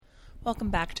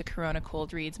Welcome back to Corona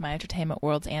Cold Reads, my entertainment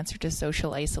world's answer to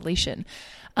social isolation.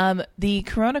 The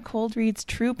Corona Cold Reads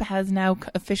troupe has now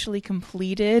officially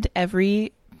completed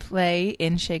every play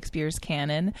in Shakespeare's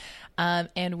canon,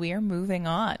 and we are moving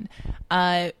on.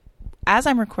 As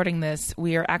I'm recording this,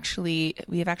 we have actually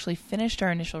finished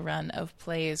our initial run of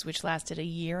plays, which lasted a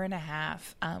year and a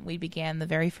half. We began the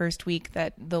very first week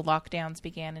that the lockdowns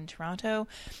began in Toronto,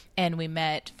 and we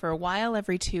met for a while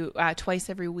twice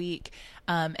every week,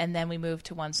 and then we moved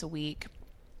to once a week.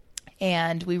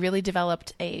 And we really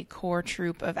developed a core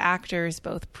troupe of actors,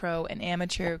 both pro and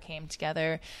amateur, who came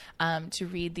together to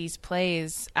read these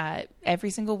plays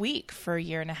every single week for a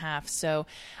year and a half. So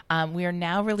we are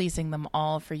now releasing them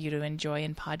all for you to enjoy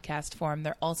in podcast form.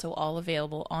 They're also all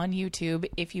available on YouTube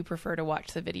if you prefer to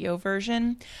watch the video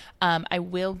version. I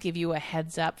will give you a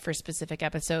heads up for specific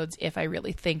episodes if I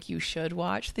really think you should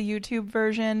watch the YouTube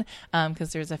version,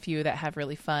 because there's a few that have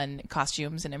really fun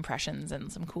costumes and impressions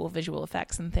and some cool visual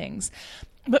effects and things.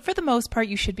 But for the most part,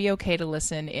 you should be okay to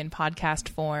listen in podcast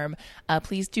form.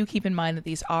 Please do keep in mind that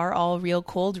these are all real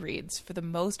cold reads. For the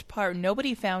most part,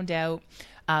 nobody found out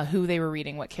who they were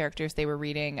reading, what characters they were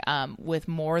reading, with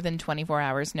more than 24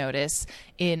 hours notice.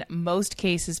 In most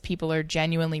cases, people are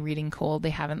genuinely reading cold.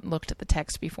 They haven't looked at the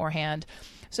text beforehand.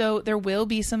 So there will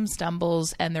be some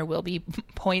stumbles, and there will be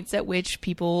points at which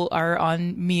people are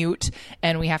on mute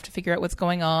and we have to figure out what's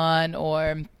going on,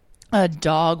 or a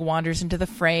dog wanders into the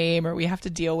frame, or we have to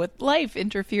deal with life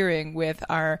interfering with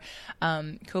our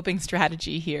coping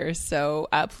strategy here. So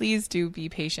please do be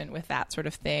patient with that sort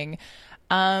of thing.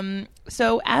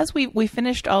 So as we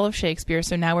finished all of Shakespeare,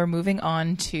 so now we're moving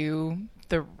on to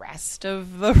the rest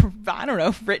of the,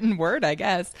 written word, I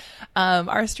guess.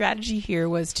 Our strategy here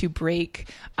was to break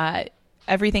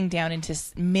everything down into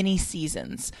mini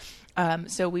seasons.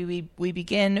 So we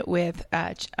begin with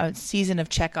a season of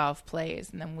Chekhov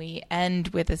plays, and then we end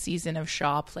with a season of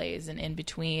Shaw plays, and in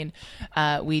between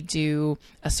we do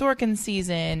a Sorkin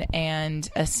season and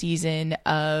a season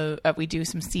of we do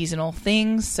some seasonal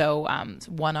things, so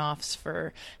one-offs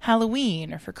for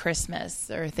Halloween or for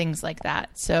Christmas or things like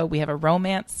that. So we have a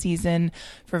romance season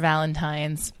for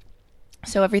Valentine's.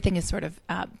 So everything is sort of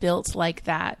built like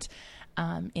that.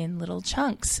 In little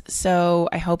chunks. So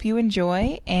I hope you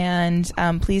enjoy, and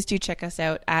please do check us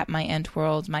out at My Ent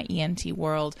World, My ENT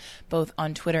World, both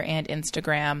on Twitter and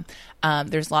Instagram.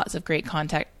 There's lots of great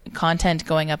content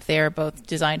going up there, both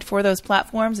designed for those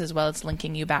platforms as well as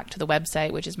linking you back to the website,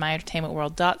 which is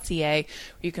myentertainmentworld.ca, where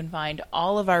you can find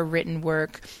all of our written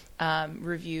work,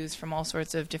 reviews from all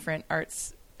sorts of different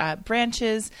arts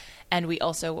branches, and we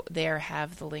also there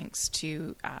have the links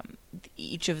to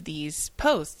each of these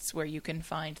posts where you can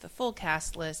find the full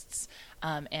cast lists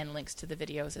and links to the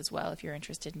videos as well if you're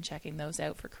interested in checking those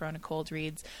out for Corona Cold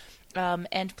Reads.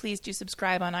 And please do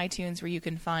subscribe on iTunes, where you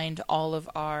can find all of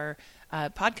our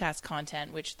podcast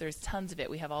content, which there's tons of it.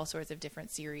 We have all sorts of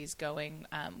different series going.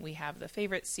 We have the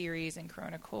favorite series and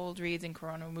Corona Cold Reads and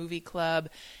Corona Movie Club,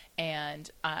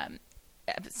 and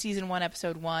Season 1,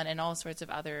 Episode 1, and all sorts of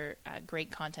other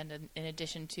great content in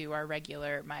addition to our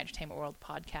regular My Entertainment World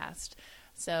podcast.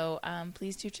 So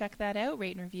please do check that out,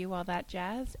 rate and review, all that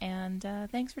jazz, and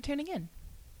thanks for tuning in.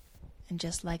 And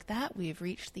just like that, we've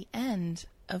reached the end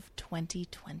of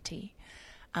 2020.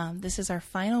 This is our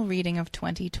final reading of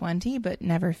 2020, but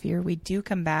never fear, we do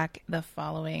come back the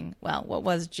following, what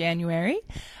was January,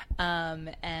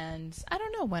 and I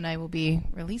don't know when I will be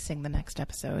releasing the next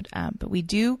episode, but we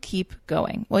do keep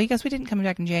going. Well, you guess we didn't come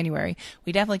back in January.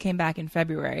 We definitely came back in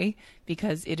February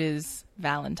because it is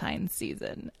Valentine's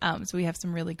season, so we have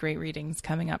some really great readings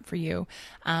coming up for you,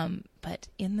 but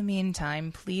in the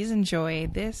meantime, please enjoy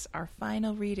this, our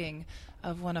final reading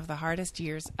of one of the hardest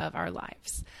years of our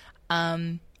lives.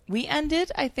 We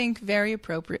ended, I think, very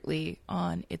appropriately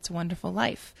on It's a Wonderful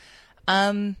Life.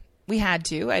 We had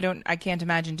to. I can't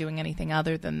imagine doing anything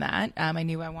other than that. I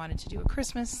knew I wanted to do a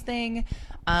Christmas thing.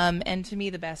 And to me,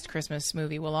 the best Christmas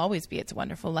movie will always be It's a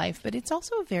Wonderful Life, but it's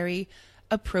also a very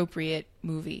appropriate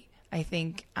movie. I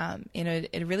think in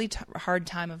a really hard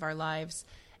time of our lives,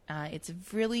 it's a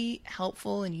really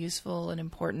helpful and useful and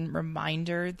important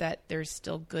reminder that there's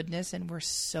still goodness, and we're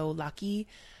so lucky.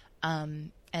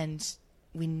 And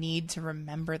we need to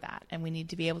remember that, and we need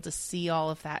to be able to see all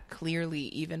of that clearly,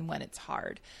 even when it's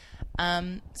hard.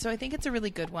 So I think it's a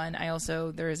really good one.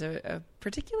 There is a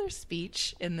particular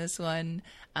speech in this one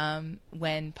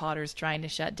when Potter's trying to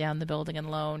shut down the building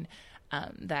and loan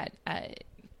that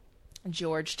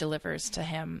George delivers to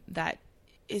him that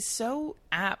is so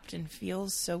apt and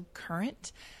feels so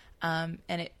current. And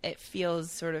it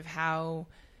feels sort of how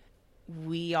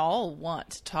we all want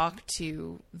to talk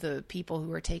to the people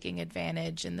who are taking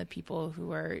advantage and the people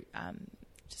who are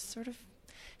just sort of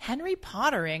Henry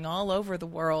Pottering all over the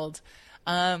world.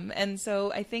 And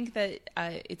so I think that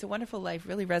It's a Wonderful Life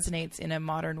really resonates in a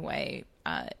modern way,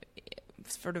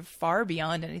 sort of far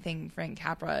beyond anything Frank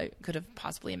Capra could have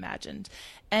possibly imagined.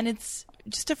 And it's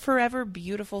just a forever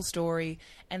beautiful story,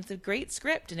 and it's a great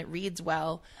script, and it reads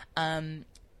well.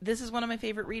 This is one of my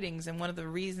favorite readings, and one of the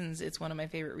reasons it's one of my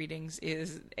favorite readings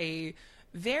is a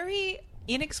very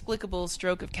inexplicable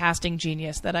stroke of casting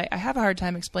genius that I have a hard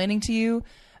time explaining to you,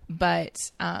 but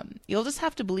you'll just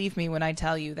have to believe me when I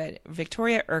tell you that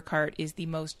Victoria Urquhart is the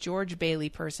most George Bailey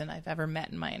person I've ever met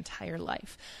in my entire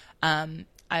life.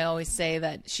 I always say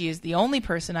that she is the only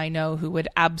person I know who would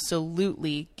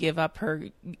absolutely give up her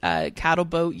cattle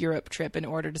boat Europe trip in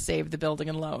order to save the building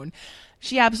and loan.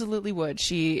 She absolutely would.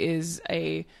 She is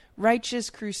a righteous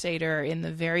crusader in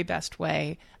the very best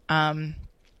way. And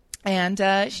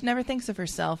she never thinks of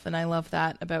herself, and I love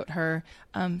that about her.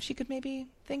 She could maybe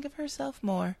think of herself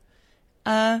more.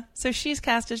 So she's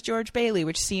cast as George Bailey,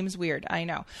 which seems weird, I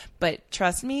know. But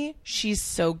trust me, she's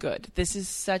so good. This is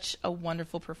such a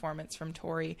wonderful performance from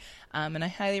Tori, and I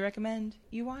highly recommend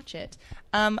you watch it.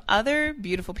 Other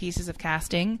beautiful pieces of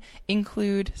casting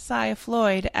include Sia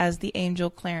Floyd as the angel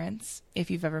Clarence.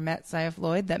 If you've ever met Sia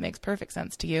Floyd, that makes perfect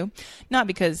sense to you. Not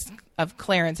because of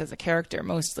Clarence as a character,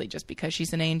 mostly just because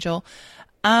she's an angel.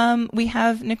 We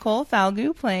have Nicole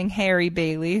Falgout playing Harry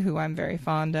Bailey, who I'm very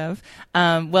fond of.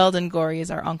 Weldon Gorey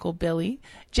is our Uncle Billy.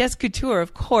 Jess Couture,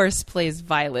 of course, plays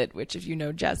Violet, which if you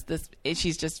know Jess,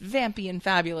 she's just vampy and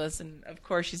fabulous, and of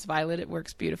course she's Violet. It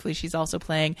works beautifully. She's also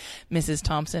playing Mrs.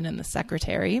 Thompson and the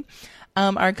secretary.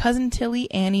 Our cousin Tilly,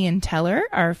 Annie, and Teller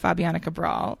are Fabiana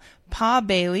Cabral. Pa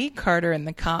Bailey, Carter, and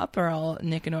the cop are all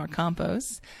Nicanor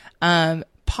Campos.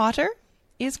 Potter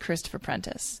is Christopher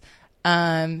Prentice.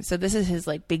 So this is his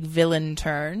big villain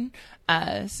turn.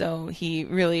 So he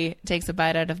really takes a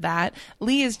bite out of that.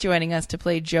 Lee is joining us to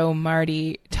play Joe,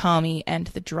 Marty, Tommy, and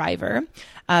the driver.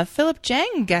 Philip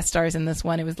Jang guest stars in this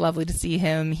one. It was lovely to see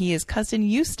him. He is cousin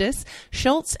Eustace,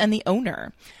 Schultz, and the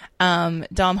owner.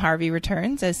 Dom Harvey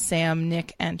returns as Sam,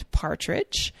 Nick, and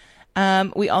Partridge.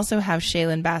 We also have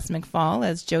Shaylin Bass McFall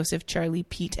as Joseph, Charlie,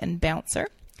 Pete, and Bouncer.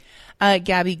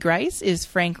 Gabby Grice is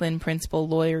Franklin, Principal,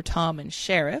 Lawyer, Tom, and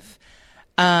Sheriff.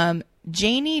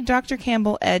 Janie, Dr.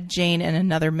 Campbell, Ed, Jane, and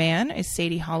Another Man is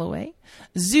Sadie Holloway.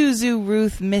 Zuzu,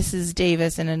 Ruth, Mrs.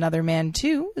 Davis, and Another Man,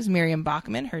 too, is Miriam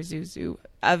Bachman. Her Zuzu,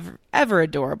 ever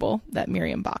adorable, that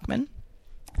Miriam Bachman.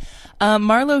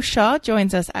 Marlo Shaw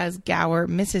joins us as Gower,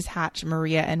 Mrs. Hatch,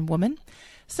 Maria, and Woman.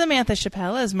 Samantha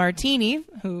Chappelle as Martini,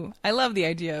 who I love the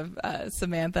idea of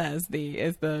Samantha as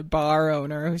the bar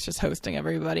owner who's just hosting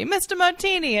everybody. Mr.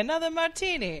 Martini, another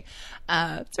martini.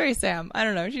 It's very Sam. I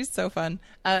don't know. She's so fun.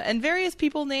 And various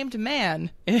people named Man,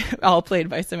 all played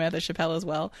by Samantha Chappelle as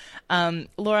well.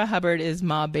 Laura Hubbard is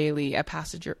Ma Bailey, a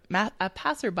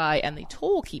passerby and the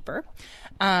toll keeper.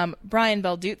 Brian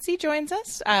Balduzzi joins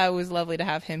us. It was lovely to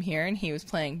have him here, and he was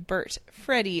playing Bert,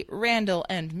 Freddie, Randall,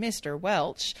 and Mr.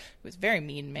 Welch, who was a very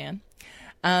mean man.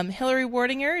 Hillary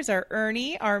Wardinger is our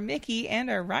Ernie, our Mickey,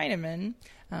 and our Reineman.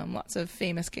 Lots of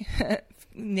famous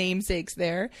namesakes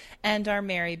there. And our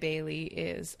Mary Bailey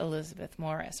is Elizabeth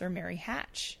Morris, or Mary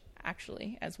Hatch,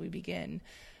 actually, as we begin.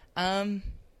 So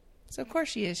of course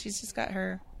she is. She's just got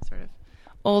her sort of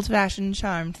old-fashioned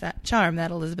charm,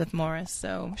 that Elizabeth Morris.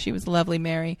 So she was lovely,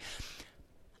 Mary.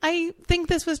 I think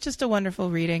this was just a wonderful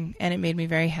reading, and it made me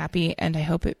very happy, and I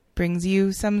hope it brings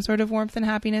you some sort of warmth and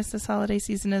happiness this holiday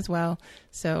season as well.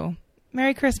 So,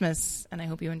 Merry Christmas, and I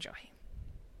hope you enjoy.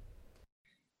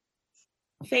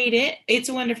 Fade In, It's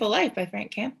a Wonderful Life by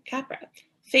Frank Capra.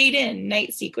 Fade in,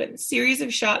 night sequence, series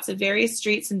of shots of various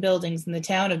streets and buildings in the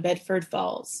town of Bedford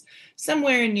Falls,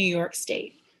 somewhere in New York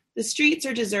State. The streets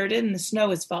are deserted and the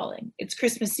snow is falling. It's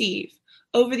Christmas Eve.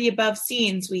 Over the above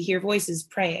scenes, we hear voices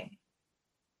praying.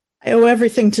 I owe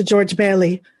everything to George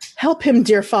Bailey. Help him,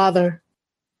 dear Father.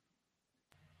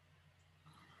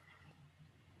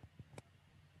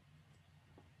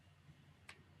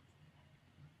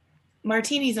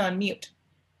 Martini's on mute.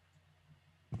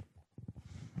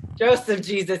 Joseph,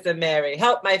 Jesus, and Mary,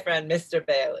 help my friend, Mr.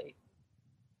 Bailey.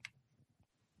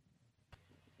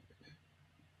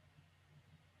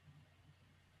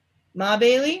 Ma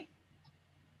Bailey?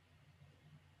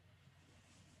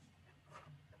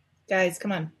 Guys,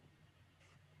 come on.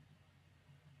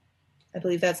 I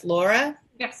believe that's Laura.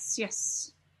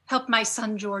 Yes. Help my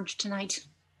son George tonight.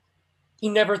 He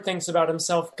never thinks about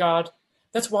himself, God.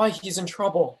 That's why he's in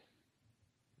trouble.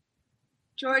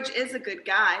 George is a good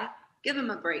guy. Give him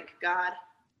a break, God.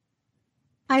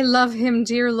 I love him,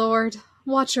 dear Lord.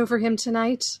 Watch over him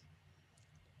tonight.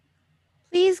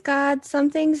 Please, God,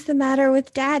 something's the matter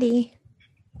with Daddy.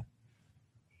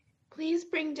 Please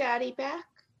bring Daddy back.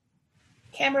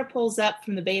 Camera pulls up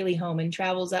from the Bailey home and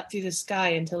travels up through the sky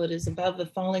until it is above the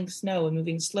falling snow and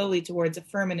moving slowly towards a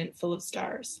firmament full of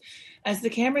stars. As the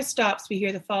camera stops, we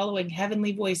hear the following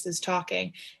heavenly voices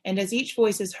talking, and as each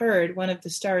voice is heard, one of the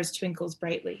stars twinkles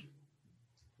brightly.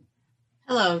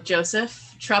 Hello,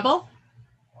 Joseph. Trouble?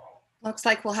 Looks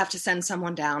like we'll have to send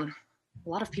someone down. A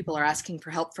lot of people are asking for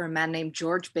help for a man named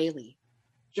George Bailey.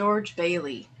 George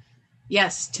Bailey.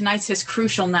 Yes, tonight's his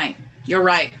crucial night. You're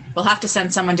right. We'll have to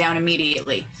send someone down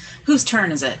immediately. Whose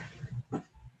turn is it?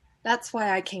 That's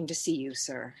why I came to see you,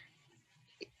 sir.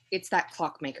 It's that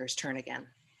clockmaker's turn again.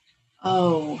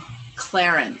 Oh,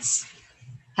 Clarence.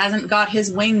 Hasn't got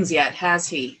his wings yet, has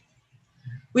he?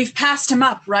 We've passed him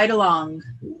up right along.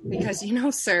 Because,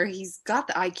 sir, he's got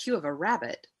the IQ of a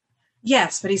rabbit.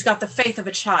 Yes, but he's got the faith of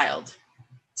a child.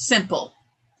 Simple.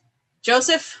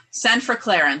 Joseph, send for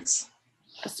Clarence.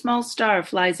 A small star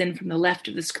flies in from the left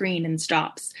of the screen and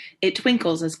stops. It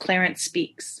twinkles as Clarence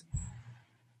speaks.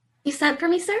 You sent for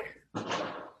me, sir?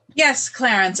 Yes,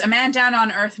 Clarence. A man down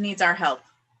on Earth needs our help.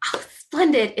 Oh,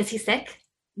 splendid. Is he sick?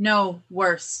 No,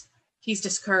 worse. He's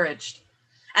discouraged.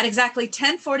 At exactly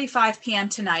 10:45 p.m.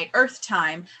 tonight, Earth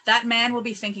time, that man will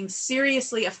be thinking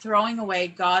seriously of throwing away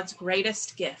God's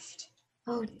greatest gift.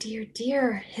 Oh, dear,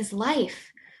 dear. His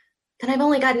life. Then I've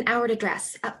only got an hour to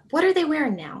dress. What are they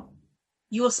wearing now?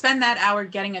 You will spend that hour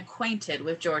getting acquainted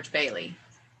with George Bailey.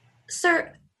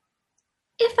 Sir,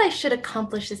 if I should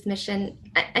accomplish this mission,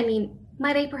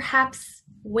 might I perhaps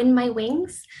win my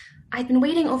wings? I've been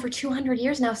waiting over 200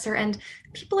 years now, sir, and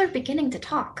people are beginning to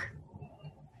talk.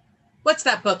 What's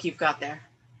that book you've got there?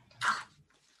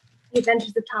 The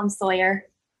Adventures of Tom Sawyer.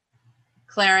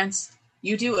 Clarence,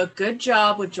 you do a good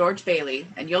job with George Bailey,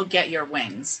 and you'll get your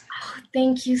wings. Oh,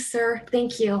 thank you, sir.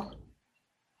 Thank you.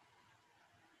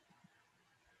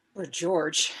 Well,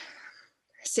 George,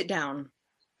 sit down.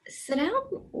 Sit down?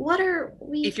 What are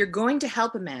we... If you're going to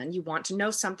help a man, you want to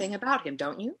know something about him,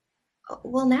 don't you?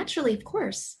 Well, naturally, of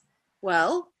course.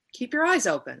 Well, keep your eyes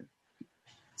open.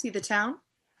 See the town?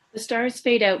 The stars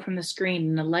fade out from the screen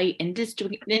and a light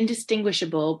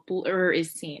indistinguishable blur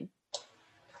is seen.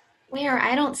 Where?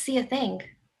 I don't see a thing.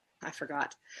 I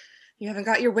forgot. You haven't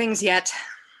got your wings yet.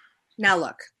 Now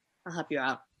look, I'll help you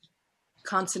out.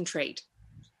 Concentrate.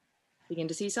 Begin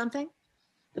to see something?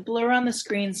 The blur on the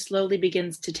screen slowly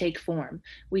begins to take form.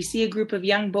 We see a group of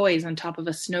young boys on top of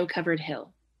a snow-covered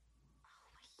hill.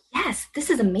 Yes, this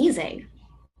is amazing.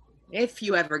 If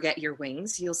you ever get your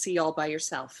wings, you'll see all by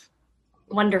yourself.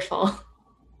 Wonderful.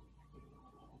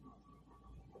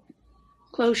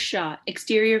 Close shot.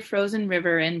 Exterior frozen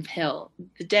river and hill.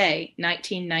 The day,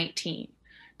 1919.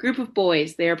 Group of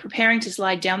boys. They are preparing to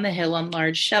slide down the hill on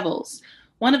large shovels.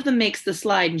 One of them makes the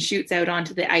slide and shoots out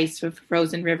onto the ice of the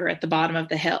frozen river at the bottom of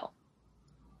the hill.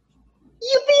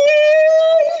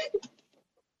 Yippee!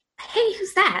 Hey,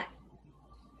 who's that?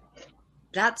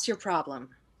 That's your problem,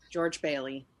 George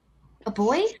Bailey. A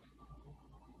boy?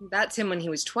 That's him when he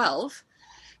was 12,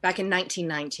 back in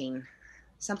 1919.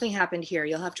 Something happened here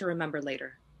you'll have to remember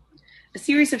later. A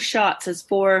series of shots as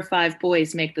 4 or 5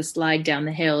 boys make the slide down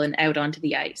the hill and out onto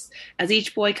the ice. As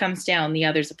each boy comes down, the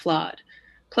others applaud.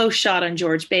 Close shot on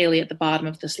George Bailey at the bottom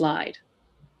of the slide.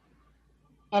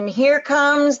 And here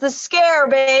comes the scare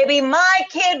baby, my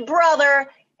kid brother,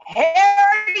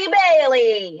 Harry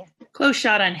Bailey. Close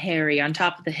shot on Harry on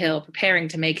top of the hill, preparing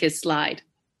to make his slide.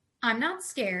 I'm not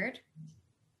scared.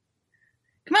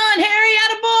 Come on, Harry,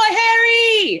 attaboy,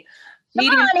 Harry!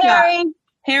 Come on, Harry.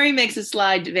 Harry makes a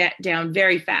slide down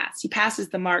very fast. He passes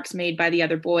the marks made by the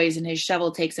other boys, and his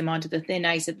shovel takes him onto the thin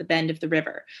ice at the bend of the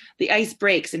river. The ice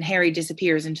breaks, and Harry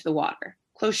disappears into the water.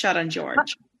 Close shot on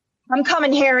George. I'm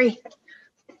coming, Harry.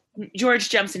 George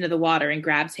jumps into the water and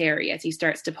grabs Harry. As he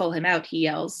starts to pull him out, he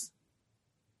yells,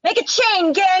 "Make a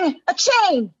chain, gang! A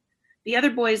chain!" The other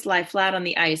boys lie flat on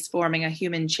the ice, forming a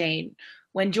human chain.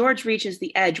 When George reaches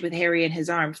the edge with Harry in his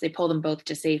arms, they pull them both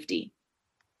to safety.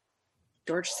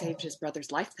 George saved his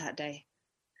brother's life that day.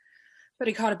 But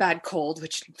he caught a bad cold,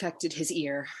 which infected his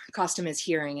ear, cost him his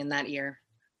hearing in that ear.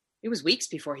 It was weeks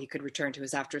before he could return to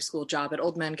his after-school job at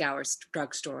Old Man Gower's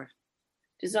drugstore.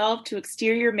 Dissolved to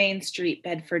exterior Main Street,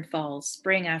 Bedford Falls,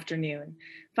 spring afternoon.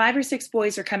 5 or 6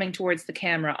 boys are coming towards the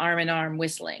camera, arm in arm,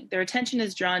 whistling. Their attention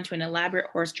is drawn to an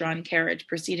elaborate horse-drawn carriage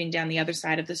proceeding down the other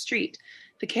side of the street.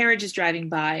 The carriage is driving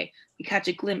by. We catch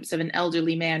a glimpse of an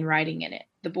elderly man riding in it.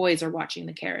 The boys are watching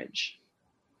the carriage.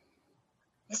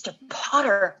 Mr.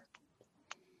 Potter.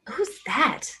 Who's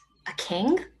that? A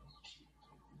king?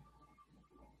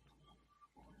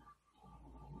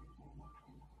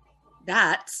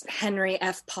 That's Henry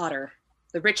F. Potter,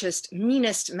 the richest,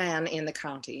 meanest man in the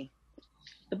county.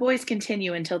 The boys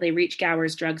continue until they reach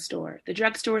Gower's drugstore. The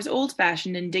drugstore is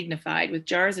old-fashioned and dignified, with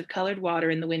jars of colored water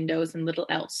in the windows and little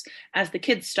else. As the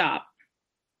kids stop.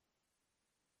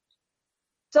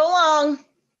 So long.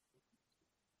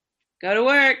 Go to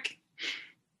work.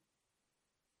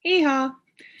 Hee-haw.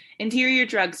 Interior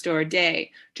drugstore,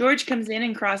 day. George comes in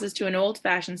and crosses to an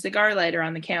old-fashioned cigar lighter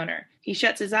on the counter. He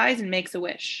shuts his eyes and makes a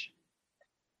wish.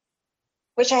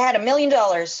 Wish I had $1 million.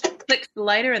 Clicks the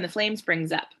lighter and the flame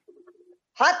springs up.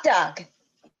 Hot dog.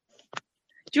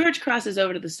 George crosses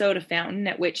over to the soda fountain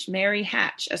at which Mary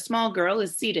Hatch, a small girl,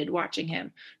 is seated watching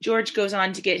him. George goes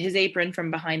on to get his apron from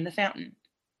behind the fountain.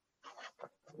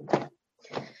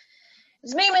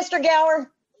 It's me, Mr.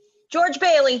 Gower. George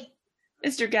Bailey.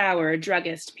 Mr. Gower, a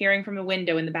druggist, peering from a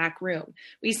window in the back room.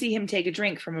 We see him take a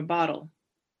drink from a bottle.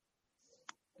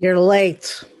 You're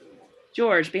late.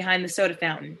 George, behind the soda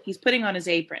fountain. He's putting on his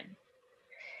apron.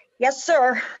 Yes,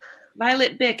 sir.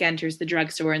 Violet Bick enters the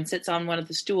drugstore and sits on one of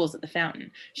the stools at the fountain.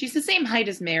 She's the same height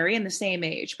as Mary and the same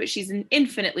age, but she's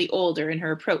infinitely older in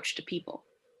her approach to people.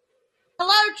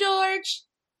 Hello, George.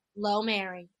 Hello,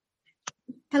 Mary.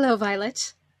 Hello,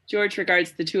 Violet. George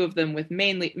regards the two of them with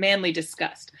manly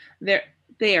disgust.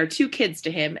 They are two kids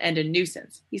to him and a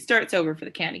nuisance. He starts over for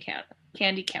the candy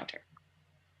counter.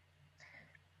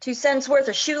 2 cents worth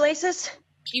of shoelaces?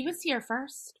 She was here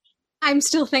first. I'm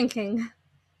still thinking.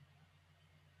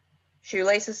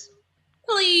 Shoelaces?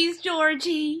 Please,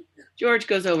 Georgie. George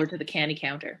goes over to the candy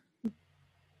counter.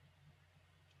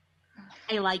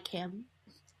 I like him.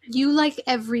 You like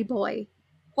every boy.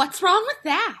 What's wrong with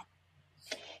that?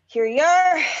 Here you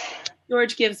are.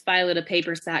 George gives Violet a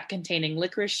paper sack containing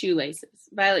licorice shoelaces.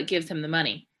 Violet gives him the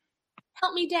money.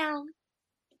 Help me down.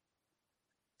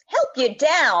 Help you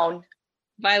down?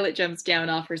 Violet jumps down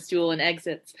off her stool and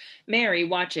exits. Mary,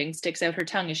 watching, sticks out her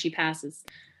tongue as she passes.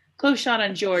 Close shot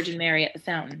on George and Mary at the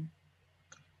fountain.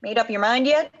 Made up your mind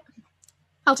yet?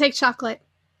 I'll take chocolate.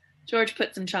 George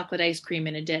puts some chocolate ice cream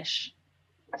in a dish.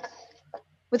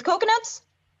 With coconuts?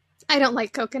 I don't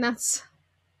like coconuts.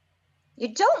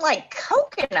 You don't like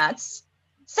coconuts?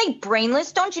 Say,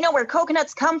 brainless, don't you know where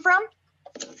coconuts come from?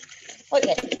 Look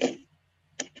at it.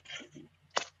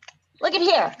 Look at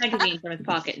here. Magazine from his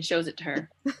pocket and shows it to her.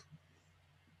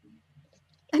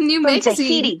 A new From magazine.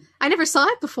 Tahiti. I never saw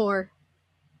it before.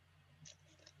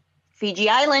 Fiji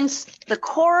Islands, the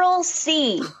Coral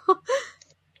Sea.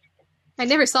 I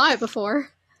never saw it before.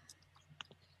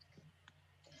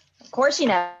 Of course you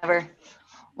never.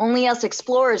 Only us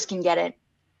explorers can get it.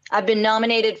 I've been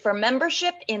nominated for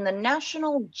membership in the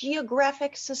National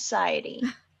Geographic Society.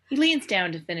 He leans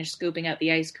down to finish scooping out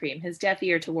the ice cream, his deaf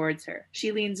ear towards her.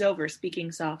 She leans over,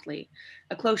 speaking softly.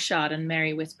 A close shot on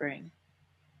Mary whispering.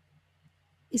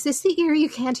 Is this the ear you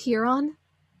can't hear on?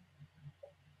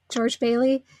 George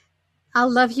Bailey,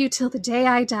 I'll love you till the day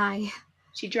I die.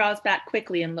 She draws back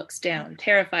quickly and looks down,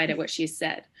 terrified at what she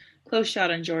said. Close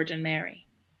shot on George and Mary.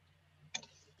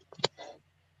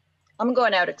 I'm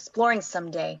going out exploring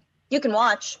someday. You can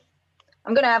watch.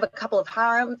 I'm going to have a couple of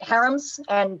harems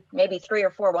and maybe 3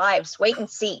 or 4 wives. Wait and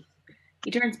see.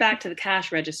 He turns back to the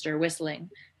cash register,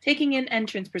 whistling. Taking in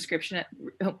entrance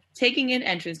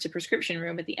to prescription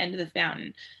room at the end of the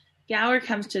fountain. Gower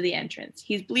comes to the entrance.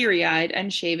 He's bleary-eyed,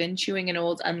 unshaven, chewing an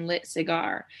old unlit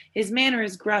cigar. His manner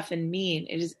is gruff and mean.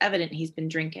 It is evident he's been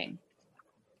drinking.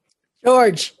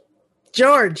 George.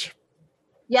 George.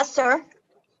 Yes, sir.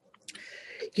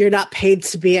 You're not paid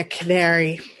to be a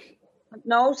canary.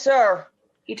 No, sir.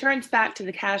 He turns back to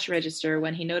the cash register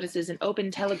when he notices an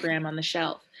open telegram on the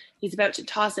shelf. He's about to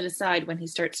toss it aside when he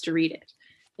starts to read it.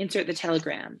 Insert the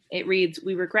telegram. It reads,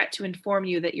 "We regret to inform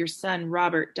you that your son,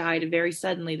 Robert, died very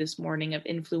suddenly this morning of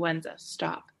influenza.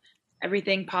 Stop.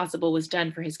 Everything possible was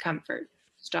done for his comfort.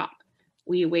 Stop.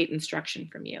 We await instruction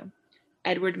from you.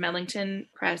 Edward Mellington,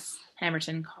 Press,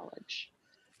 Hamerton College."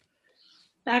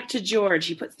 Back to George,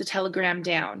 he puts the telegram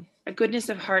down. A goodness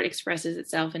of heart expresses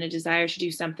itself in a desire to do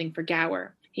something for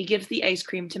Gower. He gives the ice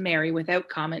cream to Mary without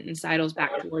comment and sidles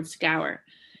back towards Gower.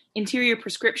 Interior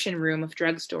prescription room of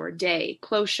drugstore, day,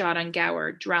 close shot on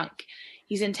Gower, drunk.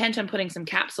 He's intent on putting some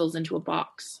capsules into a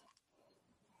box.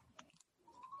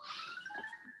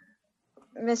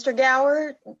 Mr.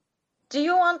 Gower, do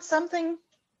you want something?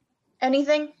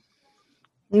 Anything?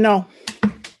 No.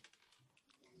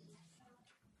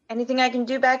 Anything I can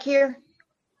do back here?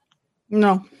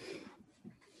 No.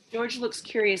 George looks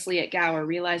curiously at Gower,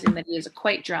 realizing that he is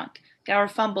quite drunk. Gower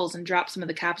fumbles and drops some of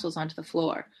the capsules onto the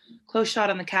floor. Close shot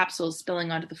on the capsules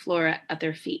spilling onto the floor at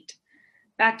their feet.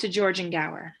 Back to George and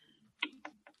Gower.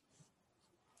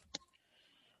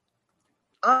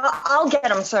 I'll get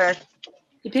them, sir.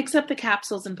 He picks up the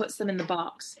capsules and puts them in the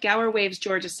box. Gower waves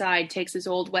George aside, takes his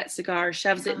old wet cigar,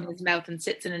 shoves it in his mouth, and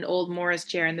sits in an old Morris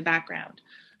chair in the background.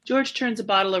 George turns a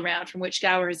bottle around from which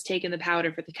Gower has taken the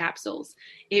powder for the capsules.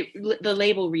 The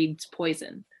label reads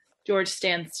poison. George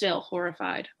stands still,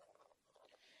 horrified.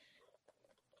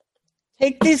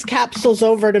 Take these capsules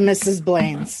over to Mrs.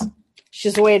 Blaine's.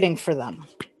 She's waiting for them.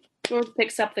 George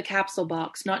picks up the capsule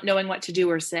box, not knowing what to do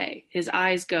or say. His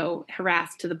eyes go,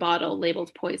 harassed, to the bottle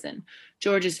labeled poison.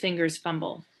 George's fingers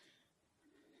fumble.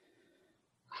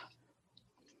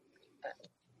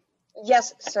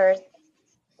 Yes, sir.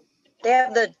 They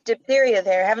have the diphtheria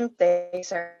there, haven't they,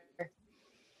 sir?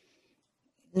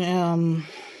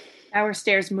 Gower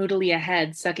stares moodily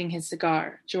ahead, sucking his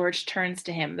cigar. George turns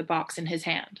to him, the box in his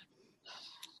hand.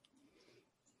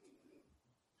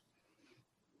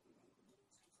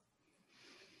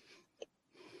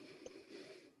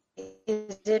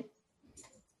 Is it?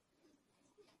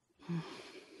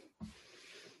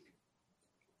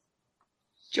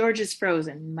 George is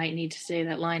frozen. Might need to say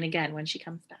that line again when she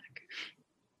comes back.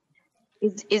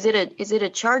 Is it a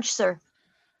charge, sir?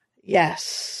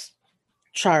 Yes.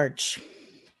 Charge.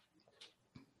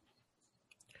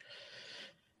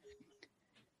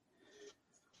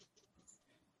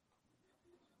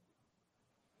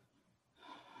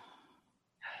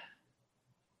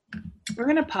 We're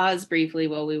going to pause briefly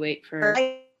while we wait for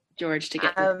George to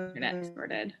get the internet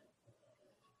sorted.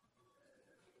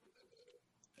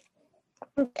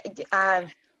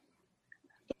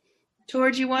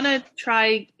 George, you want to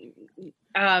try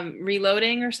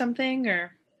reloading or something?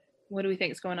 Or what do we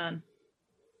think is going on?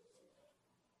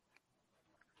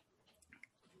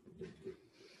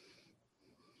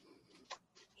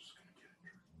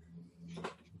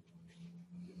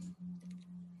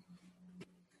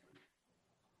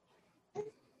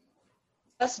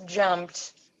 Just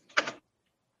jumped.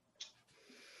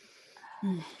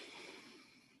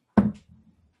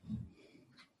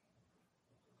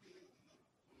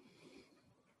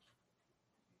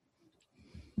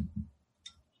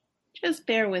 Just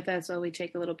bear with us while we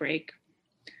take a little break.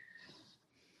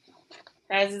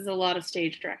 As is a lot of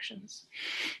stage directions.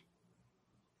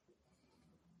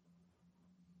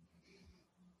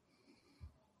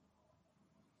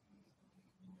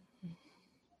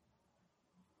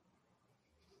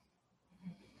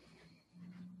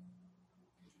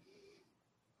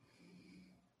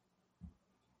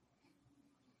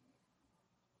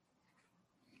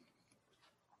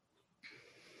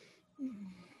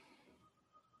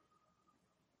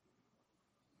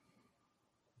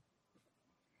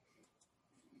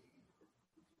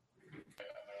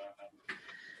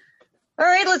 All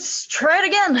right, let's try it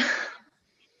again.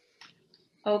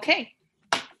 Okay.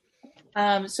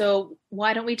 So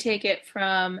why don't we take it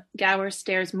from Gower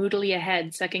stares moodily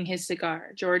ahead, sucking his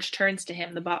cigar. George turns to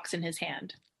him, the box in his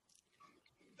hand.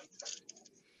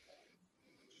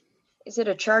 Is it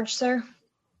a charge, sir?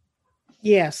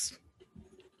 Yes.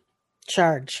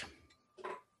 Charge.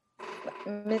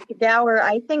 Mr. Gower,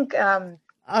 I think...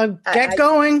 Get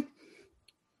going.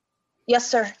 Yes,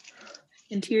 sir.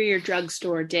 Interior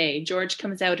drugstore day. George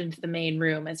comes out into the main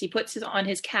room. As he puts on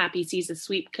his cap, he sees a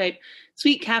Sweet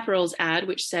Caporal's ad,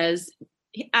 which says,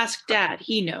 "Ask Dad,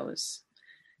 he knows."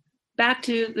 Back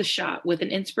to the shop. With an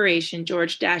inspiration,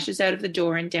 George dashes out of the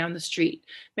door and down the street.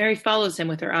 Mary follows him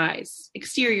with her eyes.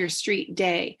 Exterior street,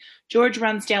 day. George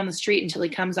runs down the street until he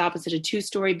comes opposite a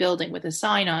 2-story building with a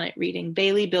sign on it reading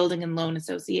Bailey Building and Loan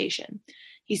Association.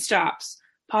 He stops.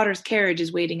 Potter's carriage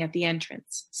is waiting at the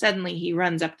entrance. Suddenly, he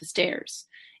runs up the stairs.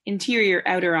 Interior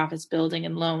outer office building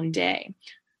and loan, day.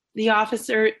 The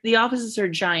offices are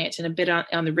giant and a bit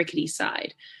on the rickety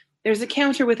side. There's a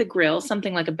counter with a grill,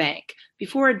 something like a bank.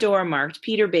 Before a door marked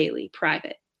Peter Bailey,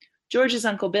 private. George's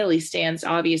Uncle Billy stands,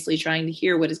 obviously trying to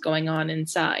hear what is going on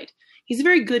inside. He's a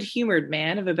very good-humored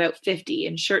man of about 50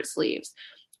 in shirt sleeves.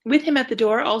 With him at the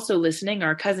door, also listening,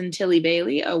 are Cousin Tilly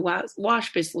Bailey, a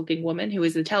waspish-looking woman who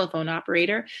is the telephone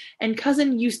operator, and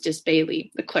Cousin Eustace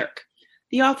Bailey, the clerk.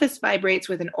 The office vibrates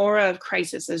with an aura of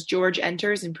crisis as George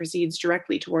enters and proceeds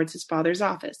directly towards his father's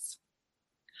office.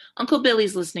 Uncle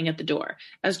Billy's listening at the door.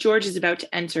 As George is about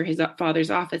to enter his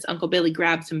father's office, Uncle Billy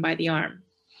grabs him by the arm.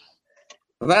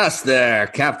 Avast there,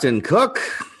 Captain Cook.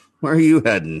 Where are you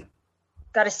heading?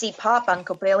 Got to see Pop,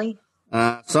 Uncle Billy.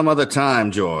 Some other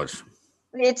time, George.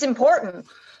 It's important.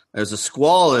 There's a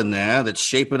squall in there that's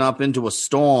shaping up into a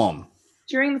storm.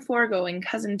 During the foregoing,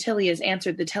 Cousin Tilly has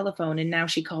answered the telephone, and now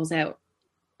she calls out.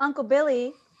 Uncle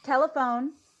Billy,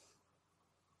 telephone.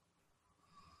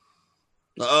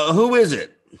 Who is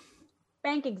it?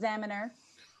 Bank examiner.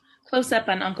 Close up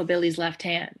on Uncle Billy's left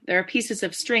hand, there are pieces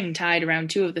of string tied around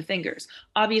two of the fingers,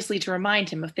 obviously to remind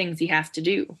him of things he has to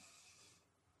do.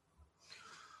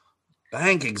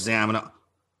 Bank examiner.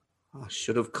 I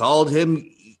should have called him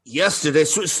yesterday.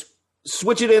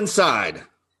 Switch it inside.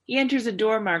 He enters a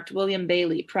door marked William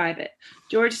Bailey, private.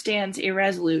 George stands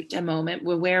irresolute a moment,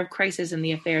 aware of crisis in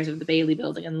the affairs of the Bailey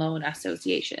Building and Loan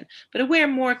Association, but aware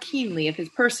more keenly of his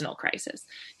personal crisis.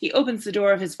 He opens the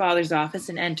door of his father's office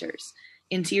and enters.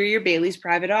 Interior Bailey's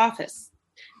private office.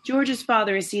 George's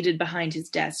father is seated behind his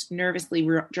desk, nervously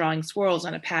drawing swirls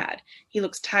on a pad. He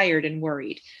looks tired and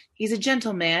worried. He's a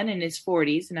gentleman in his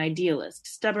 40s, an idealist,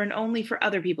 stubborn only for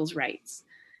other people's rights.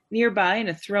 Nearby, in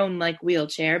a throne-like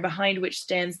wheelchair, behind which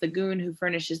stands the goon who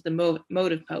furnishes the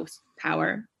motive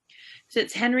power,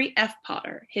 sits Henry F.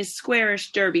 Potter, his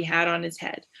squarish derby hat on his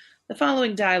head. The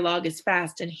following dialogue is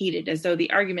fast and heated, as though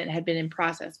the argument had been in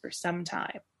process for some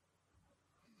time.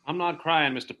 I'm not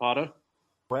crying, Mr. Potter.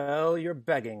 Well, you're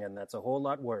begging, and that's a whole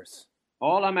lot worse.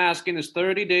 All I'm asking is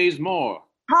 30 days more.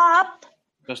 Pop!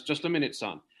 Just a minute,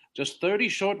 son. Just 30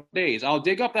 short days. I'll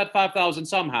dig up that 5,000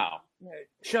 somehow.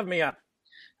 Shove me up.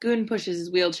 Goon pushes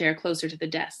his wheelchair closer to the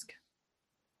desk.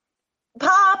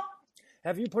 Pop!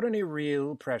 Have you put any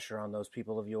real pressure on those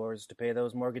people of yours to pay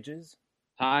those mortgages?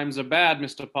 Times are bad,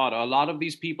 Mr. Potter. A lot of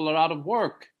these people are out of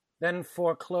work. Then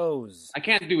foreclose. I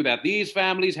can't do that. These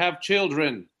families have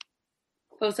children.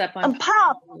 Close up on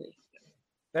Pop!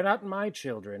 They're not my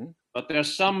children. But they're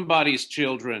somebody's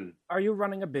children. Are you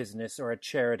running a business or a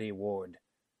charity ward?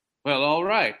 Well, all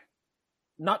right.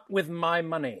 Not with my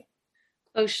money.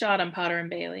 Close shot on Potter and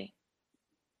Bailey.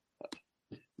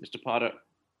 Mr. Potter,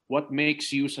 what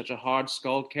makes you such a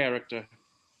hard-skulled character?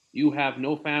 You have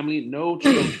no family, no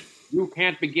children. You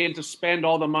can't begin to spend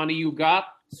all the money you got.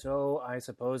 So I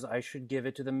suppose I should give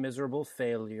it to the miserable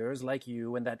failures like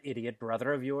you and that idiot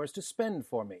brother of yours to spend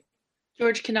for me.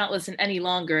 George cannot listen any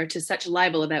longer to such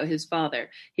libel about his father.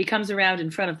 He comes around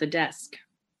in front of the desk.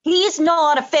 He's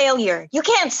not a failure. You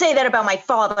can't say that about my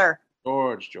father.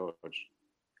 George.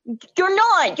 You're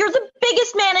not. You're the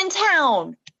biggest man in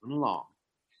town. Come along.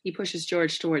 He pushes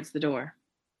George towards the door.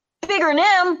 Bigger than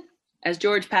him. As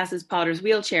George passes Potter's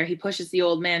wheelchair, he pushes the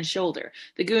old man's shoulder.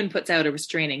 The goon puts out a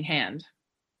restraining hand.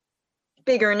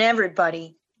 Bigger than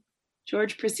everybody.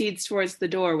 George proceeds towards the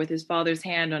door with his father's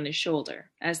hand on his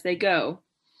shoulder. As they go,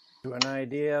 to an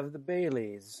idea of the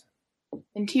Baileys.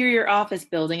 Interior office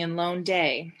building in Lone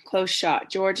Day. Close shot.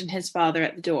 George and his father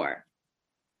at the door.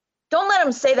 Don't let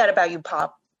him say that about you,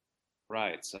 Pop.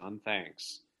 Right, son.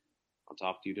 Thanks. I'll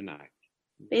talk to you tonight.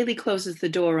 Bailey closes the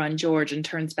door on George and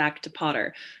turns back to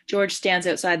Potter. George stands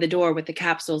outside the door with the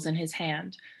capsules in his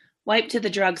hand. Wipe to the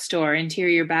drugstore,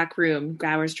 interior back room,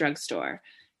 Gower's drugstore.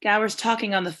 Gower's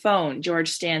talking on the phone. George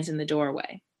stands in the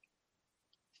doorway.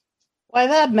 Why,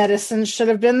 that medicine should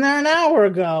have been there an hour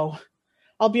ago.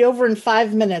 I'll be over in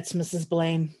 5 minutes, Mrs.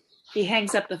 Blaine. He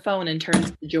hangs up the phone and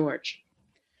turns to George.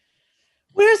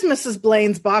 Where's Mrs.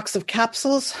 Blaine's box of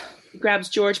capsules? He grabs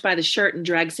George by the shirt and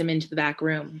drags him into the back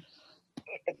room.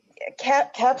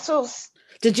 Capsules?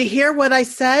 Did you hear what I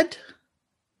said?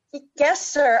 Yes,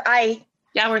 sir.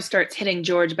 Gower starts hitting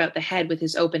George about the head with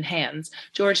his open hands.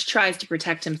 George tries to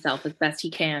protect himself as best he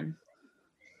can.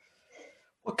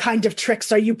 What kind of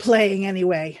tricks are you playing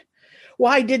anyway?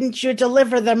 Why didn't you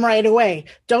deliver them right away?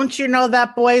 Don't you know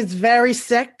that boy's very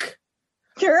sick?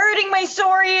 You're hurting my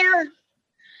sore ear.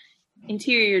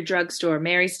 Interior drugstore.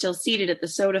 Mary's still seated at the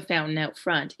soda fountain out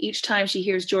front. Each time she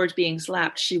hears George being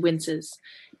slapped, she winces.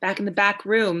 Back in the back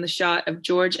room, the shot of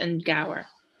George and Gower.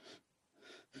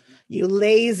 You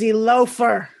lazy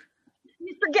loafer.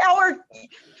 Mr. Gower,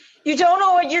 you don't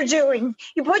know what you're doing.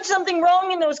 You put something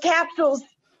wrong in those capsules.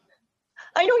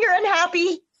 I know you're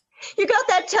unhappy. You got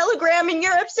that telegram and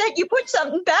you're upset. You put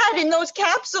something bad in those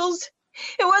capsules.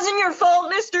 It wasn't your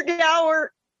fault, Mr.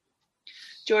 Gower.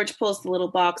 George pulls the little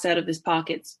box out of his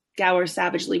pockets. Gower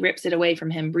savagely rips it away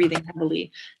from him, breathing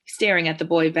heavily, staring at the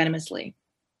boy venomously.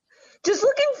 Just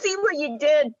look and see what you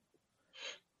did.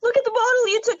 Look at the bottle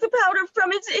you took the powder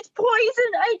from. It's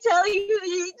poison. I tell you,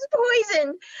 it's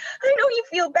poison. I know you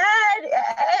feel bad.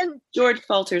 And George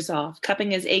falters off,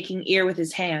 cupping his aching ear with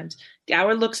his hand.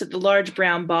 Gower looks at the large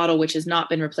brown bottle which has not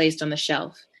been replaced on the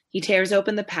shelf. He tears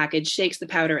open the package, shakes the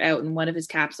powder out in one of his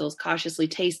capsules, cautiously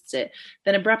tastes it,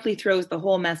 then abruptly throws the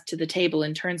whole mess to the table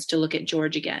and turns to look at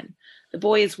George again. The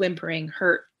boy is whimpering,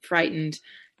 hurt, frightened.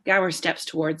 Gower steps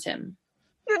towards him.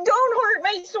 You don't hurt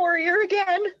my sore ear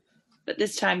again. But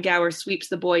this time Gower sweeps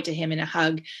the boy to him in a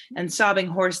hug and, sobbing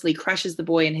hoarsely, crushes the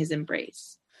boy in his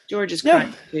embrace. George is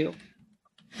crying too.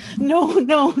 No.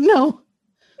 No, don't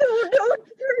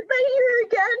hurt my ear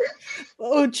again.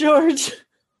 Oh, George.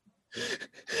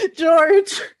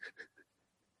 George.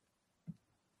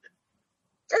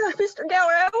 Mr.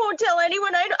 Gower, I won't tell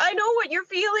anyone. I know what you're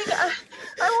feeling. I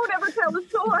won't ever tell a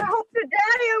soul. I hope to Daddy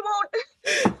I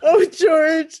won't. Oh,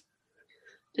 George.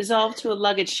 Dissolved to a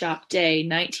luggage shop day,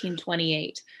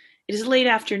 1928. It is late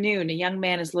afternoon. A young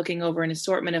man is looking over an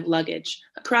assortment of luggage.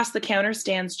 Across the counter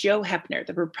stands Joe Hepner,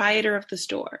 the proprietor of the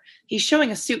store. He's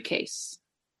showing a suitcase.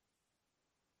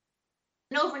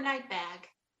 An overnight bag.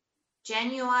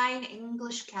 Genuine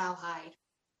English cowhide.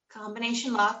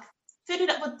 Combination lock. Fitted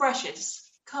up with brushes.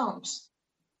 Combs.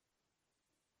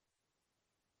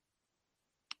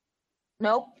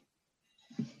 Nope.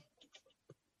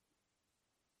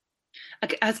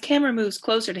 As camera moves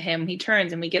closer to him, he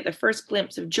turns and we get the first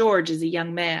glimpse of George as a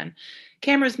young man.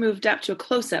 Camera's moved up to a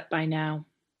close-up by now.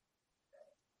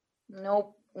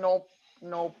 Nope. Now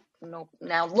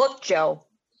look, Joe.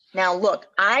 Now look,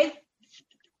 I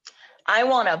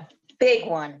want a big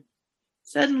one.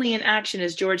 Suddenly in action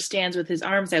as George stands with his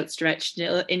arms outstretched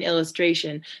in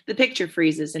illustration, the picture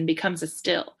freezes and becomes a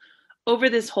still. Over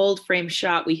this hold-frame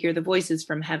shot, we hear the voices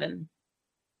from heaven.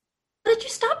 What did you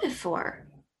stop it for?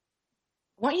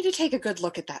 I want you to take a good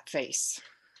look at that face.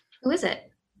 Who is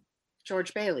it?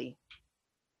 George Bailey.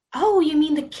 Oh, you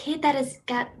mean the kid that has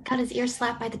got his ear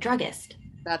slapped by the druggist?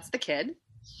 That's the kid.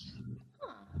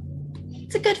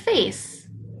 It's a good face.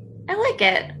 I like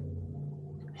it.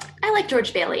 I like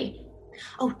George Bailey.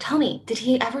 Oh, tell me, did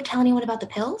he ever tell anyone about the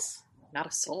pills? Not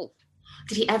a soul.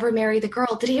 Did he ever marry the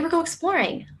girl? Did he ever go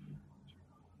exploring?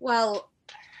 Well,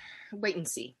 wait and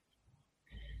see.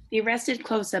 The arrested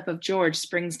close-up of George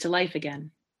springs to life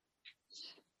again.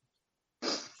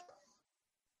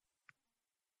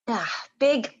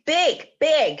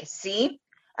 Big. See?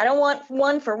 I don't want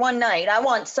one for one night. I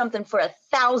want something for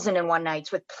 1,001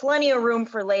 nights with plenty of room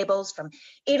for labels from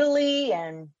Italy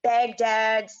and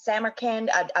Baghdad, Samarkand.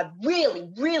 A really,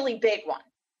 really big one.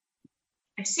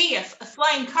 I see, a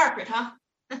flying carpet, huh?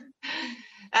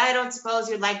 I don't suppose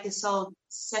you'd like this old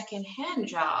second-hand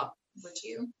job, would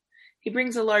you? He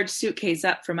brings a large suitcase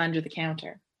up from under the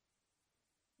counter.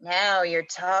 Now you're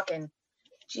talking.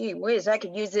 Gee whiz, I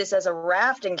could use this as a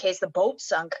raft in case the boat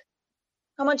sunk.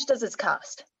 How much does this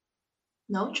cost?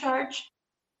 No charge.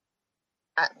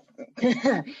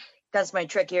 That's my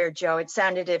trick here, Joe. It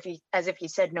sounded as if he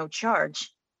said no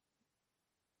charge.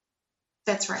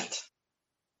 That's right.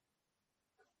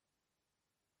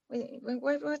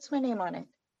 What's my name on it?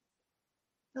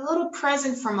 A little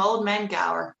present from old man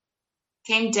Gower.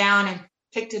 Came down and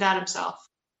picked it out himself.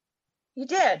 You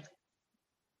did?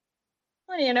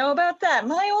 What do you know about that?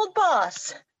 My old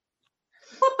boss.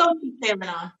 What boat are you sailing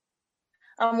on?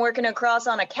 I'm working across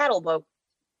on a cattle boat.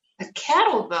 A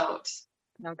cattle boat?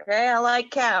 Okay, I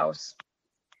like cows.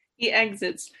 He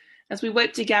exits. As we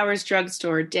wipe to Gower's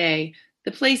drugstore day,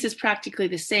 the place is practically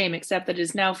the same except that it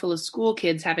is now full of school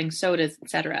kids having sodas,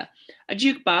 etc. A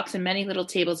jukebox and many little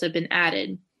tables have been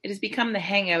added. It has become the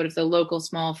hangout of the local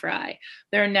small fry.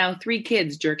 There are now 3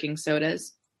 kids jerking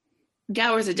sodas.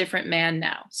 Gower's a different man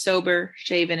now, sober,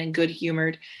 shaven, and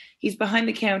good-humored. He's behind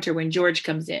the counter when George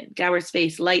comes in. Gower's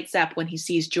face lights up when he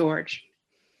sees George.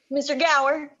 Mr.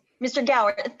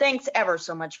 Gower, thanks ever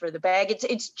so much for the bag.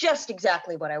 It's just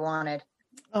exactly what I wanted.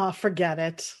 Oh, forget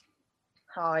it.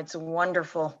 Oh, it's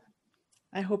wonderful.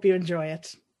 I hope you enjoy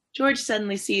it. George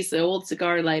suddenly sees the old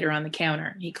cigar lighter on the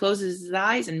counter. He closes his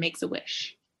eyes and makes a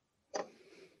wish.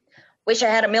 Wish I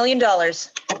had $1 million.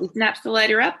 He snaps the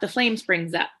lighter up. The flame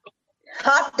springs up.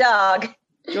 Hot dog.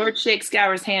 George shakes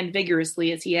Gower's hand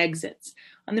vigorously as he exits.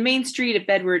 On the main street of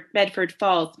Bedford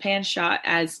Falls, pan shot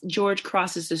as George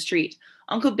crosses the street.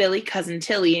 Uncle Billy, Cousin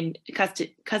Tilly, and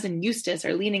Cousin Eustace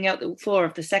are leaning out the floor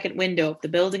of the second window of the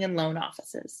building and loan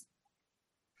offices.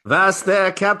 Vast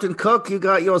there, Captain Cook. You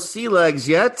got your sea legs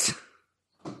yet?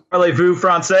 Parlez-vous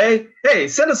français? Hey,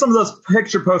 send us some of those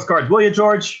picture postcards, will you,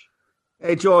 George?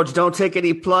 Hey, George, don't take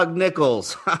any plug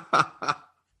nickels.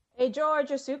 Hey, George,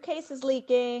 your suitcase is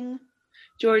leaking.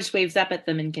 George waves up at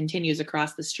them and continues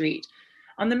across the street.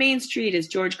 On the main street, as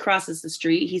George crosses the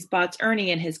street, he spots Ernie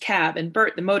in his cab and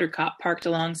Bert, the motor cop, parked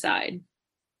alongside.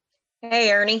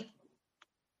 Hey, Ernie.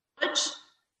 George?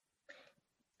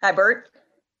 Hi, Bert.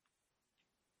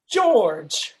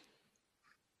 George!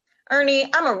 Ernie,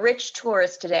 I'm a rich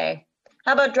tourist today.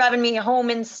 How about driving me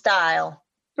home in style?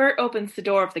 Bert opens the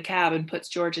door of the cab and puts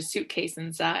George's suitcase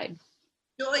inside.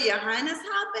 Sure, Your Highness,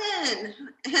 hop in.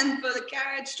 And for the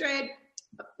carriage trade,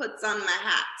 puts on my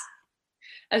hat.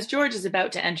 As George is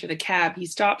about to enter the cab, he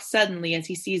stops suddenly as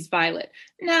he sees Violet,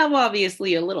 now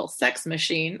obviously a little sex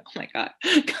machine, oh my God,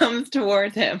 comes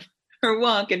toward him. Her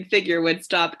walk and figure would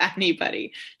stop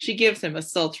anybody. She gives him a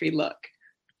sultry look.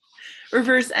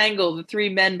 Reverse angle the three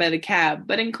men by the cab,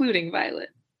 but including Violet.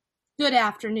 Good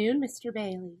afternoon, Mr.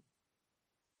 Bailey.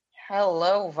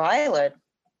 Hello, Violet.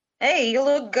 Hey, you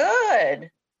look good.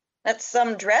 That's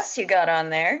some dress you got on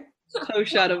there. Close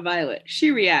shot of Violet.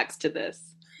 She reacts to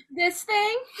this. This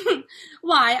thing?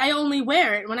 Why, I only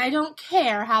wear it when I don't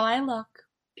care how I look.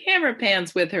 Camera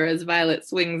pans with her as Violet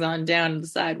swings on down the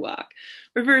sidewalk.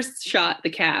 Reverse shot the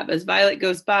cab. As Violet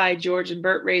goes by, George and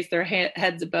Bert raise their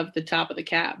heads above the top of the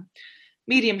cab.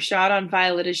 Medium shot on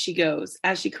Violet as she goes.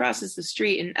 As she crosses the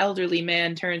street, an elderly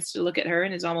man turns to look at her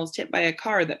and is almost hit by a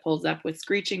car that pulls up with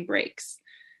screeching brakes.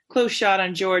 Close shot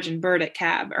on George and Bert at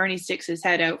cab. Ernie sticks his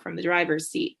head out from the driver's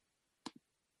seat.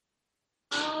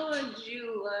 How would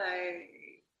you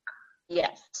like?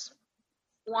 Yes.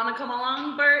 Want to come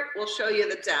along, Bert? We'll show you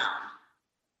the town.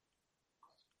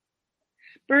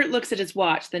 Bert looks at his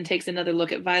watch, then takes another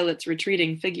look at Violet's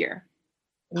retreating figure.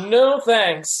 No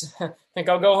thanks. Think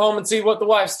I'll go home and see what the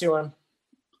wife's doing.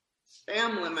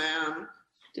 Family man.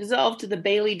 Dissolved to the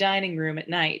Bailey dining room at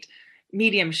night.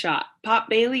 Medium shot. Pop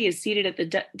Bailey is seated at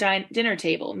the dinner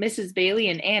table. Mrs. Bailey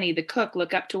and Annie, the cook,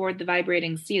 look up toward the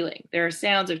vibrating ceiling. There are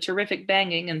sounds of terrific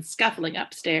banging and scuffling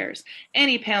upstairs.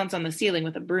 Annie pounds on the ceiling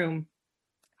with a broom.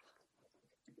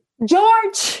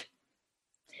 George!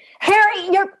 Harry,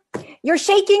 you're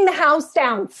shaking the house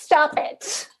down. Stop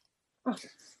it.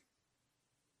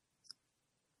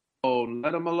 Oh,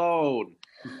 let him alone.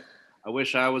 I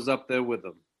wish I was up there with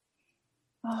him.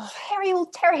 Oh, Harry will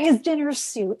tear his dinner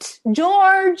suit.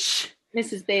 George!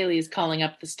 Mrs. Bailey is calling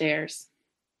up the stairs.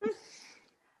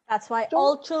 That's why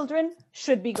all children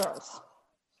should be girls.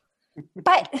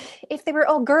 But if they were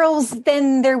all girls,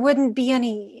 then there wouldn't be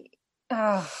any...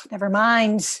 Oh, never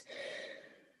mind.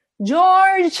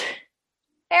 George!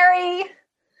 Harry!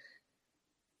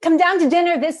 Come down to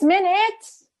dinner this minute!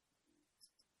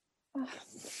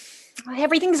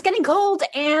 Everything's getting cold,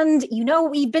 and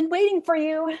we've been waiting for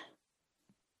you.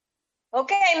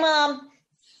 Okay, Mom.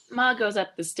 Ma goes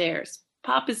up the stairs.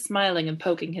 Pop is smiling and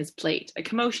poking his plate. A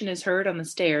commotion is heard on the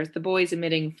stairs, the boys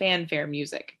emitting fanfare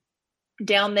music.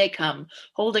 Down they come,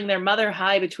 holding their mother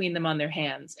high between them on their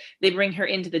hands. They bring her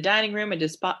into the dining room and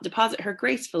deposit her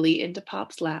gracefully into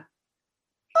Pop's lap.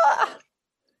 Ah.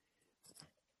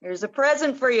 Here's a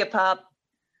present for you, Pop.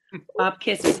 Pop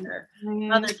kisses her.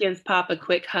 Mother gives Pop a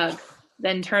quick hug,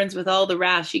 then turns with all the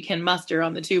wrath she can muster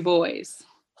on the two boys.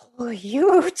 Oh,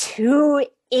 you two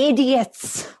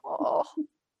idiots. Oh,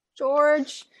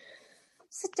 George,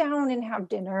 sit down and have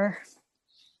dinner.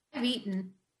 I've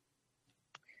eaten.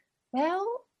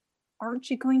 Well, aren't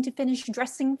you going to finish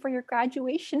dressing for your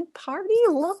graduation party?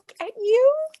 Look at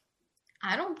you.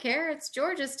 I don't care. It's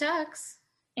George's tux.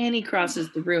 Annie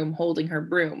crosses the room, holding her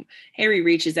broom. Harry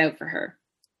reaches out for her.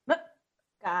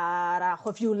 Carajo,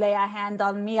 if you lay a hand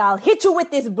on me, I'll hit you with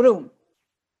this broom.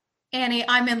 Annie,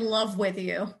 I'm in love with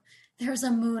you. There's a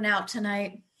moon out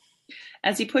tonight.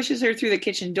 As he pushes her through the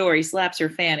kitchen door, he slaps her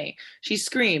fanny. She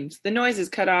screams. The noise is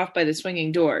cut off by the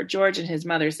swinging door. George and his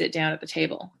mother sit down at the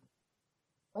table.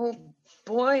 Oh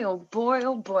boy, oh boy,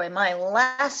 oh boy. My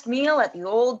last meal at the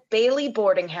old Bailey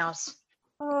boarding house.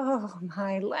 Oh,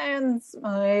 my lands,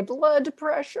 my blood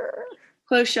pressure.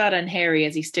 Close shot on Harry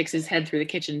as he sticks his head through the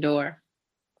kitchen door.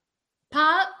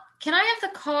 Pop, can I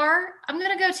have the car? I'm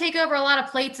going to go take over a lot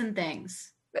of plates and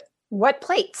things. What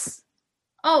plates?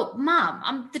 Oh, Mom,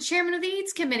 I'm the chairman of the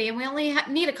Eats Committee, and we only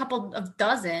need a couple of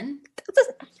dozen.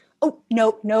 Oh,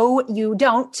 no, you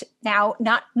don't. Now,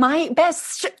 not my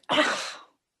best.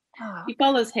 She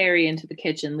follows Harry into the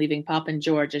kitchen, leaving Pop and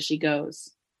George as she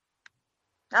goes.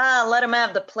 Let him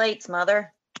have the plates,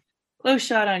 Mother. Close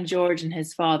shot on George and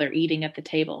his father eating at the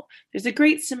table. There's a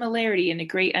great similarity and a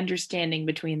great understanding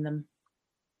between them.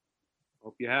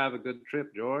 Hope you have a good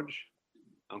trip, George.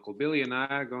 Uncle Billy and I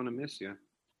are going to miss you.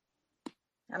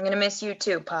 I'm going to miss you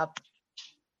too, Pop.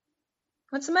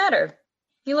 What's the matter?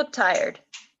 You look tired.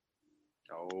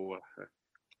 Oh,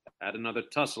 I had another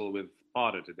tussle with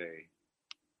Potter today.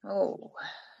 Oh.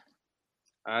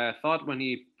 I thought when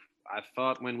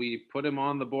we put him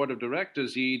on the board of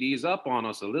directors, he'd ease up on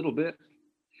us a little bit.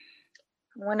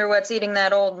 I wonder what's eating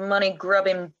that old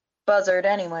money-grubbing buzzard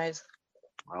anyways.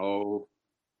 Oh,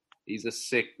 he's a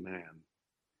sick man.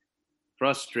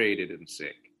 Frustrated and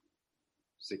sick.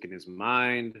 Sick in his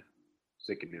mind,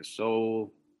 sick in his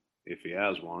soul, if he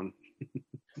has one.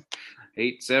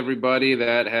 Hates everybody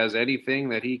that has anything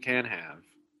that he can have.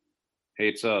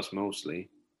 Hates us mostly,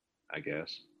 I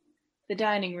guess. The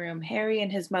dining room. Harry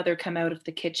and his mother come out of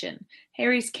the kitchen.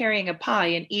 Harry's carrying a pie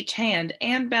in each hand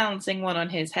and balancing one on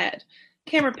his head.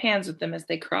 Camera pans with them as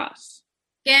they cross.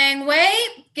 Gang,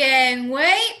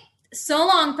 wait. So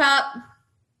long, Pop.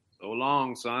 So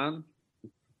long, son.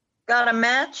 Got a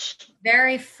match?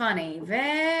 Very funny.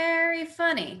 Very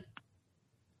funny.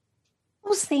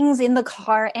 Those things in the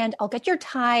car, and I'll get your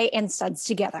tie and studs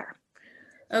together.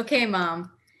 Okay,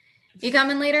 Mom. You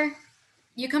coming later?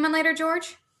 You coming later,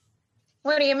 George?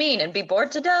 What do you mean? And be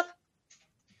bored to death?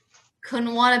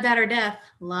 Couldn't want a better death.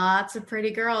 Lots of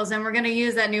pretty girls, and we're going to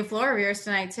use that new floor of yours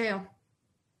tonight, too.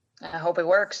 I hope it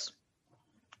works.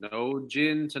 No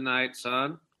gin tonight,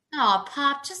 son. Aw,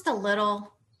 Pop, just a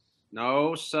little.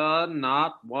 No, son,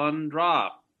 not one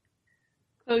drop.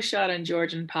 Chloe shot on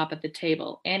George and Pop at the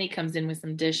table. Annie comes in with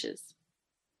some dishes.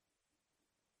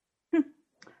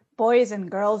 Boys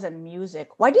and girls and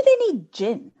music. Why do they need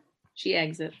gin? She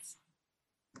exits.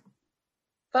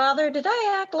 Father, did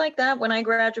I act like that when I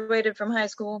graduated from high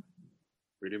school?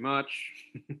 Pretty much.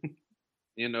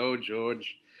 You know,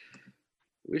 George,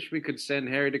 wish we could send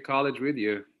Harry to college with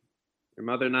you. Your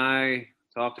mother and I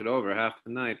talked it over half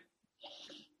the night.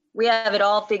 We have it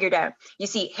all figured out. You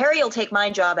see, Harry will take my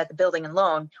job at the building and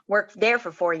loan, work there for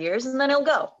 4 years, and then he'll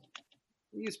go.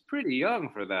 He's pretty young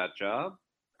for that job.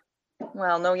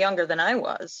 Well, no younger than I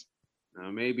was.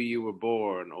 Now, maybe you were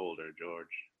born older,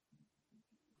 George.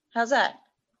 How's that?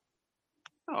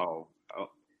 Oh,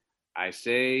 I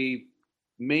say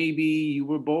maybe you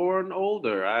were born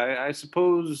older. I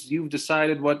suppose you've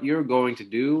decided what you're going to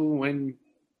do when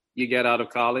you get out of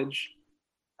college.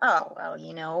 Oh, well,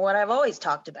 you know what I've always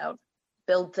talked about.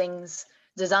 Build things,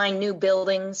 design new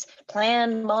buildings,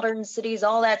 plan modern cities,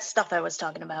 all that stuff I was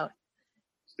talking about.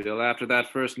 Still after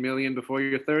that first million before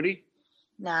you're 30?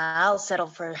 Nah, I'll settle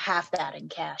for half that in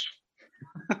cash.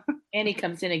 Annie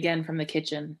comes in again from the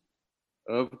kitchen.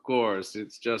 Of course,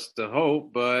 it's just a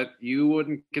hope, but you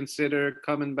wouldn't consider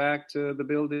coming back to the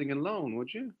building and loan,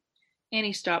 would you?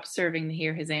 Annie stops serving to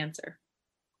hear his answer.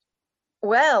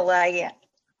 Well,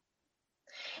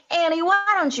 Annie, why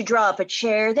don't you draw up a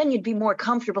chair? Then you'd be more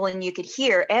comfortable and you could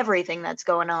hear everything that's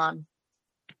going on.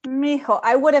 Mijo,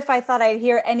 I would if I thought I'd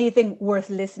hear anything worth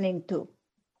listening to.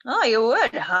 Oh, you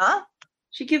would, huh?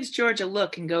 She gives George a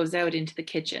look and goes out into the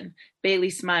kitchen. Bailey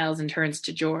smiles and turns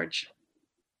to George.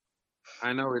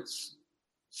 I know it's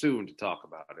soon to talk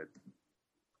about it.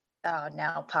 Oh,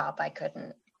 now, Pop, I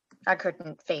couldn't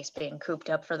face being cooped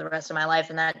up for the rest of my life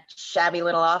in that shabby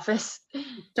little office.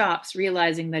 Stops,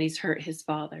 realizing that he's hurt his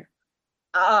father.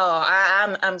 Oh,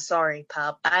 I'm sorry,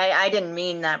 Pop. I didn't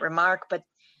mean that remark, but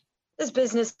this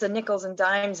business of nickels and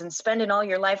dimes and spending all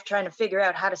your life trying to figure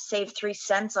out how to save 3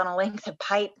 cents on a length of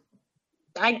pipe,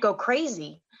 I'd go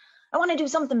crazy. I want to do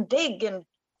something big and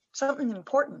something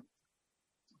important.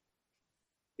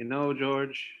 You know,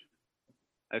 George,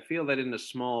 I feel that in a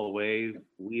small way,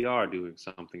 we are doing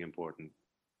something important.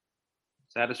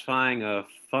 Satisfying a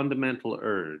fundamental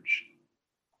urge.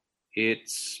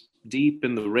 It's deep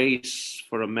in the race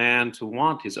for a man to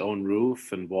want his own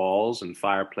roof and walls and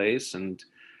fireplace, and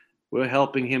we're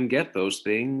helping him get those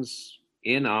things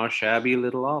in our shabby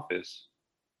little office.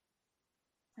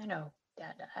 I know,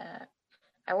 Dad.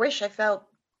 I wish I felt,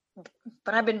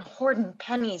 but I've been hoarding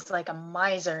pennies like a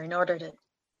miser in order to...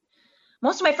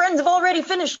 Most of my friends have already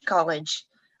finished college.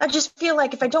 I just feel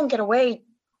like if I don't get away,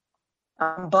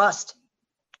 I'm bust.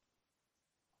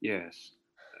 Yes.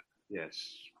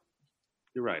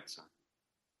 You're right, son.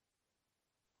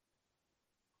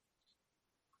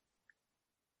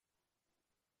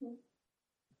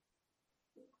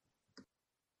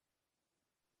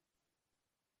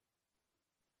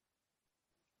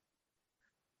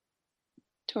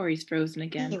 Tori's frozen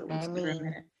again.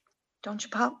 Don't you,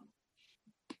 Pop?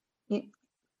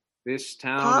 This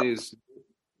town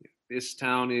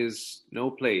is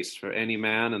no place for any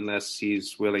man unless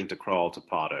he's willing to crawl to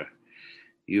Potter.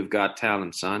 You've got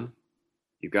talent, son.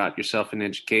 You've got yourself an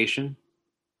education.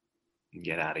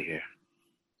 Get out of here.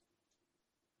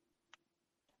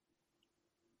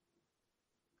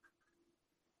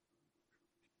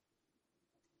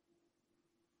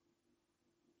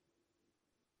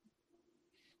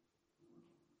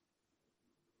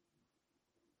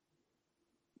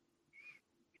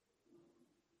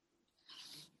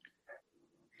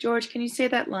 George, can you say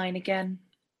that line again?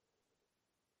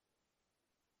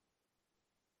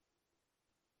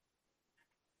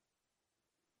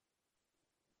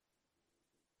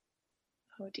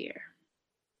 Oh dear.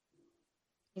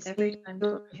 Every time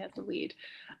Tori had the lead.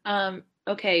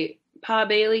 Okay, Pa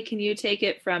Bailey, can you take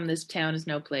it from This Town Is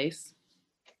No Place?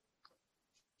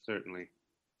 Certainly.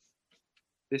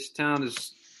 This town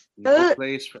is no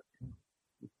place for...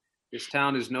 This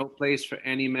town is no place for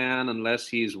any man unless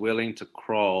he's willing to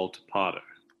crawl to Potter.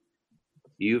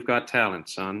 You've got talent,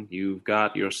 son. You've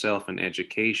got yourself an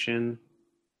education.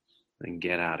 Then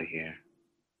get out of here.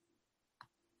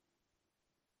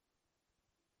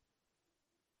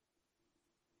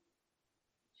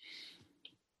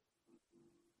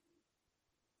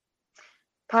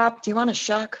 Pop, do you want a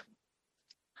shuck?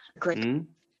 Great.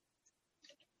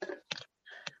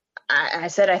 I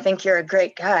said I think you're a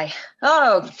great guy.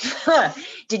 Oh,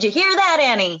 did you hear that,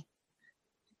 Annie?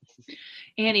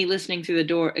 Annie listening through the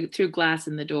door, through glass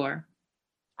in the door.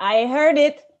 I heard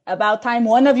it. About time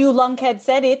one of you lunkheads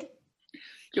said it.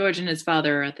 George and his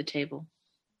father are at the table.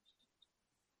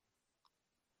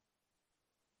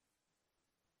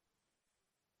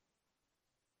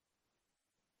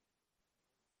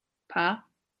 Pa?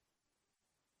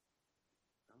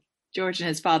 George and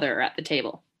his father are at the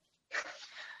table.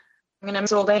 I'm gonna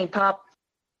miss old Annie, Pop.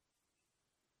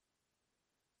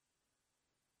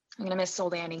 I'm gonna miss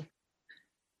old Annie.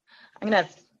 I'm gonna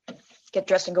get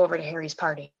dressed and go over to Harry's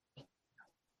party.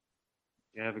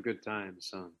 You have a good time,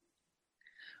 son.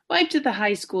 Wiped at the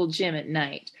high school gym at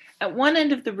night. At one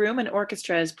end of the room, an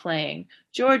orchestra is playing.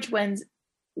 George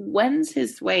winds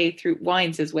his way through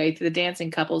the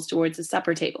dancing couples towards the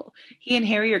supper table. He and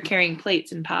Harry are carrying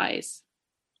plates and pies.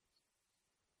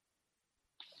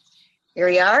 Here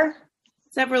you are.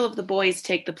 Several of the boys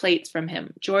take the plates from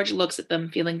him. George looks at them,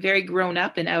 feeling very grown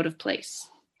up and out of place.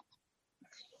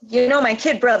 You know my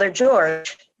kid brother,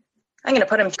 George. I'm going to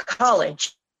put him to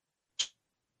college.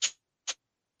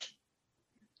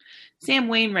 Sam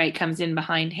Wainwright comes in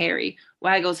behind Harry,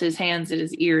 waggles his hands at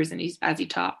his ears as he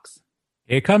talks.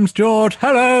 Here comes George.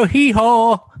 Hello,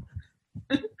 hee-haw.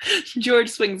 George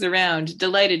swings around,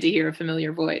 delighted to hear a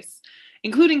familiar voice,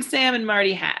 including Sam and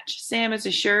Marty Hatch. Sam is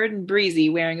assured and breezy,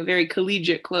 wearing a very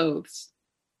collegiate clothes.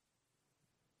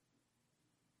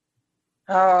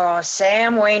 Oh,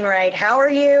 Sam Wainwright, how are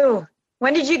you?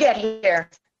 When did you get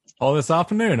here? Oh, this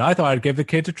afternoon. I thought I'd give the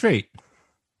kids a treat.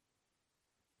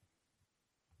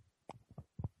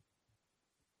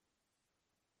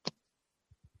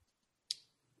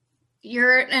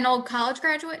 You're an old college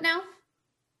graduate now?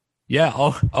 Yeah,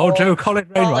 old Joe College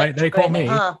Wainwright, they call me.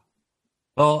 Huh?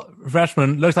 Well,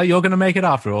 freshman, looks like you're going to make it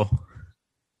after all.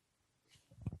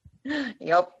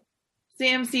 Yep.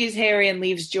 Sam sees Harry and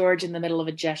leaves George in the middle of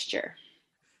a gesture.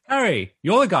 Harry,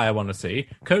 you're the guy I want to see.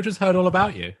 Coach has heard all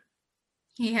about you.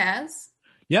 He has?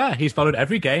 Yeah, he's followed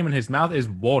every game and his mouth is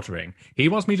watering. He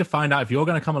wants me to find out if you're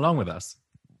going to come along with us.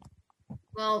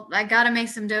 Well, I gotta make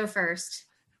some dough first.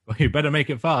 Well, you better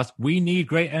make it fast. We need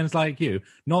great ends like you,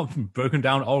 not broken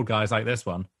down old guys like this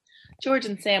one. George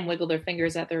and Sam wiggle their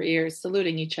fingers at their ears,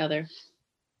 saluting each other.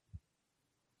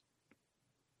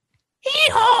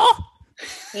 Hee-haw!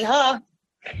 Hee-haw!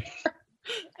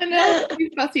 And then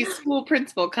the fussy school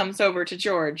principal comes over to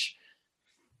George.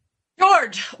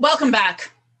 George, welcome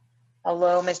back.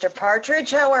 Hello, Mr.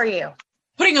 Partridge. How are you?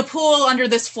 Putting a pool under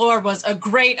this floor was a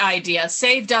great idea.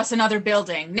 Saved us another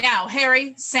building. Now,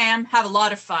 Harry, Sam, have a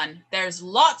lot of fun. There's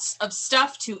lots of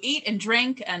stuff to eat and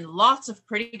drink and lots of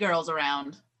pretty girls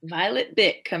around. Violet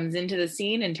Bitt comes into the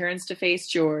scene and turns to face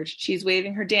George. She's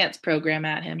waving her dance program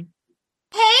at him.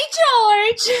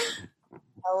 Hey, George!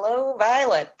 Hello,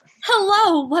 Violet.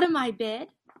 Hello, what am I, Bid?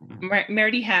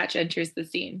 Marty Hatch enters the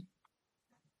scene.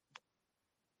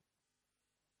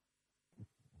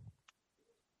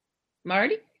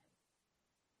 Marty?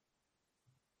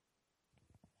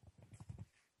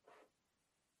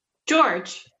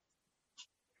 George.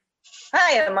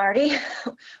 Hiya, Marty.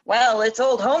 Well, it's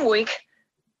old home week.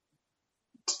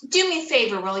 Do me a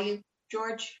favor, will you,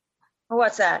 George?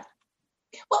 What's that?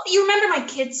 Well, you remember my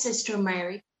kid sister,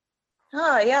 Mary?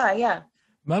 Oh, yeah.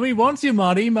 Mummy wants you,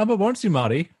 Marty. Mama wants you,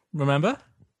 Marty. Remember?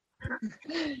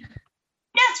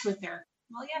 Dance with her,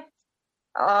 will you?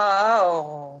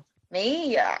 Oh,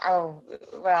 me? Oh,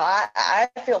 well, I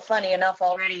feel funny enough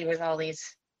already with all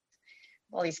these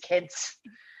kids.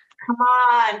 Come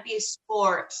on, be a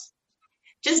sport.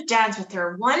 Just dance with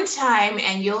her one time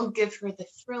and you'll give her the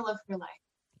thrill of her life.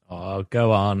 Oh,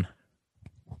 go on.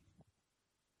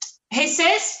 Hey,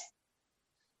 sis?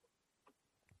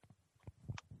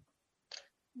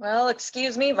 Well,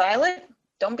 excuse me, Violet.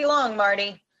 Don't be long,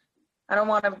 Marty. I don't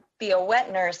want to be a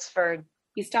wet nurse for...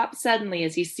 He stops suddenly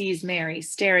as he sees Mary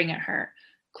staring at her.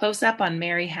 Close up on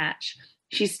Mary Hatch.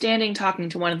 She's standing talking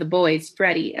to one of the boys,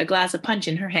 Freddie, a glass of punch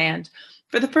in her hand.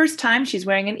 For the first time, she's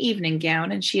wearing an evening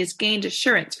gown, and she has gained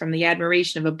assurance from the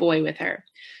admiration of a boy with her.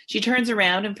 She turns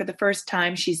around, and for the first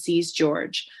time, she sees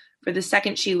George. For the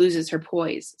second, she loses her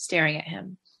poise, staring at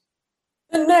him.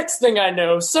 The next thing I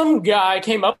know, some guy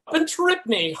came up and tripped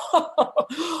me.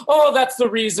 Oh, that's the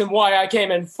reason why I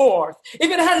came in fourth. If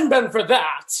it hadn't been for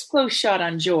that. Close shot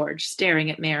on George,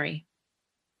 staring at Mary.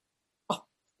 Oh,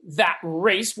 that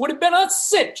race would have been a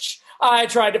cinch. I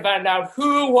tried to find out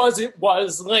who it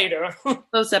was later.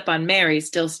 Close up on Mary,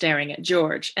 still staring at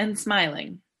George, and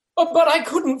smiling. But I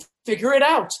couldn't figure it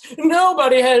out.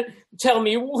 Nobody had tell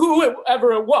me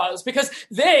whoever it was, because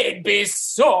they'd be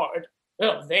sored.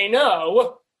 Well, they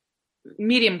know.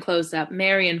 Medium close-up,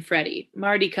 Mary and Freddie.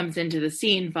 Marty comes into the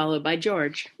scene, followed by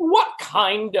George. What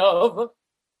kind of?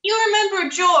 You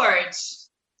remember George.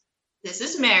 This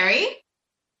is Mary.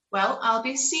 Well, I'll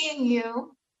be seeing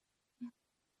you.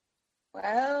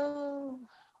 Well.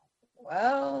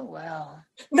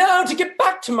 Now, to get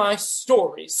back to my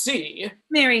story, see?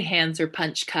 Mary hands her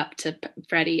punch cup to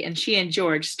Freddie, and she and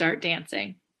George start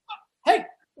dancing. Hey,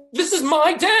 this is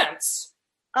my dance.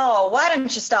 Oh, why don't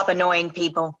you stop annoying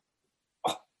people?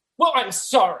 Well, I'm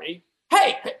sorry.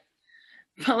 Hey!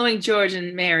 Following George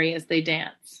and Mary as they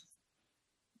dance.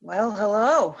 Well,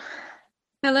 hello.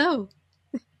 Hello.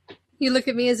 You look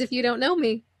at me as if you don't know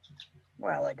me.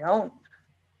 Well, I don't.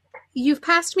 You've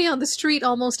passed me on the street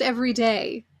almost every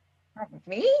day.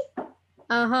 Me?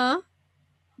 Uh-huh.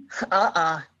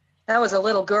 That was a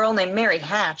little girl named Mary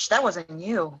Hatch. That wasn't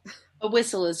you. A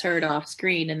whistle is heard off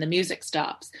screen and the music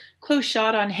stops. Close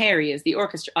shot on Harry as the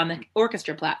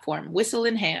orchestra platform, whistle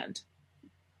in hand.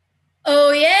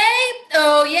 Oh yay!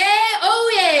 Oh yay!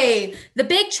 Oh yay! The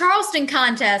big Charleston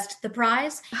contest. The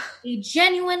prize? A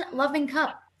genuine loving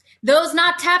cup. Those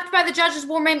not tapped by the judges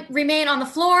will remain on the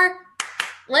floor.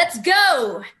 Let's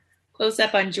go! Close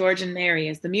up on George and Mary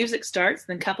as the music starts,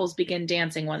 then couples begin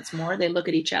dancing once more. They look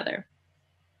at each other.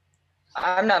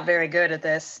 I'm not very good at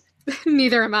this.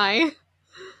 Neither am I.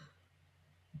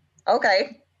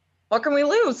 Okay. What can we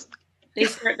lose? They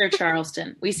start their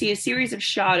Charleston. We see a series of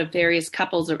shots of various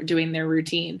couples doing their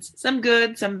routines. Some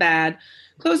good, some bad.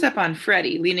 Close up on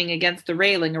Freddie, leaning against the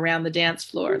railing around the dance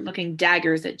floor, looking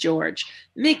daggers at George.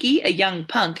 Mickey, a young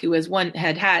punk who has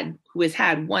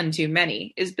had one too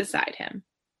many, is beside him.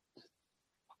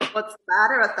 What's the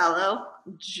matter, Othello?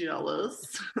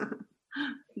 Jealous?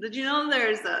 Did you know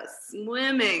there's a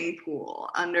swimming pool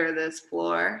under this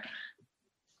floor?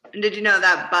 And did you know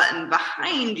that button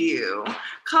behind you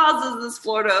causes this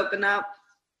floor to open up?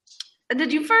 And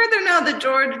did you further know that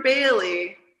George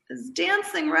Bailey is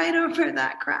dancing right over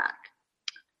that crack?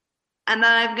 And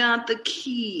I've got the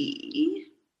key.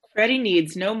 Freddie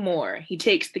needs no more. He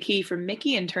takes the key from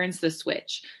Mickey and turns the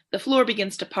switch. The floor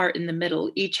begins to part in the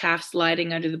middle, each half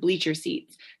sliding under the bleacher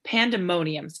seats.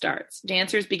 Pandemonium starts.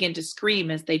 Dancers begin to scream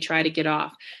as they try to get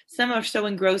off. Some are so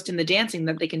engrossed in the dancing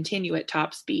that they continue at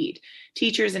top speed.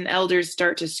 Teachers and elders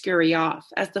start to scurry off.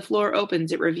 As the floor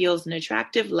opens, it reveals an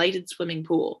attractive, lighted swimming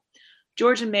pool.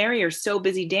 George and Mary are so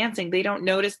busy dancing they don't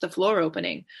notice the floor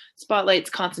opening. Spotlights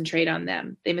concentrate on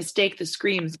them. They mistake the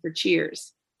screams for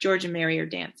cheers. George and Mary are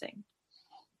dancing.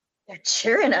 They're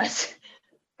cheering us.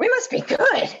 We must be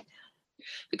good.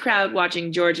 The crowd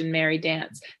watching George and Mary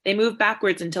dance. They move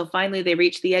backwards until finally they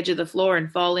reach the edge of the floor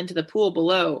and fall into the pool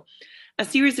below. A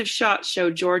series of shots show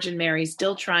George and Mary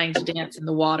still trying to dance in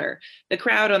the water. The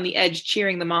crowd on the edge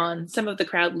cheering them on. Some of the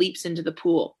crowd leaps into the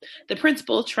pool. The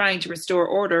principal, trying to restore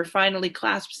order, finally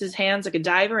clasps his hands like a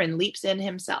diver and leaps in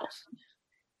himself.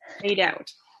 Fade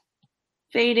out.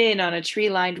 Fade in on a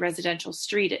tree-lined residential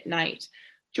street at night.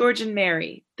 George and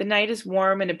Mary. The night is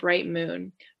warm and a bright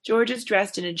moon. George is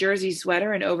dressed in a jersey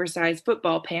sweater and oversized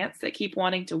football pants that keep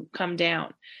wanting to come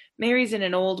down. Mary's in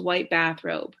an old white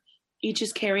bathrobe. Each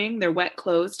is carrying their wet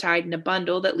clothes tied in a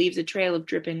bundle that leaves a trail of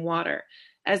dripping water.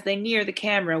 As they near the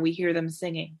camera, we hear them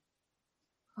singing.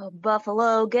 Oh,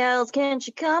 Buffalo gals, can't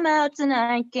you come out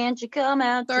tonight? Can't you come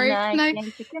out tonight?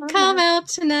 Can't you come out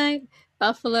tonight?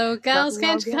 Buffalo gals,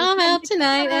 can't you come out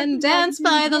tonight and dance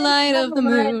by the light of the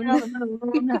moon?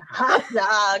 Hot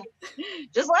dog.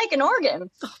 Just like an organ.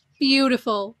 Oh,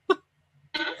 beautiful.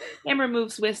 Camera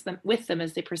moves with them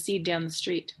as they proceed down the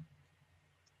street.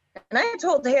 And I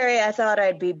told Harry I thought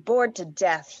I'd be bored to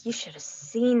death. You should have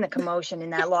seen the commotion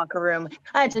in that locker room.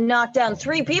 I had to knock down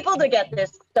 3 people to get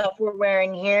this stuff we're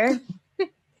wearing here.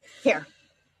 Here,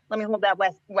 let me hold that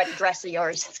wet dress of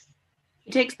yours.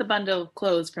 He takes the bundle of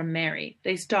clothes from Mary.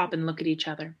 They stop and look at each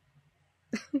other.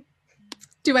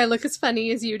 Do I look as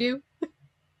funny as you do?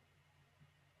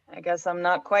 I guess I'm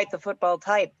not quite the football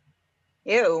type.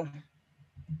 You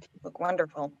look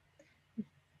wonderful.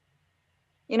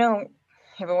 You know,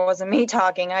 if it wasn't me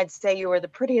talking, I'd say you were the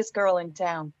prettiest girl in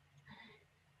town.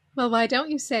 Well, why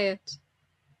don't you say it?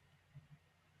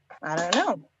 I don't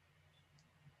know.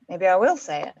 Maybe I will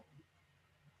say it.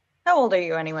 How old are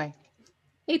you anyway?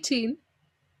 18.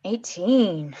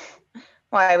 18?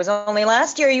 Why, it was only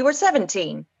last year you were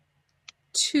 17.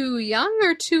 Too young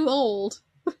or too old?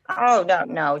 Oh,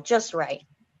 no, just right.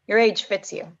 Your age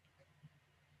fits you.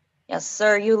 Yes,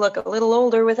 sir, you look a little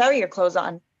older without your clothes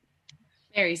on.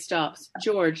 Mary stops.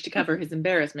 George, to cover his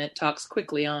embarrassment, talks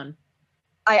quickly on.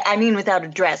 I mean, without a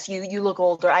dress. You look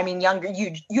older. I mean, younger.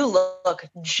 You look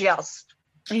just.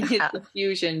 In his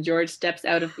confusion, George steps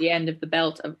on the end of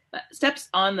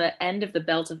the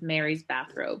belt of Mary's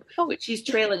bathrobe, which she's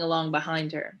trailing along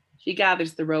behind her. She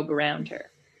gathers the robe around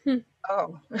her.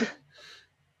 Oh.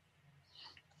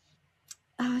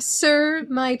 Sir,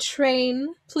 my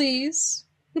train, please.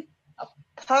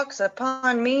 Pox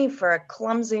upon me for a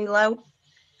clumsy lout.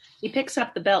 He picks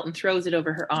up the belt and throws it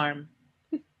over her arm.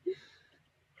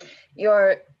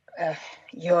 Your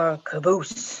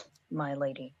caboose, my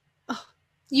lady. Oh,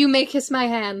 you may kiss my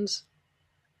hand.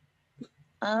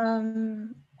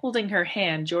 Holding her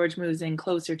hand, George moves in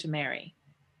closer to Mary.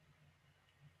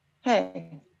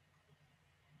 Hey,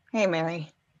 Mary.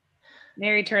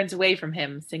 Mary turns away from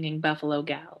him, singing Buffalo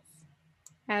Gals.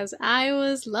 As I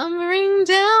was lumbering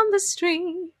down the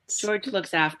street. George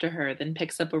looks after her, then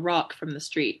picks up a rock from the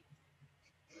street.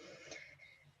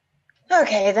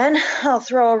 Okay, then. I'll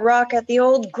throw a rock at the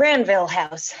old Granville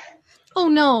house. Oh,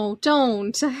 no,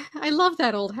 don't. I love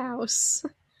that old house.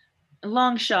 A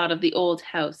long shot of the old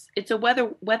house. It's a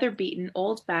weather-beaten,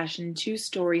 old-fashioned,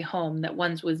 two-story home that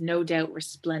once was no doubt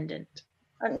resplendent.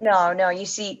 No, you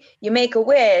see, you make a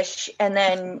wish, and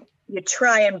then you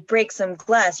try and break some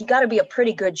glass. You gotta be a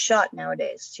pretty good shot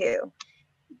nowadays, too.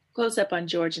 Close up on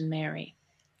George and Mary.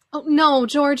 Oh, no,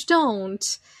 George,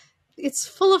 don't. It's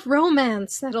full of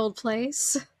romance, that old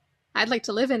place. I'd like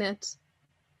to live in it.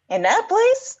 In that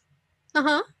place?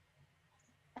 Uh-huh.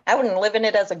 I wouldn't live in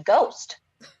it as a ghost.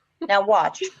 Now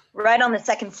watch, right on the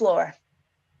second floor.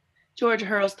 George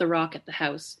hurls the rock at the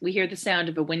house. We hear the sound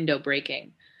of a window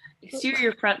breaking.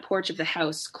 Exterior front porch of the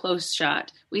house, close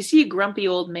shot. We see a grumpy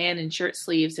old man in shirt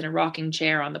sleeves in a rocking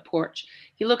chair on the porch.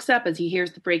 He looks up as he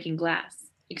hears the breaking glass.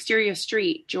 Exterior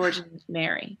street, George and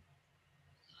Mary.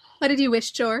 What did you wish,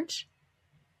 George?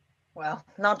 Well,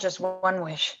 not just one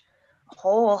wish. A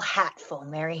whole hatful,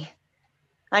 Mary.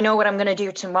 I know what I'm going to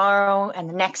do tomorrow and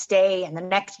the next day and the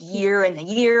next year and the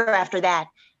year after that.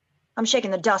 I'm shaking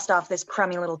the dust off this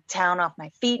crummy little town off my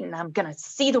feet, and I'm going to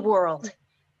see the world.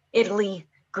 Italy,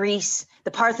 Greece,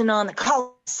 the Parthenon, the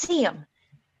Colosseum.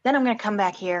 Then I'm going to come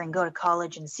back here and go to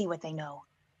college and see what they know.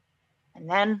 And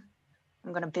then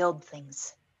I'm going to build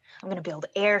things. I'm going to build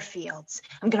airfields.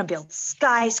 I'm going to build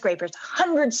skyscrapers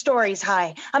 100 stories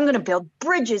high. I'm going to build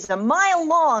bridges a mile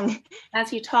long.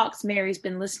 As he talks, Mary's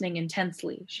been listening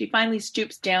intensely. She finally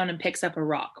stoops down and picks up a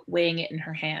rock, weighing it in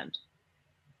her hand.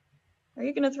 Are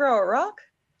you going to throw a rock?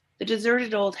 The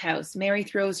deserted old house. Mary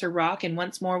throws her rock, and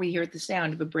once more we hear the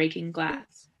sound of a breaking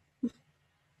glass.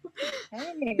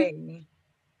 Hey,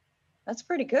 that's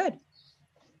pretty good.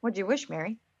 What'd you wish,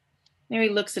 Mary? Mary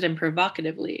looks at him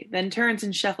provocatively, then turns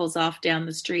and shuffles off down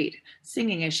the street,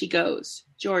 singing as she goes.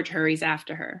 George hurries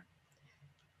after her.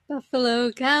 Buffalo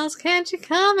gals, can't you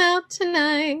come out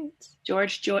tonight?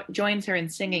 George joins her in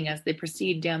singing as they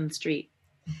proceed down the street.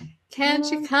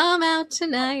 Can't you come out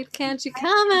tonight? Can't you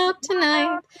come out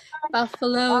tonight?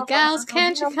 Buffalo gals,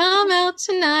 can't you come out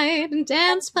tonight and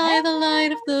dance by the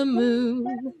light of the moon?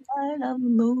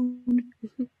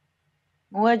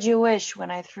 What'd you wish when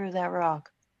I threw that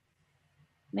rock?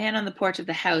 Man on the porch of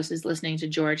the house is listening to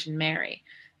George and Mary.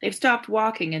 They've stopped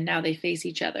walking and now they face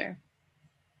each other.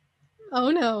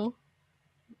 Oh no.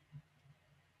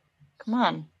 Come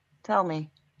on, tell me.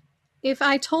 If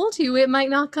I told you, it might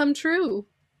not come true.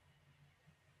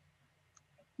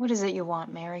 What is it you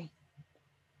want, Mary?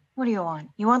 What do you want?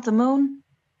 You want the moon?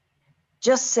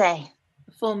 Just say.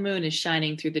 The full moon is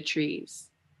shining through the trees.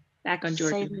 Back on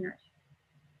George and Mary.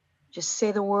 Just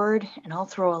say the word, and I'll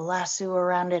throw a lasso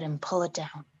around it and pull it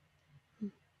down.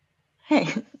 Hey,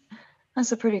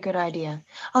 that's a pretty good idea.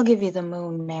 I'll give you the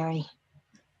moon, Mary.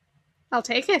 I'll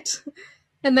take it.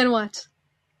 And then what?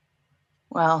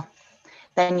 Well,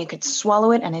 then you could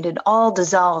swallow it and it'd all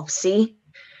dissolve, see?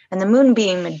 And the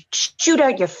moonbeam would shoot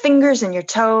out your fingers and your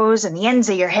toes and the ends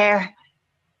of your hair.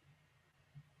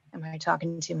 Am I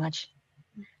talking too much?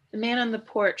 The man on the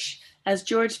porch, as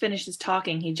George finishes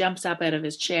talking, he jumps up out of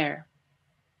his chair.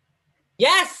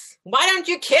 Yes! Why don't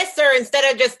you kiss her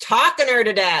instead of just talking her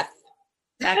to death?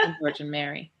 Back on George and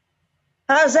Mary.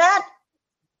 How's that?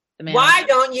 Why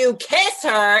don't you kiss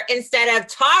her instead of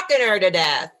talking her to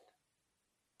death?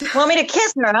 Want me to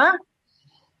kiss her,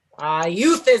 huh?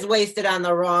 Youth is wasted on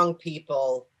the wrong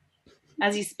people.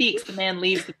 As he speaks, the man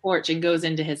leaves the porch and goes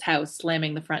into his house,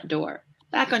 slamming the front door.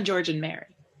 Back on George and Mary.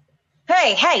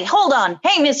 Hey, hold on.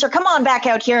 Hey, mister, come on back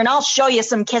out here and I'll show you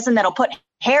some kissing that'll put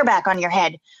hair back on your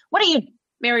head. What are you...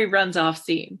 Mary runs off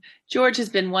scene. George has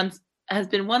been once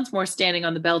more standing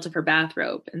on the belt of her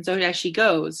bathrobe, and so as she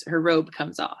goes, her robe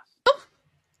comes off.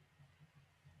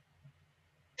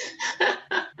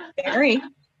 Mary?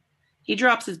 He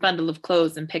drops his bundle of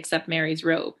clothes and picks up Mary's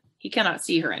robe. He cannot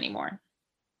see her anymore.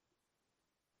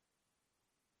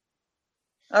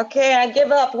 Okay, I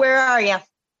give up. Where are you?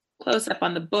 Close up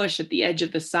on the bush at the edge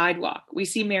of the sidewalk, we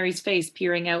see Mary's face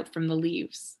peering out from the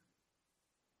leaves.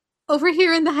 Over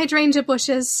here in the hydrangea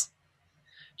bushes.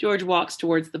 George walks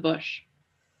towards the bush.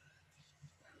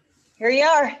 Here you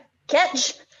are.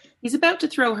 Catch. He's about to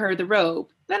throw her the robe.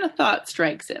 Then a thought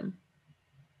strikes him.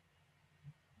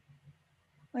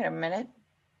 Wait a minute.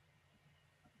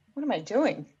 What am I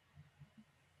doing?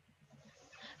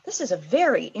 This is a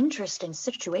very interesting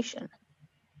situation.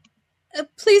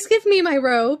 Please give me my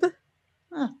robe.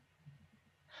 Huh.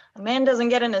 A man doesn't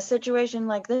get in a situation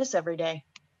like this every day.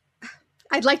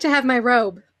 I'd like to have my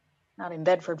robe. Not in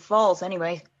Bedford Falls,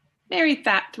 anyway. Mary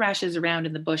thrashes around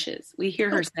in the bushes. We hear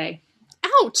her say,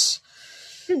 Ouch!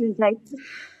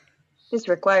 This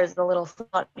requires a little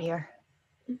thought here.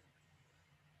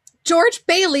 George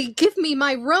Bailey, give me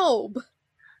my robe.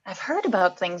 I've heard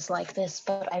about things like this,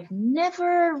 but I've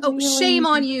never really... Shame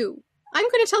on you. I'm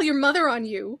going to tell your mother on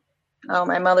you. Oh,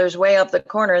 my mother's way up the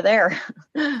corner there.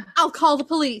 I'll call the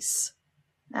police.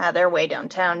 They're way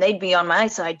downtown. They'd be on my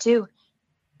side, too.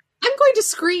 I'm going to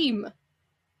scream.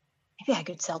 Maybe I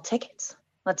could sell tickets.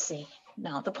 Let's see.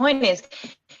 No, the point is,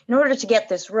 in order to get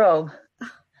this robe, I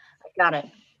got it.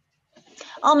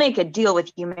 I'll make a deal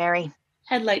with you, Mary.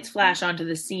 Headlights flash onto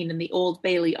the scene and the Old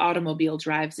Bailey automobile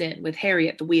drives in with Harry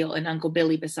at the wheel and Uncle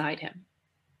Billy beside him.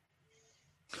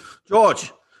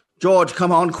 George,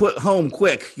 come on home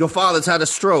quick. Your father's had a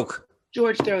stroke.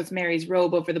 George throws Mary's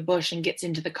robe over the bush and gets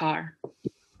into the car.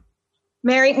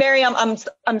 Mary,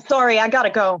 I'm sorry. I gotta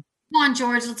go. Come on,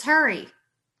 George, let's hurry.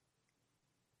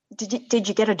 Did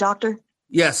you get a doctor?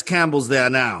 Yes, Campbell's there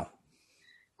now.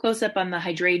 Close up on the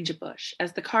hydrangea bush.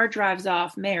 As the car drives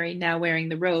off, Mary, now wearing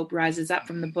the robe, rises up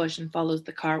from the bush and follows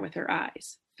the car with her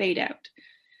eyes. Fade out.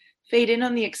 Fade in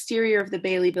on the exterior of the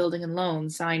Bailey Building and Loan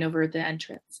sign over at the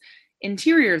entrance.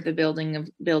 Interior of the building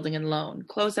and Loan.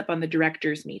 Close up on the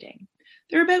directors' meeting.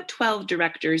 There are about 12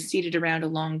 directors seated around a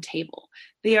long table.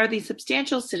 They are the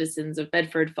substantial citizens of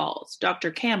Bedford Falls.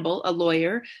 Dr. Campbell, a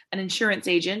lawyer, an insurance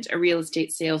agent, a real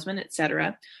estate salesman,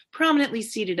 etc. Prominently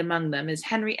seated among them is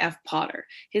Henry F. Potter,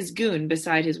 his goon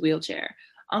beside his wheelchair.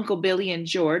 Uncle Billy and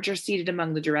George are seated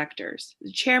among the directors.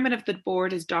 The chairman of the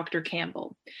board is Dr.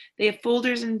 Campbell. They have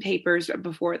folders and papers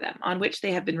before them, on which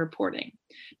they have been reporting.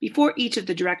 Before each of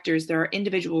the directors, there are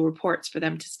individual reports for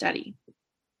them to study.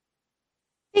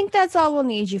 I think that's all we'll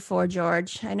need you for,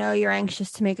 George. I know you're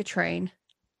anxious to make a train.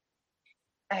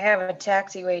 I have a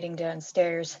taxi waiting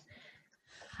downstairs.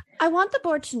 I want the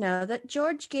board to know that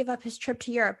George gave up his trip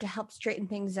to Europe to help straighten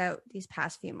things out these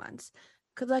past few months.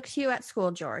 Good luck to you at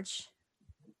school, George.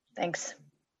 Thanks.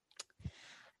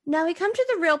 Now we come to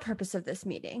the real purpose of this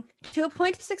meeting, to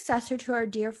appoint a successor to our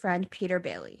dear friend Peter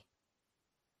Bailey.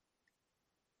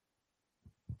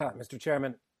 Mr.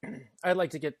 Chairman, I'd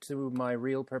like to get to my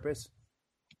real purpose.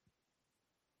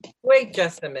 Wait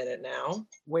just a minute now.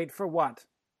 Wait for what?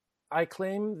 I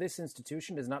claim this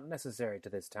institution is not necessary to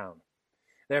this town.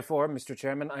 Therefore, Mr.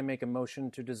 Chairman, I make a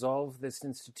motion to dissolve this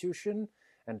institution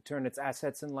and turn its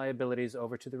assets and liabilities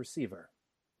over to the receiver.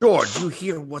 George, you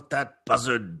hear what that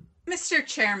buzzard... Mr.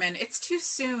 Chairman, it's too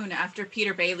soon after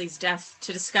Peter Bailey's death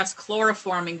to discuss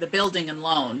chloroforming the building and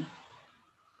loan.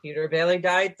 Peter Bailey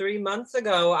died 3 months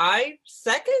ago. I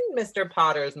second Mr.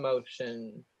 Potter's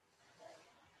motion.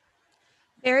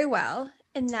 Very well.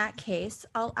 In that case,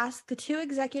 I'll ask the two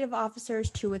executive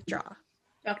officers to withdraw.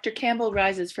 Dr. Campbell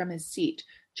rises from his seat.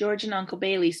 George and Uncle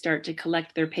Bailey start to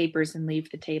collect their papers and leave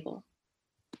the table.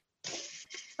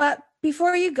 But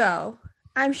before you go,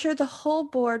 I'm sure the whole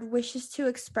board wishes to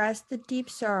express the deep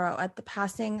sorrow at the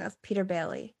passing of Peter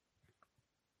Bailey.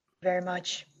 Very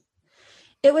much.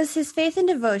 It was his faith and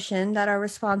devotion that are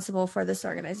responsible for this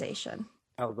organization.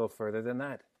 I'll go further than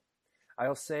that.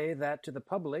 I'll say that to the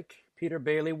public, Peter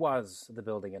Bailey was the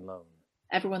building and loan.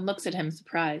 Everyone looks at him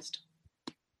surprised.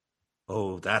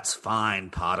 Oh, that's fine,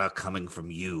 Potter, coming from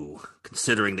you,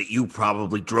 considering that you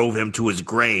probably drove him to his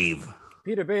grave.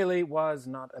 Peter Bailey was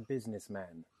not a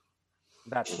businessman.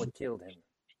 That's what killed him.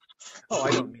 Oh,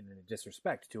 I don't mean any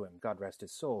disrespect to him, God rest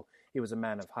his soul. He was a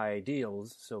man of high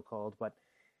ideals, so-called, but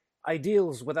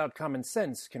ideals without common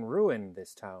sense can ruin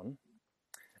this town.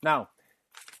 Now,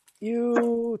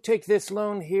 you take this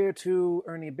loan here to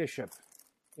Ernie Bishop.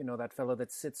 You know, that fellow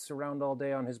that sits around all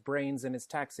day on his brains in his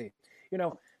taxi. You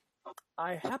know,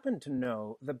 I happen to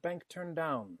know the bank turned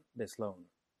down this loan.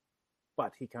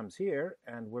 But he comes here,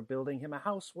 and we're building him a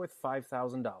house worth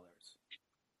 $5,000.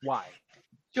 Why?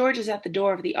 George is at the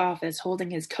door of the office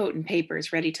holding his coat and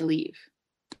papers ready to leave.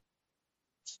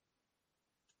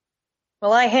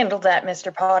 Well, I handled that,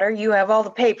 Mr. Potter. You have all the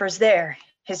papers there.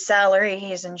 His salary,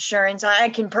 his insurance. I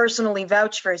can personally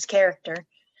vouch for his character.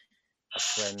 A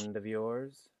friend of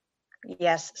yours?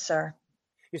 Yes, sir.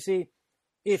 You see,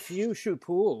 if you shoot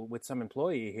pool with some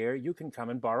employee here, you can come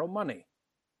and borrow money.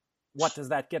 What does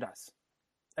that get us?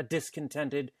 A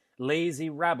discontented, lazy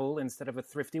rabble instead of a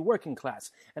thrifty working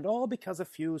class, and all because a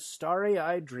few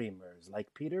starry-eyed dreamers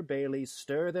like Peter Bailey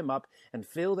stir them up and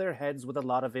fill their heads with a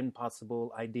lot of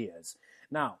impossible ideas.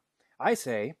 Now, I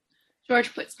say...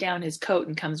 George puts down his coat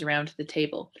and comes around to the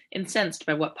table, incensed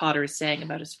by what Potter is saying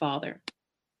about his father.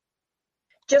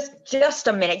 Just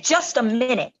a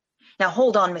minute. Now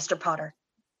hold on, Mr. Potter.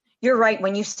 You're right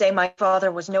when you say my father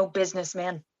was no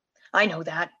businessman. I know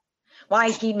that.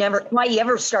 Why he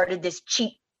ever started this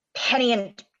cheap penny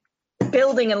and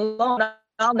building and loan,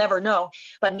 I'll never know.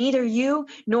 But neither you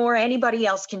nor anybody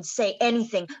else can say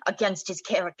anything against his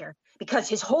character, because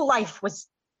his whole life was...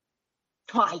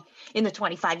 Why, in the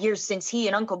 25 years since he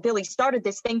and Uncle Billy started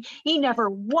this thing, he never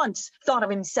once thought of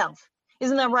himself.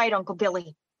 Isn't that right, Uncle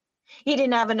Billy? He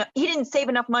didn't save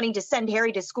enough money to send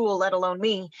Harry to school, let alone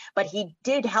me, but he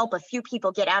did help a few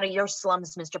people get out of your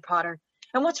slums, Mr. Potter.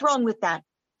 And what's wrong with that?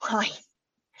 Why,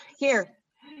 here,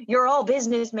 you're all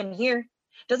businessmen here.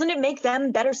 Doesn't it make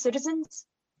them better citizens?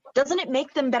 Doesn't it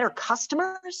make them better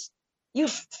customers? You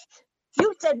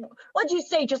said, what'd you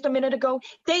say just a minute ago?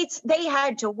 They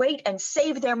had to wait and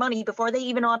save their money before they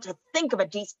even ought to think of a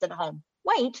decent home.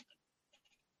 Wait?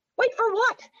 Wait for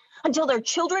what? Until their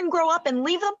children grow up and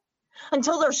leave them?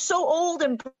 Until they're so old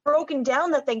and broken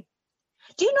down that they...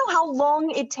 Do you know how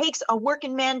long it takes a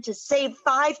working man to save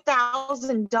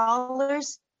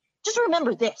 $5,000? Just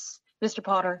remember this, Mr.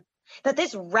 Potter, that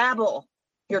this rabble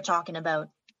you're talking about,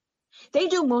 they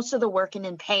do most of the working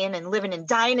and paying and living and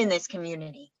dying in this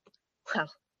community.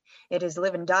 Well, it is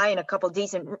live and die in a couple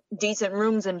decent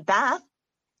rooms and bath.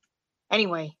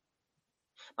 Anyway,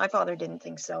 my father didn't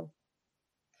think so.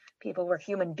 People were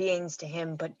human beings to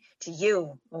him, but to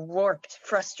you, a warped,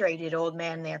 frustrated old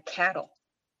man, they're cattle.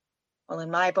 Well, in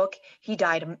my book, he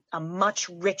died a much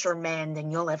richer man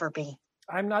than you'll ever be.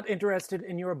 I'm not interested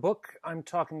in your book. I'm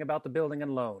talking about the building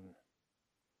and loan.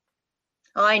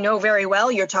 I know very well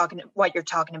what you're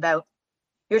talking about.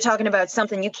 You're talking about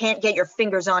something you can't get your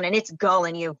fingers on, and it's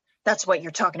galling you. That's what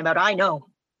you're talking about. I know.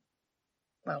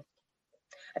 Well,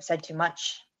 I've said too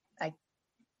much.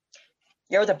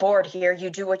 You're the board here. You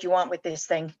do what you want with this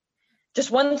thing.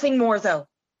 Just one thing more, though.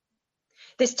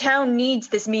 This town needs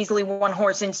this measly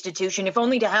one-horse institution, if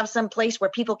only to have some place where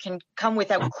people can come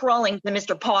without crawling to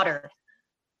Mr. Potter.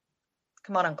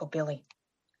 Come on, Uncle Billy.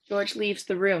 George leaves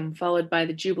the room, followed by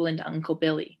the jubilant Uncle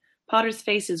Billy. Potter's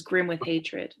face is grim with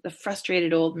hatred. The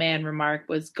frustrated old man remark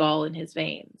was gall in his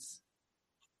veins.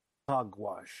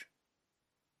 Hogwash.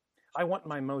 I want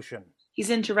my motion. He's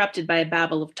interrupted by a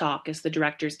babble of talk as the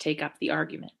directors take up the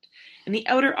argument. In the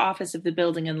outer office of the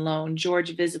building and loan,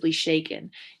 George, visibly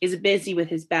shaken, is busy with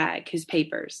his bag, his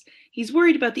papers. He's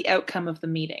worried about the outcome of the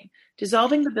meeting.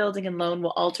 Dissolving the building and loan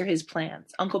will alter his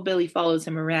plans. Uncle Billy follows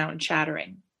him around,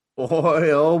 chattering.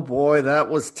 Boy, oh boy, that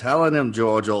was telling him,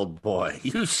 George, old boy.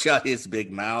 You shut his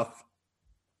big mouth.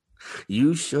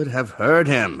 You should have heard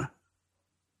him.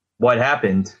 What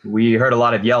happened? We heard a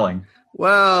lot of yelling.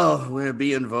 Well, we're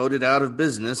being voted out of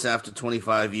business after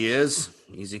 25 years.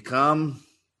 Easy come,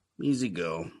 easy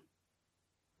go.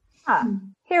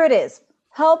 Here it is.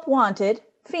 Help wanted,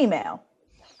 female.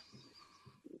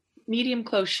 Medium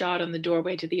close shot on the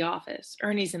doorway to the office.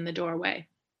 Ernie's in the doorway.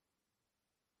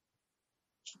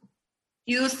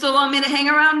 You still want me to hang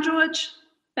around, George?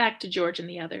 Back to George and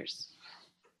the others.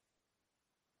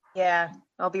 Yeah,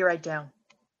 I'll be right down.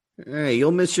 Hey,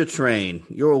 you'll miss your train.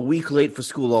 You're a week late for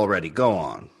school already. Go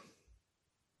on.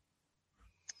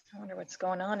 I wonder what's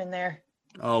going on in there.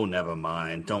 Oh, never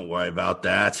mind. Don't worry about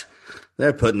that.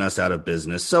 They're putting us out of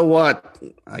business. So what?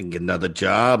 I can get another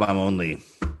job. I'm only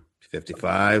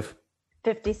 55.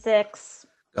 56.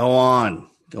 Go on.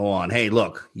 Hey,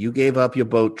 look, you gave up your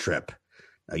boat trip.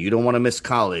 Now, you don't want to miss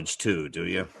college, too, do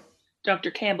you? Dr.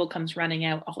 Campbell comes running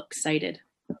out, all excited.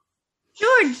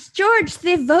 George,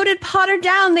 they voted Potter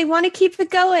down. They want to keep it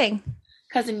going.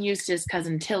 Cousin Eustace,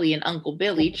 Cousin Tilly, and Uncle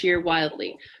Billy cheer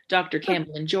wildly. Dr.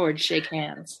 Campbell and George shake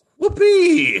hands.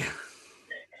 Whoopee!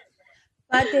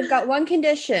 But they've got one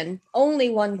condition. Only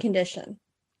one condition.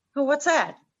 Well, what's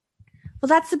that? Well,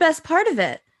 that's the best part of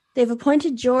it. They've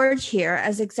appointed George here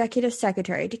as executive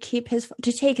secretary to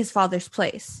take his father's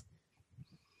place.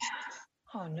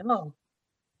 Oh, no.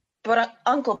 But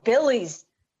Uncle Billy's...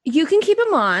 You can keep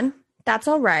him on. That's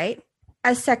all right.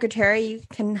 As secretary, you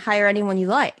can hire anyone you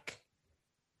like.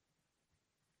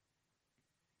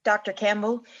 Dr.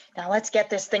 Campbell, now let's get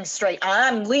this thing straight.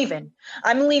 I'm leaving.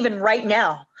 I'm leaving right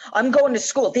now. I'm going to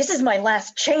school. This is my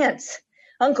last chance.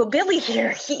 Uncle Billy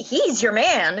here, he's your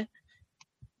man.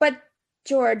 But,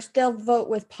 George, they'll vote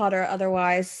with Potter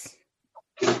otherwise.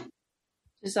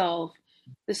 Dissolve.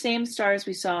 The same stars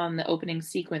we saw in the opening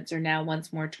sequence are now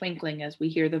once more twinkling as we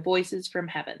hear the voices from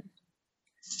heaven.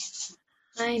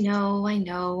 I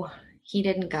know. He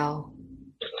didn't go.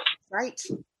 Right.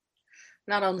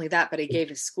 Not only that, but he gave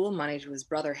his school money to his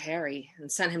brother Harry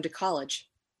and sent him to college.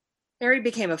 Harry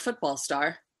became a football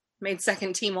star, made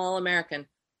second team All-American.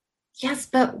 Yes,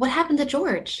 but what happened to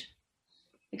George?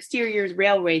 Exterior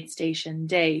railway station,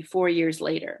 day 4 years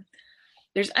later.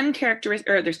 There's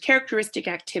characteristic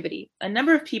activity. A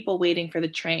number of people waiting for the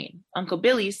train. Uncle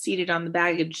Billy's seated on the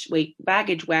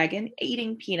baggage wagon,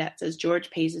 eating peanuts as George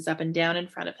paces up and down in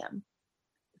front of him.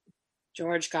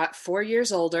 George got 4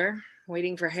 years older,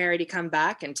 waiting for Harry to come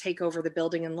back and take over the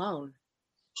building and loan.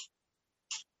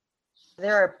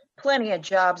 There are plenty of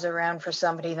jobs around for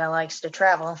somebody that likes to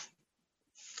travel.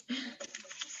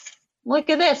 Look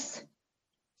at this.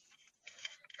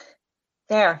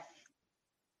 There.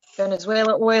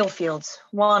 Venezuela oil fields.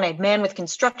 Wanted, man with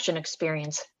construction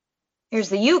experience. Here's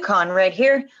the Yukon right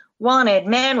here. Wanted,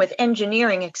 man with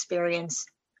engineering experience.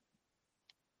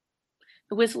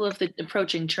 The whistle of the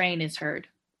approaching train is heard.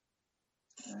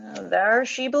 There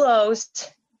she blows.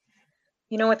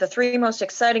 You know what the 3 most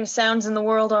exciting sounds in the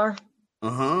world are?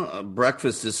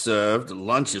 Breakfast is served,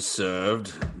 lunch is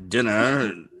served,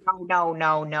 dinner.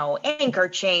 No. Anchor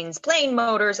chains, plane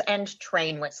motors, and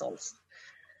train whistles.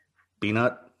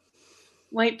 Peanut?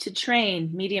 Wipe to train,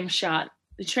 medium shot.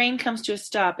 The train comes to a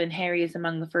stop and Harry is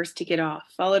among the first to get off,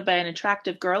 followed by an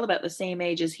attractive girl about the same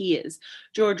age as he is.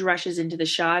 George rushes into the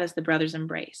shot as the brothers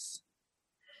embrace.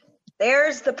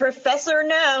 There's the professor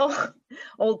now.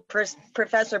 Old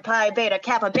Professor Pi Beta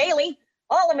Kappa Bailey,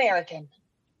 All-American.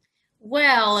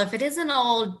 Well, if it isn't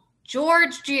old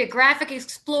George Geographic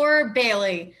Explorer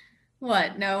Bailey.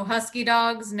 What, no husky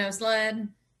dogs, no sled?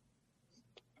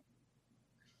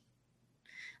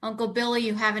 Uncle Billy,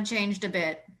 you haven't changed a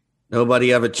bit.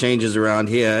 Nobody ever changes around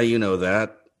here, you know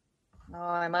that.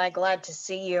 Oh, am I glad to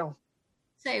see you.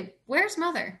 Say, where's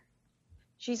Mother?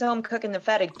 She's home cooking the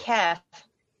fatted calf.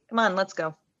 Come on, let's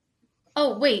go.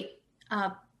 Oh, wait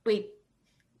a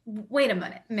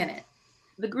minute.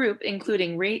 The group,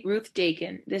 including Ruth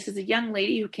Dakin, this is a young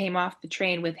lady who came off the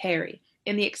train with Harry.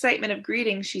 In the excitement of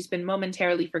greetings, she's been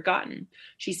momentarily forgotten.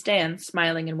 She stands,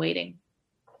 smiling and waiting.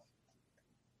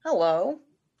 Hello.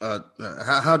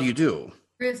 How do you do?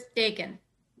 Ruth Dakin.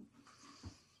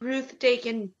 Ruth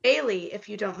Dakin Bailey, if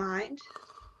you don't mind.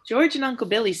 George and Uncle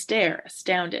Billy stare,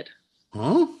 astounded.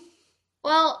 Huh?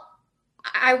 Well,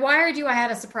 I wired you I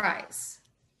had a surprise.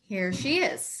 Here she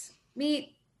is.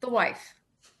 Meet the wife.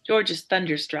 George is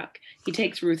thunderstruck. He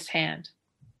takes Ruth's hand.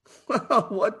 Well,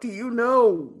 what do you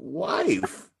know,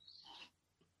 wife?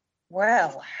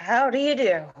 Well, how do you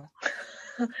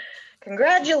do?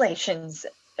 Congratulations.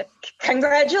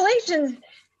 Congratulations.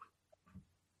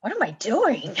 What am I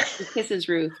doing? He kisses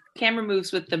Ruth. Camera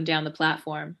moves with them down the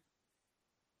platform.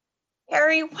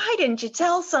 Harry, why didn't you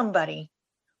tell somebody?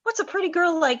 What's a pretty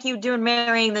girl like you doing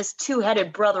marrying this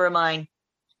two-headed brother of mine?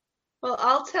 Well,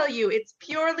 I'll tell you, it's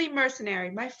purely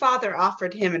mercenary. My father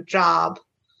offered him a job.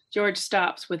 George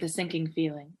stops with a sinking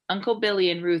feeling. Uncle Billy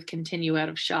and Ruth continue out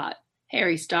of shot.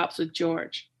 Harry stops with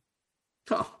George.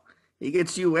 Oh, he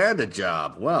gets you and a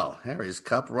job. Well, Harry's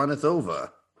cup runneth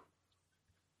over.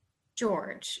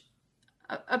 George,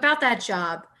 about that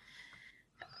job.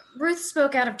 Ruth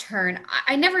spoke out of turn.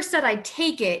 I never said I'd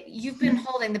take it. You've been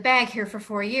holding the bag here for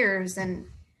 4 years, and,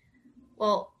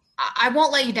 well, I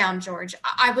won't let you down, George.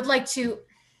 I would like to...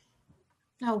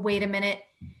 Oh, wait a minute.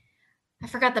 I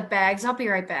forgot the bags. I'll be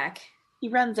right back. He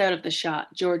runs out of the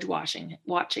shot, George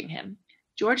watching him.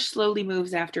 George slowly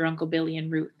moves after Uncle Billy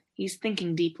and Ruth. He's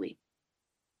thinking deeply.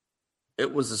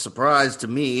 It was a surprise to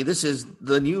me. This is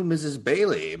the new Mrs.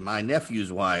 Bailey, my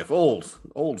nephew's wife,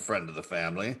 old friend of the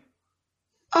family.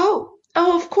 Oh,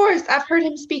 of course. I've heard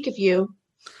him speak of you.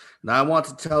 Now I want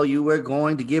to tell you we're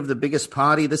going to give the biggest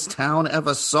party this town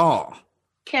ever saw.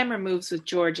 Camera moves with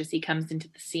George as he comes into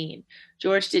the scene.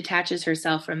 Ruth detaches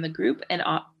herself from the group and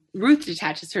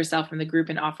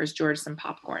offers George some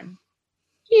popcorn.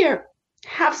 Here,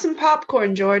 have some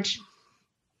popcorn, George.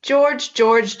 George.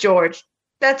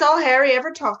 That's all Harry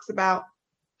ever talks about.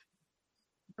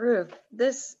 Ruth,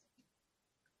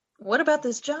 what about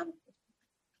this job?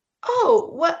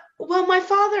 Oh, well, my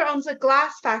father owns a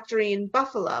glass factory in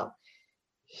Buffalo.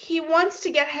 He wants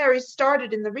to get Harry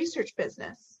started in the research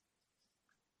business.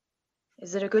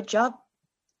 Is it a good job?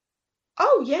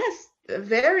 Oh, yes.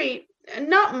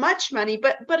 not much money,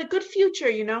 but a good future,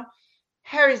 you know.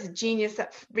 Harry's a genius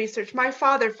at research. My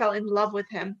father fell in love with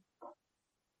him.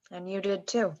 And you did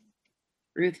too.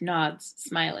 Ruth nods,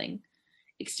 smiling.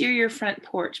 Exterior front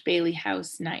porch, Bailey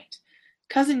House, night.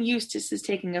 Cousin Eustace is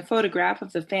taking a photograph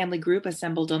of the family group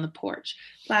assembled on the porch.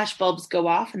 Flash bulbs go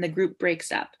off and the group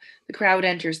breaks up. The crowd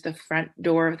enters the front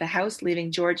door of the house,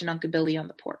 leaving George and Uncle Billy on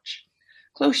the porch.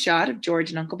 Close shot of George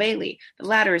and Uncle Bailey. The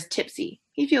latter is tipsy.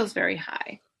 He feels very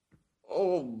high.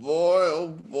 Oh boy, oh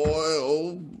boy,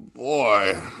 oh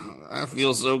boy. I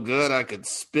feel so good I could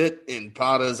spit in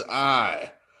Potter's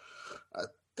eye. I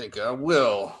think I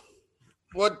will.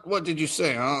 What did you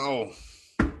say, huh? Oh,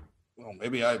 well,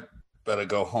 maybe I better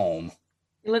go home.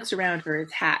 He looks around for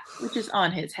his hat, which is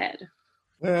on his head.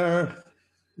 Where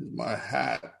is my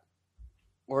hat?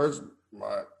 Where's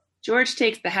my... George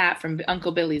takes the hat from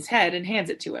Uncle Billy's head and hands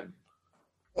it to him.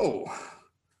 Oh,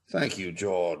 thank you,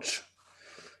 George.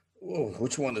 Oh,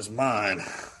 which one is mine?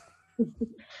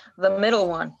 The middle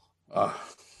one.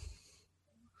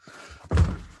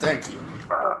 Thank you.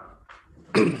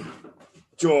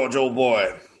 George, old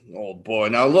boy.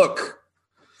 Now look.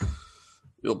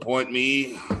 You'll point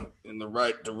me in the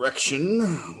right direction.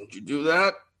 Would you do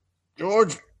that,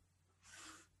 George?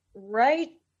 Right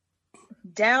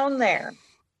down there.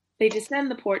 They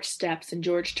descend the porch steps and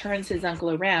George turns his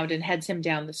uncle around and heads him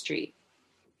down the street.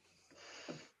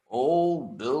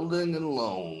 Old building and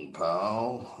loan,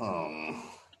 pal.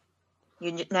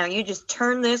 Now you just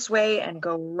turn this way and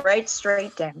go right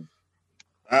straight down.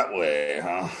 That way,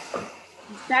 huh?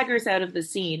 He staggers out of the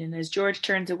scene, and as George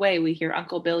turns away, we hear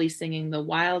Uncle Billy singing The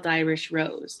Wild Irish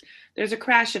Rose. There's a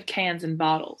crash of cans and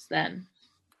bottles, then.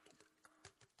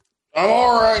 I'm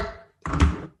all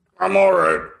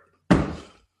right.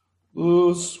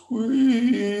 The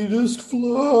sweetest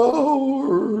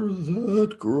flower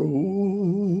that grows.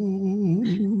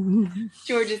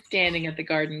 George is standing at the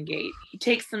garden gate. He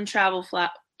takes some travel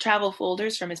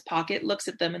folders from his pocket, looks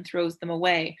at them, and throws them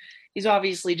away. He's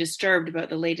obviously disturbed about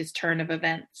the latest turn of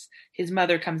events. His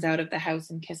mother comes out of the house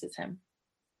and kisses him.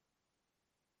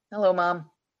 Hello, Mom.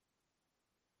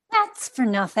 That's for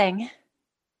nothing.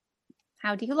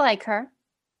 How do you like her?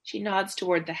 She nods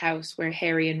toward the house where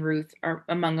Harry and Ruth, are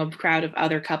among a crowd of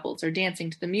other couples, are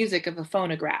dancing to the music of a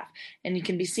phonograph, and you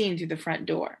can be seen through the front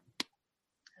door.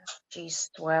 Geez,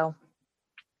 well,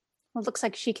 it looks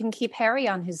like she can keep Harry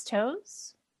on his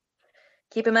toes.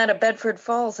 Keep him out of Bedford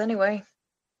Falls, anyway.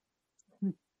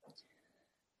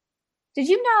 Did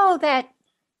you know that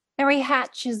Mary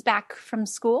Hatch is back from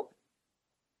school?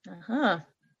 Uh-huh.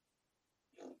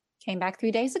 Came back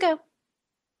 3 days ago.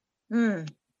 Hmm.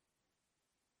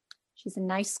 She's a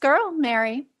nice girl,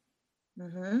 Mary.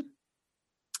 Mm-hmm.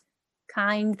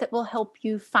 Kind that will help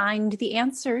you find the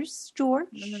answers, George.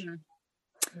 Mm-hmm.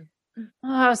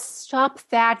 Oh, stop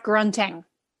that grunting.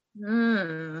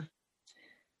 Hmm.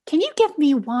 Can you give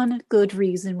me one good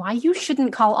reason why you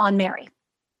shouldn't call on Mary?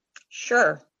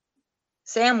 Sure.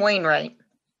 Sam Wainwright.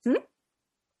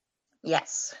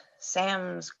 Yes.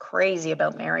 Sam's crazy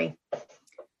about Mary.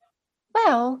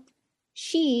 Well,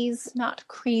 she's not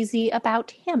crazy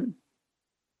about him.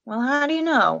 Well, how do you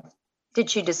know? Did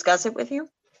she discuss it with you?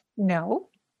 No.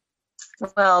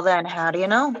 Well, then, how do you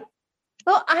know?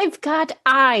 Well, I've got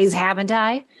eyes, haven't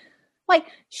I? Like,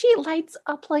 she lights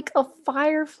up like a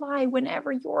firefly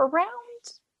whenever you're around.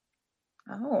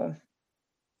 Oh.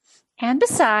 And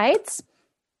besides,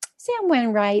 Sam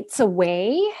Wainwright's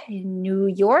away in New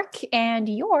York, and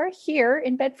you're here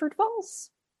in Bedford Falls.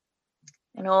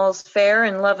 And all's fair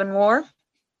in love and war?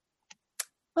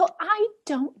 Well, I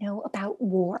don't know about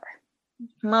war.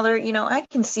 Mother, I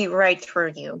can see right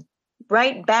through you.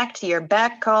 Right back to your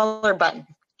back collar button.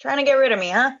 Trying to get rid of me,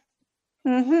 huh?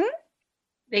 Mm-hmm.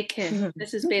 They kiss.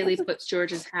 Mrs. Bailey puts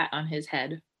George's hat on his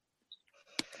head.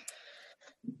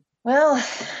 Well,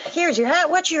 here's your hat.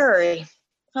 What's your hurry?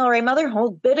 All right, Mother.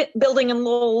 Old building and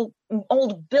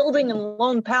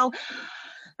loan pal.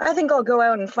 I think I'll go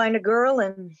out and find a girl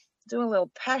and do a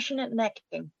little passionate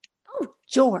necking. Oh,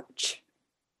 George.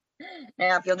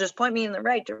 Now, if you'll just point me in the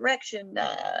right direction,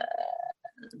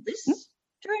 this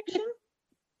direction?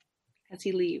 As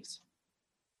he leaves.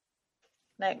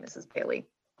 Night, Mrs. Bailey.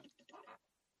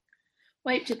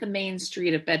 Wiped at the main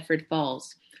street of Bedford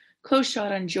Falls. Close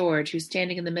shot on George, who's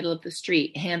standing in the middle of the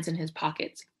street, hands in his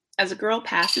pockets. As a girl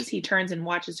passes, he turns and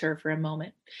watches her for a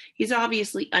moment. He's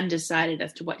obviously undecided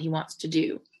as to what he wants to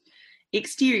do.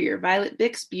 Exterior, Violet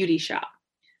Bick's beauty shop.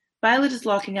 Violet is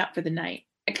locking up for the night.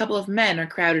 A couple of men are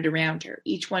crowded around her,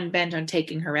 each one bent on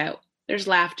taking her out. There's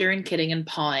laughter and kidding and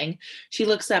pawing. She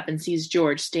looks up and sees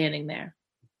George standing there.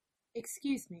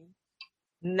 Excuse me.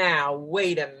 Now,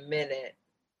 wait a minute.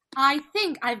 I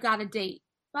think I've got a date.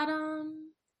 But,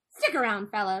 stick around,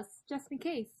 fellas, just in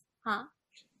case, huh?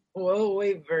 We'll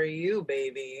wait for you,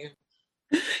 baby.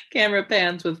 Camera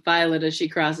pans with Violet as she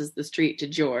crosses the street to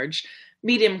George.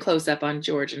 Medium close-up on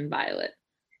George and Violet.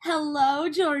 Hello,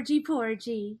 Georgie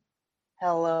Porgy.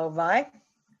 Hello, Vi.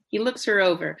 He looks her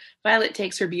over. Violet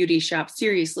takes her beauty shop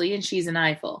seriously, and she's an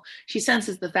eyeful. She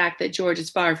senses the fact that George is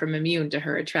far from immune to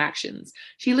her attractions.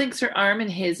 She links her arm in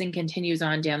his and continues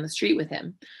on down the street with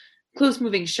him.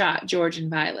 Close-moving shot, George and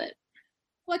Violet.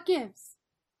 What gives?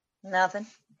 Nothing.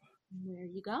 Where are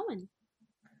you going?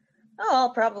 Oh,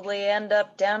 I'll probably end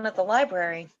up down at the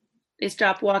library. They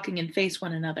stop walking and face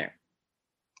one another.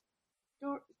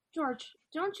 George,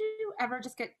 don't you ever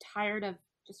just get tired of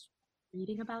just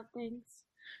reading about things?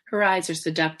 Her eyes are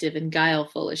seductive and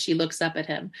guileful as she looks up at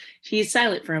him. She is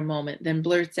silent for a moment, then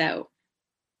blurts out.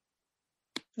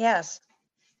 Yes.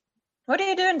 What are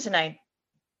you doing tonight?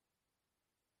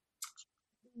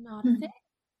 Not a thing.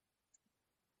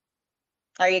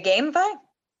 Are you game, Vi?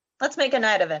 Let's make a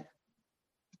night of it.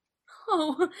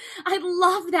 Oh, I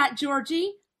love that,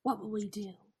 Georgie. What will we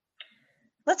do?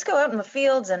 Let's go out in the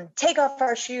fields and take off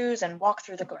our shoes and walk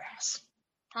through the grass.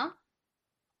 Huh?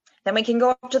 Then we can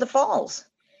go up to the falls.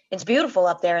 It's beautiful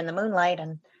up there in the moonlight,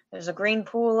 and there's a green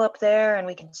pool up there, and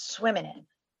we can swim in it.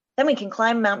 Then we can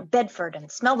climb Mount Bedford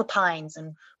and smell the pines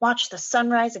and watch the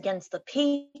sunrise against the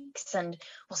peaks, and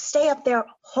we'll stay up there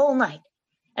whole night.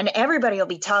 And everybody will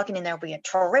be talking, and there'll be a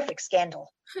terrific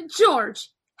scandal. George,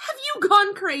 have you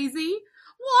gone crazy?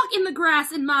 Walk in the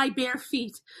grass in my bare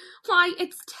feet. Why,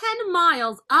 it's 10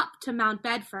 miles up to Mount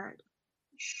Bedford.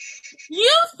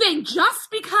 You think just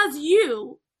because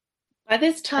you... By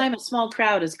this time, a small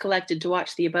crowd is collected to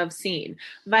watch the above scene.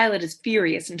 Violet is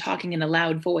furious and talking in a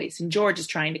loud voice, and George is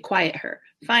trying to quiet her.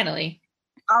 Finally...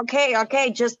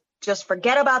 Okay, just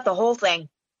forget about the whole thing.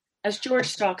 As George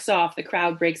stalks off, the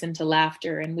crowd breaks into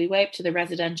laughter, and we wipe to the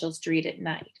residential street at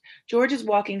night. George is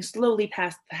walking slowly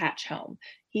past the Hatch home.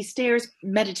 He stares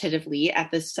meditatively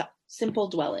at the simple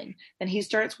dwelling. Then he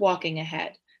starts walking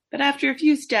ahead. But after a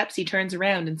few steps, he turns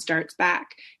around and starts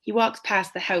back. He walks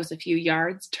past the house a few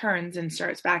yards, turns, and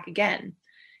starts back again.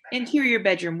 Interior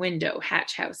bedroom window,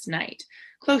 Hatch house night.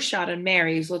 Close shot on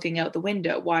Mary, who's looking out the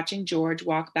window, watching George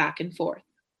walk back and forth.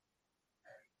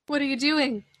 What are you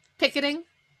doing? Picketing?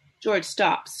 George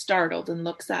stops, startled, and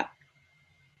looks up.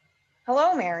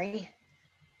 Hello, Mary.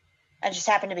 I just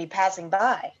happened to be passing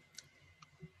by.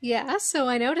 Yeah, so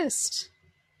I noticed.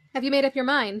 Have you made up your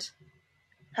mind?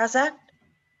 How's that?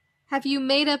 Have you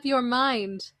made up your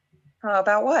mind?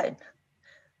 About what?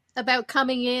 About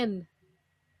coming in.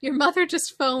 Your mother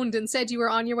just phoned and said you were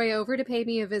on your way over to pay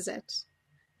me a visit.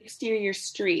 Exterior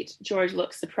street. George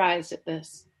looks surprised at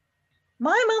this.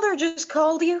 My mother just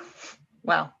called you?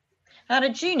 Well, how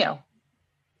did she know?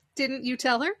 Didn't you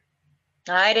tell her?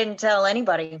 I didn't tell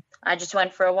anybody. I just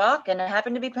went for a walk and I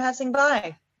happened to be passing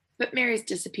by. But Mary's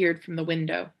disappeared from the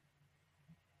window.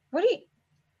 What do you...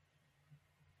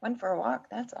 Went for a walk,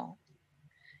 that's all.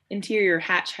 Interior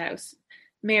Hatch house.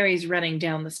 Mary's running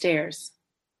down the stairs.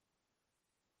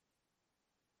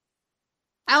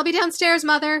 I'll be downstairs,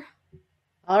 Mother.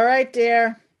 All right,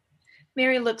 dear.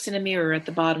 Mary looks in a mirror at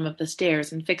the bottom of the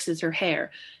stairs and fixes her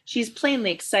hair. She's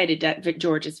plainly excited at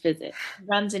George's visit.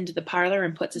 Runs into the parlor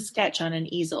and puts a sketch on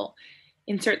an easel.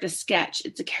 Insert the sketch.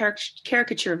 It's a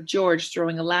caricature of George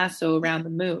throwing a lasso around the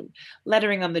moon.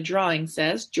 Lettering on the drawing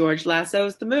says, George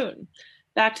lassos the moon.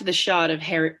 Back to the shot of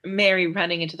Mary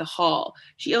running into the hall.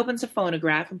 She opens a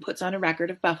phonograph and puts on a record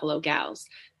of Buffalo Gals.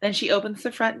 Then she opens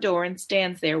the front door and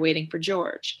stands there waiting for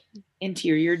George.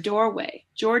 Interior doorway.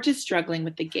 George is struggling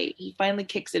with the gate. He finally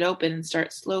kicks it open and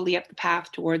starts slowly up the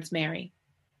path towards Mary.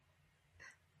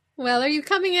 Well, are you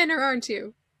coming in or aren't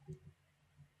you?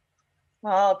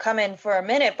 Well, I'll come in for a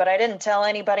minute, but I didn't tell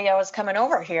anybody I was coming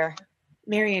over here.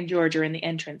 Mary and George are in the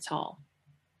entrance hall.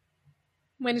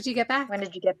 When did you get back? When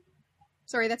did you get...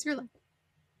 Sorry, that's your line.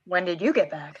 When did you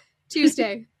get back?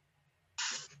 Tuesday.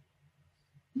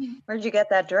 Where'd you get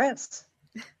that dress?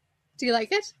 Do you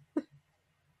like it?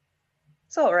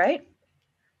 It's all right.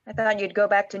 I thought you'd go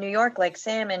back to New York like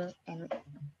Sam and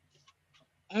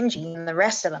Angie and the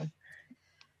rest of them.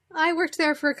 I worked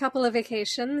there for a couple of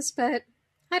vacations, but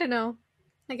I don't know.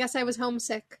 I guess I was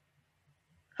homesick.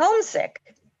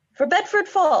 Homesick? For Bedford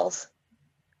Falls?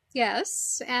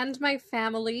 Yes, and my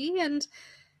family and,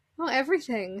 well,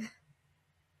 everything.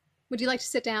 Would you like to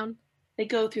sit down? They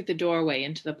go through the doorway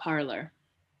into the parlor.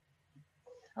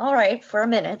 All right, for a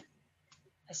minute.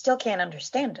 I still can't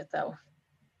understand it, though.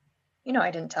 You know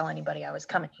I didn't tell anybody I was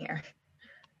coming here.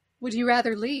 Would you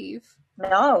rather leave?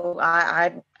 No,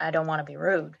 I don't want to be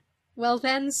rude. Well,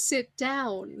 then sit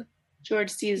down.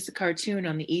 George sees the cartoon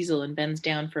on the easel and bends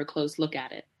down for a close look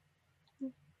at it.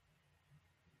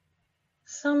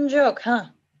 Some joke, huh?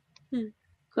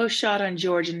 Close shot on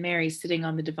George and Mary sitting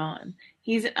on the divan.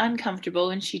 He's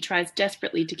uncomfortable and she tries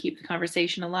desperately to keep the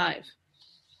conversation alive.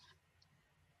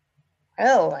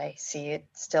 Well, I see it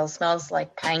still smells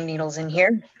like pine needles in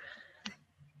here.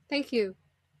 Thank you.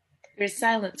 There's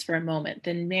silence for a moment,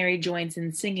 then Mary joins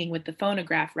in singing with the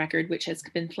phonograph record which has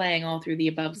been playing all through the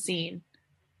above scene.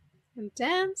 And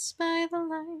dance by the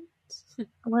light.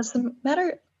 What's the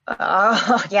matter?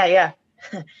 Yeah.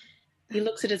 He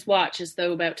looks at his watch as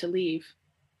though about to leave.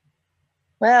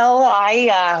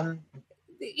 Well,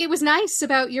 It was nice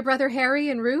about your brother Harry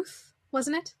and Ruth,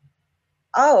 wasn't it?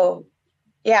 Oh,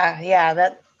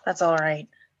 yeah, that's all right.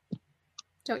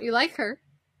 Don't you like her?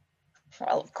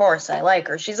 Well, of course I like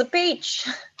her. She's a peach.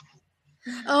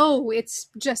 Oh, it's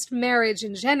just marriage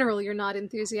in general you're not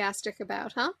enthusiastic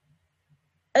about, huh?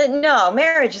 No,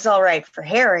 marriage is all right for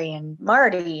Harry and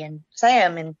Marty and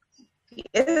Sam and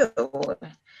you.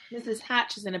 Mrs.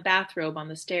 Hatch is in a bathrobe on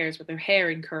the stairs with her hair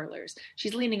in curlers.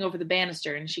 She's leaning over the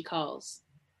banister and she calls.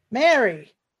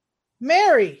 Mary!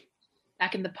 Mary!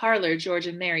 Back in the parlor, George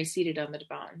and Mary seated on the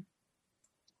divan.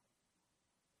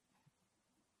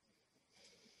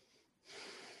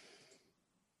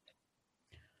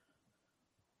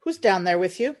 Who's down there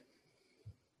with you?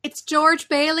 It's George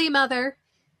Bailey, Mother.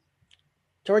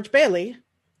 George Bailey?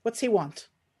 What's he want?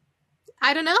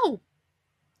 I don't know.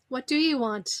 What do you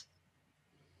want?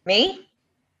 Me?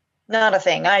 Not a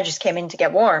thing. I just came in to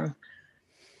get warm.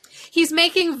 He's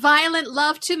making violent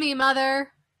love to me,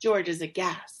 Mother. George is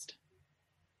aghast.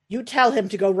 You tell him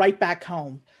to go right back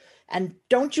home. And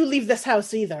don't you leave this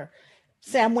house either.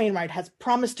 Sam Wainwright has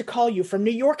promised to call you from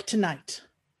New York tonight.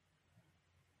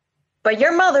 But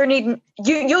your mother needn't...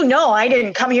 You know I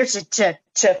didn't come here to...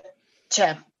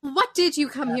 What did you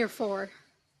come here for?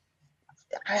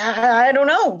 I don't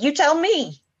know. You tell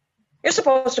me. You're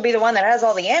supposed to be the one that has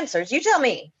all the answers. You tell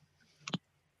me.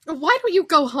 Why don't you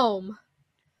go home?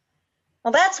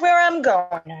 Well, that's where I'm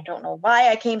going. I don't know why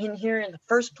I came in here in the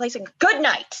first place. And good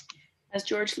night. As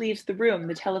George leaves the room,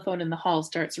 the telephone in the hall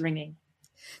starts ringing.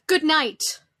 Good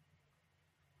night.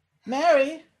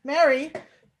 Mary,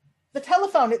 the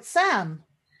telephone, it's Sam.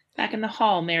 Back in the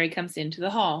hall, Mary comes into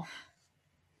the hall.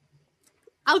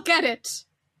 I'll get it.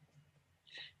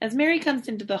 As Mary comes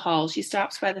into the hall, she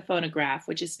stops by the phonograph,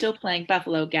 which is still playing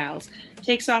Buffalo Gals,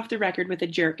 takes off the record with a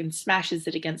jerk and smashes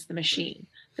it against the machine.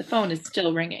 The phone is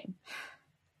still ringing.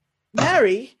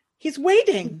 Mary, he's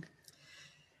waiting.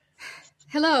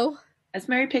 Hello. As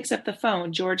Mary picks up the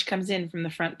phone, George comes in from the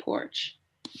front porch.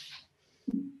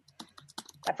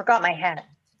 I forgot my hat.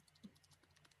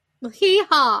 Well,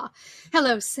 hee-haw.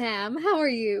 Hello, Sam. How are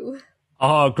you?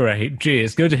 Oh, great. Gee,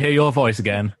 it's good to hear your voice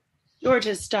again. George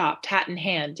has stopped, hat in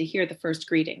hand, to hear the first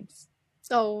greetings.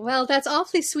 Oh, well, that's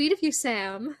awfully sweet of you,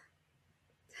 Sam.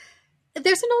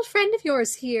 There's an old friend of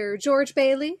yours here, George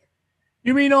Bailey.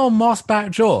 You mean old Mossback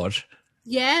George?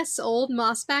 Yes, old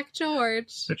Mossback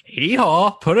George.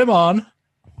 Hee-haw, put him on.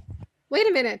 Wait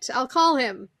a minute, I'll call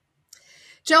him.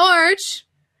 George!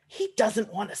 He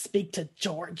doesn't want to speak to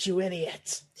George, you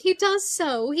idiot. He does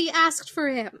so. He asked for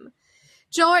him.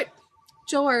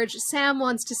 George, Sam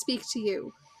wants to speak to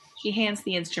you. She hands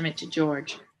the instrument to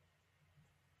George.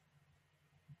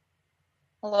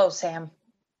 Hello, Sam.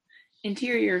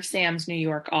 Interior of Sam's New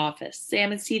York office.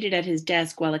 Sam is seated at his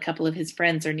desk while a couple of his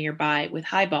friends are nearby with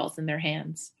highballs in their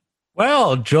hands.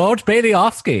 Well, George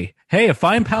Bailey-Ofsky. Hey, a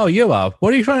fine pal you are.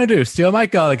 What are you trying to do, steal my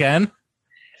girl again?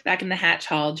 Back in the Hatch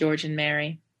Hall, George and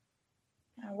Mary.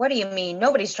 What do you mean?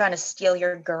 Nobody's trying to steal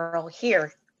your girl.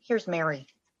 Here's Mary.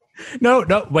 No,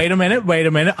 wait a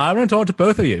minute. I want to talk to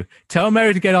both of you. Tell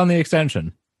Mary to get on the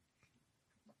extension.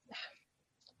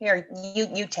 Here,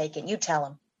 you take it. You tell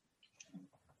him.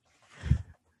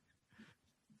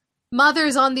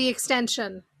 Mother's on the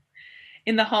extension.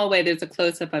 In the hallway, there's a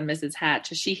close-up on Mrs.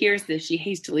 Hatch. As she hears this, she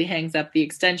hastily hangs up the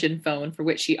extension phone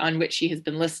on which she has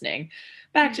been listening.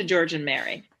 Back to George and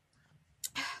Mary.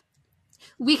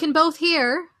 We can both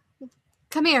hear.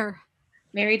 Come here.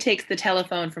 Mary takes the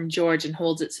telephone from George and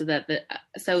holds it so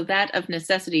that of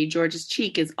necessity George's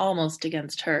cheek is almost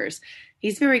against hers.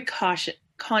 He's very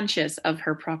conscious of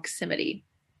her proximity.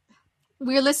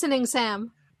 We're listening,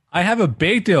 Sam. I have a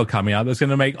big deal coming up that's going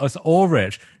to make us all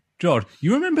rich. George,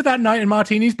 you remember that night in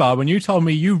Martini's bar when you told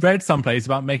me you read someplace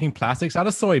about making plastics out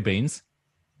of soybeans?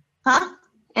 Huh?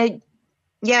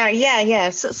 Yeah.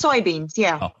 Soybeans,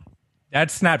 yeah. Oh,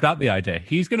 Dad snapped up the idea.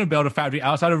 He's going to build a factory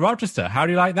outside of Rochester. How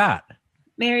do you like that?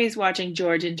 Mary is watching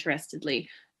George interestedly.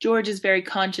 George is very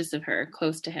conscious of her,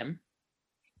 close to him.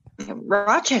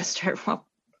 Rochester? Well,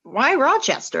 why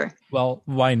Rochester? Well,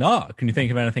 why not? Can you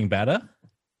think of anything better?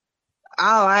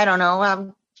 Oh, I don't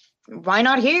know. Why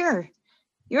not here?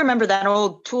 You remember that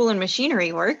old Tool and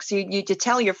Machinery Works. You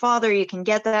tell your father you can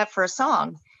get that for a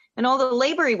song. And all the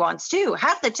labor he wants, too.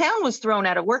 Half the town was thrown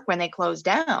out of work when they closed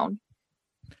down.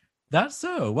 That's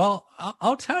so. Well,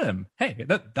 I'll tell him. Hey,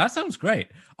 that sounds great.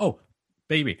 Oh,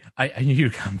 baby, I knew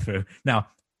you'd come through. Now,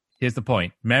 here's the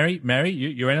point. Mary,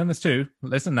 you're in on this too.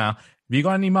 Listen now. Have you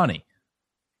got any money?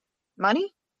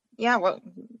 Money? Yeah, well,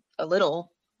 a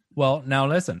little. Well, now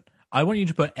listen. I want you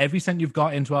to put every cent you've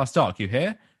got into our stock, you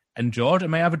hear? And George, I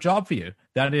may have a job for you.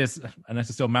 That is, unless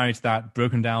you're still married to that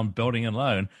broken down building and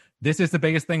loan, this is the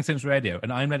biggest thing since radio,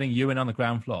 and I'm letting you in on the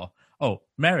ground floor. Oh,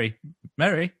 Mary.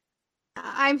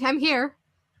 I'm here.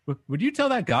 Would you tell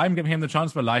that guy I'm giving him the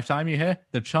chance of a lifetime, you hear?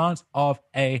 The chance of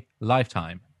a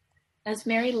lifetime. As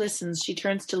Mary listens, she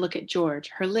turns to look at George,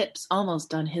 her lips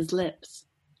almost on his lips.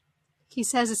 He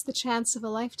says it's the chance of a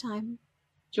lifetime.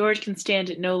 George can stand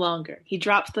it no longer. He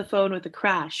drops the phone with a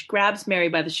crash, grabs Mary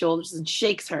by the shoulders, and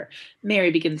shakes her. Mary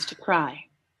begins to cry.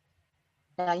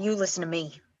 Now, you listen to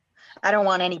me. I don't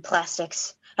want any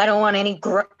plastics. I don't want any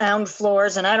ground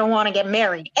floors, and I don't want to get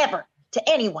married, ever, to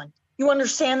anyone. You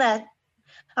understand that?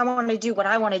 I want to do what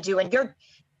I want to do, and you're...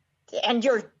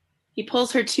 He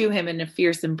pulls her to him in a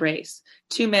fierce embrace,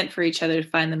 two meant for each other to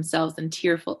find themselves in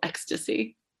tearful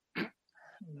ecstasy.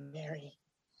 Mary.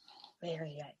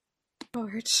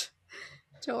 George.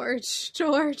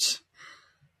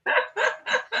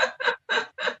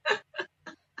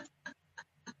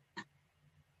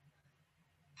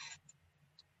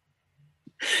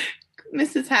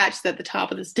 Mrs. Hatch is at the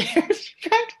top of the stairs. She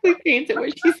practically faints at where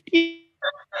she's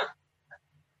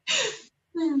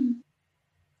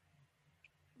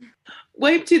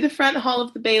Wiped to the front hall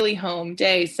of the Bailey home,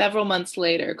 Day, several months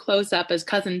later, close up as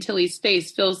Cousin Tilly's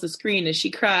face fills the screen as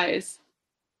she cries.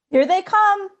 Here they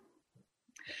come.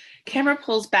 Camera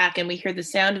pulls back and we hear the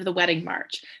sound of the wedding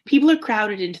march. People are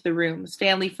crowded into the rooms,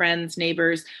 family, friends,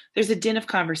 neighbors. There's a din of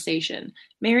conversation.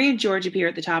 Mary and George appear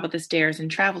at the top of the stairs in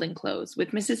traveling clothes,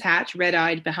 with Mrs. Hatch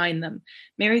red-eyed behind them.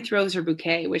 Mary throws her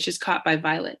bouquet, which is caught by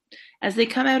Violet. As they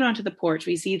come out onto the porch,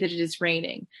 we see that it is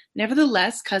raining.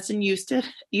 Nevertheless, Cousin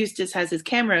Eustace has his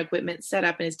camera equipment set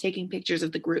up and is taking pictures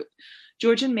of the group.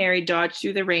 George and Mary dodge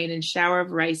through the rain and shower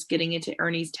of rice getting into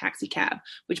Ernie's taxicab,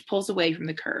 which pulls away from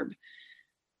the curb.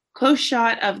 Close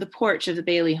shot of the porch of the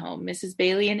Bailey home. Mrs.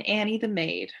 Bailey and Annie, the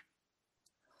maid.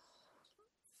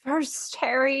 First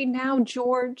Harry, now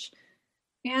George.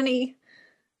 Annie,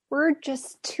 we're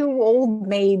just two old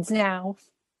maids now.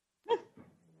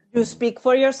 You speak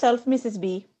for yourself, Mrs.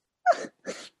 B.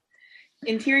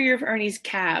 Interior of Ernie's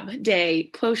cab. Day.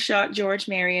 Close shot George,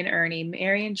 Mary, and Ernie.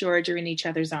 Mary and George are in each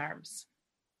other's arms.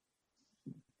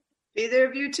 Either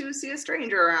of you two see a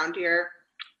stranger around here?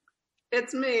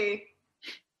 It's me.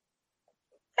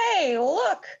 Hey,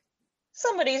 look!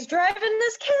 Somebody's driving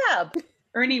this cab.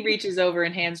 Ernie reaches over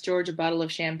and hands George a bottle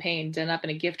of champagne done up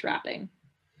in a gift wrapping.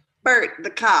 Bert,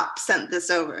 the cop, sent this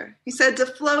over. He said to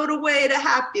float away to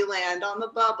Happy Land on the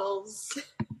bubbles.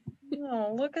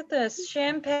 Oh, look at this.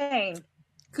 Champagne.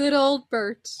 Good old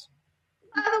Bert.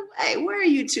 By the way, where are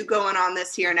you two going on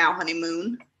this here now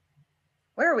honeymoon?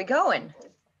 Where are we going?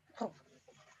 Oh.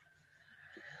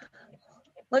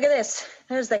 Look at this.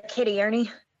 There's the kitty,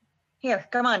 Ernie. Here,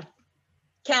 come on.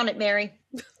 Count it, Mary.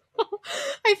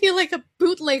 I feel like a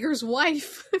bootlegger's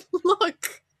wife.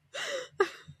 Look.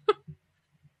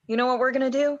 You know what we're going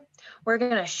to do? We're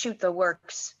going to shoot the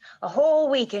works. A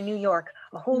whole week in New York.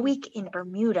 A whole week in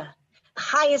Bermuda. The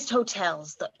highest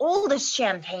hotels. The oldest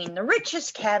champagne. The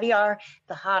richest caviar.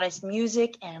 The hottest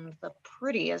music. And the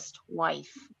prettiest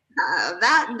wife.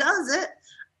 That does it.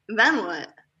 Then what?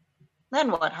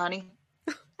 Then what, honey?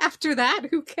 After that,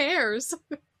 who cares?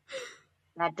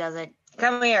 That does it.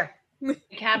 Come here. The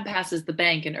cab passes the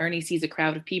bank and Ernie sees a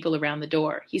crowd of people around the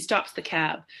door. He stops the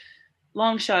cab.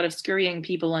 Long shot of scurrying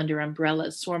people under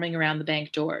umbrellas swarming around the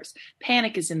bank doors.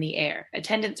 Panic is in the air.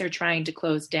 Attendants are trying to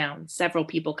close down. Several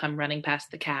people come running past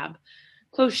the cab.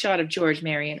 Close shot of George,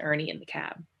 Mary, and Ernie in the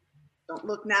cab. Don't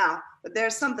look now, but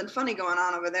there's something funny going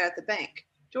on over there at the bank.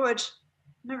 George,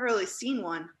 I've never really seen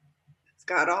one. It's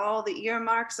got all the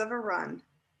earmarks of a run.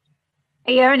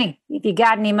 Hey, Ernie, if you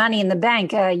got any money in the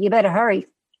bank, you better hurry.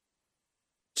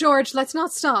 George, let's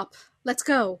not stop. Let's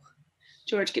go.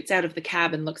 George gets out of the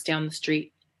cab and looks down the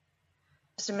street.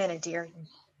 Just a minute, dear.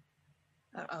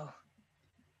 Uh-oh.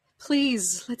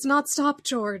 Please, let's not stop,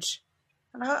 George.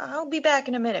 I'll be back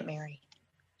in a minute, Mary.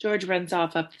 George runs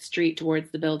off up the street towards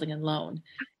the building and loan.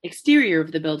 Exterior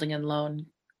of the building and loan.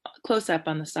 Close up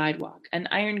on the sidewalk. An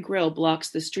iron grill blocks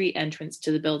the street entrance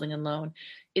to the building and loan.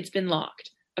 It's been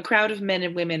locked. A crowd of men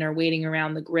and women are waiting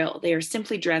around the grill. They are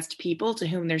simply dressed people to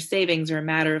whom their savings are a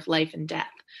matter of life and death.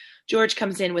 George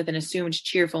comes in with an assumed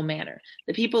cheerful manner.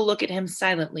 The people look at him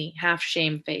silently, half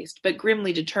shamefaced, but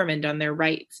grimly determined on their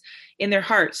rights. In their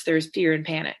hearts, there is fear and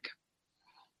panic.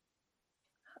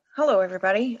 Hello,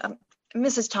 everybody.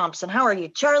 Mrs. Thompson, how are you?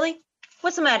 Charlie,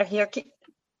 what's the matter here?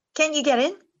 Can't you get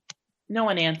in? No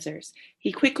one answers.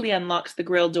 He quickly unlocks the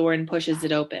grill door and pushes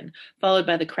it open. Followed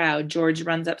by the crowd, George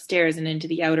runs upstairs and into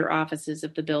the outer offices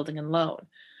of the building and loan.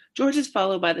 George is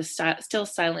followed by the still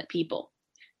silent people.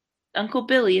 Uncle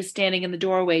Billy is standing in the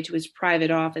doorway to his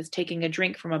private office, taking a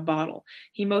drink from a bottle.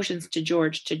 He motions to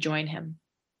George to join him.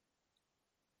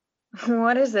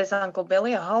 What is this, Uncle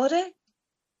Billy? A holiday?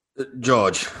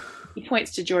 George. He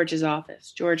points to George's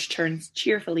office. George turns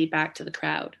cheerfully back to the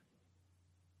crowd.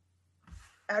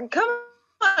 Come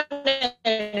on in,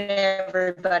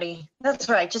 everybody. That's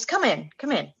right. Just come in.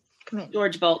 Come in. Come in.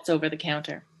 George vaults over the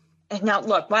counter. Now,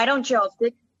 look, why don't you all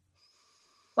sit?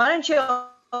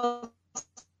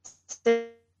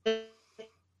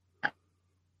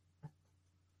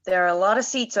 There are a lot of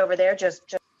seats over there.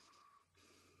 Just...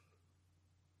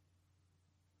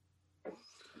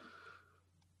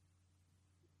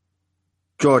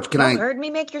 George, can I... You heard me.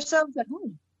 Make yourselves at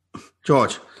home.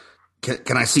 George,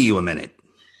 can I see you a minute?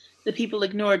 The people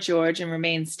ignore George and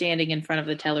remain standing in front of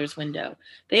the teller's window.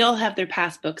 They all have their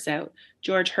passbooks out.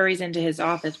 George hurries into his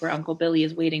office where Uncle Billy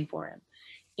is waiting for him.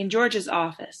 In George's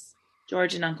office,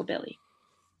 George and Uncle Billy.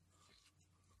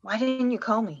 Why didn't you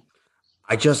call me?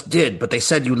 I just did, but they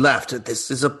said you left. This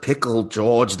is a pickle,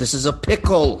 George. This is a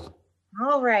pickle.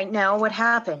 All right, now what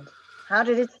happened? How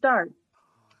did it start?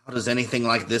 How does anything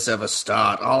like this ever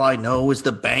start? All I know is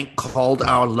the bank called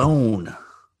our loan.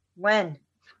 When?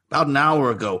 About an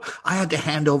hour ago. I had to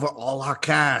hand over all our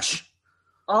cash.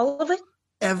 All of it?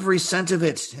 Every cent of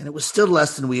it. And it was still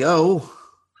less than we owe.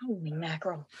 Holy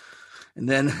mackerel. And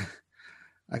then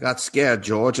I got scared,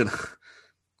 George, and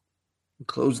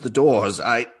closed the doors.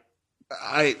 The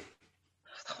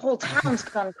whole town's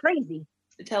gone crazy.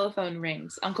 The telephone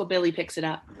rings. Uncle Billy picks it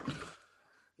up.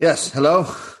 Yes, hello?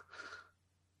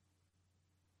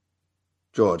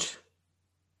 George.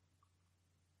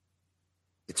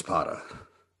 It's Potter.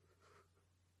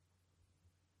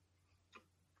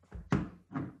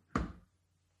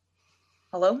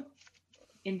 Hello?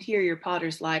 Interior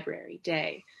Potter's library,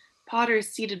 day. Potter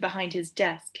is seated behind his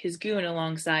desk, his goon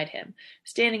alongside him.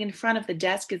 Standing in front of the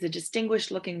desk is a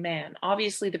distinguished-looking man,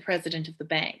 obviously the president of the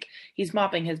bank. He's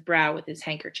mopping his brow with his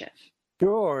handkerchief.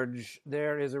 George,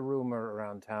 there is a rumor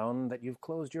around town that you've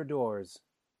closed your doors.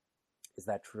 Is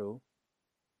that true?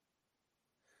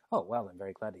 Oh, well, I'm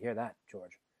very glad to hear that,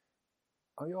 George.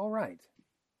 Are you all right?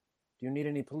 Do you need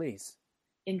any police?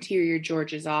 Interior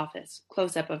George's office.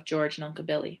 Close-up of George and Uncle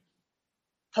Billy.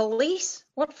 Police?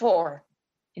 What for?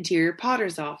 Interior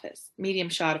Potter's office. Medium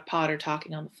shot of Potter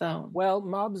talking on the phone. Well,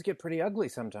 mobs get pretty ugly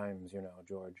sometimes, you know,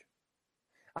 George.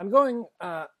 I'm going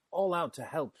all out to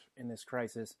help in this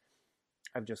crisis.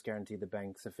 I've just guaranteed the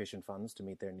bank sufficient funds to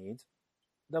meet their needs.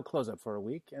 They'll close up for a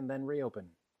week and then reopen.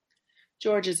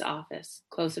 George's office.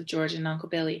 Close of George and Uncle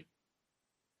Billy.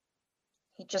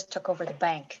 He just took over the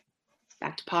bank.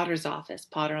 Back to Potter's office.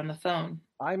 Potter on the phone.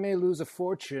 I may lose a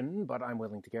fortune, but I'm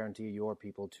willing to guarantee your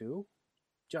people too.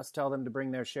 Just tell them to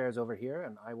bring their shares over here,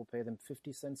 and I will pay them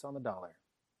 50 cents on the dollar.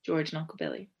 George and Uncle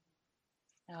Billy.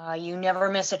 You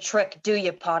never miss a trick, do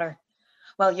you, Potter?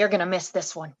 Well, you're going to miss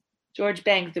this one. George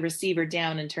bangs the receiver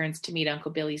down and turns to meet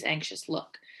Uncle Billy's anxious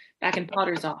look. Back in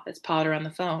Potter's office, Potter on the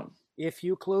phone. If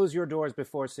you close your doors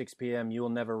before 6 p.m., you will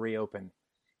never reopen.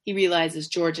 He realizes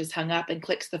George has hung up and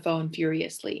clicks the phone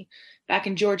furiously. Back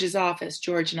in George's office,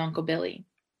 George and Uncle Billy.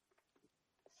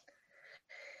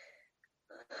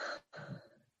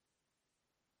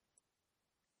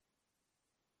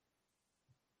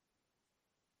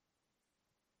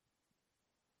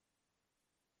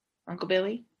 Uncle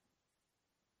Billy?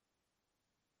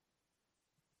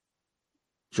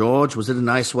 George, was it a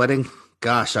nice wedding?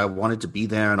 Gosh, I wanted to be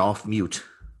there and off mute.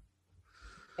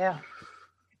 Yeah.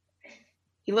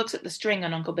 He looks at the string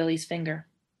on Uncle Billy's finger.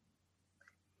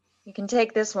 You can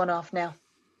take this one off now.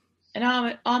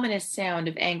 An ominous sound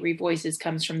of angry voices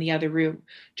comes from the other room.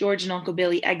 George and Uncle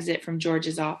Billy exit from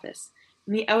George's office.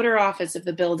 In the outer office of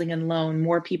the building and loan,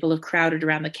 more people have crowded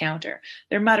around the counter.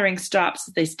 Their muttering stops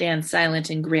as they stand silent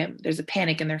and grim. There's a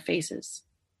panic in their faces.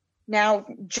 Now,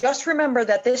 just remember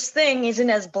that this thing isn't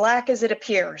as black as it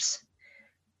appears.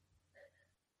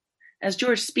 As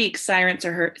George speaks, sirens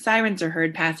are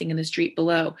heard passing in the street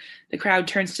below. The crowd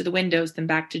turns to the windows, then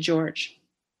back to George.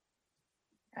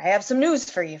 I have some news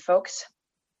for you folks.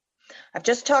 I've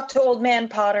just talked to Old Man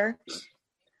Potter,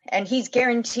 and he's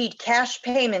guaranteed cash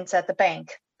payments at the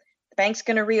bank. The bank's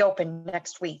going to reopen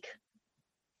next week.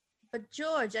 But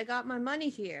George, I got my money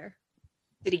here.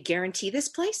 Did he guarantee this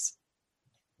place?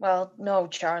 Well, no,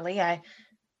 Charlie. I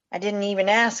didn't even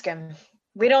ask him.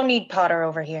 We don't need Potter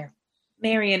over here.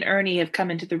 Mary and Ernie have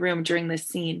come into the room during this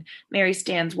scene. Mary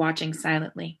stands watching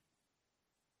silently.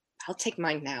 I'll take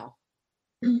mine now.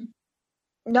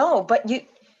 No, but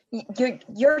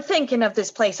you're thinking of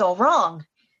this place all wrong.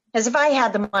 As if I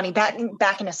had the money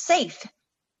back in a safe.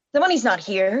 The money's not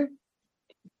here.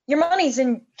 Your money's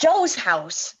in Joe's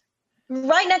house,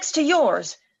 right next to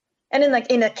yours, and in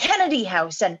the Kennedy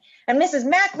house, and Mrs.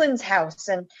 Macklin's house,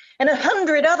 and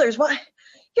 100 others. Why,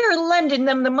 you're lending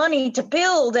them the money to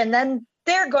build, and then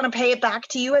they're going to pay it back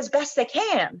to you as best they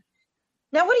can.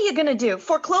 Now, what are you going to do?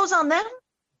 Foreclose on them?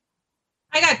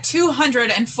 I got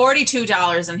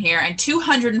 $242 in here, and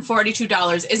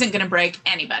 $242 isn't going to break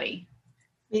anybody.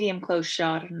 Medium close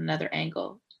shot at another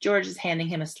angle. George is handing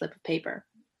him a slip of paper.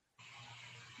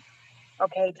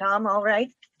 Okay, Tom, all right.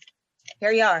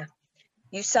 Here you are.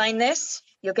 You sign this,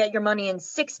 you'll get your money in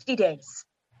 60 days.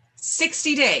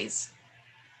 60 days?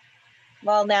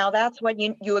 Well, now that's what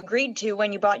you agreed to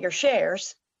when you bought your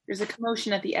shares. There's a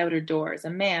commotion at the outer doors. A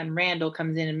man, Randall,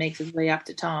 comes in and makes his way up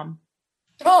to Tom.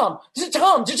 Tom,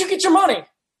 did you get your money?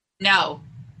 No.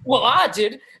 Well, I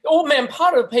did. Old Man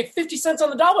Potter paid 50 cents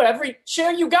on the dollar every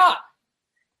share you got.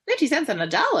 50 cents on the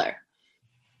dollar?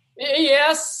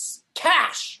 Yes,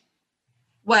 cash.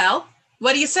 Well,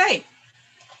 what do you say?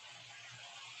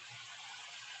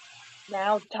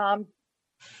 Now, Tom,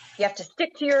 you have to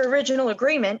stick to your original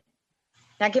agreement.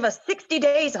 Now give us 60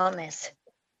 days on this.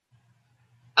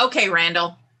 Okay,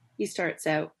 Randall. He starts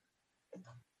out.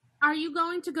 Are you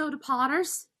going to go to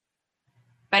Potter's?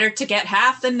 Better to get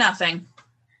half than nothing.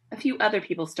 A few other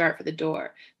people start for the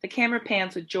door. The camera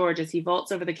pans with George as he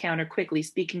vaults over the counter quickly,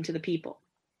 speaking to the people.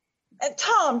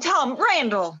 Tom,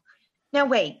 Randall. Now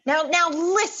wait. Now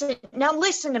listen. Now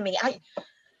listen to me.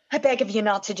 I beg of you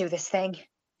not to do this thing.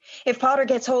 If Potter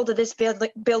gets hold of this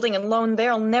building and loan,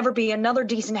 there'll never be another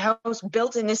decent house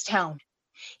built in this town.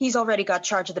 He's already got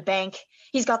charge of the bank.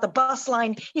 He's got the bus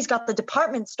line. He's got the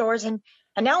department stores, and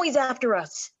now he's after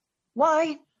us.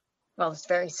 Why? Well, it's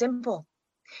very simple.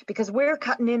 Because we're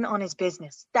cutting in on his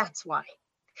business. That's why.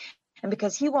 And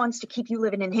because he wants to keep you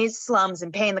living in his slums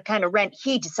and paying the kind of rent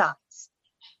he decides.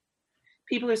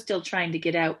 People are still trying to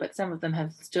get out, but some of them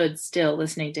have stood still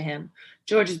listening to him.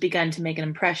 George has begun to make an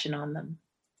impression on them.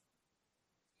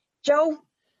 Joe,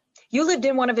 you lived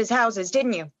in one of his houses,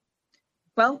 didn't you?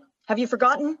 Well, have you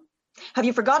forgotten? Have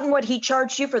you forgotten what he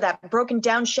charged you for that broken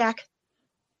down shack?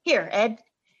 Here, Ed,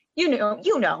 you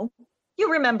know.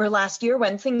 You remember last year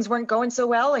when things weren't going so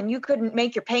well and you couldn't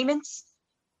make your payments?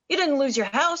 You didn't lose your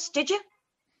house, did you?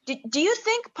 Do you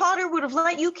think Potter would have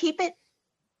let you keep it?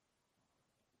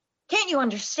 Can't you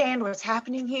understand what's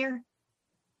happening here?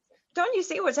 Don't you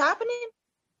see what's happening?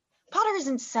 Potter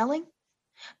isn't selling.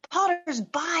 Potter's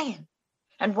buying.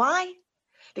 And why?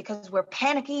 Because we're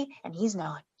panicky and he's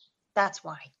not. That's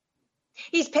why.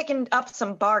 He's picking up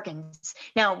some bargains.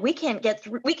 Now, we can get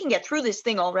through this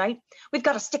thing all right. We've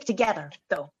got to stick together,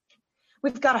 though.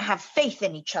 We've got to have faith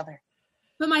in each other.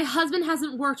 But my husband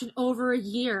hasn't worked in over a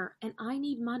year, and I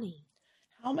need money.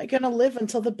 How am I going to live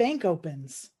until the bank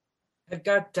opens? I've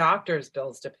got doctor's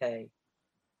bills to pay.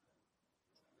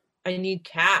 I need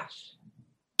cash.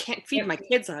 Can't feed my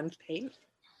kids unpaid.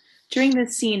 During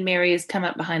this scene, Mary has come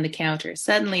up behind the counter.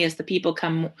 Suddenly, as the people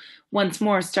come once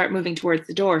more start moving towards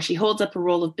the door, she holds up a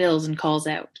roll of bills and calls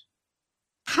out.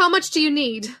 How much do you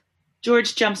need?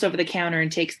 George jumps over the counter and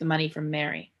takes the money from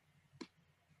Mary.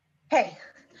 Hey,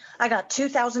 I got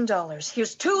 $2,000.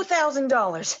 Here's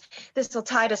 $2,000. This will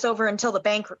tide us over until the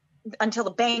bank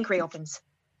reopens.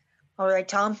 All right,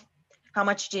 Tom, how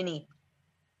much do you need?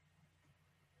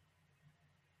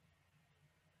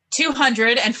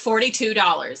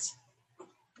 $242.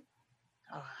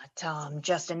 Tom,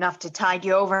 just enough to tide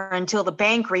you over until the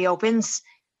bank reopens.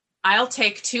 I'll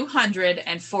take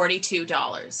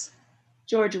 $242.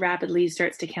 George rapidly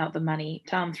starts to count the money.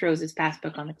 Tom throws his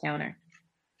passbook on the counter.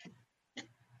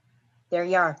 There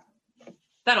you are.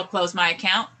 That'll close my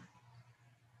account.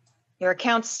 Your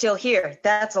account's still here.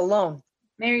 That's a loan.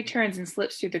 Mary turns and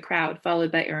slips through the crowd,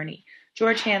 followed by Ernie.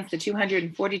 George hands the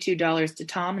 $242 to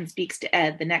Tom and speaks to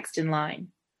Ed, the next in line.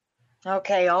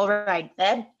 Okay, all right.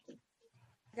 Ed?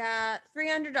 Got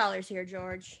 $300 here,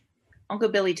 George. Uncle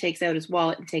Billy takes out his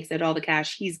wallet and takes out all the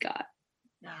cash he's got.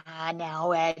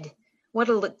 Now, Ed.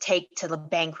 What'll it take till the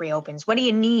bank reopens? What do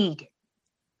you need?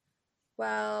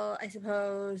 Well, I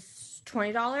suppose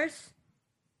 $20?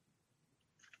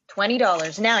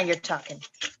 $20. Now you're talking.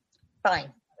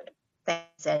 Fine.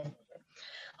 Thanks, Ed.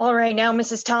 All right, now,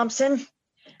 Mrs. Thompson,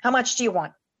 how much do you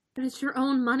want? But it's your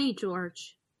own money,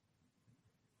 George.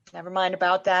 Never mind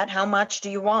about that. How much do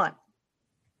you want?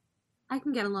 I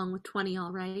can get along with 20,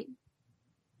 all right.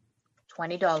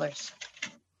 $20.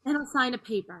 And I'll sign a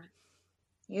paper.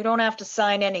 You don't have to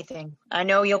sign anything. I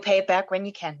know you'll pay it back when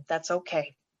you can. That's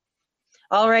okay.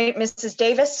 All right, Mrs.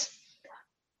 Davis.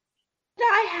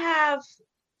 I have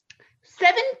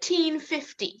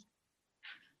 $17.50.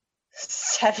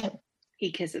 7.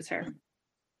 He kisses her.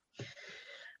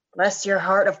 Bless your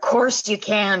heart. Of course you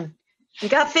can. You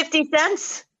got 50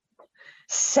 cents?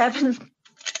 7.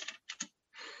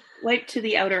 Wipe to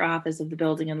the outer office of the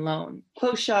building and loan.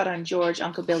 Close shot on George,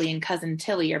 Uncle Billy, and Cousin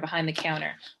Tilly are behind the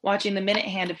counter, watching the minute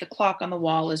hand of the clock on the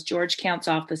wall as George counts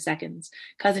off the seconds.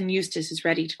 Cousin Eustace is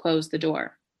ready to close the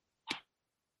door.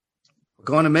 We're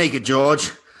going to make it,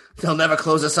 George. They'll never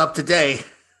close us up today.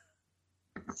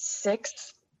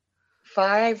 6,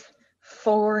 5,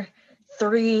 4,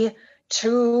 3,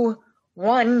 2,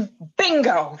 1.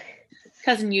 Bingo!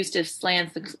 Cousin Eustace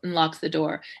slams and locks the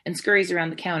door and scurries around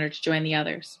the counter to join the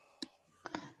others.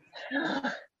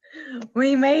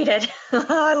 We made it.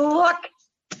 Look,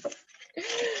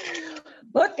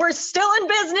 we're still in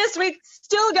business. We've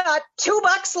still got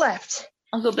 $2 left.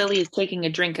 Uncle Billy is taking a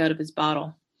drink out of his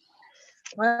bottle.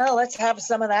 Well, let's have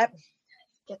some of that.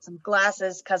 Get some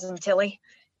glasses, Cousin Tilly.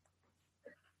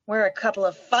 We're a couple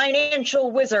of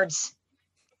financial wizards.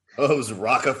 Those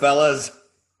Rockefellers.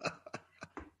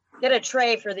 Get a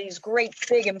tray for these great,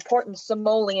 big, important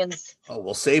simoleons. Oh,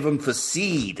 we'll save them for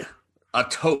seed. A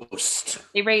toast.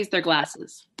 They raise their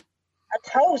glasses. A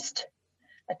toast.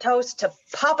 A toast to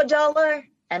Papa Dollar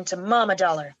and to Mama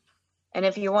Dollar. And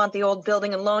if you want the old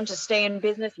building and loan to stay in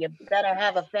business, you better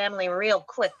have a family real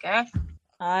quick, huh?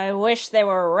 I wish they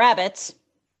were rabbits.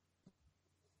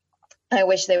 I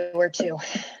wish they were too.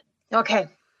 Okay,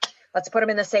 let's put them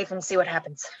in the safe and see what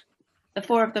happens. The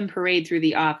four of them parade through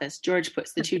the office. George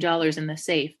puts the $2 in the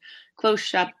safe. Close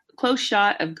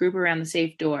shot of group around the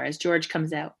safe door as George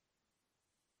comes out.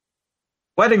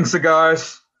 Wedding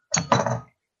cigars.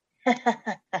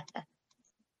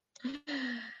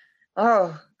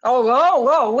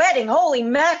 Oh, wedding. Holy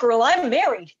mackerel, I'm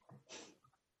married.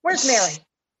 Where's Mary?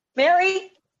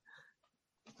 Mary?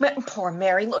 Poor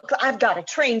Mary. Look, I've got a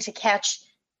train to catch.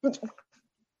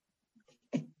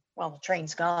 Well, the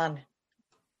train's gone.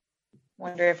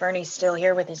 Wonder if Ernie's still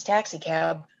here with his taxi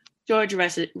cab. George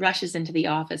rushes into the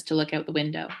office to look out the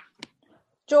window.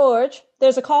 George,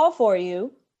 there's a call for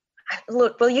you.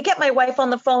 Look, will you get my wife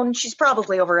on the phone? She's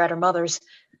probably over at her mother's.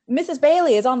 Mrs.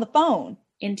 Bailey is on the phone.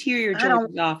 Interior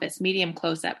George's office, medium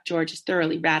close-up. George is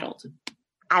thoroughly rattled.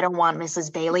 I don't want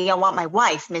Mrs. Bailey. I want my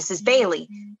wife, Mrs. Bailey.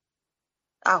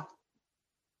 Oh,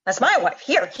 that's my wife.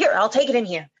 Here, I'll take it in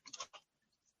here.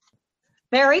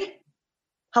 Mary?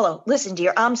 Hello, listen,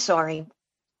 dear, I'm sorry.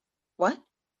 What?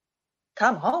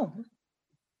 Come home?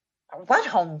 What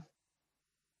home?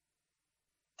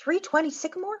 320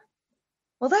 Sycamore?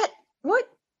 Well, what?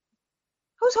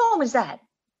 Whose home is that?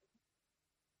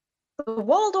 The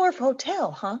Waldorf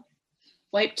Hotel, huh?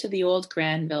 Wipe to the old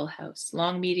Granville house,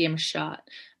 long medium shot.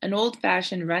 An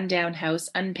old-fashioned, run-down house,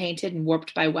 unpainted and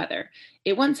warped by weather.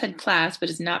 It once had class, but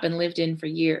has not been lived in for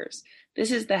years.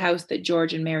 This is the house that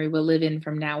George and Mary will live in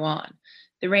from now on.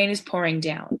 The rain is pouring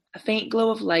down. A faint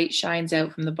glow of light shines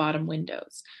out from the bottom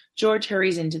windows. George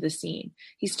hurries into the scene.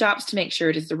 He stops to make sure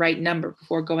it is the right number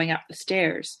before going up the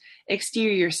stairs.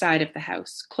 Exterior side of the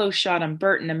house. Close shot on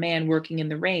Burton, a man working in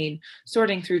the rain,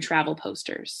 sorting through travel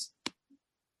posters.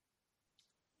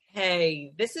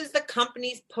 Hey, this is the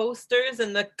company's posters,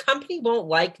 and the company won't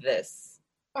like this.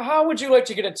 How would you like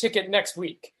to get a ticket next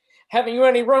week? Haven't you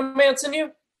any romance in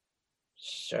you?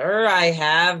 Sure I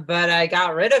have, but I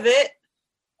got rid of it.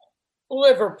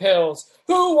 Liver pills.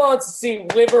 Who wants to see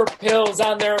liver pills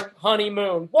on their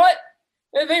honeymoon? What?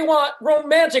 They want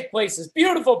romantic places,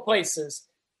 beautiful places.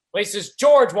 Places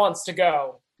George wants to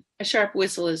go. A sharp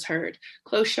whistle is heard.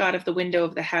 Close shot of the window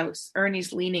of the house.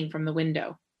 Ernie's leaning from the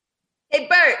window. Hey,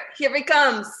 Bert, here he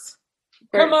comes.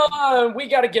 Bert. Come on, we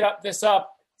gotta get this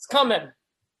up. It's coming.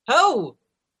 Who?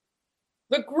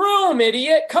 The groom,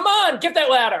 idiot. Come on, get that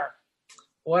ladder.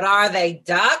 What are they,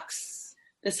 ducks?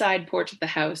 The side porch of the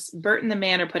house. Bert and the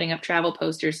man are putting up travel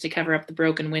posters to cover up the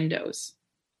broken windows.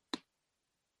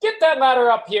 Get that ladder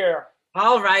up here.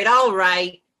 All right.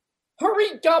 Hurry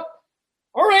up.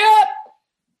 Hurry up.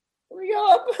 Hurry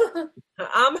up.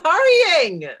 I'm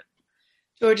hurrying.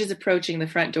 George is approaching the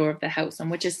front door of the house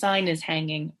on which a sign is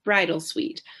hanging, Bridal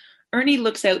Suite. Ernie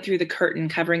looks out through the curtain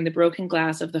covering the broken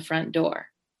glass of the front door.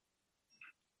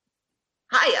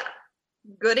 Hiya.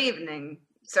 Good evening,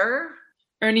 sir.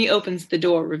 Ernie opens the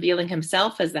door, revealing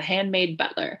himself as the handmaid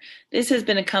butler. This has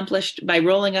been accomplished by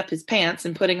rolling up his pants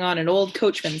and putting on an old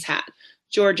coachman's hat.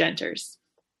 George enters.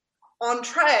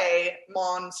 Entree,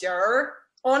 monsieur.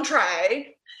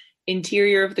 Entree.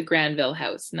 Interior of the Granville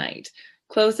house, night.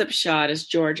 Close-up shot as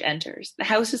George enters. The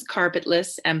house is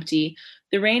carpetless, empty.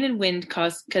 The rain and wind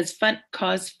cause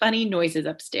funny noises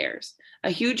upstairs. A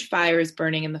huge fire is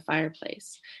burning in the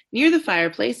fireplace. Near the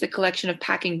fireplace, a collection of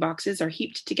packing boxes are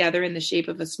heaped together in the shape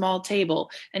of a small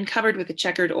table and covered with a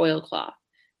checkered oilcloth.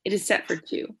 It is set for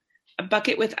two. A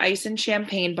bucket with ice and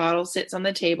champagne bottles sits on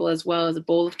the table, as well as a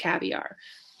bowl of caviar.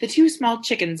 The two small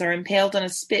chickens are impaled on a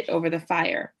spit over the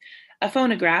fire. A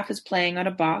phonograph is playing on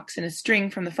a box, and a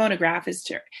string from the phonograph is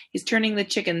turning the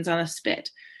chickens on a spit.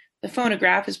 The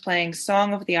phonograph is playing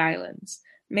Song of the Islands.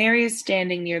 Mary is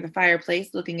standing near the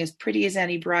fireplace, looking as pretty as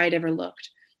any bride ever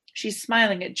looked. She's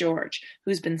smiling at George,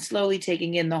 who's been slowly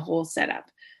taking in the whole setup.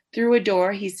 Through a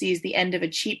door, he sees the end of a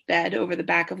cheap bed, over the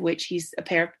back of which he sees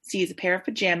a pair of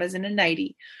pajamas and a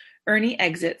nightie. Ernie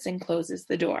exits and closes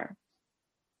the door.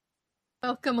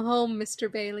 Welcome home,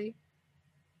 Mr. Bailey.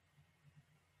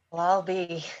 Well, I'll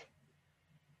be.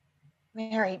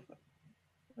 Mary,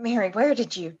 where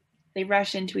did you? They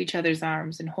rush into each other's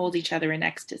arms and hold each other in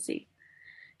ecstasy.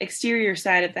 Exterior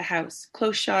side of the house,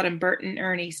 close shot on Bert and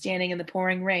Ernie standing in the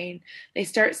pouring rain. They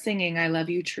start singing I Love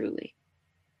You Truly.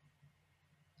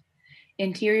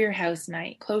 Interior house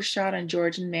night, close shot on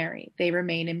George and Mary. They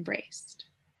remain embraced.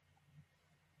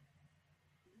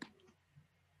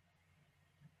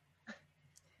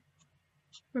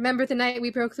 Remember the night we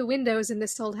broke the windows in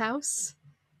this old house?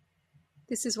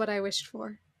 This is what I wished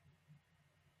for.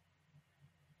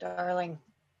 Darling,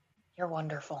 you're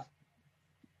wonderful.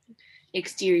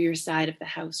 Exterior side of the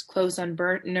house, close on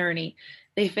Bert and Ernie.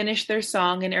 They finish their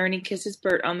song and Ernie kisses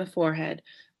Bert on the forehead.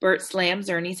 Bert slams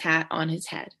Ernie's hat on his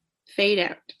head. Fade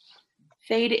out.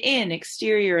 Fade in.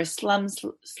 Exterior a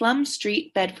slum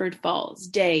street, Bedford Falls.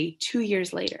 Day, 2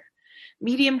 years later.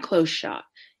 Medium close shot.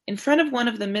 In front of one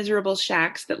of the miserable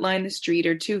shacks that line the street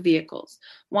are two vehicles.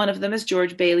 One of them is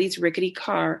George Bailey's rickety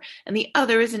car, and the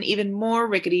other is an even more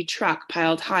rickety truck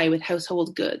piled high with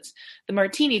household goods. The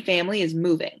Martini family is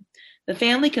moving. The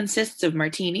family consists of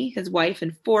Martini, his wife,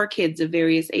 and 4 kids of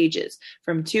various ages,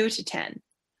 from 2 to 10.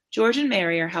 George and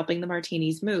Mary are helping the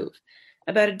Martinis move.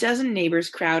 About a dozen neighbors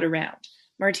crowd around.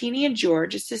 Martini and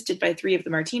George, assisted by 3 of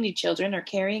the Martini children, are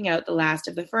carrying out the last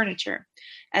of the furniture.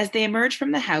 As they emerge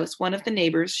from the house, one of the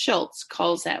neighbors, Schultz,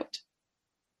 calls out.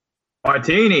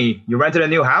 Martini, you rented a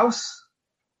new house?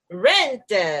 Rent?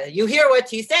 You hear what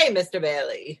he say, Mr.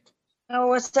 Bailey? Oh,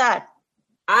 what's that?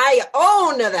 I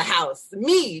own the house.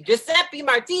 Me, Giuseppe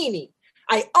Martini.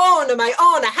 I own my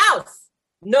own house.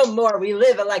 No more we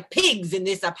live like pigs in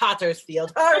this potter's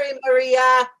field. Hurry,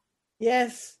 Maria.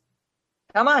 Yes.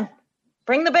 Come on.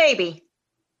 Bring the baby.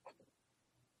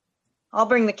 I'll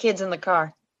bring the kids in the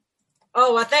car.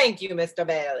 Oh, well, thank you, Mr.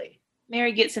 Bailey.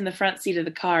 Mary gets in the front seat of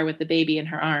the car with the baby in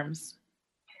her arms.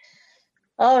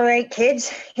 All right,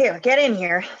 kids. Here, get in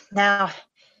here. Now,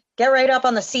 get right up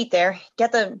on the seat there.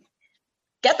 Get the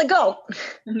goat.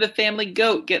 The family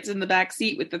goat gets in the back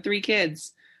seat with the 3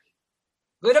 kids.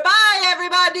 Goodbye,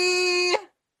 everybody.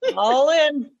 All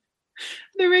in.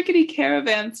 The rickety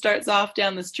caravan starts off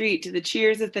down the street to the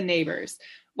cheers of the neighbors.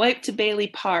 Wipe to Bailey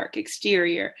Park,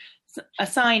 exterior. A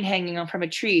sign hanging from a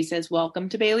tree says, Welcome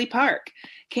to Bailey Park.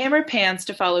 Camera pans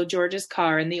to follow George's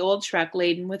car and the old truck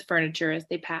laden with furniture as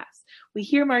they pass. We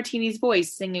hear Martini's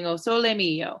voice singing O Sole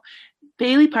Mio.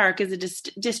 Bailey Park is a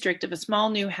district of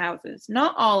small new houses,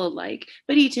 not all alike,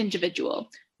 but each individual.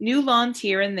 New lawns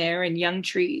here and there and young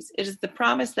trees. It is the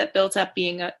promise that built up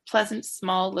being a pleasant,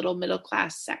 small, little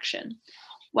middle-class section.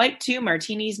 Wipe to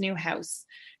Martini's new house.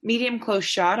 Medium close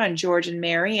shot on George and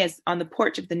Mary as on the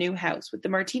porch of the new house, with the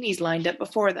Martinis lined up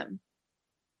before them.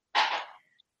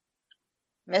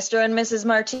 Mr. and Mrs.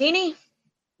 Martini,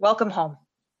 welcome home.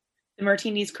 The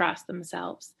Martinis cross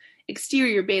themselves.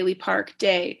 Exterior Bailey Park,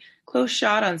 day. Close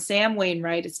shot on Sam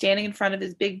Wainwright standing in front of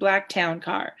his big black town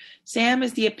car. Sam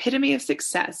is the epitome of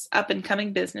success,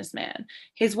 up-and-coming businessman.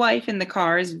 His wife in the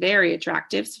car is very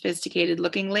attractive,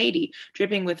 sophisticated-looking lady,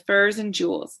 dripping with furs and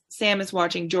jewels. Sam is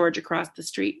watching George across the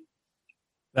street.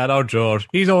 That old George.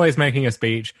 He's always making a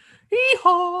speech.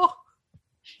 Hee-haw!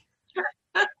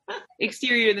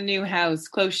 Exterior the new house.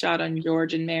 Close shot on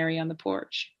George and Mary on the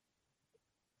porch.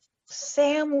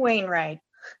 Sam Wainwright.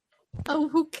 Oh,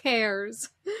 who cares?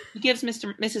 He gives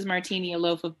Mrs. Martini a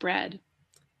loaf of bread.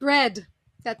 Bread,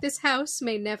 that this house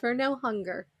may never know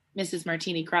hunger. Mrs.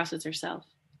 Martini crosses herself.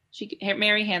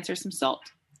 Mary hands her some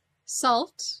salt.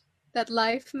 Salt, that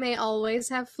life may always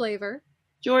have flavor.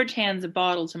 George hands a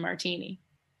bottle to Martini.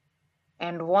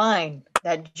 And wine,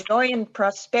 that joy and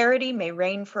prosperity may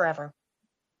reign forever.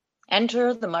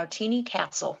 Enter the Martini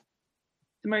Castle.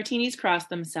 The Martinis cross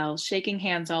themselves, shaking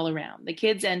hands all around. The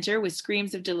kids enter with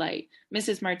screams of delight.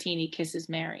 Mrs. Martini kisses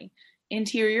Mary.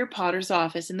 Interior, Potter's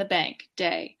office in the bank.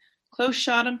 Day. Close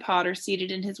shot on Potter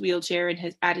seated in his wheelchair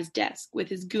at his desk, with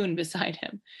his goon beside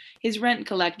him. His rent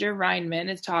collector, Reinman,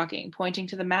 is talking, pointing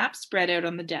to the map spread out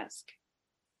on the desk.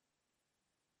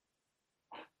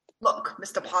 Look,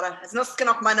 Mr. Potter, there's no skin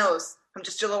off my nose. I'm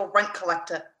just your little rent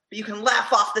collector. But you can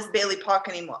laugh off this Bailey Park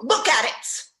anymore. Look at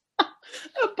it!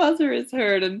 A buzzer is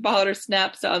heard, and Potter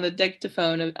snaps on the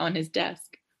dictaphone on his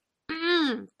desk.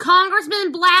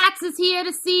 Congressman Blatz is here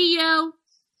to see you.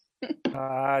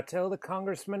 Tell the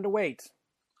congressman to wait.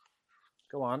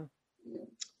 Go on.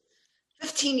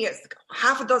 15 years ago,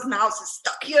 half a dozen houses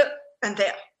stuck here and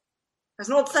there. There's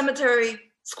an old cemetery,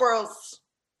 squirrels,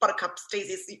 buttercups,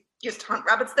 daisies. Used to hunt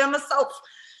rabbits there myself.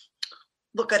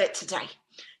 Look at it today.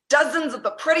 Dozens of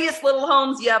the prettiest little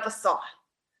homes you ever saw.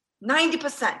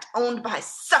 90% owned by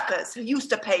suckers who used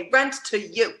to pay rent to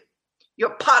you.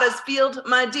 Your Potter's Field,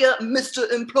 my dear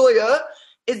Mr. Employer,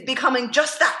 is becoming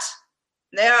just that.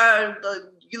 They are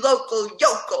the local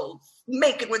yokels,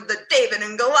 making with the David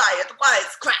and Goliath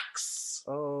wisecracks.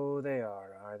 Oh, they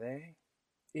are they?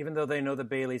 Even though they know the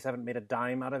Baileys haven't made a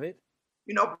dime out of it?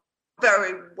 You know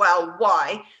very well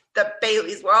why. The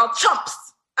Baileys were all chumps.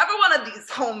 Every one of these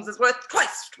homes is worth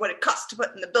twice what it cost to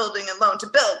put in the building and loan to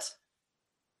build.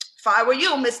 If I were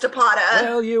you, Mr. Potter...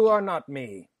 Well, you are not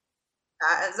me.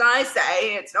 As I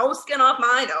say, it's no skin off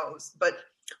my nose, but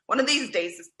one of these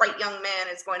days this bright young man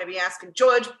is going to be asking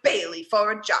George Bailey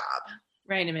for a job.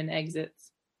 Reineman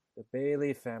exits. The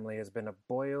Bailey family has been a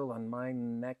boil on my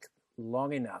neck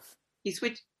long enough. He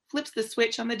flips the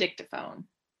switch on the dictaphone.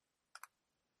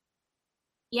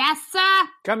 Yes, sir.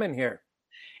 Come in here.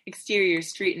 Exterior,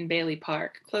 street in Bailey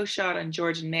Park. Close shot on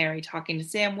George and Mary talking to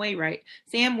Sam Wainwright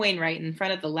in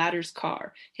front of the latter's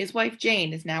car. His wife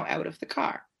Jane is now out of the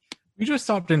car. We just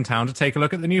stopped in town to take a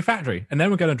look at the new factory, and then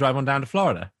we're going to drive on down to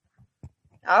Florida.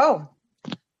 Oh.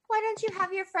 Why don't you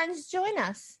have your friends join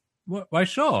us? Why,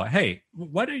 sure. Hey,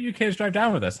 why don't you kids drive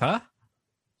down with us, huh?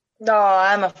 Oh,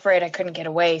 I'm afraid I couldn't get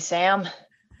away, Sam.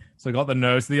 So I got the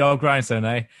nose of the old grindstone,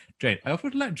 eh? Jane, I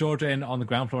offered to let George in on the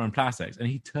ground floor in plastics, and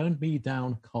he turned me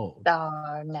down cold.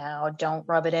 Oh, now, don't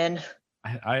rub it in.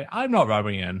 I'm not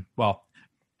rubbing in. Well,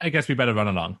 I guess we better run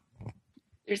along.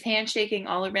 There's handshaking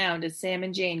all around as Sam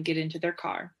and Jane get into their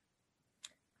car.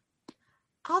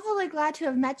 Awfully glad to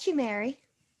have met you, Mary.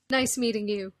 Nice meeting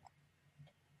you.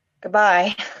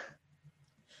 Goodbye.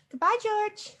 Goodbye,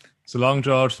 George. So long,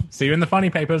 George. See you in the funny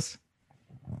papers.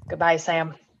 Goodbye,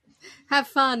 Sam. Have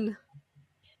fun.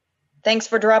 Thanks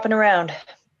for dropping around.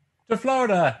 To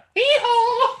Florida.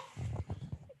 Yeehaw!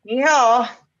 Yeehaw!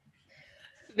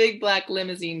 The big black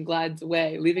limousine glides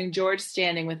away, leaving George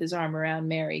standing with his arm around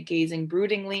Mary, gazing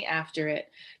broodingly after it.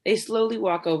 They slowly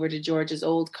walk over to George's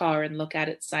old car and look at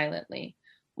it silently.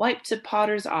 Wipe to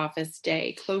Potter's office.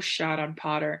 Day. Close shot on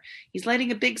Potter. He's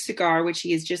lighting a big cigar, which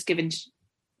he has just given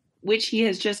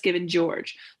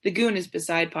George. The goon is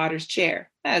beside Potter's chair,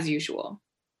 as usual.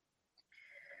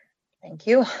 Thank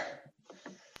you.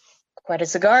 Quite a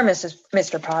cigar,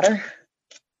 Mr. Potter.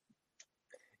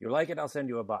 You like it? I'll send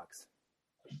you a box.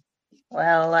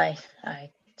 Well, I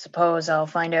suppose I'll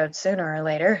find out sooner or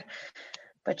later.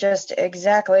 But just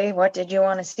exactly what did you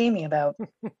want to see me about?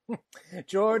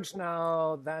 George,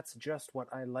 now that's just what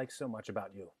I like so much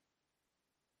about you.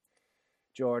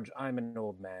 George, I'm an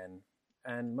old man,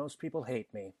 and most people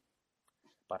hate me.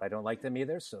 But I don't like them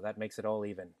either, so that makes it all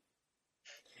even.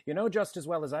 You know just as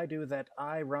well as I do that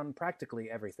I run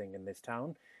practically everything in this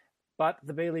town, but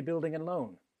the Bailey Building and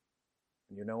Loan.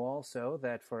 You know also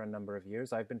that for a number of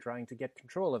years I've been trying to get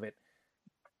control of it,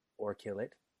 or kill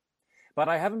it, but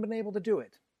I haven't been able to do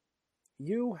it.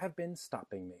 You have been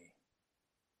stopping me.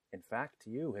 In fact,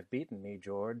 you have beaten me,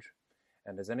 George,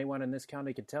 and as anyone in this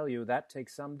county can tell you, that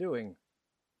takes some doing.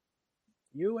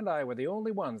 You and I were the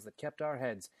only ones that kept our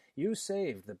heads. You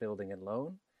saved the Building and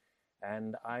Loan,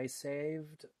 and I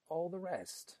saved all the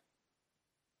rest.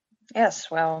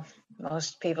 Yes, well,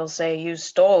 most people say you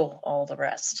stole all the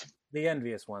rest. The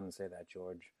envious ones say that,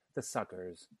 George. The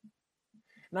suckers.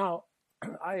 Now,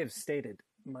 I have stated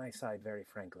my side very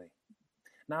frankly.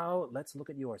 Now, let's look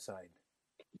at your side.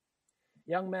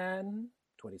 Young man,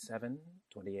 27,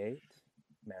 28,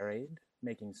 married,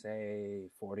 making, say,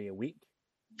 40 a week.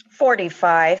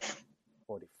 45.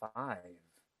 45.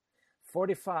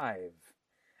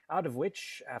 Out of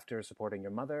which, after supporting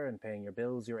your mother and paying your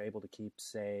bills, you're able to keep,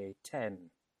 say, 10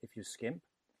 if you skimp. A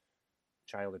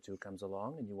child or two comes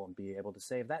along and you won't be able to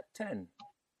save that 10.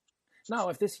 Now,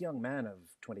 if this young man of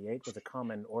 28 was a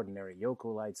common, ordinary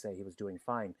yokel, I'd say he was doing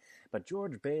fine. But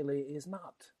George Bailey is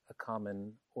not a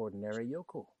common, ordinary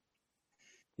yokel.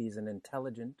 He's an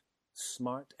intelligent,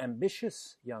 smart,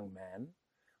 ambitious young man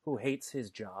who hates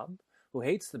his job, who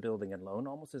hates the building and loan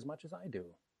almost as much as I do.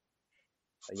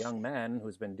 A young man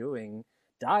who's been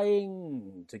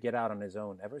dying to get out on his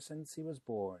own ever since he was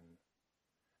born.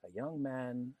 A young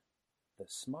man, the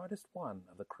smartest one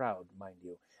of the crowd, mind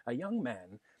you. A young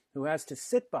man who has to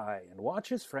sit by and watch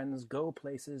his friends go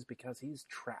places because he's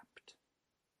trapped.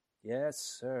 Yes,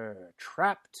 sir,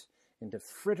 trapped into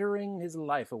frittering his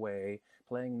life away,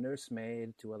 playing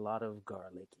nursemaid to a lot of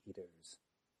garlic eaters.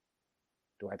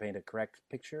 Do I paint a correct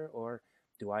picture, or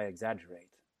do I exaggerate?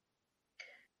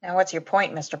 Now, what's your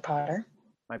point, Mr. Potter?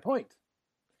 My point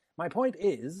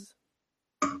is,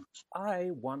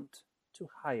 I want to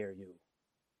hire you.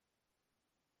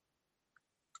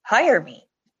 Hire me?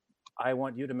 I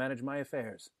want you to manage my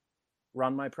affairs,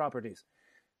 run my properties.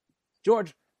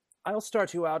 George, I'll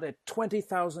start you out at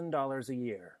 $20,000 a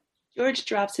year. George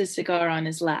drops his cigar on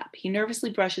his lap. He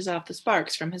nervously brushes off the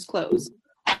sparks from his clothes.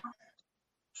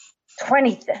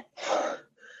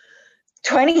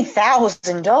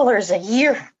 $20,000 a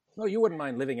year? No, you wouldn't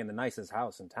mind living in the nicest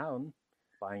house in town,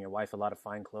 buying your wife a lot of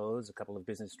fine clothes, a couple of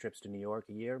business trips to New York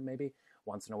a year, maybe,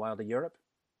 once in a while to Europe.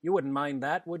 You wouldn't mind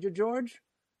that, would you, George?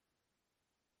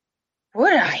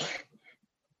 Would I?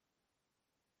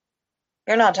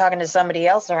 You're not talking to somebody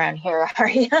else around here, are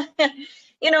you?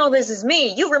 You know, this is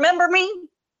me. You remember me?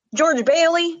 George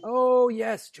Bailey? Oh,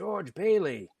 yes, George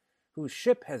Bailey, whose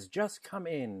ship has just come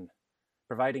in,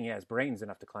 providing he has brains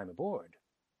enough to climb aboard.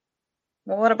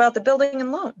 Well, what about the building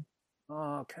and loan?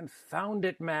 Oh, confound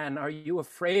it, man. Are you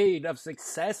afraid of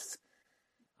success?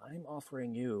 I'm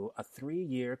offering you a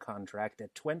 3-year contract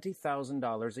at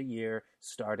 $20,000 a year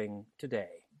starting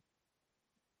today.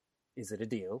 Is it a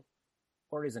deal,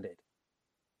 or isn't it?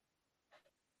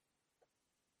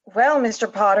 Well,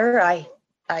 Mr. Potter, I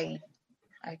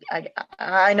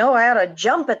know I ought to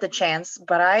jump at the chance,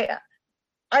 but I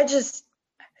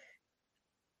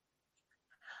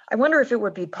wonder if it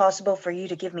would be possible for you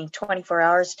to give me 24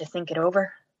 hours to think it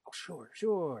over. Oh,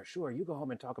 sure. You go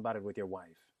home and talk about it with your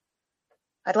wife.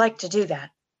 I'd like to do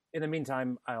that. In the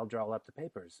meantime, I'll draw up the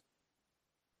papers.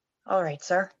 All right,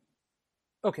 sir.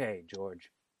 Okay, George.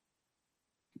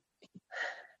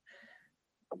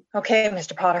 Okay,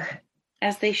 Mr. Potter.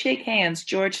 As they shake hands,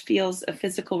 George feels a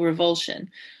physical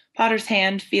revulsion. Potter's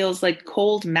hand feels like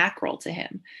cold mackerel to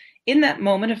him. In that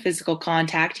moment of physical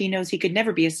contact, he knows he could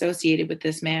never be associated with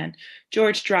this man.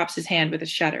 George drops his hand with a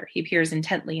shudder. He peers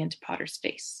intently into Potter's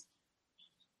face.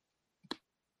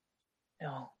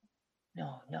 No.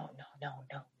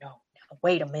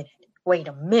 Wait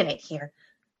a minute here.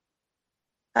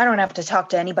 I don't have to talk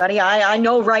to anybody. I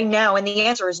know right now, and the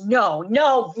answer is no,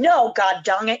 God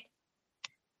dang it.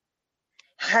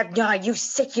 You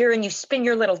sit here and you spin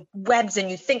your little webs and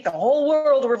you think the whole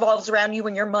world revolves around you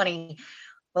and your money.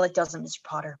 Well, it doesn't, Mr.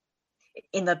 Potter.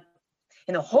 In the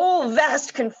whole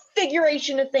vast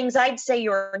configuration of things, I'd say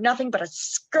you're nothing but a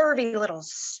scurvy little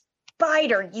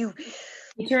spider.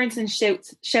 He turns and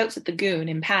shouts at the goon,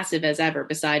 impassive as ever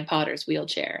beside Potter's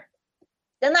wheelchair.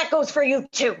 Then that goes for you,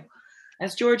 too.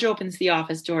 As George opens the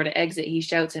office door to exit, he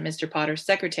shouts at Mr. Potter's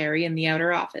secretary in the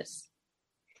outer office.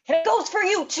 And it goes for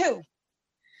you, too.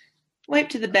 Wipe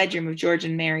to the bedroom of George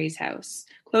and Mary's house.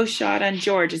 Close shot on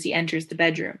George as he enters the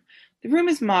bedroom. The room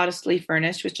is modestly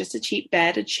furnished with just a cheap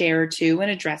bed, a chair or two, and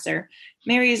a dresser.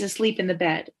 Mary is asleep in the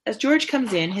bed. As George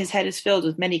comes in, his head is filled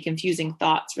with many confusing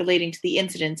thoughts relating to the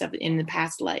incidents in the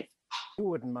past life. You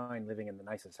wouldn't mind living in the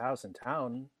nicest house in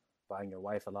town, buying your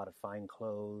wife a lot of fine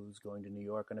clothes, going to New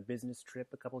York on a business trip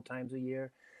a couple times a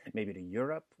year, maybe to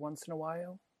Europe once in a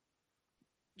while?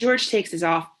 George takes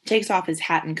off his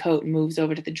hat and coat and moves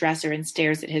over to the dresser and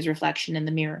stares at his reflection in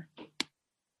the mirror.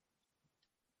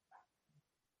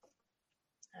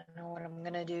 I don't know what I'm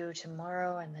going to do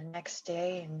tomorrow and the next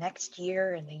day and next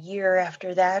year and the year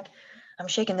after that. I'm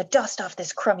shaking the dust off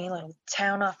this crummy little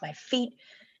town off my feet,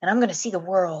 and I'm going to see the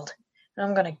world. And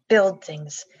I'm going to build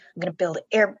things. I'm going to build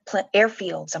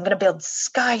airfields. I'm going to build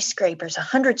skyscrapers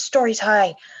 100 stories high.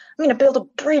 I'm going to build a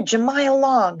bridge a mile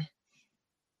long.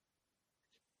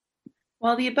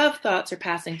 While the above thoughts are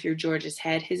passing through George's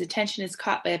head, his attention is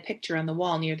caught by a picture on the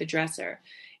wall near the dresser.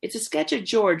 It's a sketch of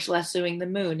George lassoing the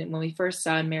moon, and when we first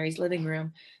saw in Mary's living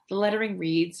room, the lettering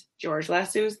reads, George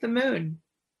lassoes the moon.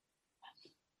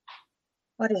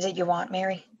 What is it you want,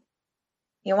 Mary?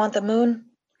 You want the moon?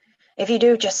 If you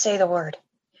do, just say the word.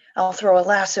 I'll throw a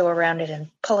lasso around it and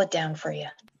pull it down for you.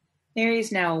 Mary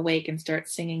is now awake and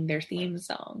starts singing their theme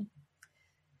song.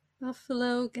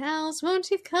 Buffalo gals,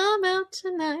 won't you come out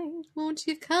tonight? Won't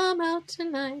you come out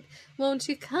tonight? Won't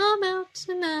you come out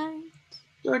tonight?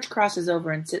 George crosses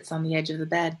over and sits on the edge of the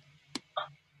bed.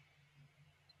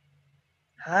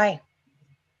 Hi.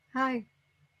 Hi.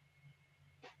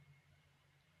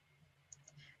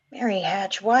 Mary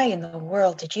Hatch, why in the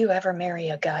world did you ever marry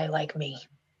a guy like me?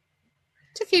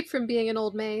 To keep from being an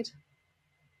old maid.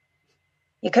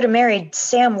 You could have married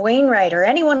Sam Wainwright or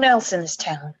anyone else in this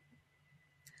town.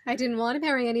 I didn't want to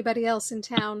marry anybody else in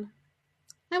town.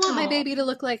 I want my baby to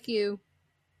look like you.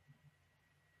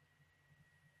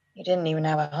 You didn't even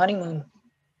have a honeymoon.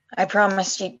 I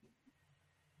promised you...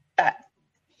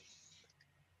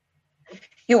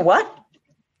 You what?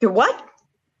 You what?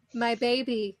 My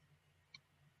baby.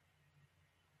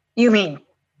 You mean...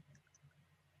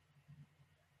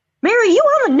 Mary, you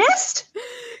on a nest?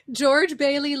 George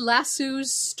Bailey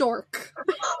lassoes stork.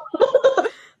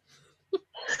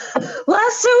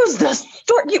 Lasso's the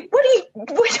stork. What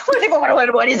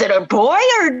is it, a boy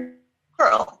or a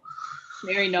girl?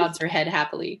 Mary nods her head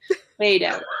happily. Fade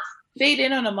out. Fade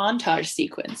in on a montage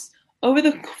sequence. Over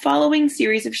the following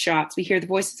series of shots, we hear the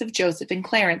voices of Joseph and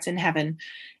Clarence in heaven.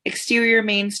 Exterior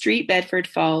Main Street, Bedford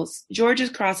Falls. George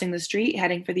is crossing the street,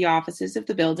 heading for the offices of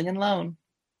the building and loan.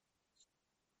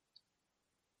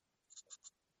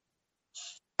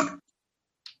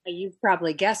 You've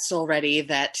probably guessed already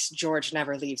that George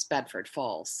never leaves Bedford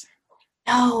Falls.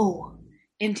 No.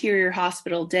 Interior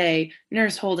hospital day.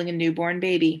 Nurse holding a newborn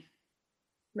baby.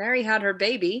 Mary had her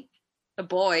baby, a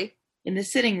boy. In the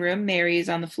sitting room, Mary is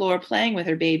on the floor playing with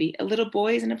her baby. A little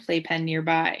boy is in a playpen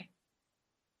nearby.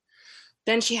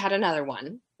 Then she had another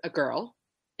one, a girl.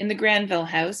 In the Granville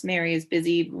house, Mary is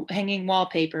busy hanging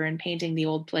wallpaper and painting the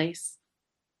old place.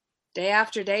 Day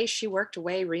after day, she worked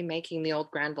away remaking the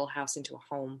old Granville house into a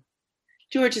home.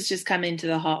 George has just come into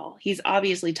the hall. He's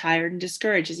obviously tired and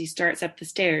discouraged as he starts up the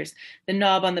stairs. The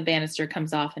knob on the banister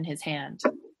comes off in his hand.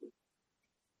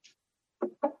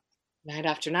 Night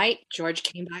after night, George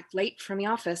came back late from the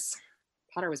office.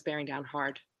 Potter was bearing down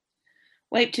hard.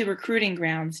 Wipe to recruiting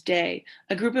grounds, day.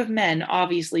 A group of men,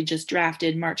 obviously just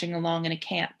drafted, marching along in a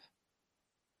camp.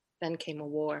 Then came a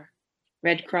war.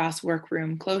 Red Cross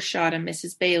workroom, close shot of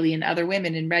Mrs. Bailey and other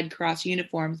women in Red Cross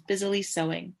uniforms busily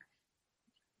sewing.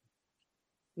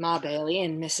 Ma Bailey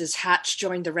and Mrs. Hatch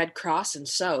joined the Red Cross and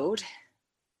sewed.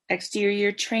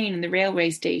 Exterior train in the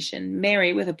railway station.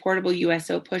 Mary, with a portable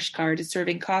USO pushcart, is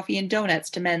serving coffee and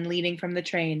donuts to men leaning from the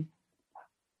train.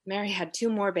 Mary had 2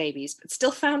 more babies, but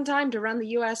still found time to run the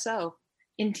USO.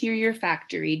 Interior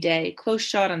factory, day. Close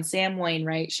shot on Sam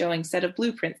Wainwright showing set of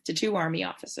blueprints to 2 Army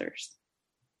officers.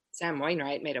 Sam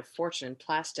Wainwright made a fortune in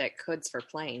plastic hoods for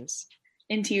planes.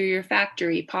 Interior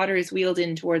factory. Potter is wheeled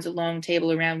in towards a long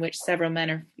table around which several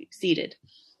men are seated.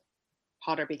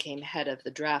 Potter became head of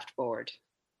the draft board.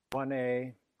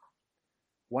 1A.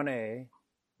 1A.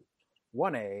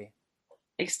 1A.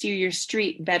 Exterior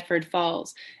street, Bedford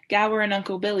Falls. Gower and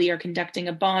Uncle Billy are conducting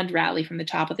a bond rally from the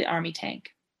top of the Army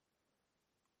tank.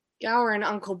 Gower and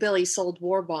Uncle Billy sold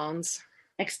war bonds.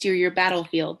 Exterior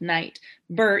battlefield, night.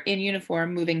 Bert, in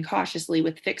uniform, moving cautiously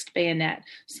with fixed bayonet,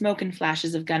 smoke and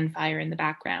flashes of gunfire in the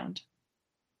background.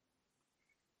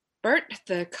 Bert,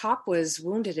 the cop, was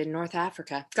wounded in North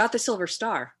Africa. Got the Silver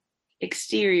Star.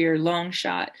 Exterior, long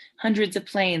shot. Hundreds of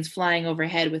planes flying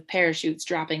overhead with parachutes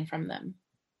dropping from them.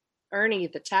 Ernie,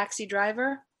 the taxi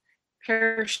driver,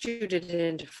 parachuted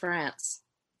into France.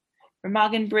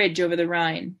 Remagen Bridge over the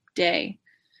Rhine, day.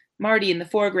 Marty in the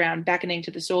foreground beckoning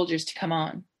to the soldiers to come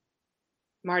on.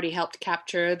 Marty helped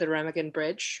capture the Remagen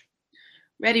Bridge.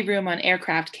 Ready room on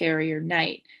aircraft carrier,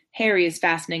 night. Harry is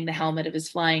fastening the helmet of his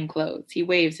flying clothes. He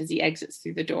waves as he exits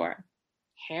through the door.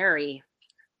 Harry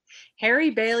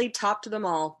Bailey topped them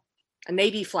all. A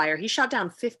Navy flyer. He shot down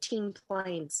 15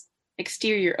 planes.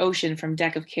 Exterior ocean from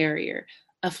deck of carrier.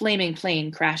 A flaming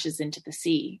plane crashes into the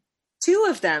sea. 2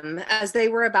 of them as they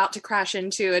were about to crash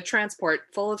into a transport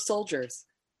full of soldiers.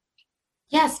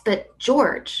 Yes, but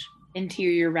George.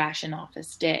 Interior ration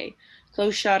office, day.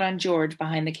 Close shot on George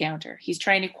behind the counter. He's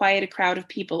trying to quiet a crowd of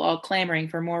people all clamoring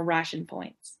for more ration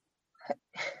points.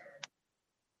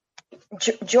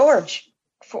 George,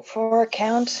 for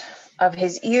account of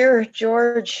his ear,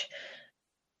 George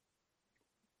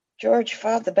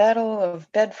fought the Battle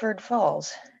of Bedford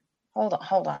Falls. Hold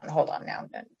on now.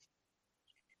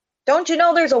 Don't you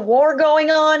know there's a war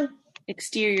going on?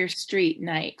 Exterior street,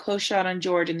 night. Close shot on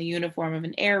George in the uniform of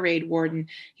an air raid warden.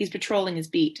 He's patrolling his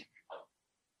beat.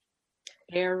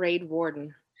 Air raid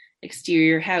warden.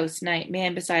 Exterior house, night.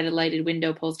 Man beside a lighted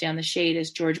window pulls down the shade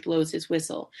as George blows his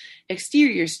whistle.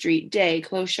 Exterior street, day.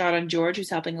 Close shot on George,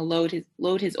 who's helping load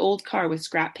his old car with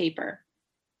scrap paper.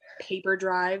 Paper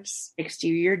drives.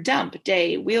 Exterior dump,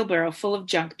 day. Wheelbarrow full of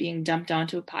junk being dumped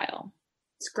onto a pile.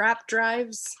 Scrap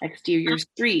drives. Exterior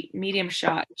street, medium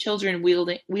shot. Children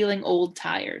wheeling old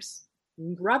tires.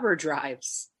 Rubber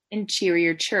drives.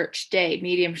 Interior church, day.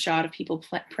 Medium shot of people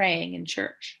praying in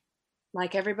church.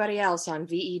 Like everybody else on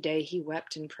VE Day, he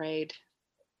wept and prayed.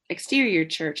 Exterior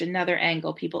church, another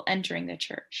angle, people entering the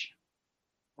church.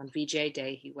 On VJ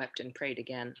Day, he wept and prayed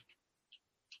again.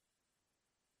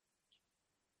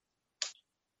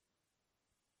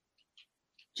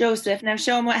 Joseph, now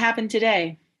show him what happened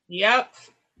today. Yep.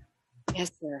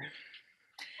 Yes, sir.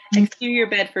 Exterior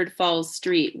Bedford Falls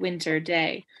Street, winter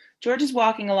day. George is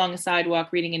walking along a sidewalk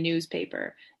reading a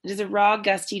newspaper. It is a raw,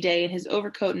 gusty day, and his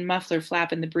overcoat and muffler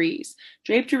flap in the breeze.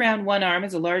 Draped around one arm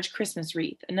is a large Christmas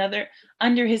wreath.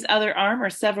 Under his other arm are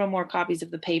several more copies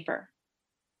of the paper.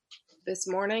 This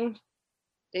morning,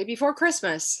 day before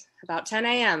Christmas, about 10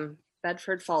 a.m.,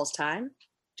 Bedford Falls time.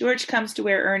 George comes to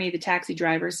where Ernie, the taxi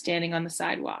driver, is standing on the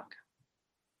sidewalk.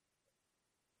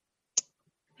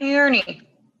 Hey, Ernie,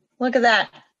 look at that.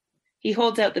 He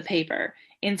holds out the paper.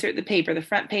 Insert the paper, the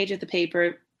front page of the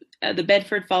paper, the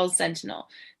Bedford Falls Sentinel.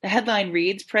 The headline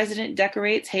reads, President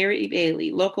decorates Harry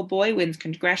Bailey. Local boy wins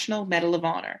Congressional Medal of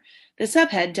Honor. The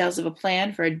subhead tells of a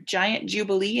plan for a giant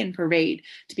jubilee and parade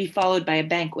to be followed by a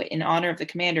banquet in honor of the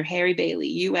commander Harry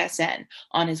Bailey, USN,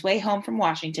 on his way home from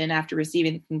Washington after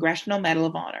receiving the Congressional Medal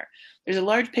of Honor. There's a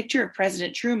large picture of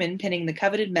President Truman pinning the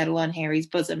coveted medal on Harry's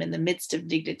bosom in the midst of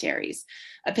dignitaries.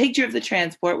 A picture of the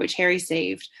transport which Harry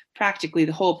saved. Practically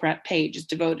the whole front page is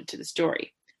devoted to the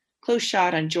story. Close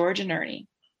shot on George and Ernie.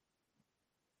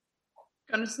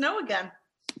 Gonna snow again.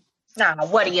 Nah,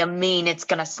 what do you mean it's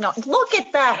gonna snow? Look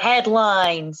at the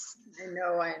headlines.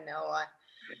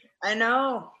 I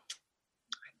know.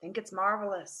 I think it's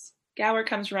marvelous. Gower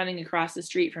comes running across the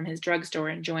street from his drugstore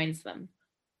and joins them.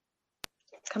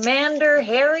 Commander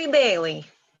Harry Bailey.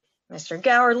 Mr.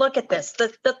 Gower, look at this.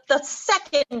 The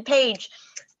second page.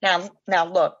 Now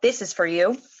look, this is for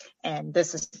you, and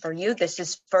this is for you, this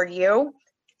is for you.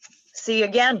 See you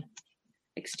again.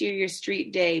 Exterior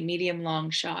street day, medium long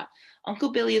shot.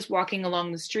 Uncle Billy is walking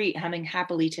along the street, humming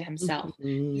happily to himself.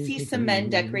 He sees some men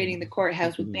decorating the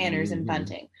courthouse with banners and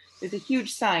bunting. There's a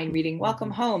huge sign reading,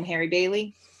 Welcome home, Harry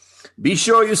Bailey. Be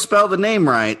sure you spell the name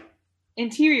right.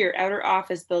 Interior outer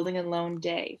office building and loan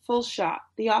day. Full shot.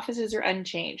 The offices are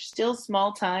unchanged, still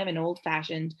small time and old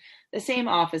fashioned. The same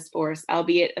office force,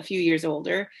 albeit a few years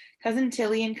older. Cousin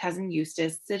Tilly and Cousin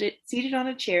Eustace seated on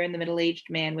a chair in the middle-aged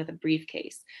man with a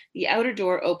briefcase. The outer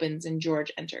door opens and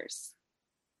George enters.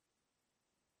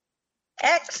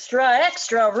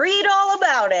 Extra, read all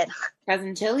about it.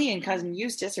 Cousin Tilly and Cousin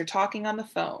Eustace are talking on the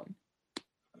phone.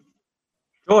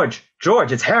 George,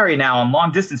 it's Harry now on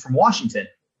long distance from Washington.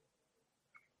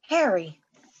 Harry,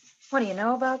 what do you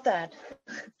know about that?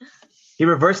 He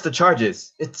reversed the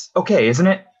charges. It's okay, isn't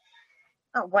it?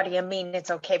 Oh, what do you mean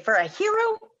it's okay for a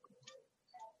hero?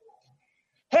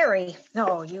 Harry,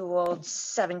 oh, you old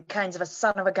 7 kinds of a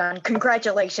son of a gun.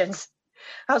 Congratulations.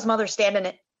 How's Mother standing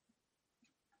it?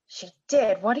 She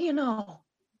did. What do you know?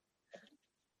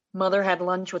 Mother had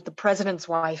lunch with the president's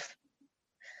wife.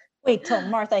 Wait till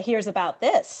Martha hears about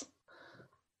this.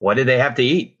 What did they have to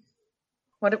eat?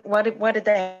 What did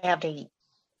they have to eat?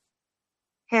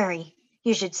 Harry,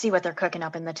 you should see what they're cooking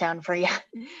up in the town for you.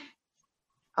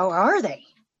 Oh, are they?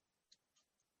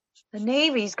 The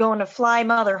Navy's going to fly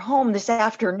Mother home this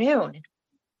afternoon.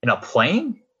 In a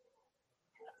plane?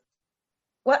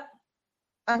 What?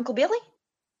 Uncle Billy?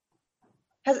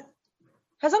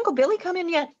 Has Uncle Billy come in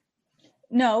yet?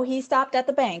 No, he stopped at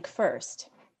the bank first.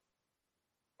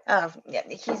 Oh, yeah,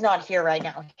 he's not here right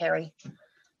now, Harry.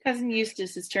 Cousin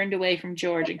Eustace has turned away from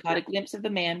George and caught a glimpse of the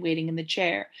man waiting in the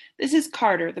chair. This is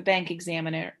Carter, the bank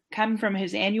examiner, come from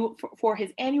his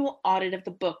annual audit of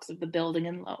the books of the building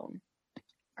and loan.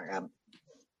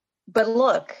 But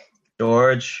look.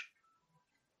 George.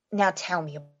 Now tell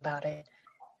me about it.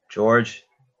 George,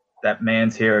 that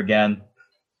man's here again.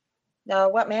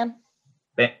 What man?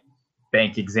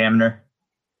 Bank examiner.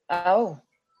 Oh.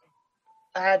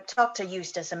 Talk to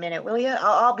Eustace a minute, will you?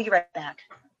 I'll be right back.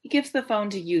 He gives the phone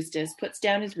to Eustace, puts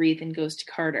down his wreath, and goes to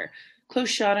Carter. Close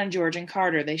shot on George and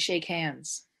Carter. They shake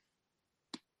hands.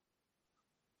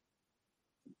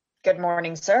 Good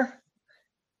morning, sir.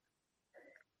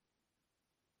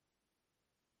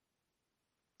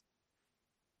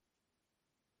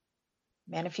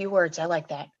 Man, a few words. I like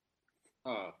that.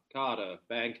 Carter,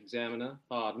 bank examiner.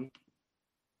 Pardon.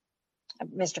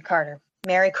 Mr. Carter,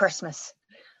 Merry Christmas.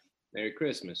 Merry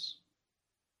Christmas.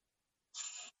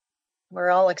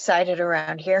 We're all excited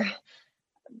around here.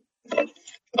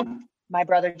 My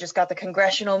brother just got the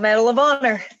Congressional Medal of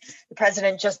Honor. The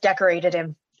president just decorated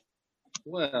him.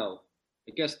 Well,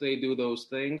 I guess they do those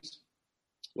things.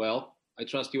 Well, I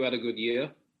trust you had a good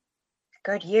year.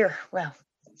 Good year. Well,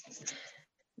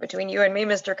 between you and me,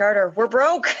 Mr. Carter, we're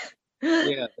broke.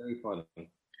 Yeah, very funny.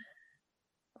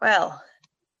 Well,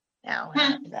 now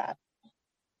after that.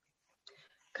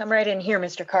 Come right in here,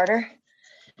 Mr. Carter.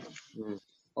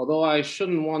 Although I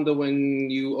shouldn't wonder when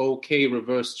you okay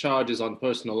reverse charges on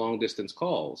personal long-distance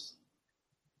calls.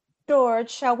 George,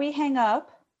 shall we hang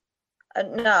up?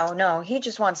 No, he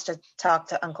just wants to talk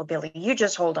to Uncle Billy. You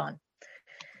just hold on.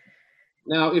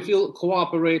 Now, if you'll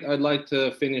cooperate, I'd like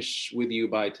to finish with you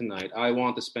by tonight. I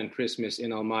want to spend Christmas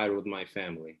in Elmira with my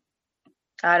family.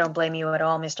 I don't blame you at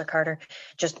all, Mr. Carter.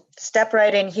 Just step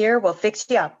right in here. We'll fix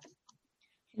you up.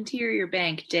 Interior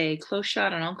Bank Day. Close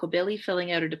shot on Uncle Billy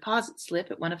filling out a deposit slip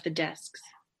at one of the desks.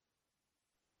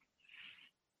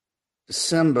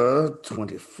 December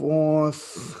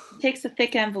 24th. He takes a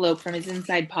thick envelope from his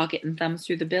inside pocket and thumbs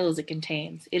through the bills it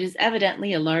contains. It is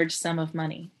evidently a large sum of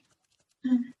money.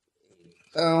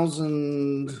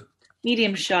 1,000.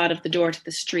 Medium shot of the door to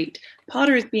the street.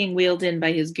 Potter is being wheeled in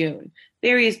by his goon.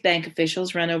 Various bank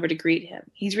officials run over to greet him.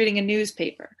 He's reading a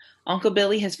newspaper. Uncle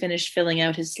Billy has finished filling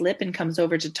out his slip and comes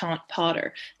over to taunt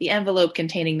Potter, the envelope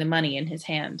containing the money in his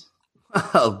hand.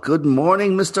 Oh, good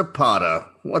morning, Mr. Potter.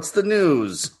 What's the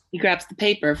news? He grabs the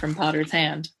paper from Potter's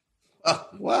hand.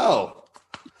 Well,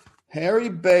 Harry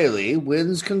Bailey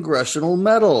wins Congressional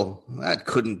Medal. That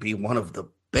couldn't be one of the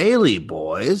Bailey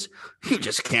boys. You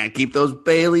just can't keep those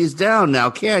Baileys down now,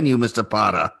 can you, Mr.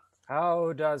 Potter?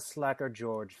 How does Slacker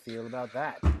George feel about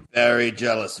that? Very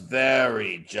jealous,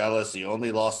 very jealous. He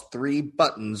only lost 3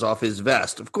 buttons off his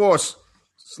vest. Of course,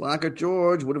 Slacker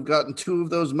George would have gotten 2 of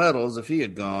those medals if he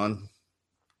had gone.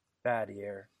 Bad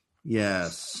year.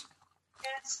 Yes.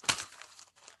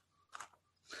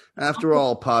 After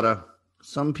all, Potter,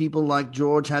 some people like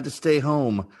George had to stay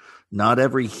home. Not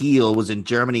every heel was in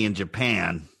Germany and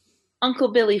Japan. Uncle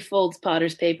Billy folds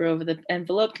Potter's paper over the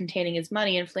envelope containing his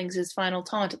money and flings his final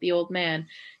taunt at the old man.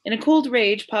 In a cold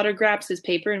rage, Potter grabs his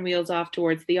paper and wheels off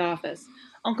towards the office.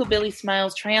 Uncle Billy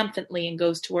smiles triumphantly and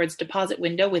goes towards deposit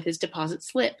window with his deposit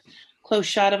slip. Close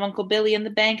shot of Uncle Billy and the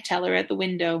bank teller at the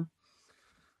window.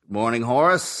 Morning,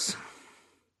 Horace.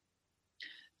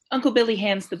 Uncle Billy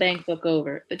hands the bank book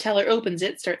over. The teller opens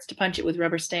it, starts to punch it with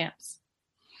rubber stamps.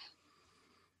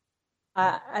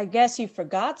 I guess you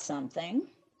forgot something.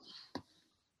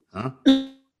 Huh?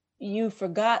 You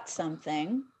forgot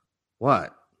something.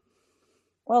 What?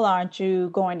 Well, aren't you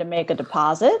going to make a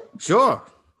deposit? Sure,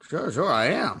 I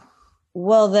am.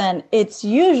 Well, then, it's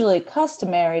usually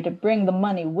customary to bring the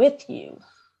money with you.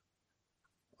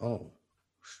 Oh,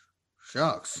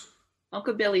 shucks.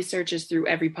 Uncle Billy searches through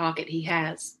every pocket he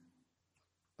has.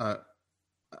 I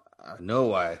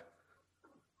know I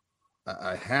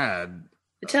had...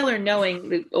 The teller, knowing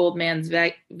the old man's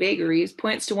vagaries,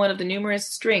 points to one of the numerous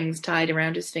strings tied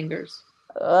around his fingers.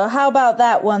 How about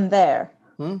that one there?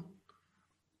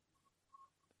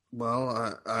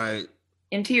 Well, I...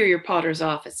 Interior Potter's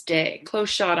office day.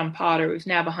 Close shot on Potter, who's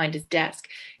now behind his desk.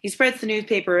 He spreads the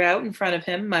newspaper out in front of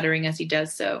him, muttering as he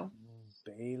does so.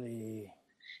 Bailey.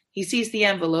 He sees the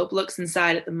envelope, looks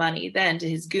inside at the money, then to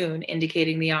his goon,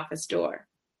 indicating the office door.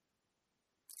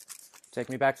 Take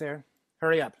me back there.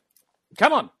 Hurry up.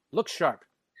 Come on, look sharp.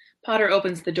 Potter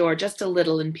opens the door just a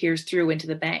little and peers through into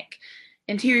the bank.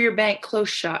 Interior bank close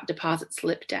shot deposit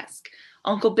slip desk.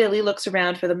 Uncle Billy looks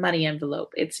around for the money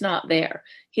envelope. It's not there.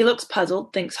 He looks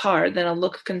puzzled, thinks hard, then a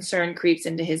look of concern creeps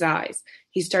into his eyes.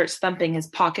 He starts thumping his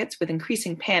pockets with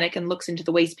increasing panic and looks into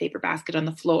the wastepaper basket on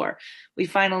the floor. He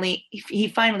finally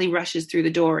rushes through the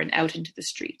door and out into the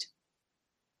street.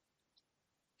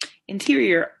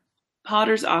 Interior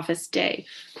Potter's office day.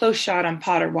 Close shot on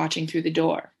Potter watching through the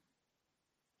door.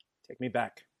 Take me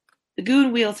back. The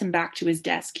goon wheels him back to his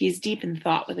desk. He is deep in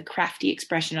thought with a crafty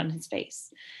expression on his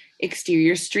face.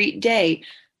 Exterior street day.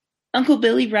 Uncle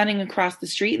Billy running across the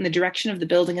street in the direction of the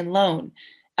building and loan.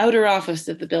 Outer office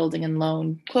of the building and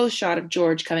loan. Close shot of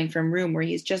George coming from room where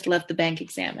he's just left the bank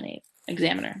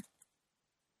examiner.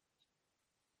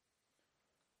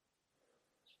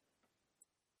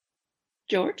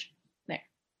 George? There.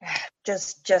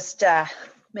 Just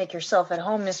make yourself at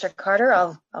home, Mr. Carter.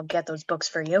 I'll get those books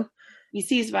for you. He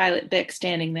sees Violet Bick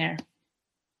standing there.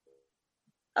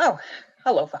 Oh,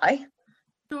 hello, Vi.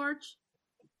 George,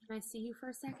 can I see you for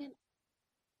a second?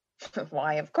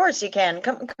 Why, of course you can.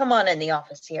 Come on in the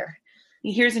office here.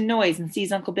 He hears a noise and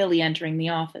sees Uncle Billy entering the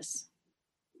office.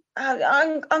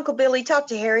 Uncle Billy, talk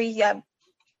to Harry.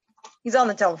 He's on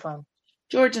the telephone.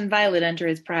 George and Violet enter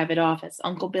his private office.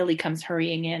 Uncle Billy comes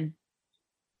hurrying in.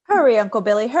 Hurry, Uncle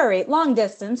Billy, hurry. Long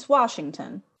distance,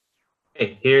 Washington.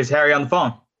 Hey, here's Harry on the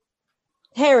phone.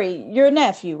 Harry, your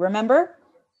nephew, remember?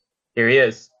 Here he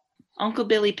is. Uncle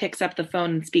Billy picks up the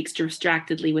phone and speaks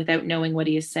distractedly without knowing what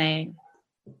he is saying.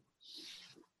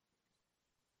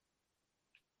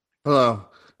 Hello.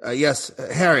 Yes,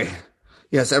 Harry.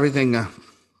 Yes, everything's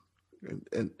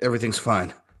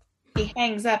fine. He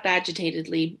hangs up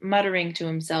agitatedly, muttering to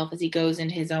himself as he goes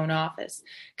into his own office.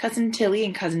 Cousin Tilly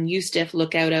and Cousin Eustace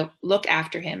look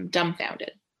after him,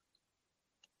 dumbfounded.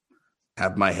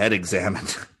 Have my head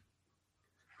examined.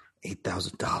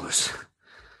 $8,000.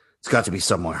 It's got to be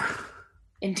somewhere.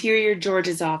 Interior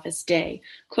George's office, day.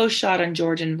 Close shot on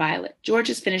George and Violet. George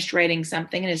has finished writing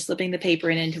something and is slipping the paper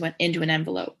into an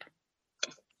envelope.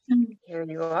 Here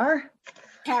you are.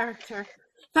 Character.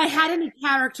 If I had any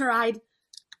character, I'd...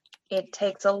 It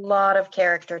takes a lot of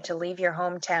character to leave your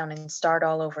hometown and start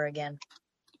all over again.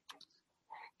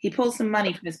 He pulls some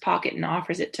money from his pocket and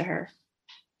offers it to her.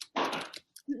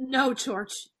 No,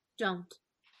 George, don't.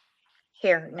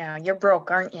 Here, now, you're broke,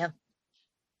 aren't you?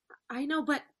 I know,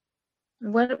 but...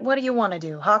 What do you want to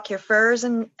do? Hawk your furs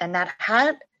and that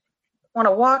hat? Want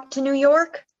to walk to New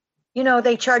York? You know,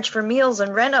 they charge for meals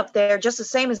and rent up there just the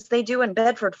same as they do in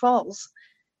Bedford Falls.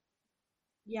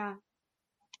 Yeah,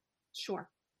 sure.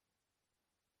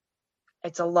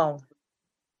 It's a loan.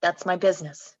 That's my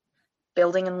business.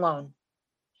 Building and loan.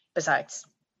 Besides,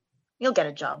 you'll get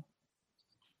a job.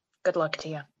 Good luck to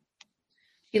you.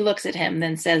 He looks at him,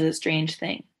 then says a strange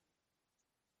thing.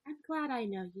 I'm glad I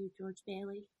know you, George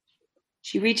Bailey.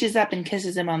 She reaches up and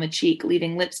kisses him on the cheek,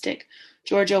 leaving lipstick.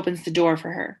 George opens the door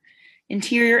for her.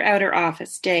 Interior outer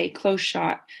office, day, close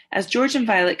shot. As George and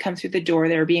Violet come through the door,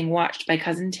 they are being watched by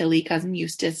Cousin Tilly, Cousin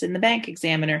Eustace, and the bank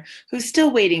examiner, who's still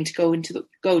waiting to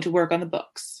go to work on the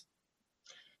books.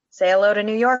 Say hello to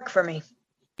New York for me.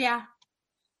 Yeah,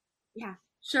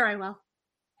 sure I will.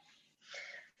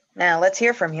 Now, let's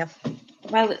hear from you.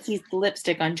 Violet sees the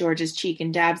lipstick on George's cheek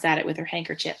and dabs at it with her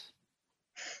handkerchief.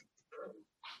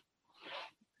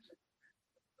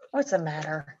 What's the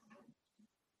matter?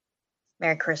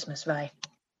 Merry Christmas, Vi.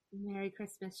 Merry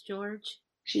Christmas, George.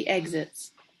 She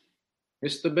exits.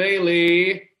 Mr.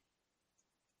 Bailey.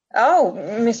 Oh,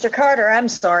 Mr. Carter, I'm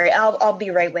sorry. I'll be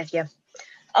right with you.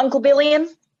 Uncle Billy in?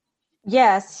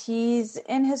 Yes, he's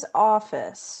in his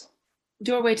office.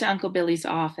 Doorway to Uncle Billy's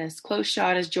office. Close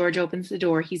shot as George opens the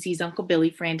door. He sees Uncle Billy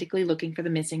frantically looking for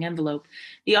the missing envelope.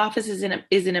 The office is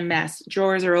in a mess.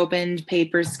 Drawers are opened,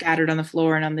 papers scattered on the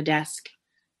floor and on the desk.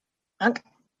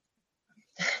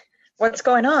 What's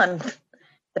going on?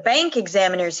 The bank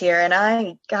examiner's here, and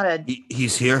I gotta...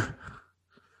 He's here?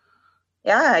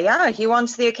 Yeah, he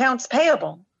wants the accounts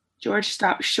payable. George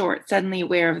stops short, suddenly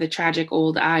aware of the tragic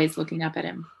old eyes looking up at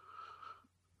him.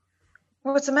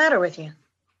 What's the matter with you?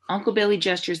 Uncle Billy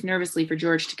gestures nervously for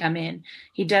George to come in.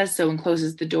 He does so and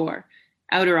closes the door.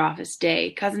 Outer office, day.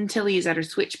 Cousin Tilly is at her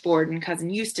switchboard and Cousin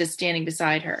Eustace standing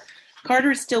beside her.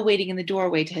 Carter is still waiting in the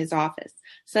doorway to his office.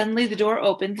 Suddenly the door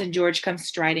opens and George comes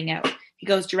striding out. He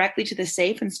goes directly to the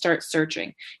safe and starts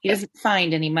searching. He doesn't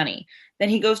find any money. Then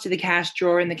he goes to the cash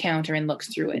drawer in the counter and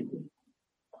looks through it.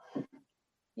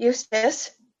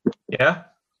 Eustace? Yeah?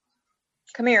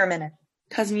 Come here a minute.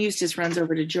 Cousin Eustace runs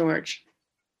over to George.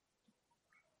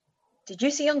 Did you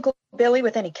see Uncle Billy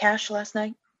with any cash last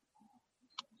night?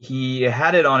 He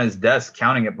had it on his desk,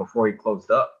 counting it before he closed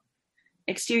up.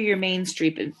 Exterior Main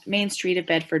Street of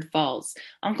Bedford Falls.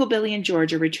 Uncle Billy and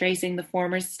George are retracing the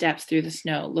former's steps through the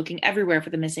snow, looking everywhere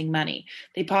for the missing money.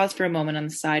 They pause for a moment on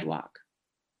the sidewalk.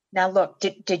 Now look,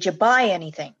 did you buy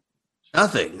anything?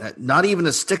 Nothing. Not even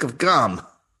a stick of gum.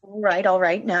 All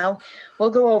right. Now,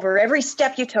 we'll go over every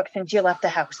step you took since you left the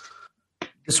house.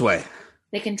 This way.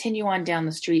 They continue on down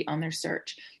the street on their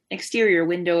search. Exterior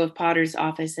window of Potter's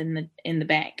office in the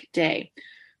bank. Day.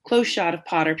 Close shot of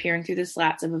Potter peering through the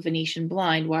slats of a Venetian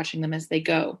blind, watching them as they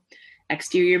go.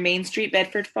 Exterior Main Street,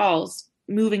 Bedford Falls.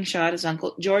 Moving shot as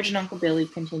George and Uncle Billy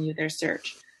continue their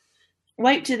search.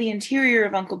 Wipe to the interior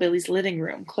of Uncle Billy's living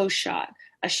room. Close shot.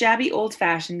 A shabby,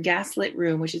 old-fashioned, gas-lit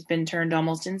room which has been turned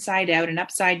almost inside out and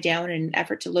upside down in an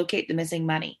effort to locate the missing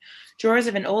money. Drawers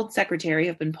of an old secretary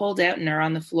have been pulled out and are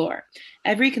on the floor.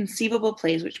 Every conceivable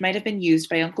place which might have been used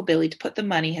by Uncle Billy to put the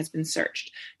money has been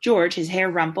searched. George, his hair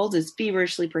rumpled, is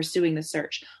feverishly pursuing the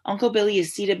search. Uncle Billy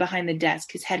is seated behind the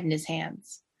desk, his head in his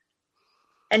hands.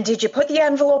 And did you put the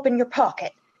envelope in your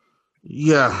pocket?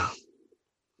 Yeah.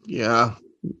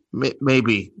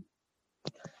 Maybe.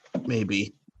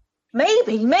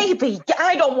 Maybe.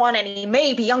 I don't want any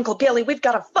maybe, Uncle Billy. We've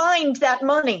got to find that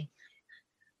money.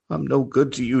 I'm no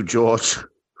good to you, George.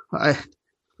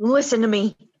 Listen to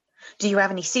me. Do you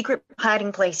have any secret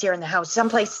hiding place here in the house?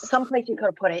 Someplace you could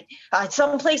have put it.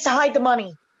 Someplace to hide the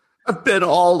money. I've been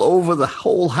all over the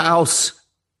whole house.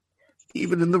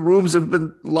 Even in the rooms have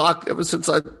been locked ever since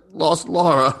I lost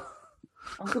Laura.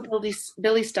 Uncle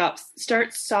Billy starts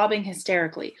sobbing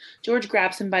hysterically. George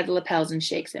grabs him by the lapels and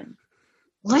shakes him.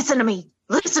 Listen to me.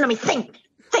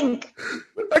 Think.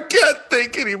 I can't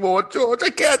think anymore, George. I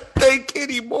can't think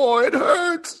anymore. It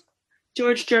hurts.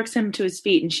 George jerks him to his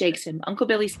feet and shakes him. Uncle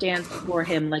Billy stands before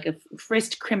him like a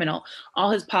frisked criminal,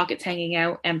 all his pockets hanging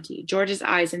out empty. George's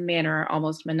eyes and manner are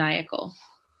almost maniacal.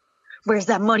 Where's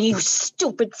that money, you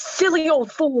stupid, silly old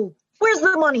fool? Where's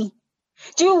the money?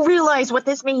 Do you realize what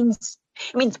this means?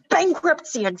 It means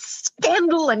bankruptcy and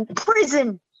scandal and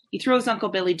prison. He throws Uncle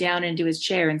Billy down into his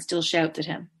chair and still shouts at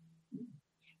him.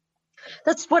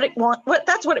 That's what it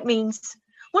means.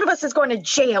 One of us is going to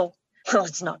jail. Oh,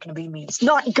 it's not going to be me. It's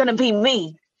not going to be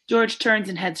me. George turns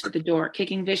and heads for the door,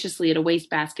 kicking viciously at a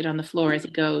wastebasket on the floor as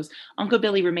he goes. Uncle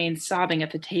Billy remains sobbing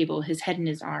at the table, his head in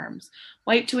his arms.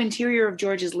 Wipe to interior of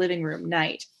George's living room,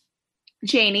 night.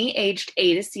 Janie, aged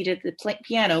 8, is seated at the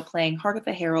piano playing Hark of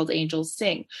the Herald Angels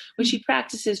Sing, which she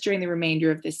practices during the remainder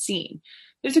of this scene.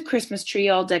 There's a Christmas tree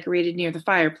all decorated near the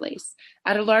fireplace.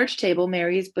 At a large table,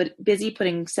 Mary is busy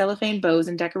putting cellophane bows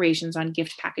and decorations on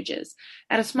gift packages.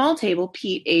 At a small table,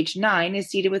 Pete, aged 9, is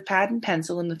seated with pad and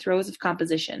pencil in the throes of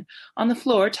composition. On the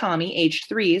floor, Tommy, aged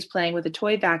 3, is playing with a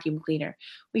toy vacuum cleaner.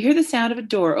 We hear the sound of a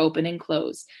door open and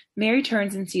close. Mary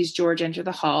turns and sees George enter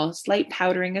the hall, slight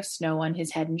powdering of snow on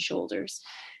his head and shoulders.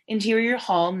 Interior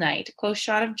hall, night. Close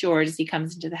shot of George as he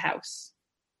comes into the house.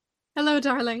 Hello,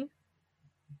 darling.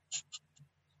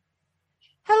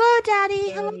 Hello, Daddy.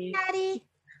 Hello, Daddy.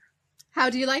 How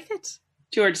do you like it?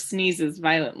 George sneezes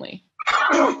violently.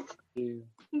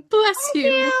 Bless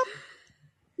you.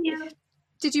 Yeah.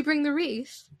 Did you bring the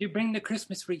wreath? You bring the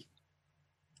Christmas wreath.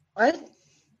 What?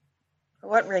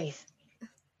 What wreath?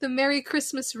 The Merry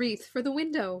Christmas wreath for the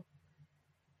window.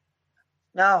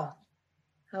 No.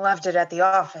 I left it at the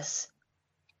office.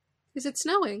 Is it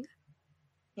snowing?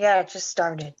 Yeah, it just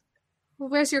started. Well,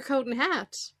 where's your coat and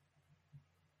hat?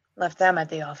 Left them at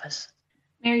the office.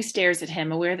 Mary stares at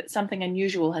him, aware that something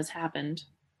unusual has happened.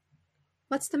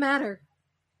 What's the matter?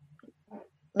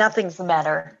 Nothing's the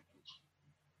matter.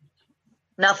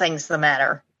 Nothing's the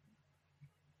matter.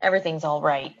 Everything's all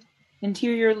right.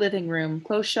 Interior living room.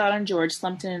 Close shot on George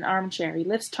slumped in an armchair. He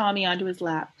lifts Tommy onto his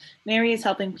lap. Mary is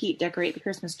helping Pete decorate the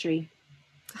Christmas tree.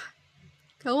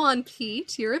 Go on,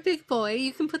 Pete. You're a big boy.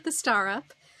 You can put the star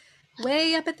up.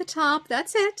 Way up at the top.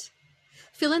 That's it.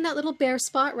 Fill in that little bare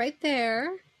spot right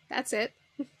there. That's it.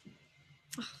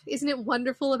 Isn't it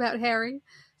wonderful about Harry?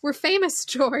 We're famous,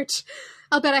 George.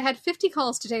 I'll bet I had 50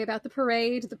 calls today about the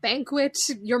parade, the banquet.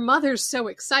 Your mother's so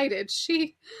excited.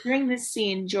 During this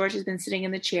scene, George has been sitting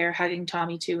in the chair, hugging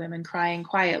Tommy to him and crying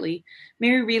quietly.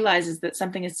 Mary realizes that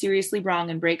something is seriously wrong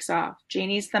and breaks off.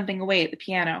 Janie is thumping away at the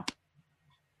piano.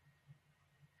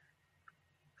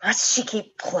 Must she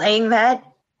keep playing that?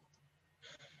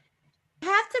 I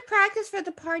have to practice for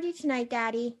the party tonight,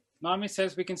 Daddy. Mommy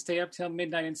says we can stay up till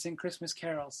midnight and sing Christmas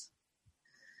carols.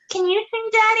 Can you sing,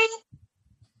 Daddy?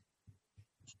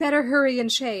 Better hurry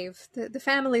and shave. The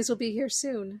families will be here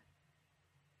soon.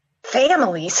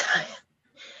 Families?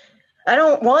 I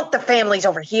don't want the families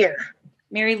over here.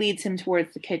 Mary leads him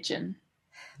towards the kitchen.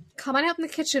 Come on out in the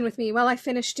kitchen with me while I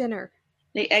finish dinner.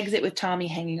 They exit with Tommy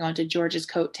hanging onto George's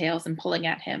coattails and pulling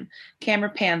at him. Camera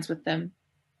pans with them.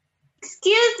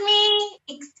 Excuse me.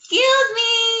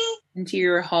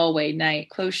 Interior hallway, night.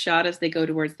 Close shot as they go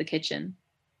towards the kitchen.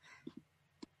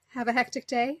 Have a hectic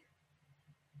day?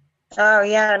 Oh,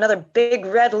 yeah, another big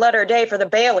red letter day for the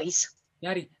Baileys.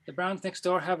 Daddy, the Browns next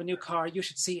door have a new car. You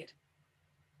should see it.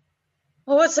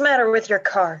 Well, what's the matter with your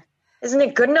car? Isn't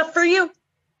it good enough for you?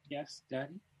 Yes,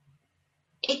 Daddy.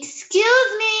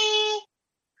 Excuse me.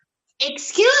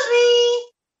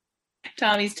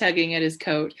 Tommy's tugging at his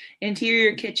coat.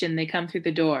 Interior kitchen, they come through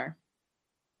the door.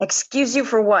 Excuse you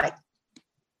for what?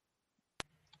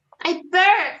 I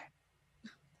burped.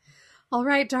 All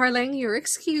right, darling, you're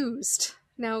excused.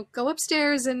 Now go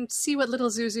upstairs and see what little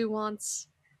Zuzu wants.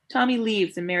 Tommy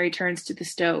leaves and Mary turns to the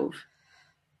stove.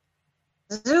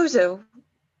 Zuzu?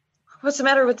 What's the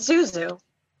matter with Zuzu?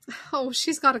 Oh,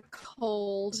 she's got a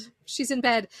cold. She's in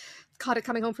bed. Caught it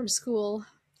coming home from school.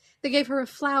 They gave her a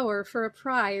flower for a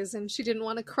prize, and she didn't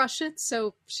want to crush it,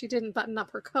 so she didn't button up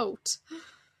her coat.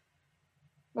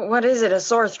 What is it, a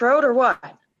sore throat or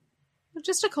what?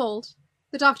 Just a cold.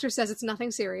 The doctor says it's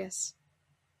nothing serious.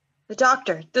 The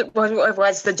doctor.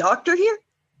 Was the doctor here?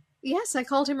 Yes, I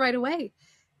called him right away.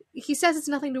 He says it's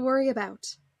nothing to worry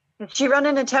about. Is she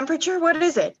running a temperature? What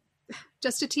is it?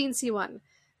 Just a teensy one.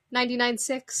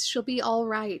 99.6. She'll be all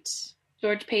right.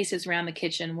 George paces around the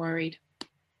kitchen, worried.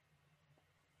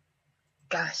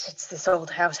 Gosh, it's this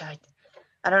old house.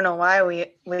 I don't know why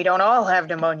we don't all have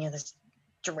pneumonia. This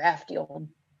drafty old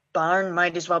barn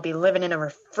might as well be living in a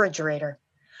refrigerator.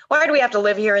 Why do we have to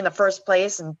live here in the first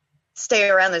place and stay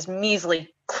around this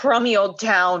measly, crummy old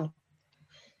town?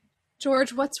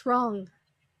 George, what's wrong?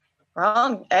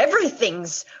 Wrong?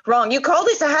 Everything's wrong. You call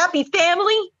this a happy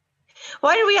family?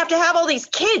 Why do we have to have all these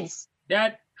kids?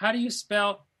 Dad, how do you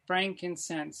spell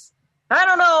frankincense? I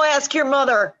don't know. Ask your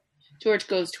mother. George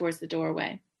goes towards the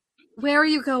doorway. Where are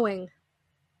you going?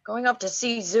 Going up to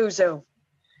see Zuzu.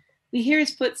 We hear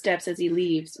his footsteps as he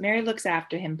leaves. Mary looks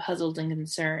after him, puzzled and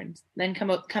concerned, then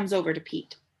comes over to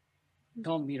Pete.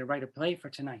 Told me to write a play for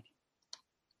tonight.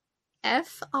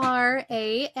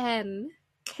 Frankin.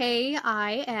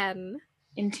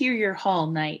 Interior hall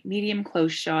night, medium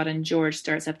close shot, and George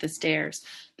starts up the stairs.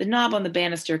 The knob on the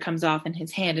banister comes off in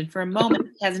his hand, and for a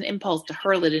moment he has an impulse to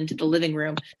hurl it into the living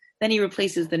room. Then he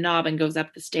replaces the knob and goes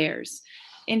up the stairs.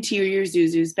 Interior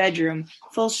Zuzu's bedroom.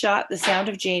 Full shot, the sound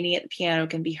of Janie at the piano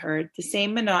can be heard, the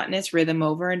same monotonous rhythm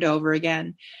over and over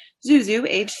again. Zuzu,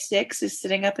 age 6, is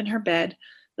sitting up in her bed,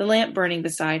 the lamp burning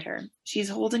beside her. She's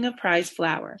holding a prize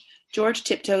flower. George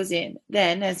tiptoes in.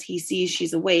 Then, as he sees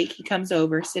she's awake, he comes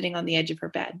over, sitting on the edge of her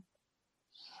bed.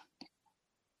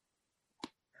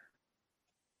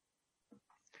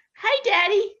 Hi,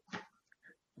 Daddy.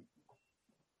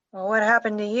 Well, what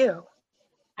happened to you?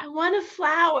 I want a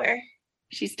flower.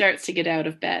 She starts to get out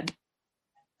of bed.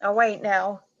 Oh, wait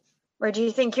now. Where do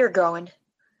you think you're going?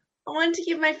 I want to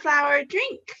give my flower a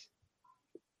drink.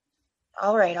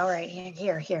 All right.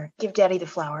 Here. Give Daddy the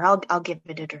flower. I'll give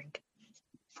it a drink.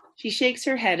 She shakes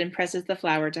her head and presses the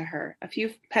flower to her. A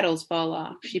few petals fall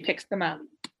off. She picks them up.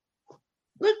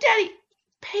 Look, Daddy.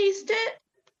 Paste it.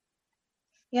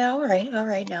 Yeah, all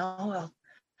right. Now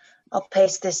I'll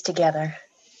paste this together.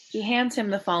 She hands him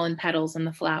the fallen petals and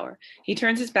the flower. He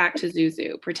turns his back to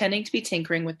Zuzu, pretending to be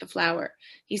tinkering with the flower.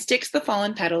 He sticks the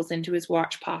fallen petals into his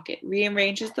watch pocket,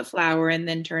 rearranges the flower, and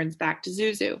then turns back to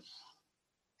Zuzu.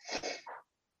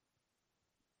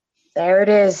 There it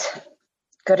is.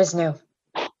 Good as new.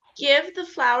 Give the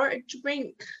flower a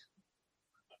drink.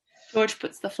 George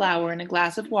puts the flower in a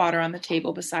glass of water on the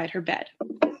table beside her bed.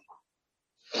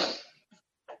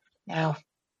 Now,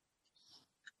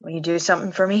 will you do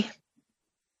something for me?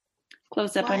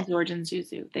 Close up on George and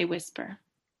Zuzu. They whisper.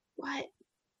 What?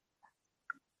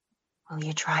 Will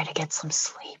you try to get some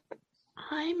sleep?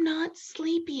 I'm not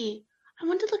sleepy. I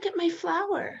want to look at my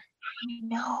flower.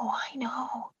 I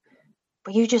know.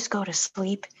 But you just go to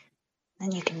sleep,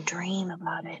 then you can dream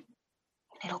about it.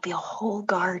 And it'll be a whole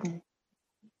garden.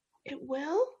 It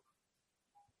will?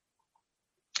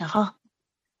 Uh-huh.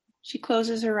 She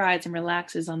closes her eyes and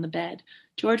relaxes on the bed.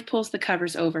 George pulls the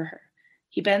covers over her.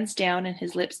 He bends down and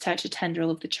his lips touch a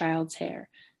tendril of the child's hair.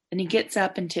 Then he gets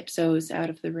up and tiptoes out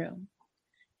of the room.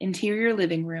 Interior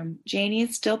living room. Janie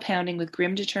is still pounding with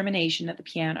grim determination at the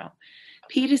piano.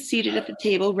 Pete is seated at the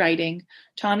table writing.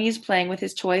 Tommy is playing with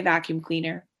his toy vacuum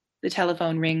cleaner. The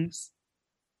telephone rings.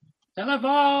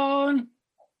 Telephone!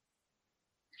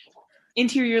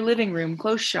 Interior living room,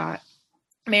 close shot.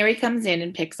 Mary comes in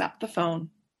and picks up the phone.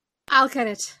 I'll get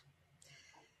it.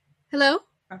 Hello?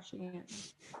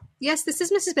 Yes, this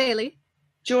is Mrs. Bailey.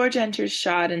 George enters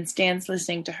shot and stands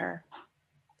listening to her.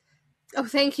 Oh,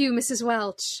 thank you, Mrs.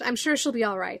 Welch. I'm sure she'll be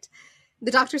all right.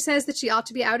 The doctor says that she ought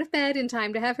to be out of bed in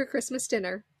time to have her Christmas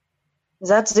dinner. Is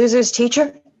that Zuzu's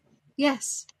teacher?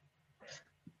 Yes.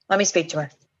 Let me speak to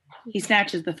her. He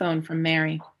snatches the phone from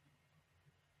Mary.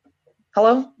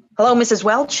 Hello, Mrs.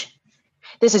 Welch?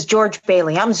 This is George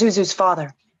Bailey. I'm Zuzu's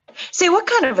father. Say, what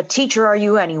kind of a teacher are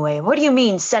you anyway? What do you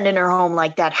mean sending her home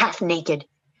like that, half naked?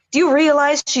 Do you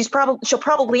realize she'll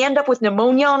probably end up with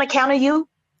pneumonia on account of you?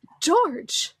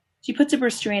 George! She puts a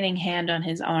restraining hand on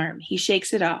his arm. He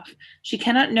shakes it off. She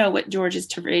cannot know what George's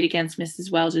tirade against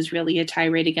Mrs. Welch is really a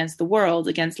tirade against the world,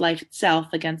 against life itself,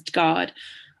 against God.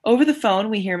 Over the phone,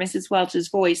 we hear Mrs. Welch's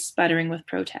voice sputtering with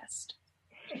protest.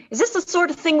 Is this the sort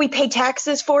of thing we pay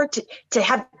taxes for? To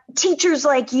have teachers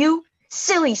like you?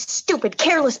 Silly, stupid,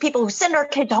 careless people who send our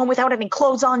kids home without having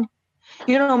clothes on?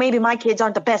 You know, maybe my kids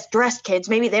aren't the best dressed kids.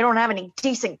 Maybe they don't have any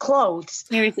decent clothes.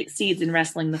 Mary succeeds in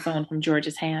wresting the phone from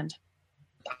George's hand.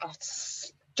 Oh,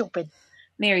 stupid.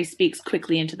 Mary speaks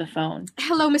quickly into the phone.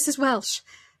 Hello, Mrs. Welch.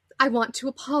 I want to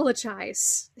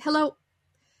apologize. Hello?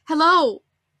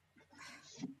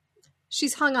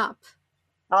 She's hung up.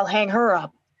 I'll hang her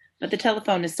up. But the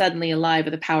telephone is suddenly alive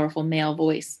with a powerful male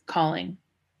voice calling.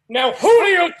 Now who do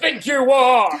you think you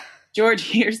are? George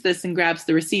hears this and grabs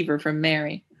the receiver from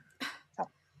Mary.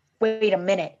 Wait a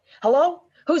minute. Hello?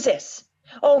 Who's this?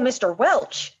 Oh, Mr.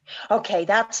 Welch. Okay,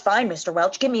 that's fine, Mr.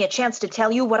 Welch. Give me a chance to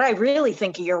tell you what I really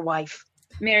think of your wife.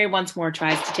 Mary once more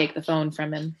tries to take the phone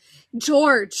from him.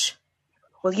 George!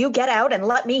 Will you get out and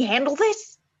let me handle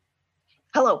this?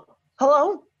 Hello?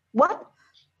 Hello? What?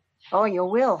 Oh, you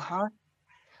will, huh?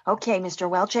 Okay, Mr.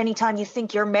 Welch, anytime you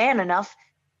think you're man enough.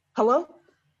 Hello?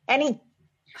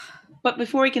 But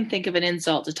before he can think of an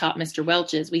insult to top Mr.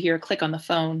 Welch's, we hear a click on the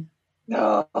phone.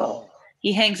 No.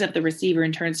 He hangs up the receiver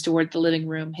and turns toward the living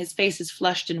room. His face is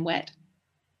flushed and wet.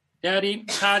 Daddy,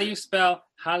 how do you spell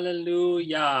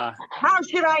hallelujah? How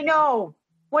should I know?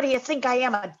 What do you think I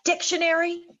am, a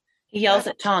dictionary? He yells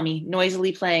at Tommy,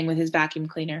 noisily playing with his vacuum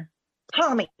cleaner.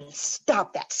 Tommy,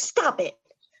 stop that. Stop it.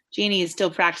 Jeannie is still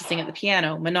practicing at the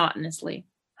piano, monotonously.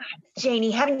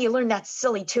 Janie, haven't you learned that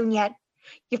silly tune yet?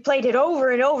 You've played it over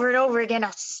and over and over again.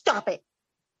 Now stop it.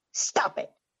 Stop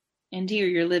it. And here,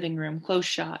 your living room, close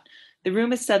shot. The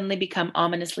room has suddenly become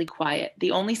ominously quiet,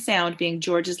 the only sound being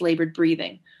George's labored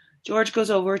breathing. George goes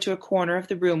over to a corner of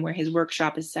the room where his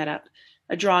workshop is set up.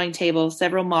 A drawing table,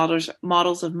 several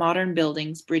models of modern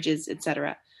buildings, bridges,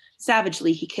 etc.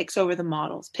 Savagely, he kicks over the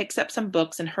models, picks up some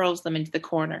books, and hurls them into the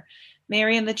corner.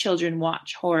 Mary and the children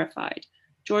watch, horrified.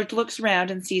 George looks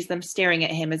around and sees them staring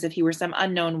at him as if he were some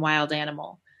unknown wild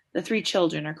animal. The 3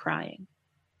 children are crying.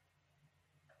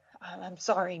 I'm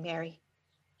sorry, Mary.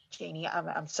 Janie,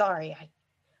 I'm sorry.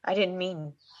 I didn't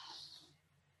mean.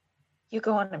 You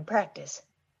go on and practice.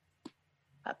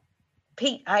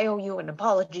 Pete, I owe you an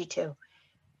apology too.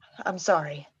 I'm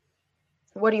sorry.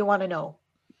 What do you want to know?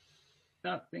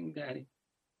 Nothing, Daddy.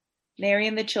 Mary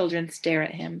and the children stare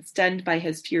at him, stunned by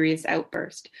his furious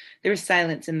outburst. There is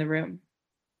silence in the room.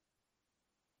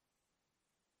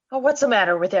 Oh, what's the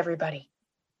matter with everybody?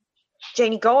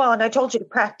 Janie, go on. I told you to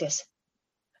practice.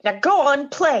 Now go on,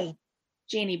 play.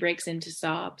 Janie breaks into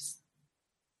sobs.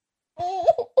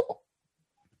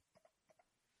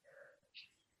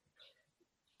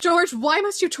 George, why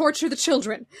must you torture the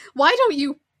children? Why don't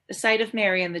you... The sight of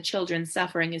Mary and the children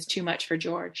suffering is too much for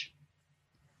George.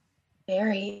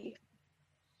 Mary.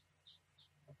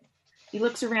 He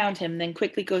looks around him, then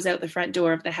quickly goes out the front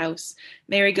door of the house.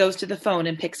 Mary goes to the phone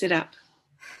and picks it up.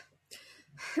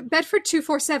 Bedford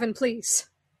 247, please.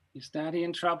 Is Daddy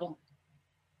in trouble?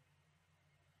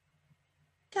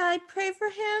 Can I pray for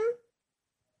him?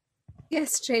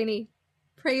 Yes, Janie.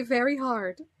 Pray very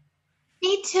hard.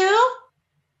 Me too?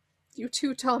 You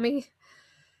too, Tommy.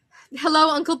 Hello,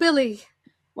 Uncle Billy.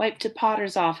 Wipe to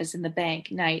Potter's office in the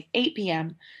bank, night, 8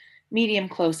 p.m. Medium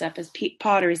close-up as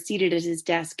Potter is seated at his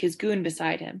desk, his goon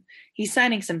beside him. He's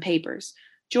signing some papers.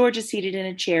 George is seated in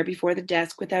a chair before the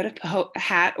desk without a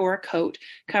hat or a coat,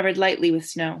 covered lightly with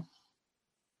snow.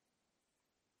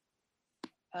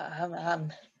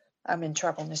 I'm in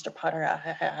trouble, Mr. Potter.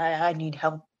 I need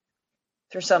help.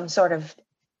 Through some sort of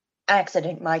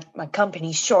accident, my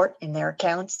company's short in their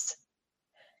accounts.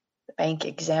 The bank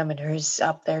examiner's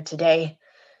up there today.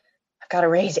 I've got to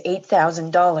raise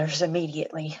 $8,000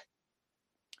 immediately.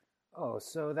 Oh,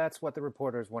 so that's what the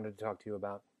reporters wanted to talk to you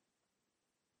about.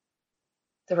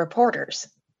 The reporters?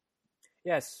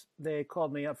 Yes, they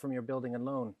called me up from your building and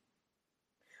loan.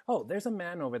 Oh, there's a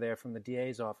man over there from the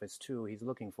DA's office, too. He's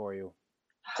looking for you.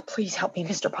 Please help me,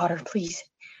 Mr. Potter. Please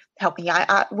help me.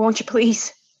 I won't you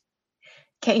please?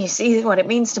 Can't you see what it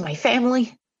means to my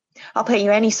family? I'll pay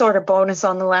you any sort of bonus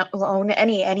on the loan,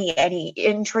 any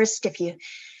interest if you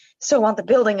still want the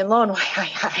building and loan.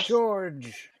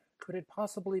 George, could it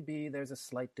possibly be there's a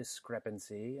slight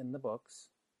discrepancy in the books?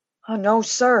 Oh, no,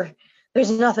 sir.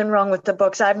 There's nothing wrong with the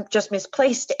books. I've just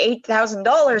misplaced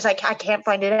 $8,000. I can't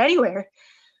find it anywhere.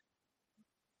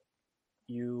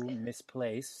 You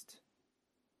misplaced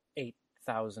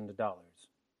 $8,000?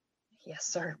 Yes,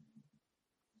 sir.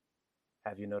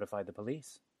 Have you notified the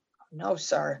police? No,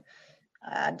 sir.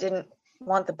 I didn't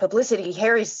want the publicity.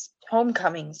 Harry's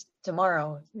homecoming's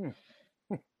tomorrow.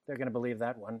 They're going to believe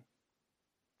that one.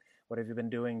 What have you been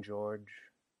doing, George?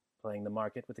 Playing the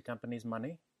market with the company's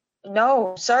money?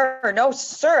 No, sir. No,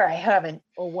 sir, I haven't.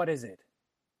 Oh, what is it?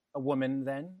 A woman,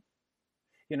 then?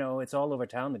 You know, it's all over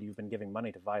town that you've been giving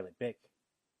money to Violet Bick.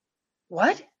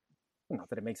 What? Not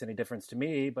that it makes any difference to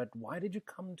me, but why did you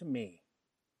come to me?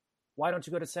 Why don't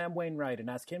you go to Sam Wainwright and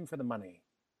ask him for the money?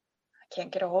 I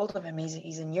can't get a hold of him.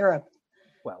 He's in Europe.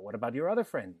 Well, what about your other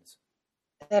friends?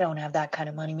 They don't have that kind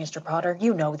of money, Mr. Potter.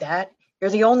 You know that. You're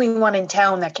the only one in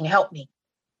town that can help me.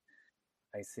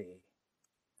 I see.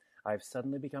 I've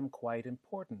suddenly become quite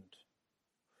important.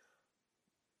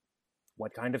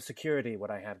 What kind of security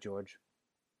would I have, George?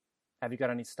 Have you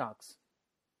got any stocks?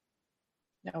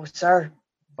 No, sir.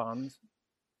 Bonds?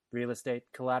 Real estate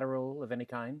collateral of any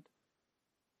kind?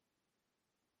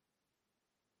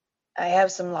 I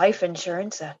have some life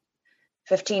insurance, a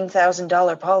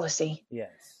 $15,000 policy.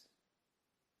 Yes.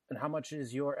 And how much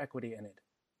is your equity in it?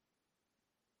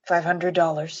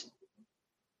 $500.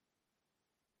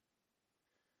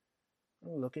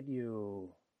 Oh, look at you.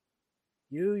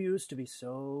 You used to be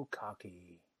so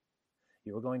cocky.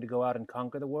 You were going to go out and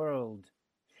conquer the world.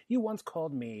 You once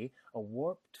called me a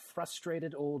warped,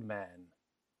 frustrated old man.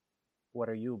 What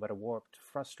are you but a warped,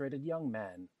 frustrated young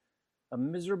man? A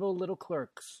miserable little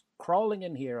clerk crawling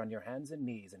in here on your hands and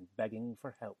knees and begging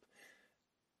for help.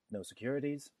 No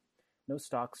securities, no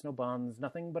stocks, no bonds,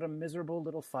 nothing but a miserable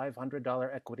little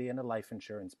 $500 equity and a life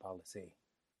insurance policy.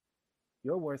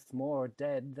 You're worth more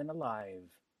dead than alive.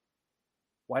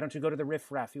 Why don't you go to the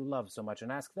riffraff you love so much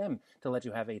and ask them to let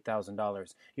you have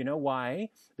 $8,000? You know why?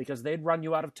 Because they'd run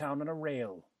you out of town on a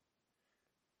rail.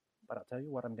 But I'll tell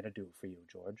you what I'm going to do for you,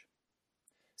 George.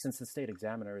 Since the state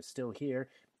examiner is still here,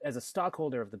 as a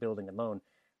stockholder of the building and loan,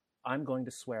 I'm going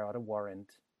to swear out a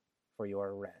warrant for your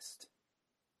arrest.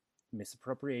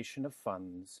 Misappropriation of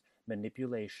funds,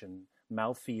 manipulation,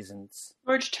 malfeasance.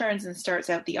 George turns and starts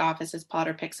out the office as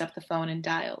Potter picks up the phone and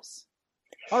dials.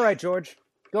 All right, George,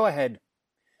 go ahead.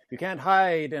 You can't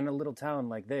hide in a little town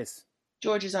like this.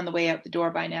 George is on the way out the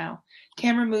door by now.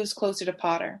 Camera moves closer to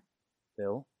Potter.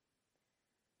 Bill,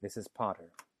 this is Potter.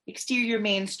 Exterior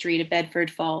Main Street at Bedford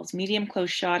Falls. Medium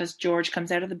close shot as George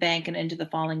comes out of the bank and into the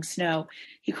falling snow.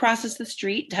 He crosses the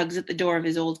street, tugs at the door of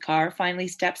his old car, finally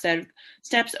steps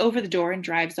over the door and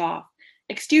drives off.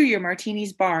 Exterior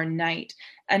Martini's Bar, night.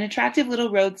 An attractive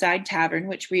little roadside tavern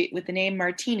with the name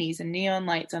Martini's and neon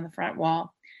lights on the front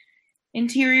wall.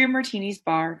 Interior Martini's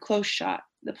Bar, close shot.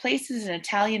 The place is an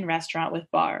Italian restaurant with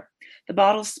bar. The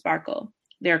bottles sparkle.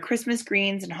 There are Christmas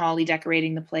greens and holly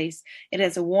decorating the place. It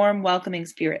has a warm, welcoming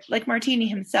spirit, like Martini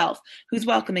himself, who's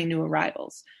welcoming new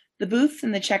arrivals. The booths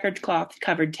and the checkered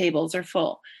cloth-covered tables are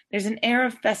full. There's an air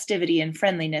of festivity and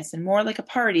friendliness, and more like a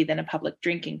party than a public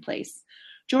drinking place.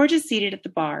 George is seated at the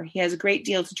bar. He has a great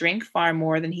deal to drink, far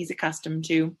more than he's accustomed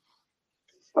to.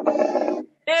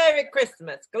 Merry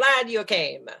Christmas. Glad you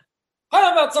came.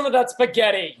 How about some of that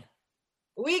spaghetti?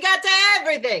 We got to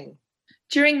everything.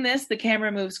 During this, the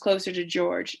camera moves closer to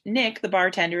George. Nick, the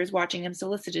bartender, is watching him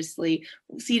solicitously.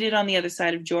 Seated on the other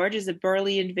side of George is a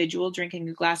burly individual drinking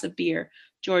a glass of beer.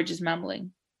 George is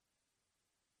mumbling.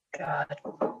 God,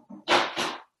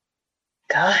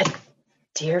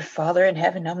 dear Father in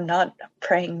heaven, I'm not a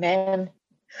praying man.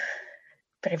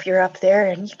 But if you're up there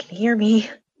and you can hear me,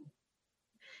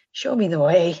 show me the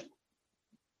way.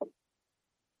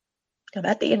 I'm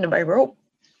at the end of my rope.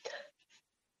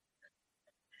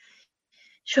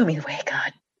 Show me the way,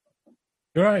 God.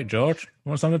 You're right, George.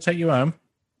 Want someone to take you home?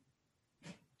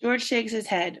 George shakes his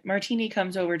head. Martini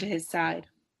comes over to his side.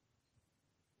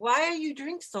 Why are you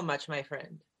drink so much, my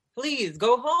friend? Please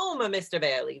go home, Mr.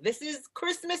 Bailey. This is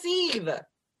Christmas Eve.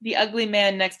 The ugly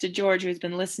man next to George, who's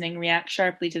been listening, reacts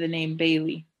sharply to the name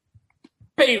Bailey.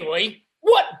 Bailey?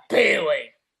 What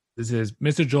Bailey? This is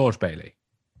Mr. George Bailey.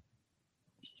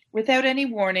 Without any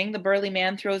warning, the burly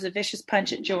man throws a vicious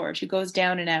punch at George, who goes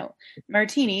down and out.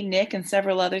 Martini, Nick, and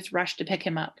several others rush to pick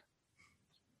him up.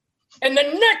 And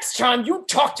the next time you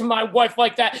talk to my wife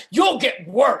like that, you'll get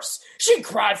worse. She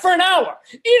cried for an hour.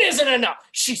 It isn't enough.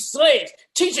 She slaves,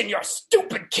 teaching your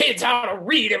stupid kids how to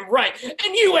read and write,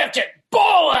 and you have to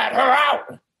bawl at her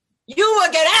out. You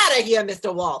will get out of here,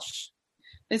 Mr. Walsh.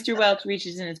 Mr. Welch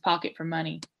reaches in his pocket for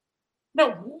money.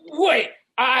 No, wait.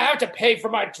 I have to pay for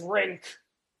my drink.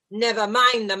 Never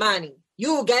mind the money.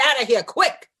 You get out of here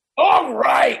quick. All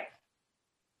right.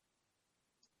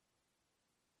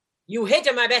 You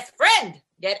hit my best friend.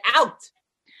 Get out.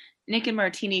 Nick and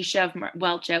Martini shove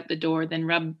Welch out the door, then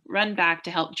run back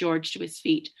to help George to his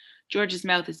feet. George's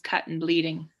mouth is cut and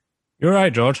bleeding. You're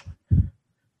right, George.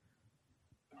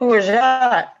 Who is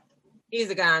that?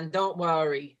 He's gone. Don't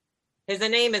worry. His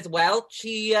name is Welch.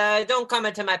 He don't come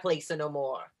into my place no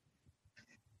more.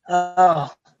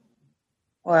 Oh.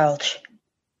 Welch.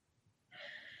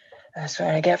 That's what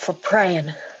I get for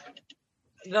praying.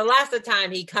 The last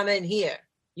time he come in here.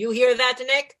 You hear that,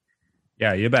 Nick?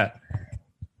 Yeah, you bet.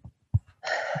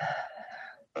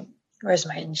 Where's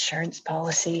my insurance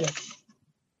policy?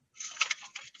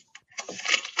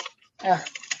 Ah,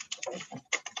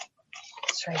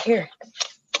 it's right here.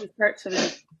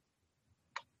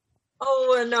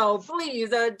 Oh, no, please,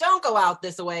 don't go out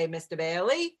this way, Mr.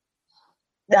 Bailey.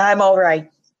 I'm all right.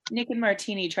 Nick and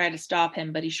Martini try to stop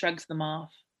him, but he shrugs them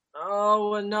off.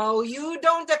 Oh, no, you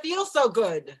don't feel so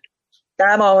good.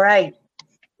 I'm all right.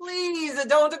 Please,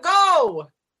 don't go.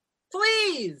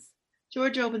 Please.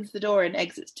 George opens the door and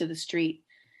exits to the street.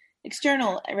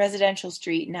 External residential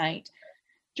street, night.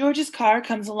 George's car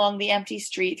comes along the empty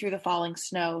street through the falling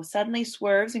snow, suddenly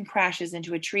swerves and crashes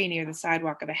into a tree near the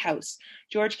sidewalk of a house.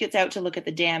 George gets out to look at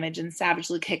the damage and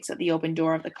savagely kicks at the open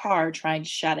door of the car, trying to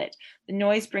shut it. The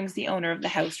noise brings the owner of the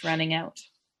house running out.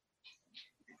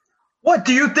 What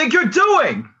do you think you're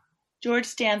doing? George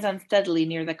stands unsteadily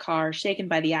near the car, shaken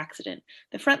by the accident.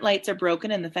 The front lights are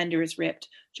broken and the fender is ripped.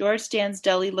 George stands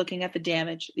dully looking at the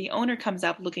damage. The owner comes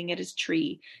up looking at his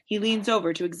tree. He leans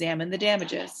over to examine the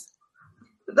damages.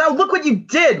 Now look what you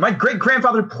did! My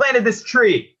great-grandfather planted this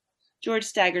tree! George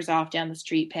staggers off down the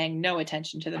street, paying no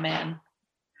attention to the man.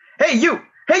 Hey you!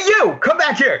 Hey you! Come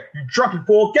back here! You drunken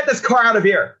fool! Get this car out of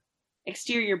here!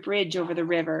 Exterior bridge over the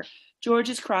river. George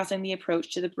is crossing the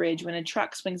approach to the bridge when a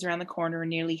truck swings around the corner and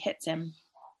nearly hits him.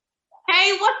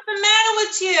 Hey, what's the matter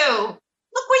with you?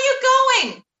 Look where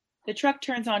you're going! The truck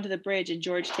turns onto the bridge and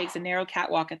George takes a narrow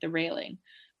catwalk at the railing.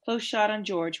 Close shot on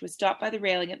George was stopped by the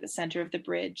railing at the center of the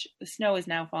bridge. The snow is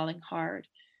now falling hard.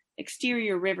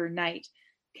 Exterior river, night.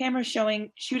 Camera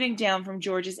shooting down from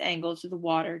George's angle to the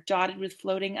water, dotted with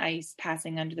floating ice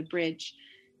passing under the bridge.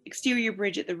 Exterior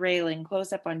bridge at the railing,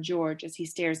 close up on George as he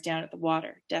stares down at the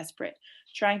water, desperate,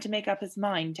 trying to make up his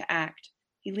mind to act.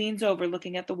 He leans over,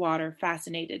 looking at the water,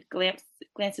 fascinated,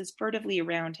 glances furtively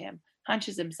around him,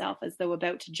 hunches himself as though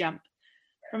about to jump.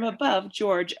 From above,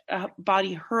 George, a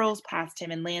body hurls past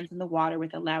him and lands in the water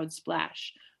with a loud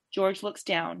splash. George looks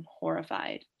down,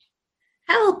 horrified.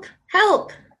 Help!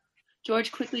 Help! George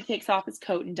quickly takes off his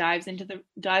coat and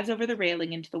dives over the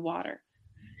railing into the water.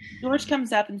 George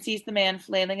comes up and sees the man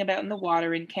flailing about in the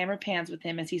water, and camera pans with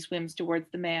him as he swims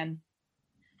towards the man.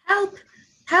 Help!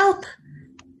 Help!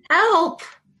 Help!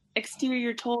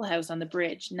 Exterior toll house on the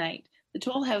bridge, night. The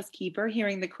toll house keeper,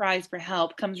 hearing the cries for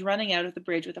help, comes running out of the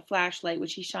bridge with a flashlight,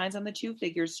 which he shines on the two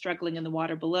figures struggling in the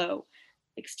water below.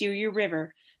 Exterior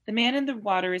river. The man in the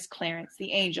water is Clarence,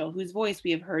 the angel, whose voice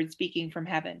we have heard speaking from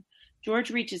heaven.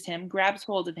 George reaches him, grabs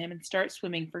hold of him, and starts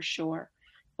swimming for shore.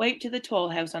 Wipe to the toll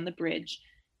house on the bridge.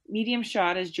 Medium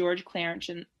shot as George, Clarence,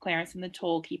 and the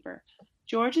toll keeper.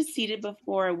 George is seated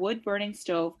before a wood-burning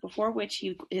stove, before which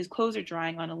his clothes are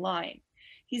drying on a line.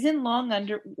 He's in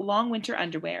long winter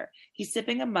underwear. He's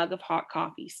sipping a mug of hot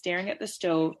coffee, staring at the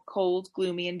stove, cold,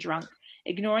 gloomy, and drunk,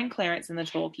 ignoring Clarence and the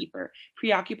toll keeper,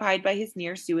 preoccupied by his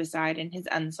near suicide and his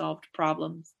unsolved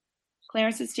problems.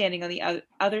 Clarence is standing on the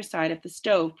other side of the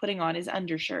stove, putting on his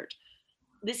undershirt.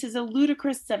 This is a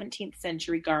ludicrous 17th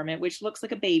century garment which looks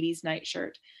like a baby's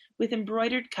nightshirt, with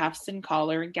embroidered cuffs and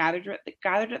collar and gathered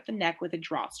at the neck with a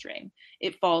drawstring.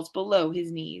 It falls below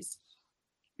his knees.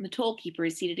 The toll keeper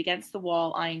is seated against the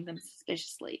wall, eyeing them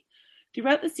suspiciously.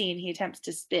 Throughout the scene, he attempts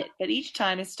to spit, but each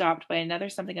time is stopped by another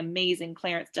something amazing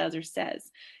Clarence does or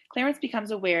says. Clarence becomes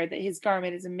aware that his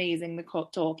garment is amazing the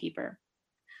toll keeper.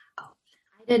 I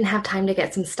didn't have time to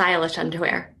get some stylish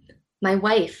underwear. My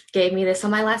wife gave me this on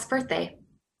my last birthday.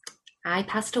 I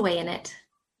passed away in it.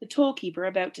 The toll keeper,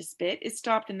 about to spit, is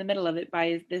stopped in the middle of it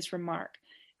by this remark.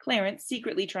 Clarence,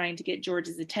 secretly trying to get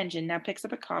George's attention, now picks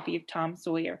up a copy of Tom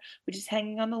Sawyer, which is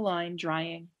hanging on the line,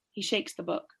 drying. He shakes the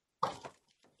book.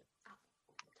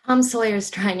 Tom Sawyer's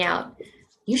drying out.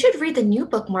 You should read the new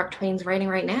book Mark Twain's writing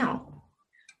right now.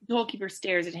 The toll keeper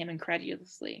stares at him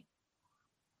incredulously.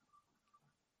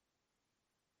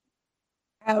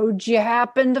 How'd you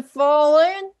happen to fall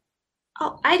in?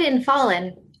 Oh, I didn't fall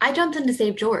in. I jumped in to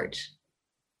save George.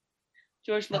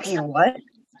 George looks You what?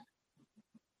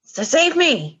 To save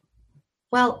me.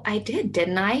 Well, I did,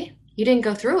 didn't I? You didn't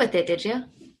go through with it, did you?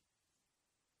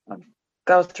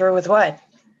 Go through with what?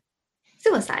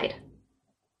 Suicide.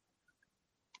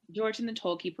 George and the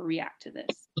toll keeper react to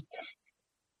this.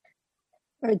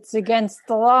 It's against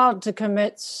the law to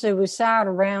commit suicide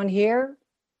around here.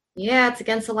 Yeah, it's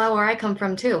against the law where I come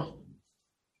from, too.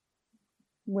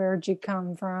 Where'd you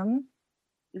come from?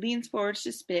 He leans forward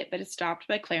to spit, but is stopped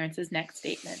by Clarence's next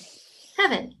statement.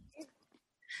 Heaven.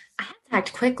 I had to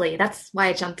act quickly. That's why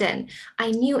I jumped in.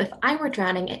 I knew if I were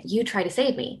drowning, you'd try to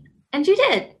save me. And you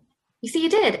did. You see, you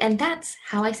did. And that's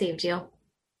how I saved you.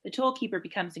 The toll keeper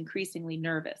becomes increasingly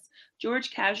nervous.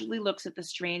 George casually looks at the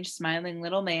strange, smiling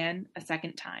little man a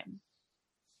second time.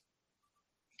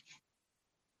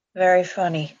 Very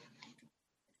funny.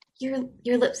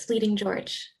 Your lips bleeding,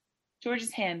 George.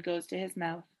 George's hand goes to his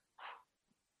mouth.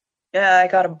 Yeah, I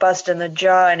got a bust in the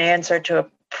jaw in answer to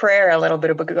a prayer a little bit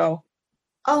ago.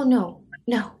 Oh, no.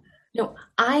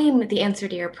 I'm the answer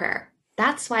to your prayer.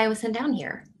 That's why I was sent down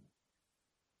here.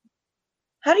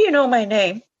 How do you know my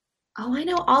name? Oh, I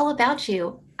know all about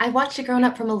you. I watched you growing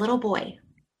up from a little boy.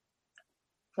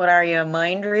 What are you, a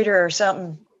mind reader or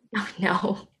something? Oh,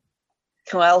 no.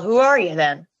 Well, who are you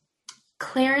then?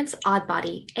 Clarence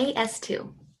Oddbody,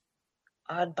 AS2.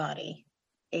 Oddbody,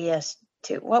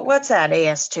 AS2. What's that,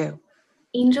 AS2?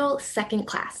 Angel Second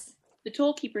Class. The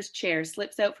tollkeeper's chair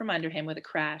slips out from under him with a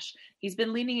crash. He's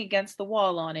been leaning against the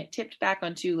wall on it, tipped back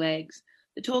on two legs.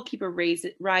 The tollkeeper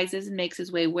rises and makes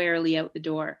his way warily out the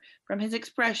door. From his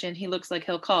expression, he looks like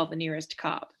he'll call the nearest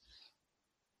cop.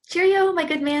 Cheerio, my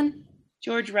good man.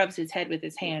 George rubs his head with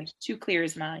his hand, to clear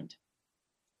his mind.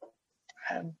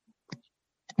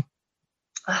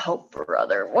 Oh,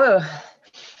 brother. Whoa.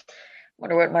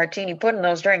 Wonder what Martini put in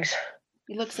those drinks.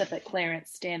 He looks up at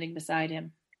Clarence, standing beside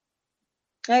him.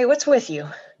 Hey, what's with you?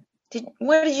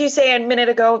 What did you say a minute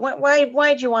ago?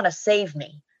 Why'd you want to save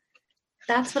me?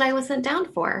 That's what I was sent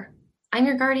down for. I'm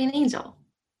your guardian angel.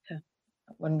 I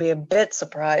wouldn't be a bit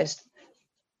surprised.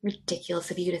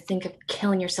 Ridiculous of you to think of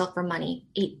killing yourself for money.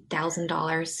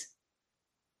 $8,000.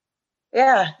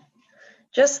 Yeah,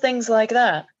 just things like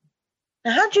that.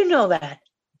 Now, how'd you know that?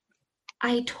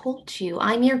 I told you,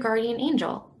 I'm your guardian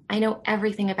angel. I know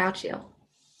everything about you.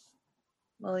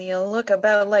 Well, you look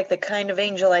about like the kind of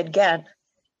angel I'd get.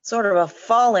 Sort of a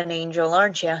fallen angel,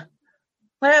 aren't you?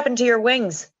 What happened to your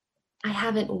wings? I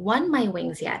haven't won my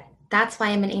wings yet. That's why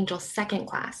I'm an angel second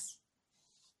class.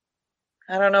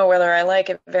 I don't know whether I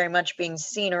like it very much being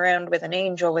seen around with an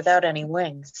angel without any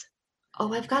wings.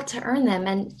 Oh, I've got to earn them,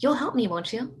 and you'll help me,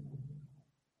 won't you?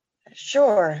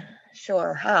 Sure.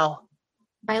 How?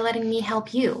 By letting me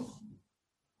help you.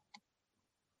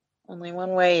 Only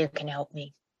one way you can help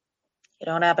me. You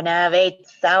don't happen to have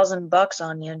 $8,000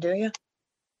 on you, do you?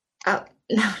 Oh,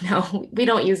 no, we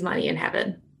don't use money in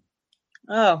heaven.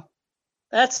 Oh,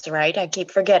 that's right. I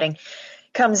keep forgetting.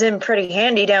 Comes in pretty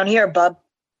handy down here, bub.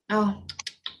 Oh.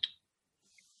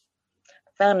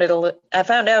 I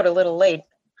found out a little late.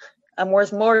 I'm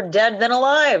worth more dead than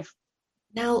alive.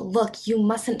 Now, look, you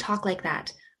mustn't talk like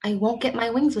that. I won't get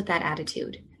my wings with that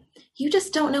attitude. You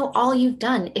just don't know all you've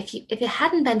done. If it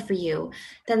hadn't been for you,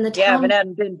 then the town... Yeah, if it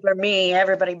hadn't been for me,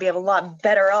 everybody'd be a lot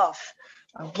better off.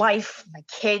 My wife, my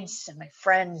kids, and my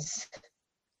friends.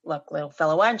 Look, little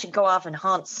fellow, why don't you go off and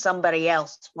haunt somebody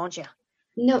else, won't you?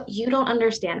 No, you don't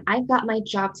understand. I've got my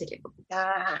job to do.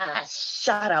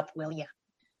 Shut up, will you?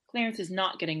 Clarence is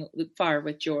not getting far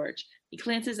with George. He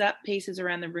glances up, paces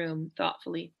around the room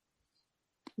thoughtfully.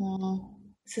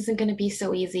 This isn't going to be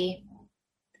so easy.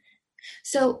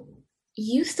 So,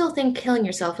 you still think killing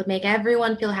yourself would make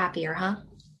everyone feel happier, huh?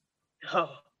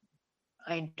 Oh,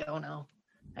 I don't know.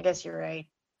 I guess you're right.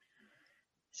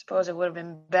 Suppose it would have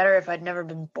been better if I'd never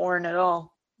been born at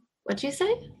all. What'd you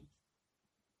say?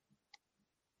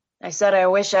 I said I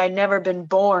wish I'd never been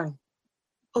born.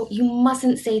 Oh, you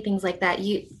mustn't say things like that.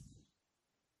 Wait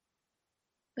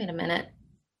a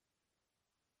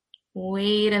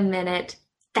minute.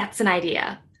 That's an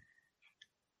idea.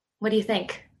 What do you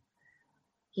think?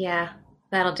 Yeah,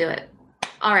 that'll do it.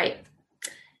 All right.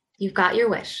 You've got your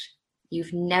wish.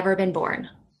 You've never been born.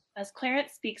 As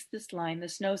Clarence speaks this line, the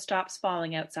snow stops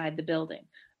falling outside the building.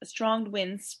 A strong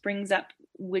wind springs up,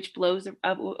 which blows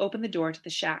open the door to the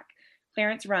shack.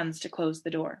 Clarence runs to close the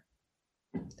door.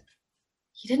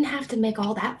 You didn't have to make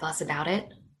all that fuss about it.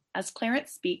 As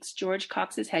Clarence speaks, George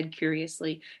cocks his head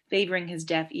curiously, favoring his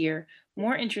deaf ear,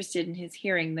 more interested in his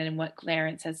hearing than in what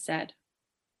Clarence has said.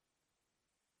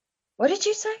 What did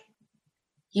you say?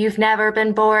 You've never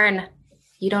been born.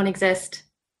 You don't exist.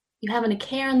 You haven't a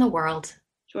care in the world.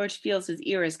 George feels his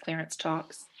ear as Clarence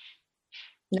talks.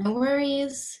 No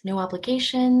worries, no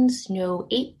obligations, no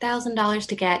 $8,000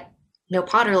 to get, no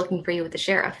Potter looking for you with the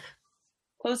sheriff.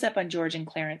 Close up on George and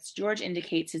Clarence. George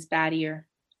indicates his bad ear.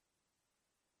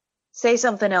 Say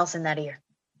something else in that ear.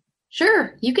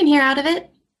 Sure, you can hear out of it.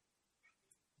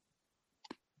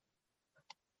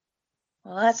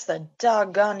 Well, that's the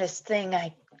doggonedest thing.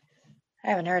 I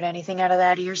haven't heard anything out of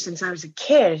that ear since I was a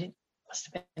kid. It must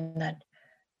have been that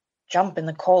jump in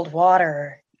the cold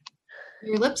water.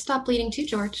 Your lip stopped bleeding too,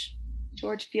 George.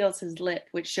 George feels his lip,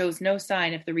 which shows no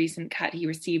sign of the recent cut he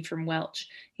received from Welch.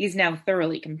 He is now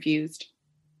thoroughly confused.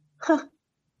 Huh.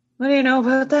 What do you know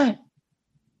about that?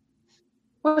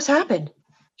 What's happened?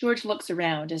 George looks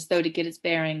around as though to get his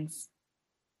bearings.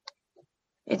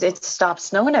 It stopped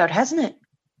snowing out, hasn't it?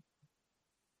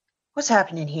 What's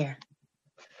happening here?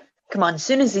 Come on, as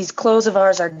soon as these clothes of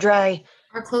ours are dry...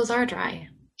 Our clothes are dry.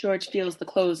 George feels the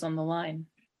clothes on the line.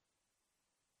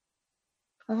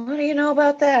 Well, what do you know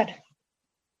about that?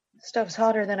 Stuff's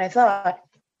hotter than I thought.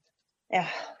 Yeah,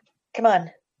 come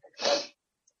on.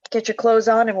 Get your clothes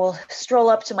on and we'll stroll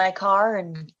up to my car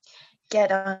and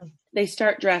get They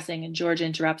start dressing, and George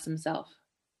interrupts himself.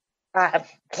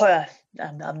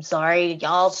 I'm sorry.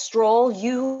 I'll stroll,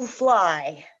 you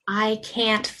fly. I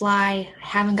can't fly. I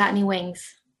haven't got any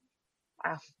wings.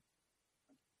 Wow.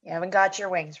 You haven't got your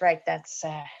wings, right? That's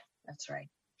right.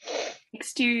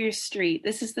 Exterior street.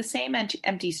 This is the same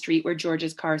empty street where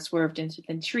George's car swerved into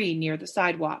the tree near the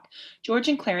sidewalk. George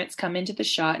and Clarence come into the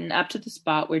shot and up to the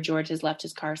spot where George has left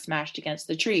his car smashed against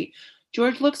the tree.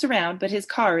 George looks around, but his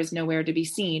car is nowhere to be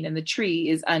seen, and the tree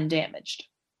is undamaged.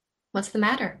 What's the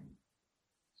matter?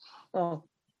 Well,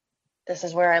 this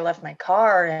is where I left my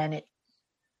car, and it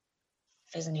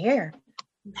isn't here.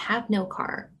 You have no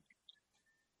car.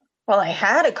 Well, I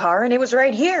had a car, and it was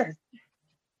right here.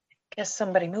 Guess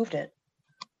somebody moved it.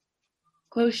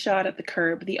 Close shot at the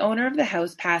curb. The owner of the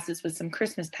house passes with some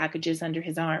Christmas packages under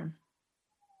his arm.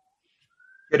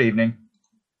 Good evening.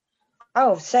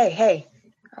 Oh, say, hey,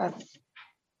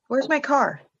 where's my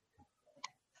car?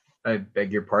 I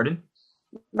beg your pardon?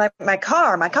 My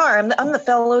car. I'm the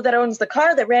fellow that owns the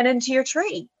car that ran into your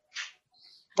tree.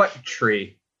 What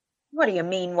tree? What do you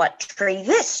mean, what tree?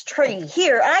 This tree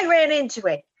here. I ran into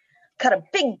it. Cut a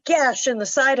big gash in the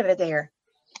side of it there.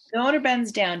 The owner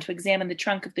bends down to examine the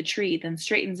trunk of the tree, then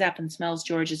straightens up and smells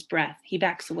George's breath. He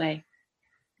backs away.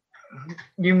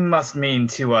 You must mean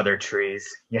 2 other trees.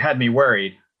 You had me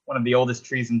worried. One of the oldest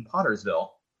trees in Pottersville.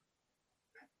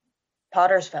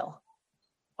 Pottersville?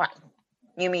 What?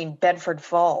 You mean Bedford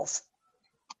Falls?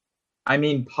 I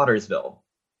mean Pottersville.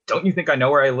 Don't you think I know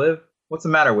where I live? What's the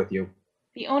matter with you?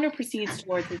 The owner proceeds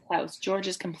towards his house. George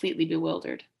is completely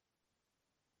bewildered.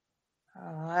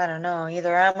 Oh, I don't know.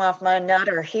 Either I'm off my nut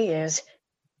or he is.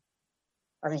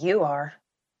 Or you are.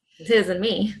 It isn't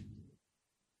me.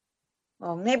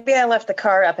 Well, maybe I left the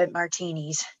car up at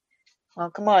Martini's.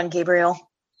 Well, come on, Gabriel.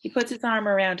 He puts his arm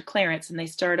around Clarence and they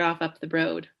start off up the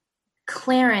road.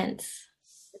 Clarence.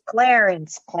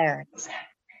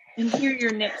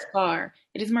 Interior Nick's car.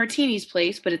 It is Martini's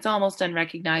place, but it's almost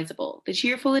unrecognizable. The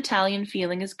cheerful Italian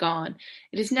feeling is gone.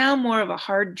 It is now more of a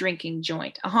hard drinking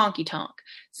joint, a honky-tonk.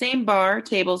 Same bar,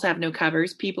 tables have no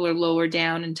covers, people are lower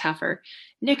down and tougher.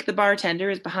 Nick, the bartender,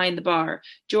 is behind the bar.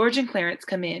 George and Clarence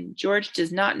come in. George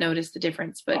does not notice the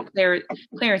difference, but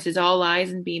Clarence is all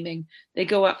eyes and beaming. They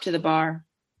go up to the bar.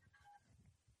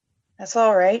 That's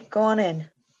all right. Go on in.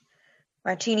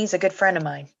 Martini's a good friend of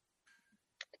mine.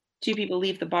 2 people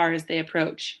leave the bar as they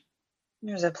approach.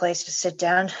 There's a place to sit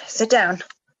down. Sit down.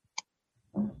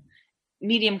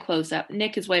 Medium close-up.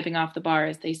 Nick is wiping off the bar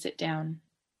as they sit down.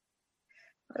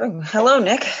 Oh, hello,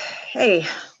 Nick. Hey,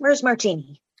 where's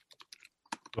Martini?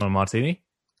 You want a martini?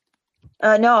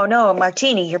 No,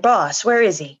 Martini, your boss. Where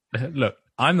is he? Look,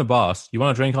 I'm the boss. You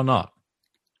want a drink or not?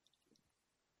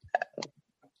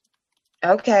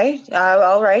 Okay.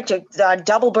 All right.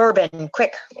 Double bourbon.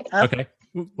 Quick. Huh? Okay.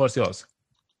 What's yours?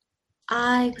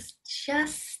 I was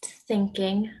just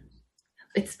thinking.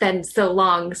 It's been so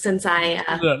long since I...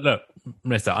 Look,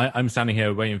 mister, I'm standing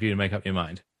here waiting for you to make up your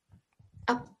mind.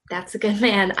 Oh, that's a good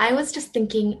man. I was just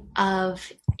thinking of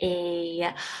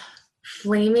a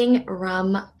flaming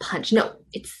rum punch. No,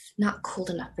 it's not cold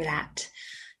enough for that.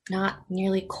 Not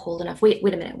nearly cold enough. Wait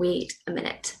a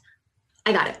minute.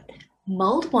 I got it.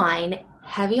 Mulled wine,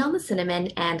 heavy on the cinnamon,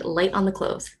 and light on the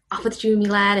cloves. Off with you, me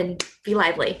lad, and be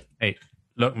lively. Hey,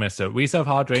 look, mister, we serve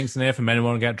hard drinks in here for men who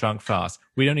want to get drunk fast.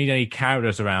 We don't need any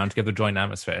characters around to give the joint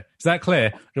atmosphere. Is that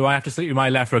clear? Or do I have to sleep with my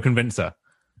left for a convincer?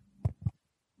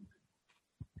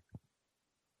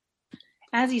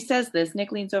 As he says this,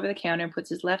 Nick leans over the counter and puts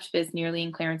his left fist nearly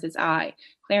in Clarence's eye.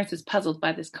 Clarence is puzzled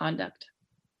by this conduct.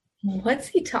 What's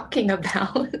he talking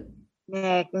about?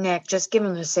 Nick, just give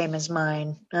him the same as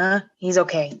mine. Huh? He's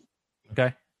okay.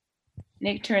 Okay.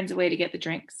 Nick turns away to get the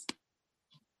drinks.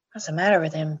 What's the matter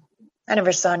with him? I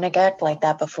never saw Nick act like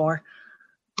that before.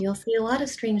 You'll see a lot of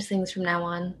strange things from now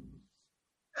on.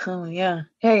 Oh, yeah.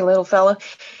 Hey, little fella.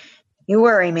 You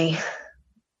worry me.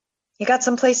 You got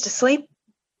someplace to sleep?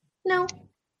 No.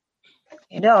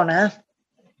 You don't, huh?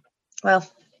 Well,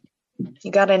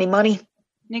 you got any money?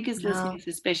 Nick is listening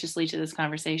suspiciously to this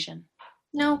conversation.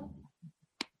 No.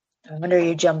 I wonder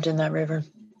you jumped in that river.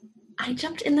 I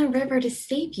jumped in the river to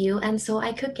save you, and so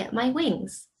I could get my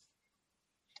wings.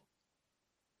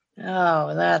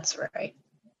 Oh, that's right.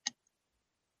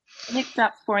 Nick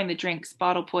stops pouring the drinks,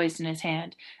 bottle poised in his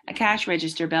hand. A cash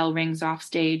register bell rings off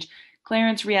stage.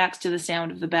 Clarence reacts to the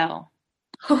sound of the bell.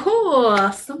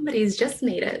 Oh, somebody's just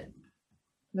made it.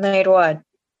 Made what?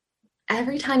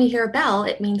 Every time you hear a bell,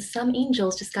 it means some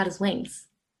angel's just got his wings.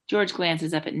 George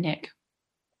glances up at Nick.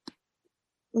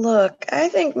 Look, I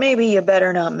think maybe you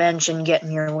better not mention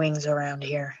getting your wings around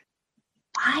here.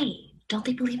 Why? Don't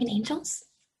they believe in angels?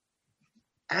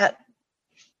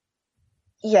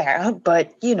 Yeah,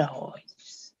 but you know.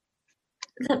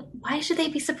 Then why should they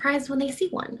be surprised when they see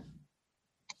one?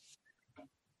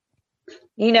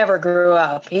 He never grew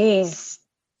up. He's...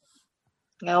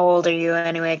 How old are you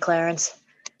anyway, Clarence?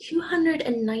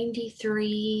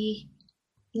 293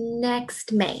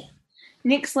 next May.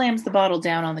 Nick slams the bottle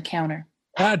down on the counter.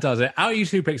 That does it. Out you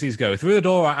two pixies go. Through the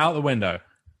door or out the window.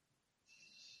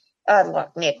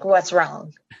 Look, Nick, what's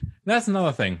wrong? That's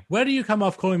another thing. Where do you come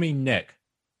off calling me Nick?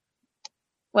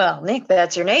 Well, Nick,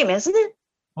 that's your name, isn't it?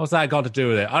 What's that got to do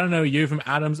with it? I don't know you from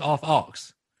Adams off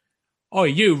Ox. Oh,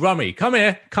 you, Rummy, come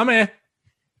here, come here.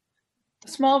 A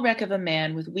small wreck of a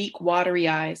man with weak, watery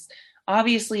eyes,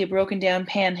 obviously a broken-down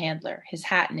panhandler, his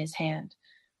hat in his hand.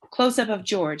 Close-up of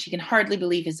George, he can hardly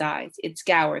believe his eyes. It's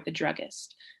Gower, the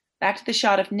druggist. Back to the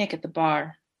shot of Nick at the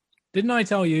bar. Didn't I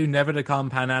tell you never to come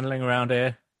panhandling around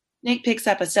here? Nick picks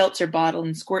up a seltzer bottle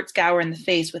and squirts Gower in the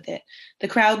face with it. The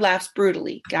crowd laughs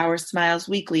brutally. Gower smiles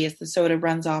weakly as the soda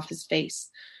runs off his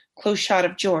face. Close shot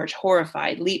of George,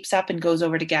 horrified, leaps up and goes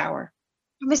over to Gower.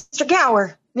 Mr.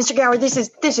 Gower,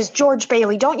 this is George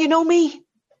Bailey. Don't you know me?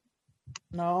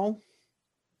 No.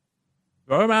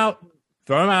 Throw him out.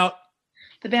 Throw him out.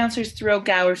 The bouncers throw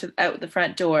Gower out the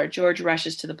front door. George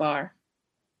rushes to the bar.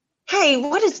 Hey,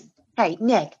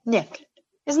 Nick.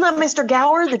 Isn't that Mr.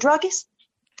 Gower, the druggist?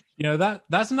 You know,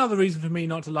 that's another reason for me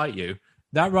not to like you.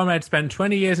 That rumhead spent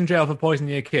 20 years in jail for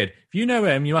poisoning a kid. If you know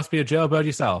him, you must be a jailbird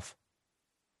yourself.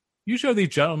 You show these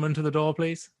gentlemen to the door,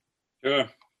 please. Sure.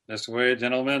 This way,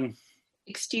 gentlemen.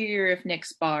 Exterior of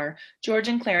Nick's bar. George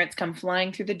and Clarence come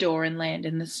flying through the door and land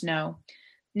in the snow.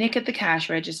 Nick at the cash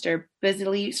register,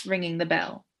 busily ringing the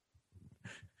bell.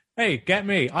 Hey, get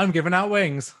me. I'm giving out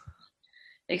wings.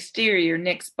 Exterior,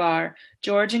 Nick's bar.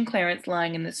 George and Clarence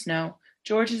lying in the snow.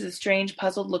 George has a strange,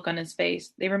 puzzled look on his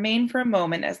face. They remain for a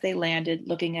moment as they landed,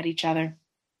 looking at each other.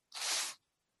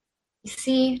 You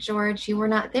see, George, you were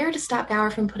not there to stop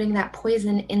Gower from putting that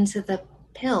poison into the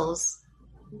pills.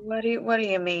 What do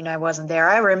you mean I wasn't there?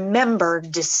 I remember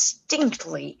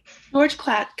distinctly. George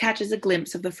catches a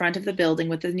glimpse of the front of the building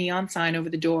with the neon sign over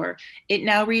the door. It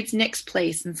now reads Nick's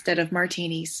Place instead of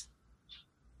Martini's.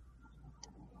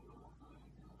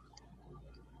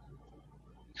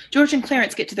 George and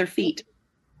Clarence get to their feet.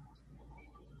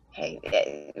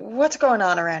 Hey, what's going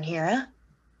on around here, huh?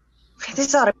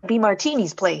 This ought to be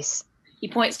Martini's place. He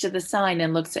points to the sign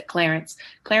and looks at Clarence.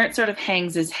 Clarence sort of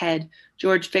hangs his head.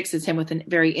 George fixes him with a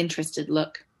very interested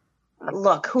look.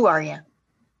 Look, who are you?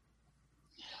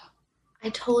 I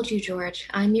told you, George.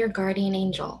 I'm your guardian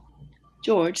angel.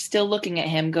 George, still looking at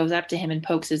him, goes up to him and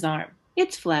pokes his arm.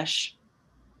 It's Flesh.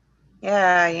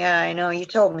 Yeah, I know. You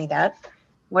told me that.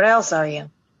 What else are you?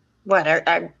 What,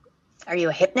 are you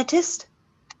a hypnotist?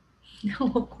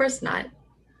 No, of course not.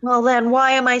 Well, then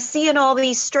why am I seeing all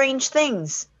these strange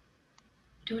things?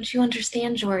 Don't you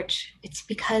understand, George? It's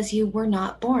because you were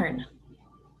not born.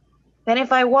 Then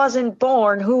if I wasn't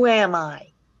born, who am I?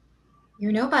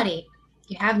 You're nobody.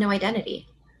 You have no identity.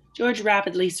 George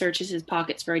rapidly searches his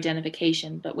pockets for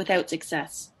identification, but without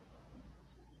success.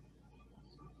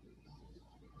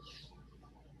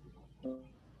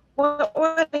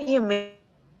 What do you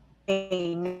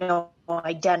mean, no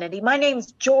identity? My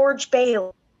name's George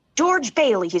Bailey. George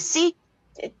Bailey, you see?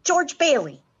 George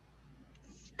Bailey.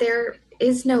 There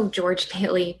is no George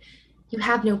Bailey. You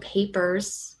have no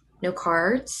papers, no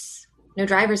cards, no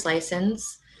driver's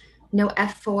license, no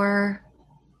F4,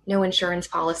 no insurance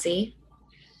policy.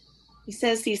 He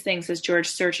says these things as George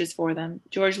searches for them.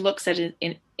 George looks at it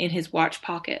in his watch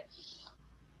pocket.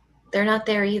 They're not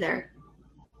there either.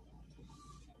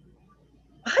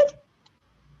 What?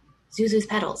 Zuzu's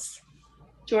petals.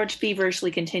 George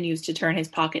feverishly continues to turn his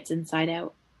pockets inside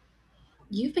out.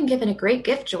 You've been given a great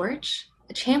gift, George.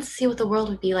 A chance to see what the world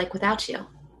would be like without you.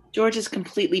 George is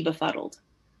completely befuddled.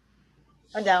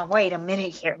 Now, wait a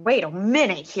minute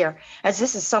here. As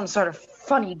this is some sort of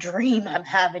funny dream I'm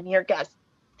having here, guys.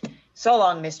 So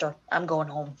long, mister. I'm going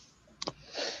home.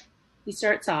 He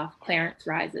starts off. Clarence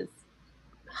rises.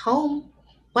 Home?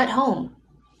 What home?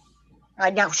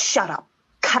 Now shut up.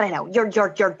 Cut it out.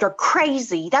 You're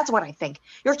crazy. That's what I think.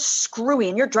 You're screwy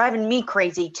and you're driving me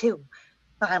crazy too.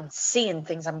 I'm seeing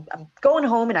things. I'm going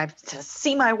home and I have to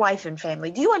see my wife and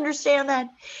family. Do you understand that?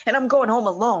 And I'm going home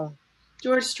alone.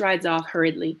 George strides off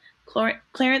hurriedly.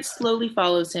 Clarence slowly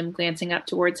follows him, glancing up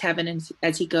towards heaven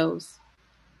as he goes.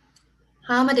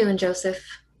 How am I doing, Joseph?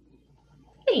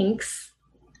 Thanks.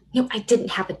 No, I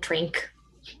didn't have a drink.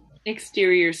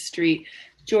 Exterior street.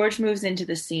 George moves into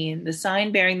the scene. The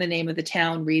sign bearing the name of the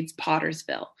town reads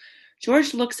Pottersville.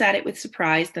 George looks at it with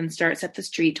surprise, then starts up the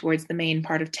street towards the main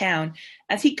part of town.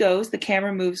 As he goes, the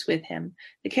camera moves with him.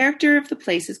 The character of the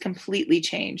place is completely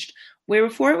changed. Where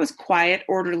before it was quiet,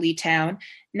 orderly town,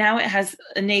 now it has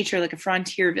a nature like a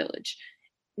frontier village.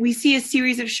 We see a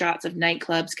series of shots of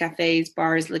nightclubs, cafes,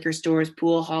 bars, liquor stores,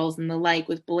 pool halls, and the like,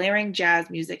 with blaring jazz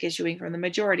music issuing from the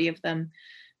majority of them.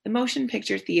 The motion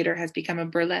picture theater has become a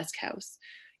burlesque house.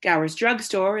 Gower's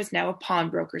drugstore is now a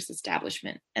pawnbroker's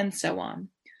establishment, and so on.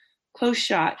 Close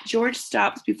shot, George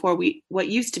stops before what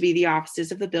used to be the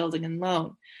offices of the Building and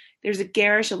Loan. There's a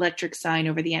garish electric sign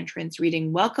over the entrance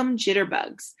reading, "Welcome,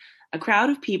 Jitterbugs." A crowd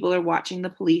of people are watching the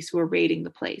police who are raiding the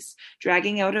place,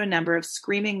 dragging out a number of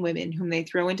screaming women whom they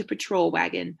throw into patrol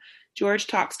wagon. George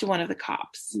talks to one of the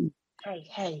cops.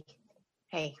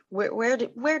 Hey, where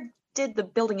did the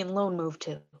Building and Loan move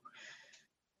to?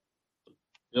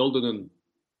 Building and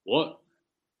what?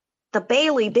 The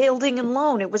Bailey Building and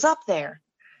Loan. It was up there.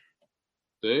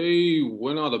 They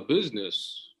went out of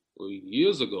business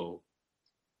years ago.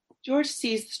 George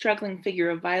sees the struggling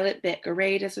figure of Violet Bick,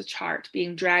 arrayed as a chart,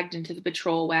 being dragged into the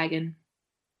patrol wagon.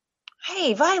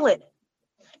 Hey, Violet.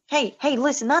 Hey,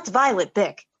 listen, that's Violet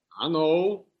Bick. I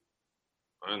know.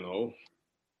 I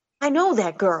know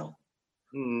that girl.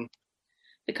 The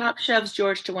cop shoves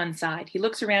George to one side. He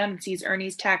looks around and sees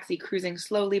Ernie's taxi cruising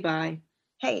slowly by.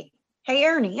 Hey,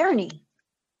 Ernie.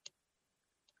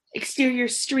 Exterior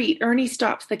street. Ernie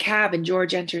stops the cab and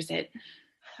George enters it.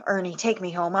 Ernie, take me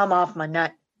home. I'm off my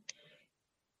nut.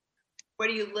 Where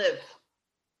do you live?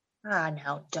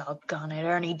 Now, doggone it,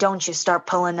 Ernie, don't you start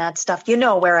pulling that stuff. You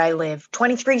know where I live.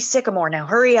 23 Sycamore. Now,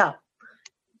 hurry up.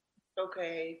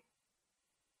 Okay.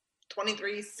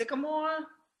 23 Sycamore?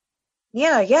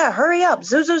 Yeah, hurry up.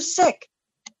 Zuzu's sick.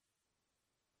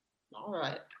 All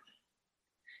right.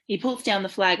 He pulls down the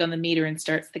flag on the meter and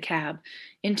starts the cab.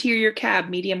 Interior cab,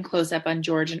 medium close-up on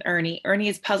George and Ernie. Ernie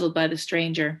is puzzled by the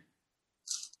stranger.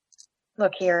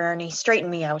 Look here, Ernie, straighten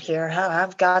me out here.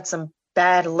 I've got some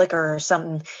bad liquor or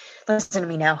something. Listen to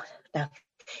me now. Now,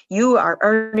 you are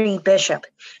Ernie Bishop,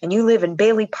 and you live in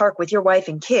Bailey Park with your wife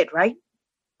and kid, right?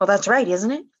 Well, that's right,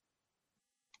 isn't it?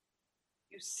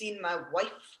 You've seen my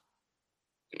wife?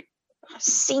 I've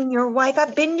seen your wife.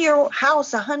 I've been to your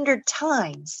house 100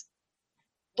 times.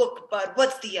 Look, Bud,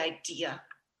 what's the idea?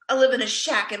 I live in a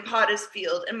shack in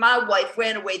Pottersfield, and my wife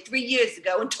ran away 3 years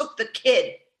ago and took the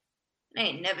kid. I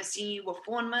ain't never seen you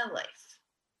before in my life.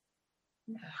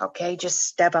 Okay, just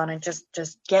step on it.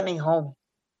 Just get me home.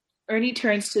 Ernie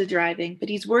turns to the driving, but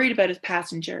he's worried about his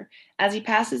passenger. As he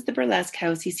passes the burlesque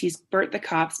house, he sees Bert the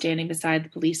cop standing beside the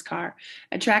police car.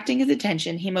 Attracting his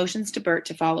attention, he motions to Bert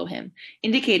to follow him,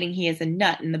 indicating he has a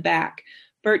nut in the back.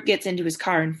 Bert gets into his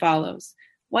car and follows.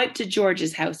 Wipe to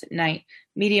George's house at night.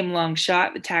 Medium long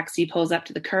shot, the taxi pulls up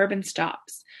to the curb and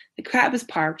stops. The cab is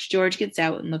parked. George gets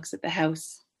out and looks at the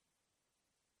house.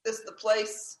 This the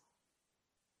place?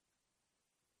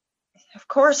 Of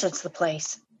course it's the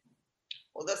place.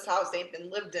 Well, this house ain't been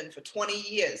lived in for 20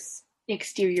 years.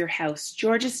 Exterior house.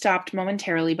 George is stopped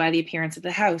momentarily by the appearance of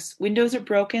the house. Windows are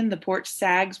broken, the porch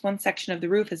sags, one section of the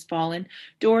roof has fallen,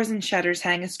 doors and shutters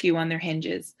hang askew on their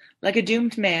hinges. Like a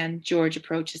doomed man, George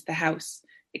approaches the house.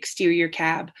 Exterior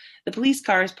cab. The police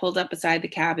car is pulled up beside the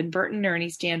cab, and Bert and Ernie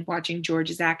stand watching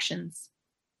George's actions.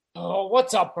 Oh,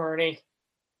 what's up, Ernie?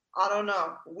 I don't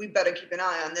know. We better keep an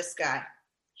eye on this guy.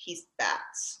 He's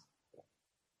bats.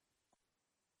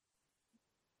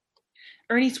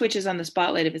 Ernie switches on the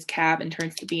spotlight of his cab and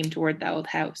turns the beam toward the old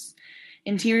house.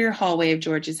 Interior hallway of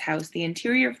George's house. The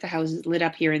interior of the house is lit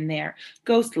up here and there,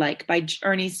 ghost-like, by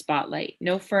Ernie's spotlight.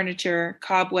 No furniture,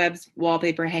 cobwebs,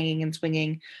 wallpaper hanging and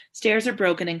swinging. Stairs are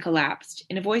broken and collapsed.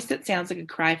 In a voice that sounds like a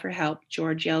cry for help,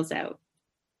 George yells out.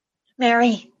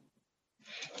 Mary,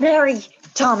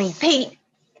 Tommy, Pete,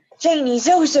 Janie,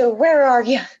 Zuzu, where are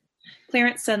you?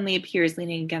 Clarence suddenly appears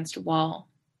leaning against a wall.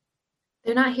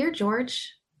 They're not here,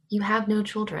 George. You have no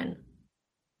children.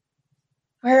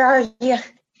 Where are you?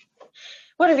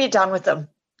 What have you done with them?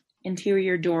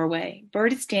 Interior doorway.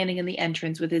 Bert is standing in the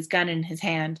entrance with his gun in his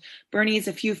hand. Bernie is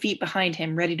a few feet behind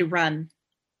him, ready to run.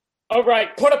 All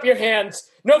right, put up your hands.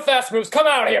 No fast moves. Come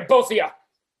out of here, both of you.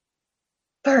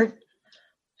 Bert,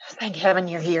 thank heaven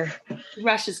you're here. He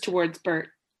rushes towards Bert.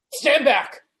 Stand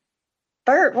back.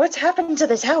 Bert, what's happened to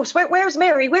this house? Where's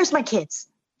Mary? Where's my kids?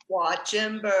 Watch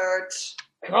him, Bert.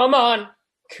 Come on.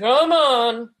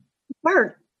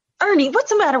 Bert, Ernie,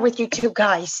 what's the matter with you two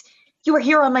guys? You were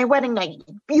here on my wedding night.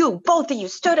 You, both of you,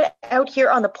 stood out here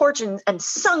on the porch and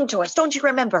sung to us. Don't you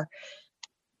remember?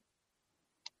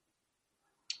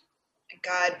 I think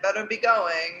I'd better be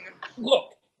going.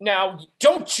 Look, now,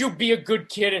 don't you be a good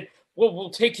kid and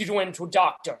we'll take you into a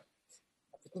doctor.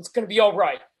 The It's going to be all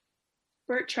right.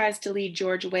 Bert tries to lead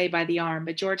George away by the arm,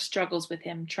 but George struggles with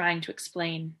him, trying to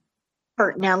explain.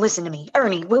 Bert, now listen to me.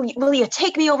 Ernie, will you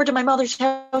take me over to my mother's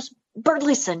house? Bert,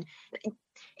 listen.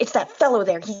 It's that fellow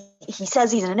there. He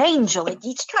says he's an angel.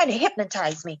 He's trying to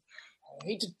hypnotize me. I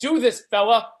hate to do this,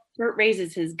 fella. Bert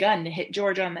raises his gun to hit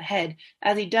George on the head.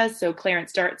 As he does so,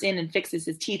 Clarence darts in and fixes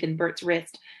his teeth in Bert's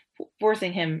wrist,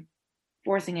 forcing him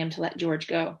to let George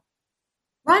go.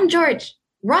 Run, George!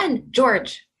 Run,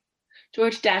 George!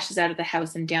 George dashes out of the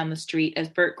house and down the street as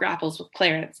Bert grapples with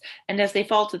Clarence, and as they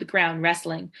fall to the ground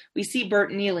wrestling, we see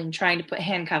Bert kneeling, trying to put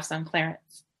handcuffs on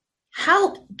Clarence.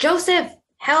 Help! Joseph!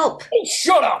 Help! Hey,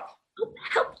 shut up!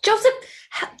 Help! Joseph!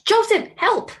 Joseph!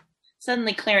 Help!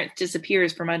 Suddenly, Clarence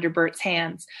disappears from under Bert's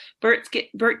hands. Bert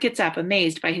gets up,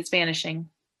 amazed by his vanishing.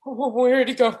 Where'd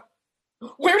he go?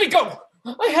 Where'd he go?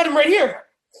 I had him right here.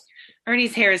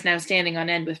 Ernie's hair is now standing on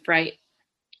end with fright.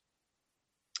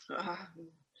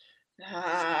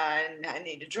 I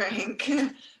need a drink. He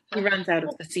runs out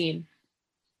of the scene.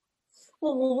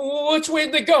 Which way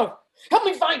did they go? Help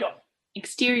me find them.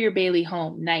 Exterior Bailey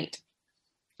home, night.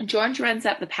 George runs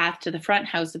up the path to the front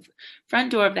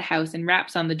door of the house and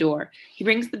raps on the door. He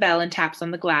rings the bell and taps on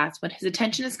the glass when his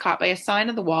attention is caught by a sign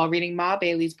on the wall reading Ma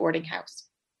Bailey's boarding house.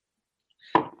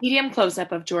 Medium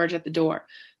close-up of George at the door.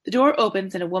 The door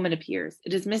opens and a woman appears.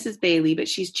 It is Mrs. Bailey, but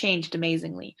she's changed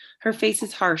amazingly. Her face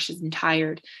is harsh and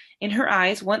tired. In her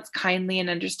eyes, once kindly and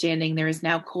understanding, there is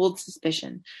now cold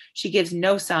suspicion. She gives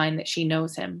no sign that she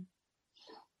knows him.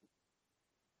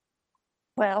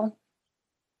 Well?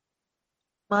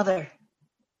 Mother,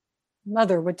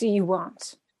 what do you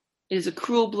want? It is a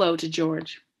cruel blow to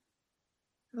George.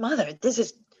 Mother, this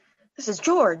is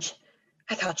George.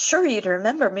 I thought sure you'd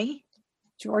remember me.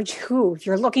 George who? If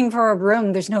you're looking for a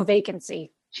room, there's no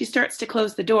vacancy. She starts to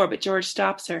close the door, but George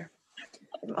stops her.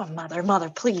 Oh, Mother,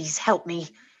 please help me.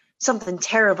 Something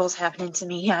terrible's happening to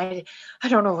me. I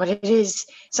don't know what it is.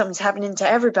 Something's happening to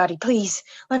everybody. Please,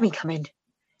 let me come in.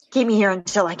 Keep me here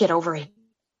until I get over it.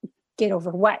 Get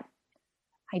over what?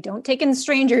 I don't take in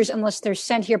strangers unless they're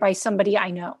sent here by somebody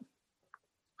I know.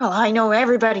 Well, I know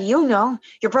everybody you know.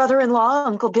 Your brother-in-law,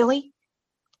 Uncle Billy.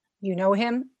 You know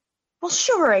him? Well,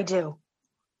 sure I do.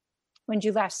 When'd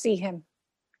you last see him?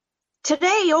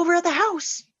 Today, over at the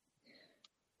house.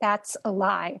 That's a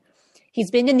lie.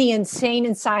 He's been in the insane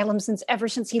asylum ever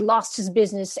since he lost his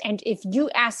business, and if you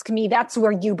ask me, that's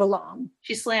where you belong.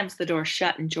 She slams the door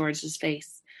shut in George's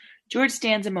face. George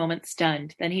stands a moment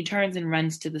stunned, then he turns and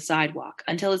runs to the sidewalk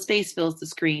until his face fills the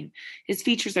screen. His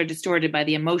features are distorted by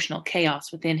the emotional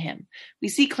chaos within him. We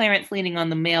see Clarence leaning on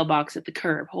the mailbox at the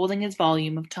curb, holding his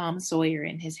volume of Tom Sawyer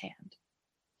in his hand.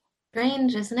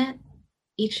 Strange, isn't it?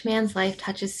 Each man's life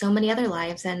touches so many other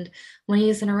lives, and when he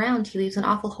isn't around, he leaves an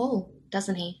awful hole,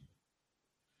 doesn't he?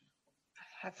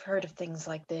 I've heard of things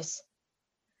like this.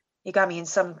 You got me in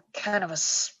some kind of a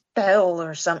spell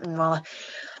or something. Well,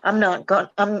 I'm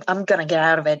gonna get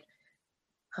out of it.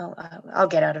 I'll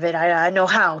get out of it. I know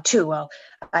how too.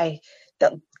 The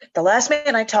last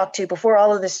man I talked to before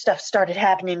all of this stuff started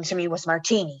happening to me was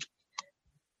Martini.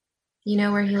 You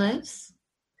know where he lives?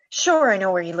 Sure, I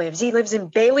know where he lives. He lives in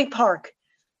Bailey Park.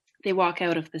 They walk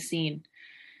out of the scene.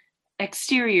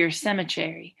 Exterior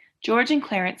cemetery. George and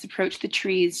Clarence approach the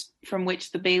trees from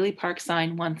which the Bailey Park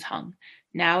sign once hung.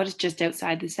 Now it is just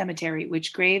outside the cemetery,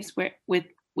 with graves where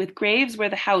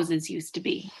the houses used to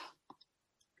be.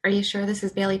 Are you sure this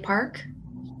is Bailey Park?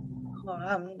 Well,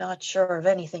 I'm not sure of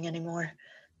anything anymore.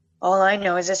 All I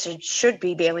know is this should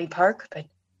be Bailey Park, but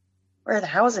where are the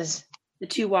houses? The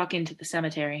two walk into the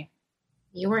cemetery.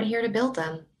 You weren't here to build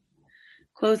them.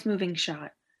 Close moving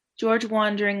shot. George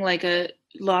wandering like a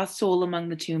lost soul among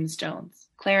the tombstones.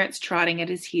 Clarence trotting at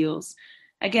his heels.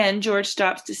 Again, George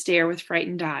stops to stare with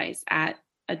frightened eyes at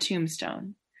a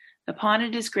tombstone. Upon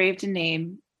it is graved a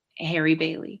name, Harry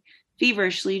Bailey.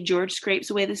 Feverishly, George scrapes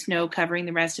away the snow covering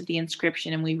the rest of the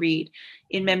inscription, and we read,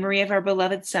 "In memory of our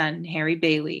beloved son, Harry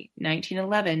Bailey,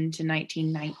 1911 to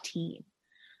 1919.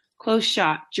 Close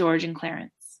shot, George and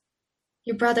Clarence.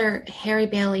 Your brother, Harry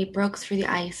Bailey, broke through the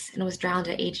ice and was drowned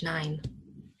at age 9.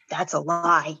 That's a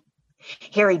lie.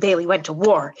 Harry Bailey went to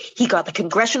war. He got the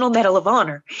Congressional Medal of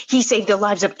Honor. He saved the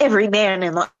lives of every man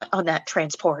on that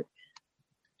transport.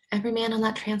 Every man on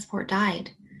that transport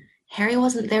died. Harry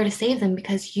wasn't there to save them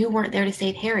because you weren't there to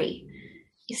save Harry.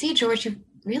 You see, George, you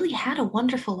really had a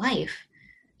wonderful life.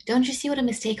 Don't you see what a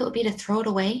mistake it would be to throw it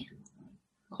away?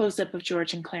 Close-up of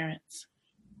George and Clarence.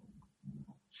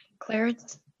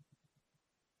 Clarence?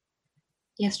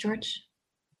 Yes, George?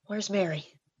 Where's Mary?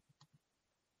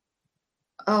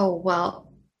 Oh,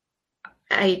 well,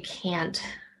 I can't.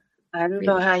 I don't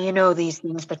know how you know these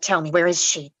things, but tell me, where is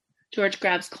she? George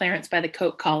grabs Clarence by the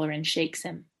coat collar and shakes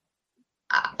him.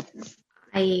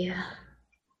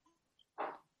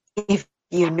 If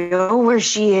you know where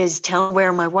she is, tell me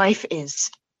where my wife is.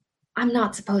 I'm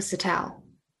not supposed to tell.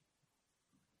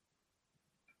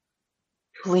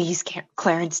 Please,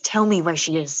 Clarence, tell me where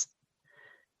she is.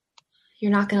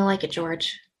 You're not going to like it,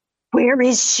 George. Where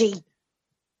is she?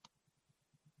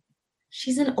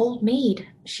 She's an old maid.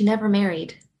 She never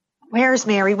married. Where's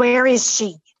Mary? Where is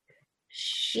she?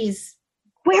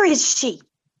 Where is she?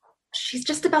 She's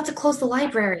just about to close the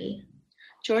library.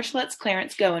 George lets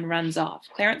Clarence go and runs off.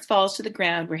 Clarence falls to the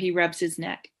ground where he rubs his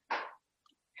neck. There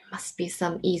must be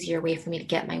some easier way for me to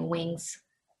get my wings.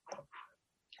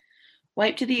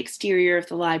 Wipe to the exterior of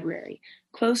the library.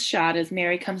 Close shot as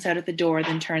Mary comes out of the door,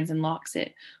 then turns and locks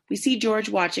it. We see George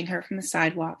watching her from the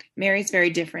sidewalk. Mary's very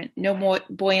different. No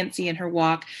buoyancy in her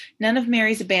walk. None of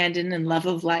Mary's abandon and love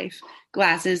of life.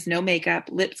 Glasses, no makeup,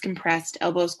 lips compressed,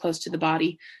 elbows close to the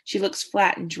body. She looks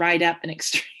flat and dried up and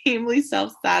extremely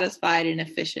self-satisfied and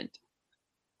efficient.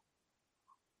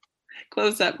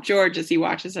 Close up, George as he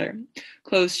watches her.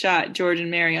 Close shot, George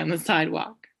and Mary on the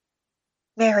sidewalk.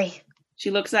 Mary. She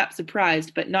looks up,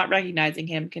 surprised, but not recognizing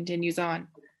him, continues on.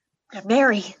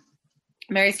 Mary.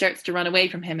 Mary starts to run away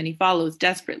from him, and he follows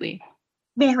desperately.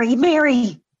 Mary,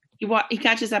 Mary. He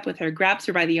catches up with her, grabs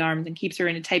her by the arms, and keeps her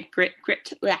in a tight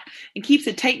keeps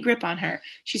a tight grip on her.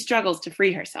 She struggles to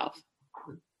free herself.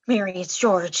 Mary, it's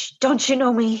George. Don't you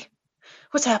know me?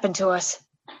 What's happened to us?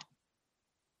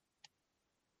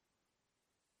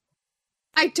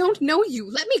 I don't know you.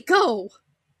 Let me go.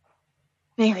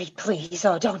 Mary, please.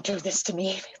 Oh, don't do this to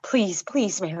me. Please,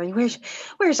 please, Mary.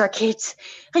 Where's our kids?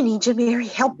 I need you, Mary.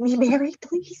 Help me, Mary,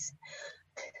 please.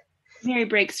 Mary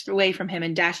breaks away from him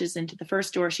and dashes into the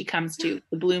first door she comes to,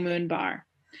 the Blue Moon Bar.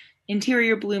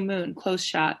 Interior Blue Moon, close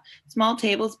shot. Small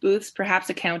tables, booths, perhaps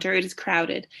a counter. It is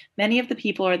crowded. Many of the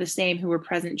people are the same who were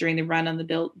present during the run on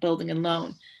the building and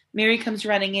loan. Mary comes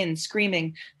running in,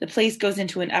 screaming. The place goes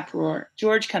into an uproar.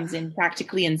 George comes in,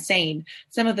 practically insane.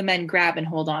 Some of the men grab and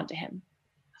hold on to him.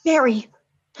 Mary,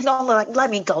 no, let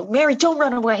me go. Mary, don't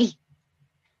run away.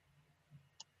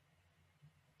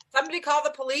 Somebody call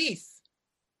the police.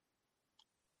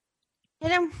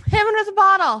 Hit him with a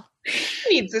bottle.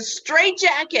 He needs a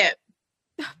straitjacket.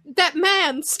 That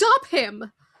man, stop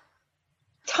him.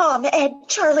 Tom, Ed,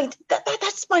 Charlie,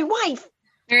 that's my wife.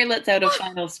 Mary lets out a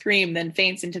final scream, then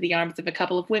faints into the arms of a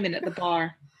couple of women at the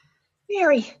bar.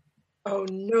 Mary. Oh,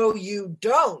 no, you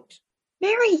don't.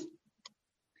 Mary.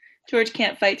 George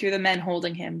can't fight through the men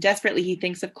holding him. Desperately, he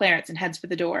thinks of Clarence and heads for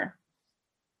the door.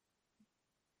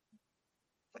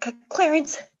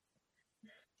 Clarence,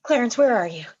 where are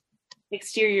you?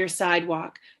 Exterior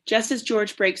sidewalk. Just as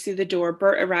George breaks through the door,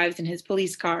 Bert arrives in his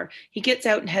police car. He gets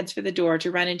out and heads for the door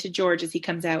to run into George as he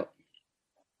comes out.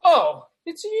 Oh,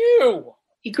 it's you!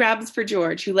 He grabs for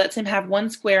George, who lets him have one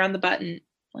square on the button.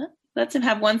 What? Lets him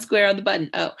have one square on the button.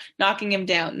 Oh, knocking him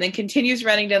down, then continues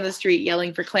running down the street,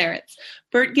 yelling for Clarence.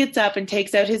 Bert gets up and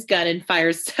takes out his gun and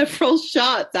fires several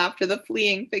shots after the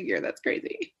fleeing figure. That's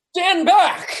crazy. Stand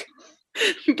back!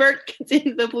 Bert gets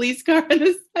into the police car and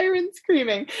the siren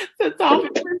screaming sets off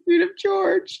in pursuit of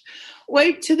George.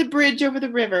 Wipe to the bridge over the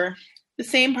river. The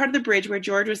same part of the bridge where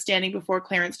George was standing before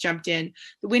Clarence jumped in.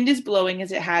 The wind is blowing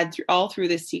as it had all through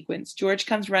this sequence. George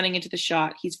comes running into the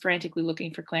shot. He's frantically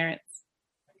looking for Clarence.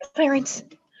 Clarence,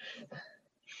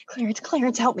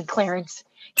 help me, Clarence.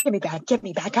 Get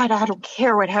me back. I don't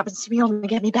care what happens to me. Only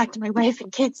get me back to my wife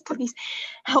and kids. Please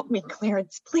help me,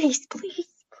 Clarence. Please,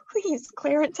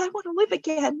 Clarence. I want to live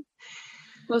again.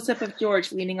 Close up of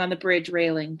George leaning on the bridge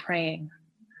railing, praying.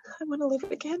 I want to live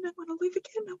again.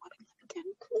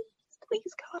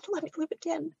 Please, God, let me live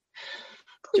again.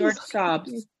 Please. George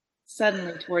sobs.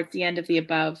 Suddenly, towards the end of the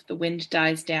above, the wind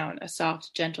dies down. A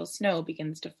soft, gentle snow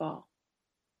begins to fall.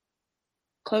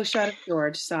 Close shot of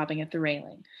George sobbing at the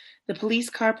railing. The police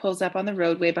car pulls up on the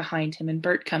roadway behind him, and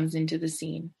Bert comes into the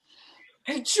scene.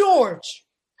 Hey, George!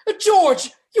 George,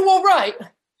 you all right?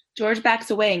 George backs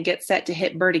away and gets set to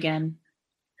hit Bert again.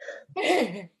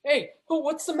 Hey,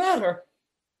 what's the matter?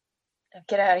 Now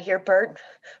get out of here, Bert,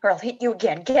 or I'll hit you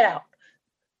again. Get out.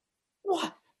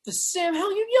 What the Sam hell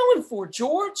are you yelling for,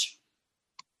 George?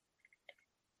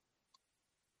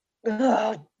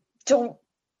 Don't.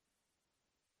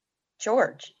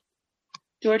 George.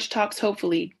 George talks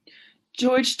hopefully.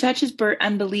 George touches Bert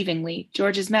unbelievingly.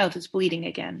 George's mouth is bleeding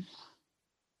again.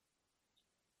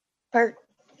 Bert,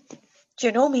 do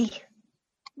you know me?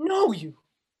 Know you?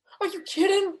 Are you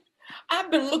kidding?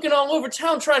 I've been looking all over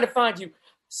town trying to find you. I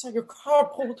saw your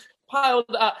car piled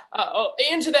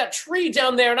into that tree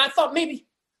down there, and I thought maybe...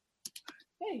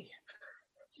 Hey,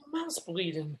 your mouth's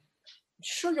bleeding. I'm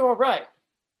sure you're all right.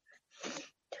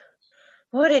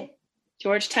 What did...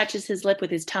 George touches his lip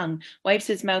with his tongue, wipes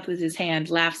his mouth with his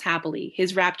hand, laughs happily.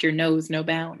 His rapture knows no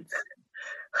bounds.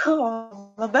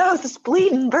 Oh, my mouth is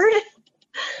bleeding, Bert.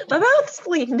 My mouth is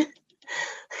bleeding.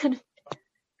 And...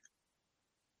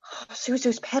 Oh,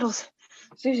 Zuzu's petals.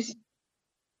 Zuzu's...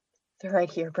 They're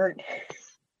right here, Bert.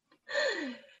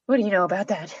 What do you know about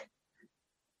that?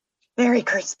 Merry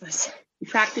Christmas. He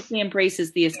practically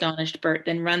embraces the astonished Bert,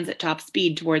 then runs at top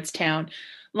speed towards town.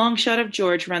 Long shot of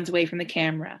George runs away from the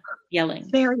camera, yelling.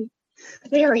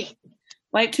 Mary.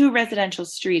 Wipe to a residential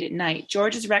street at night.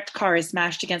 George's wrecked car is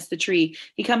smashed against the tree.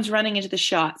 He comes running into the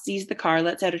shot, sees the car,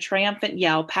 lets out a triumphant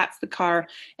yell, pats the car,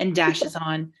 and dashes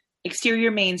on.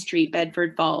 Exterior Main Street,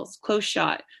 Bedford Falls. Close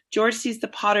shot. George sees the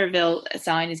Potterville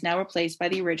sign is now replaced by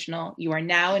the original "You are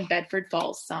now in Bedford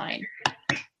Falls" sign.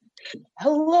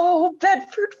 Hello,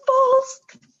 Bedford Falls.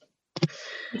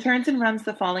 He turns and runs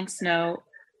the falling snow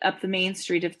up the main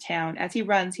street of town. As he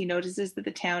runs, he notices that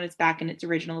the town is back in its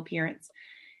original appearance.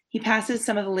 He passes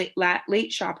some of the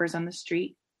late shoppers on the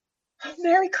street.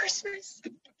 Merry Christmas.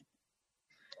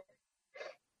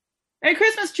 Merry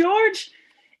Christmas, George!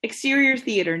 Exterior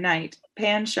theater, night.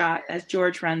 Pan shot as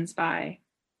George runs by.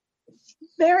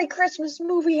 Merry Christmas,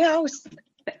 movie house.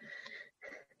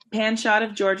 Pan shot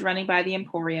of George running by the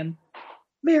Emporium.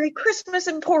 Merry Christmas,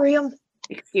 Emporium.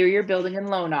 Exterior building and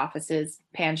loan offices.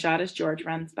 Pan shot as George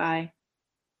runs by.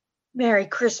 Merry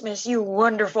Christmas, you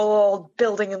wonderful old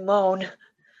building and loan.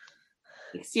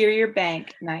 Exterior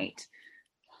bank, night.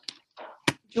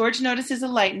 George notices a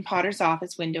light in Potter's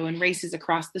office window and races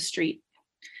across the street.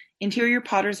 Interior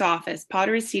Potter's office.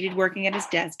 Potter is seated working at his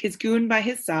desk, his goon by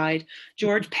his side.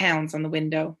 George pounds on the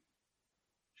window.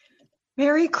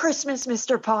 Merry Christmas,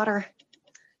 Mr. Potter.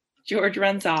 George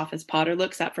runs off as Potter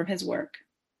looks up from his work.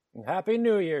 Happy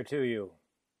New Year to you.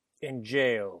 In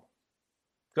jail.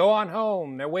 Go on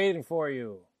home. They're waiting for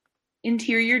you.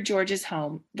 Interior George's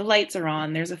home. The lights are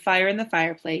on. There's a fire in the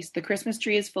fireplace. The Christmas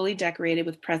tree is fully decorated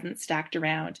with presents stacked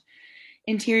around.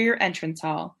 Interior entrance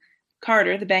hall.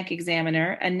 Carter, the bank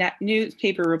examiner, a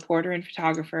newspaper reporter and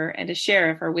photographer, and a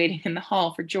sheriff are waiting in the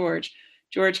hall for George.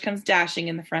 George comes dashing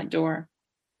in the front door.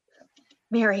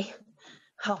 Mary.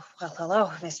 Oh, well,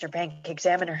 hello, Mr. Bank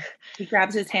Examiner. He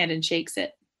grabs his hand and shakes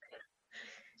it.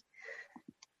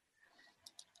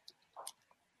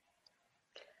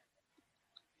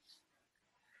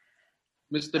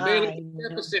 Mr. Bailey,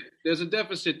 there's a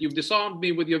deficit. You've disarmed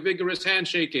me with your vigorous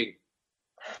handshaking.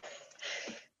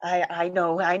 I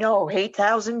know,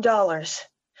 $8,000.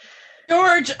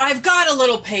 George, I've got a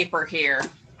little paper here.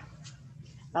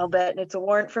 I'll bet it's a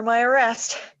warrant for my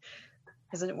arrest.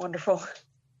 Isn't it wonderful?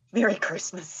 Merry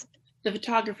Christmas. The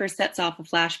photographer sets off a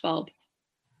flashbulb.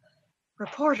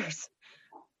 Reporters.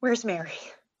 Where's Mary?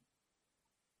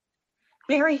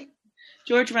 Mary?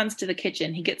 George runs to the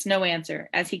kitchen. He gets no answer.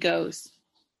 As he goes.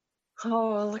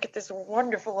 Oh, look at this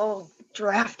wonderful old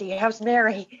drafty. How's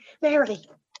Mary? Mary.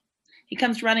 He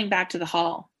comes running back to the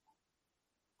hall.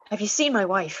 Have you seen my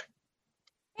wife?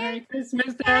 Merry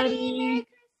Christmas, Daddy.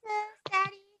 Merry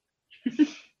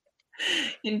Christmas, Daddy.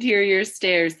 Interior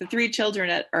stairs. The three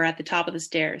children are at the top of the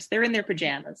stairs. They're in their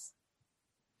pajamas.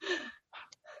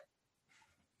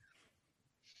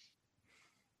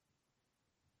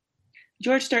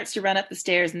 George starts to run up the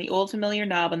stairs, and the old familiar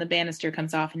knob on the banister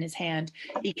comes off in his hand.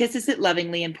 He kisses it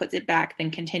lovingly and puts it back, then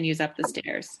continues up the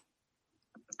stairs.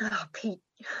 Oh, Pete,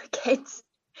 kids.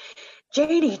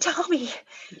 Janie, Tommy.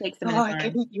 He takes them in his I arm.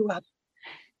 can eat you up.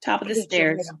 Top of the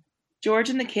stairs. George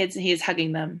and the kids, and he is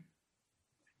hugging them.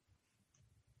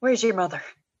 Where's your mother?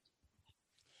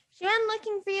 She went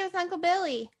looking for you with Uncle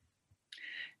Billy.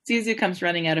 Zuzu comes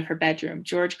running out of her bedroom.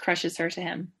 George crushes her to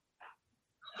him.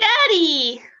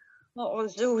 Daddy! Oh,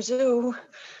 Zuzu.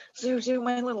 Zuzu,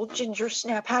 my little ginger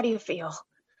snap. How do you feel?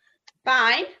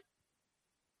 Fine.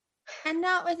 And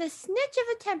not with a snitch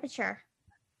of a temperature.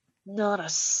 Not a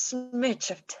smidge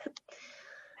of...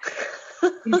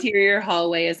 Interior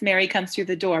hallway. As Mary comes through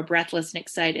the door, breathless and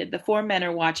excited. The four men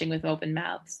are watching with open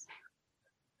mouths.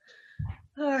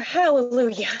 Oh,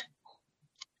 hallelujah.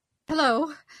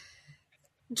 Hello.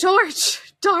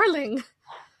 George, darling.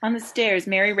 On the stairs,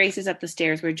 Mary races up the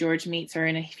stairs where George meets her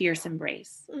in a fierce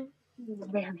embrace.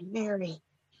 Mary.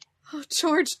 Oh,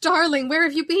 George, darling, where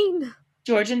have you been?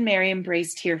 George and Mary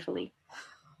embrace tearfully.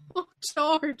 Oh,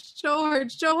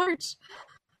 George.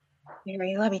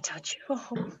 Mary, let me touch you.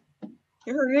 Oh,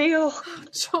 you're real. Oh,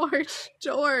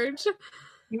 George.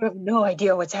 You have no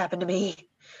idea what's happened to me.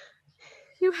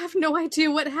 You have no idea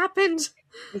what happened.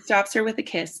 He stops her with a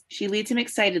kiss. She leads him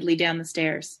excitedly down the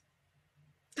stairs.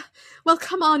 Well,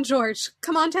 come on, George.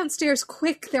 Come on downstairs,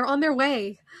 quick. They're on their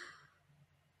way.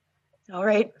 All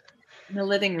right. In the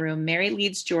living room, Mary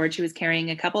leads George, who is carrying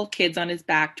a couple of kids on his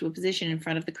back, to a position in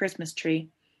front of the Christmas tree.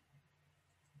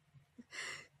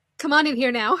 Come on in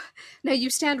here now. Now you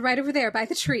stand right over there by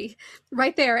the tree.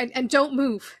 Right there, and don't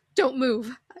move. Don't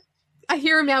move. I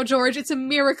hear him now, George. It's a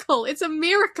miracle. It's a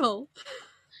miracle.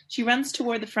 She runs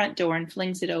toward the front door and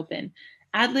flings it open.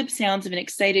 Ad-lib sounds of an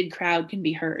excited crowd can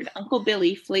be heard. Uncle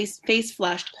Billy, face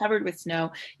flushed, covered with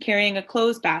snow, carrying a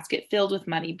clothes basket filled with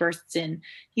money, bursts in.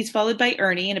 He's followed by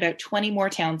Ernie and about 20 more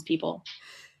townspeople.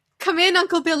 Come in,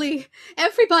 Uncle Billy.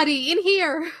 Everybody, in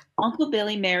here. Uncle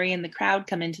Billy, Mary, and the crowd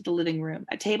come into the living room.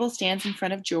 A table stands in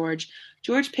front of George.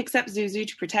 George picks up Zuzu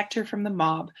to protect her from the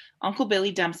mob. Uncle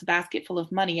Billy dumps a basket full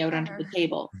of money out onto the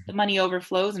table. The money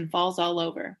overflows and falls all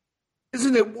over.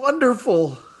 Isn't it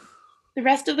wonderful? The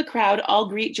rest of the crowd all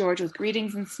greet George with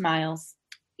greetings and smiles.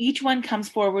 Each one comes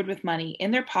forward with money.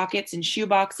 In their pockets, in shoe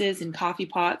boxes, in coffee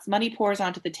pots, money pours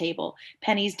onto the table.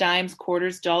 Pennies, dimes,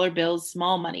 quarters, dollar bills,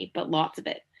 small money, but lots of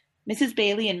it. Mrs.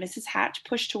 Bailey and Mrs. Hatch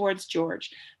push towards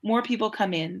George. More people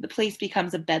come in. The place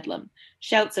becomes a bedlam.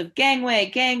 Shouts of "Gangway,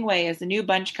 gangway" as the new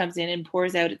bunch comes in and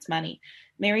pours out its money.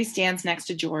 Mary stands next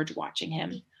to George, watching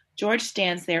him. George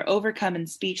stands there, overcome and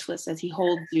speechless, as he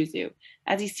holds Zuzu.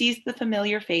 As he sees the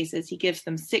familiar faces, he gives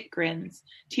them sick grins.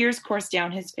 Tears course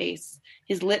down his face.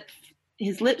 His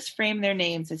lips frame their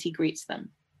names as he greets them.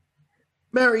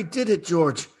 Mary did it,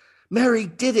 George. Mary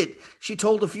did it. She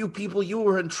told a few people you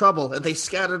were in trouble, and they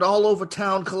scattered all over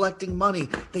town collecting money.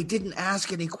 They didn't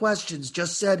ask any questions,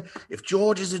 just said, if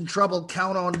George is in trouble,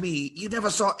 count on me. You never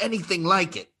saw anything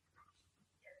like it.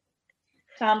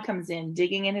 Tom comes in,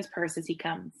 digging in his purse as he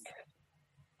comes.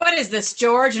 What is this,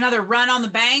 George? Another run on the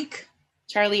bank?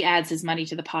 Charlie adds his money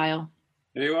to the pile.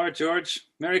 Here you are, George.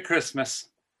 Merry Christmas.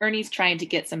 Ernie's trying to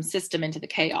get some system into the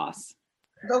chaos.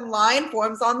 The line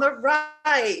forms on the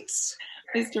right.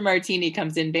 Mr. Martini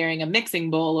comes in bearing a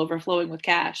mixing bowl overflowing with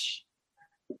cash.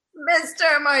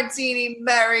 Mr. Martini,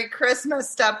 Merry Christmas.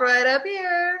 Step right up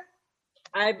here.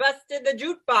 I busted the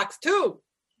jukebox, too.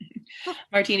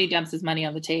 Martini dumps his money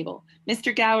on the table.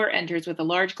 Mr. Gower enters with a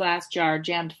large glass jar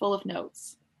jammed full of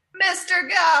notes. Mr.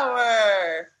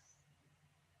 Gower!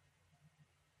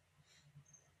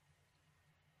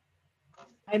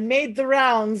 I made the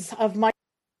rounds of my...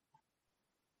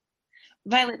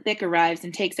 Violet Bick arrives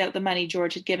and takes out the money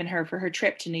George had given her for her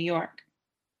trip to New York.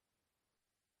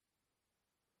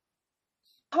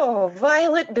 Oh,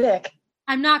 Violet Bick.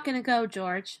 I'm not going to go,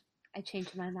 George. I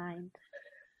changed my mind.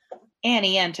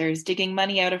 Annie enters, digging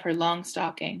money out of her long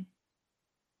stocking.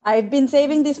 I've been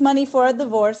saving this money for a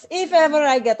divorce, if ever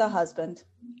I get a husband.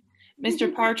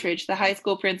 Mr. Partridge, the high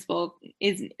school principal,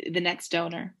 is the next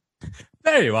donor.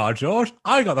 There you are, George.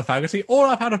 I got the faculty all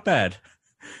up out of bed.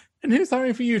 And here's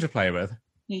something for you to play with.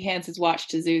 He hands his watch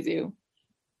to Zuzu.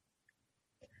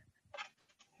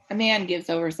 A man gives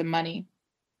over some money.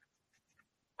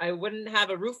 I wouldn't have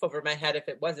a roof over my head if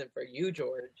it wasn't for you,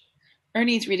 George.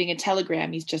 Ernie's reading a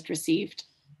telegram he's just received.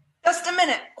 Just a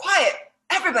minute. Quiet.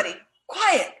 Everybody.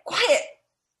 Quiet. Quiet.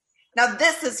 Now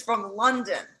this is from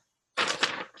London.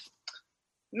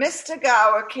 Mr.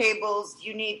 Gower cables,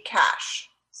 you need cash.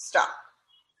 Stop.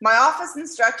 My office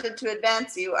instructed to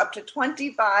advance you up to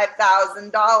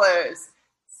 $25,000.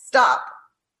 Stop.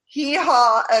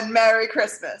 Hee-haw and Merry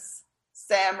Christmas.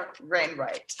 Sam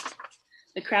Rainwright.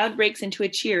 The crowd breaks into a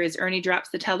cheer as Ernie drops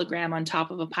the telegram on top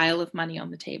of a pile of money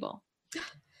on the table.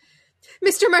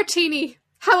 Mr. Martini,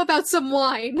 how about some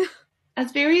wine?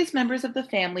 As various members of the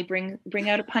family bring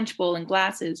out a punch bowl and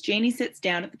glasses, Janie sits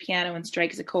down at the piano and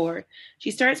strikes a chord.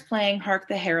 She starts playing Hark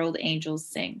the Herald Angels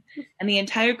Sing, and the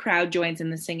entire crowd joins in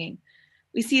the singing.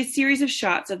 We see a series of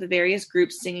shots of the various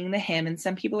groups singing the hymn, and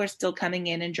some people are still coming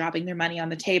in and dropping their money on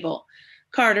the table.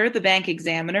 Carter, the bank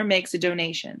examiner, makes a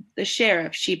donation. The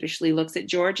sheriff sheepishly looks at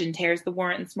George and tears the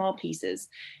warrant in small pieces.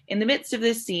 In the midst of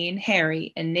this scene,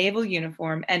 Harry, in naval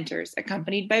uniform, enters,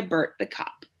 accompanied by Bert the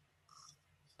cop.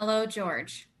 Hello,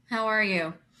 George. How are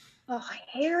you? Oh,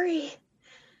 Harry.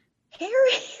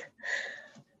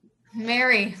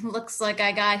 Mary, looks like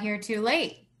I got here too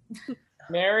late.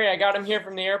 Mary, I got him here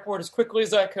from the airport as quickly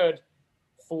as I could.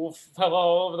 Fool fell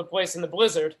all over the place in the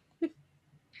blizzard.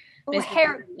 Oh,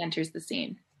 Harry enters the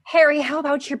scene. Harry, how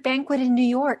about your banquet in New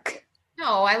York?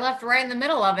 No, I left right in the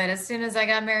middle of it as soon as I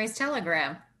got Mary's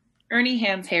telegram. Ernie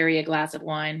hands Harry a glass of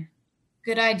wine.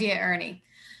 Good idea, Ernie.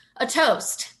 A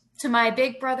toast to my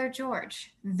big brother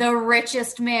George, the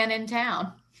richest man in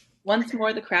town. Once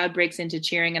more, the crowd breaks into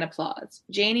cheering and applause.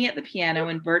 Janie at the piano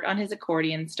and Bert on his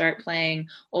accordion start playing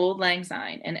Old Lang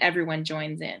Syne, and everyone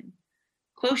joins in.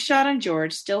 Close shot on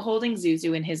George, still holding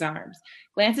Zuzu in his arms.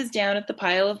 Glances down at the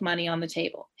pile of money on the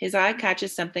table. His eye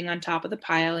catches something on top of the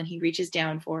pile and he reaches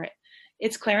down for it.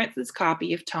 It's Clarence's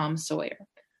copy of Tom Sawyer.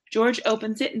 George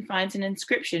opens it and finds an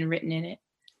inscription written in it.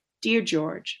 Dear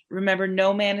George, remember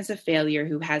no man is a failure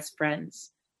who has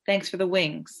friends. Thanks for the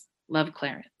wings. Love,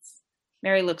 Clarence.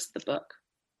 Mary looks at the book.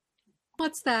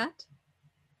 What's that?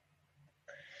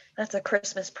 That's a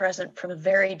Christmas present from a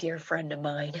very dear friend of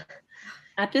mine.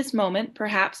 At this moment,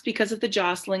 perhaps because of the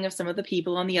jostling of some of the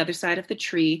people on the other side of the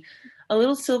tree, a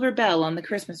little silver bell on the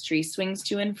Christmas tree swings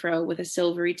to and fro with a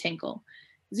silvery tinkle.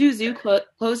 Zuzu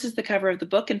closes the cover of the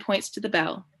book and points to the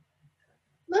bell.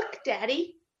 Look,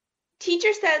 Daddy.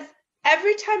 Teacher says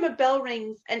every time a bell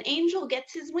rings, an angel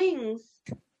gets his wings.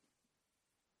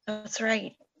 That's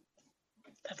right.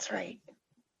 That's right.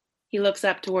 He looks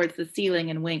up towards the ceiling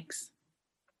and winks.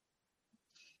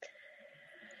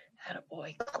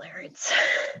 Attaboy, Clarence.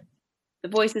 The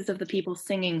voices of the people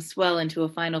singing swell into a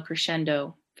final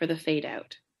crescendo for the fade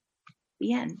out.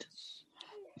 The end.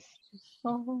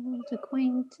 Old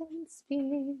acquaintance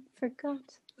be forgot.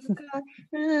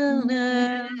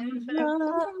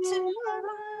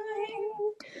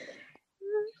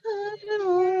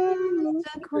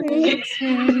 Acquaintance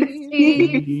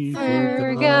be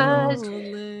forgot.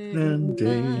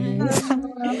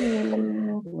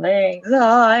 Lang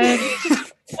syne.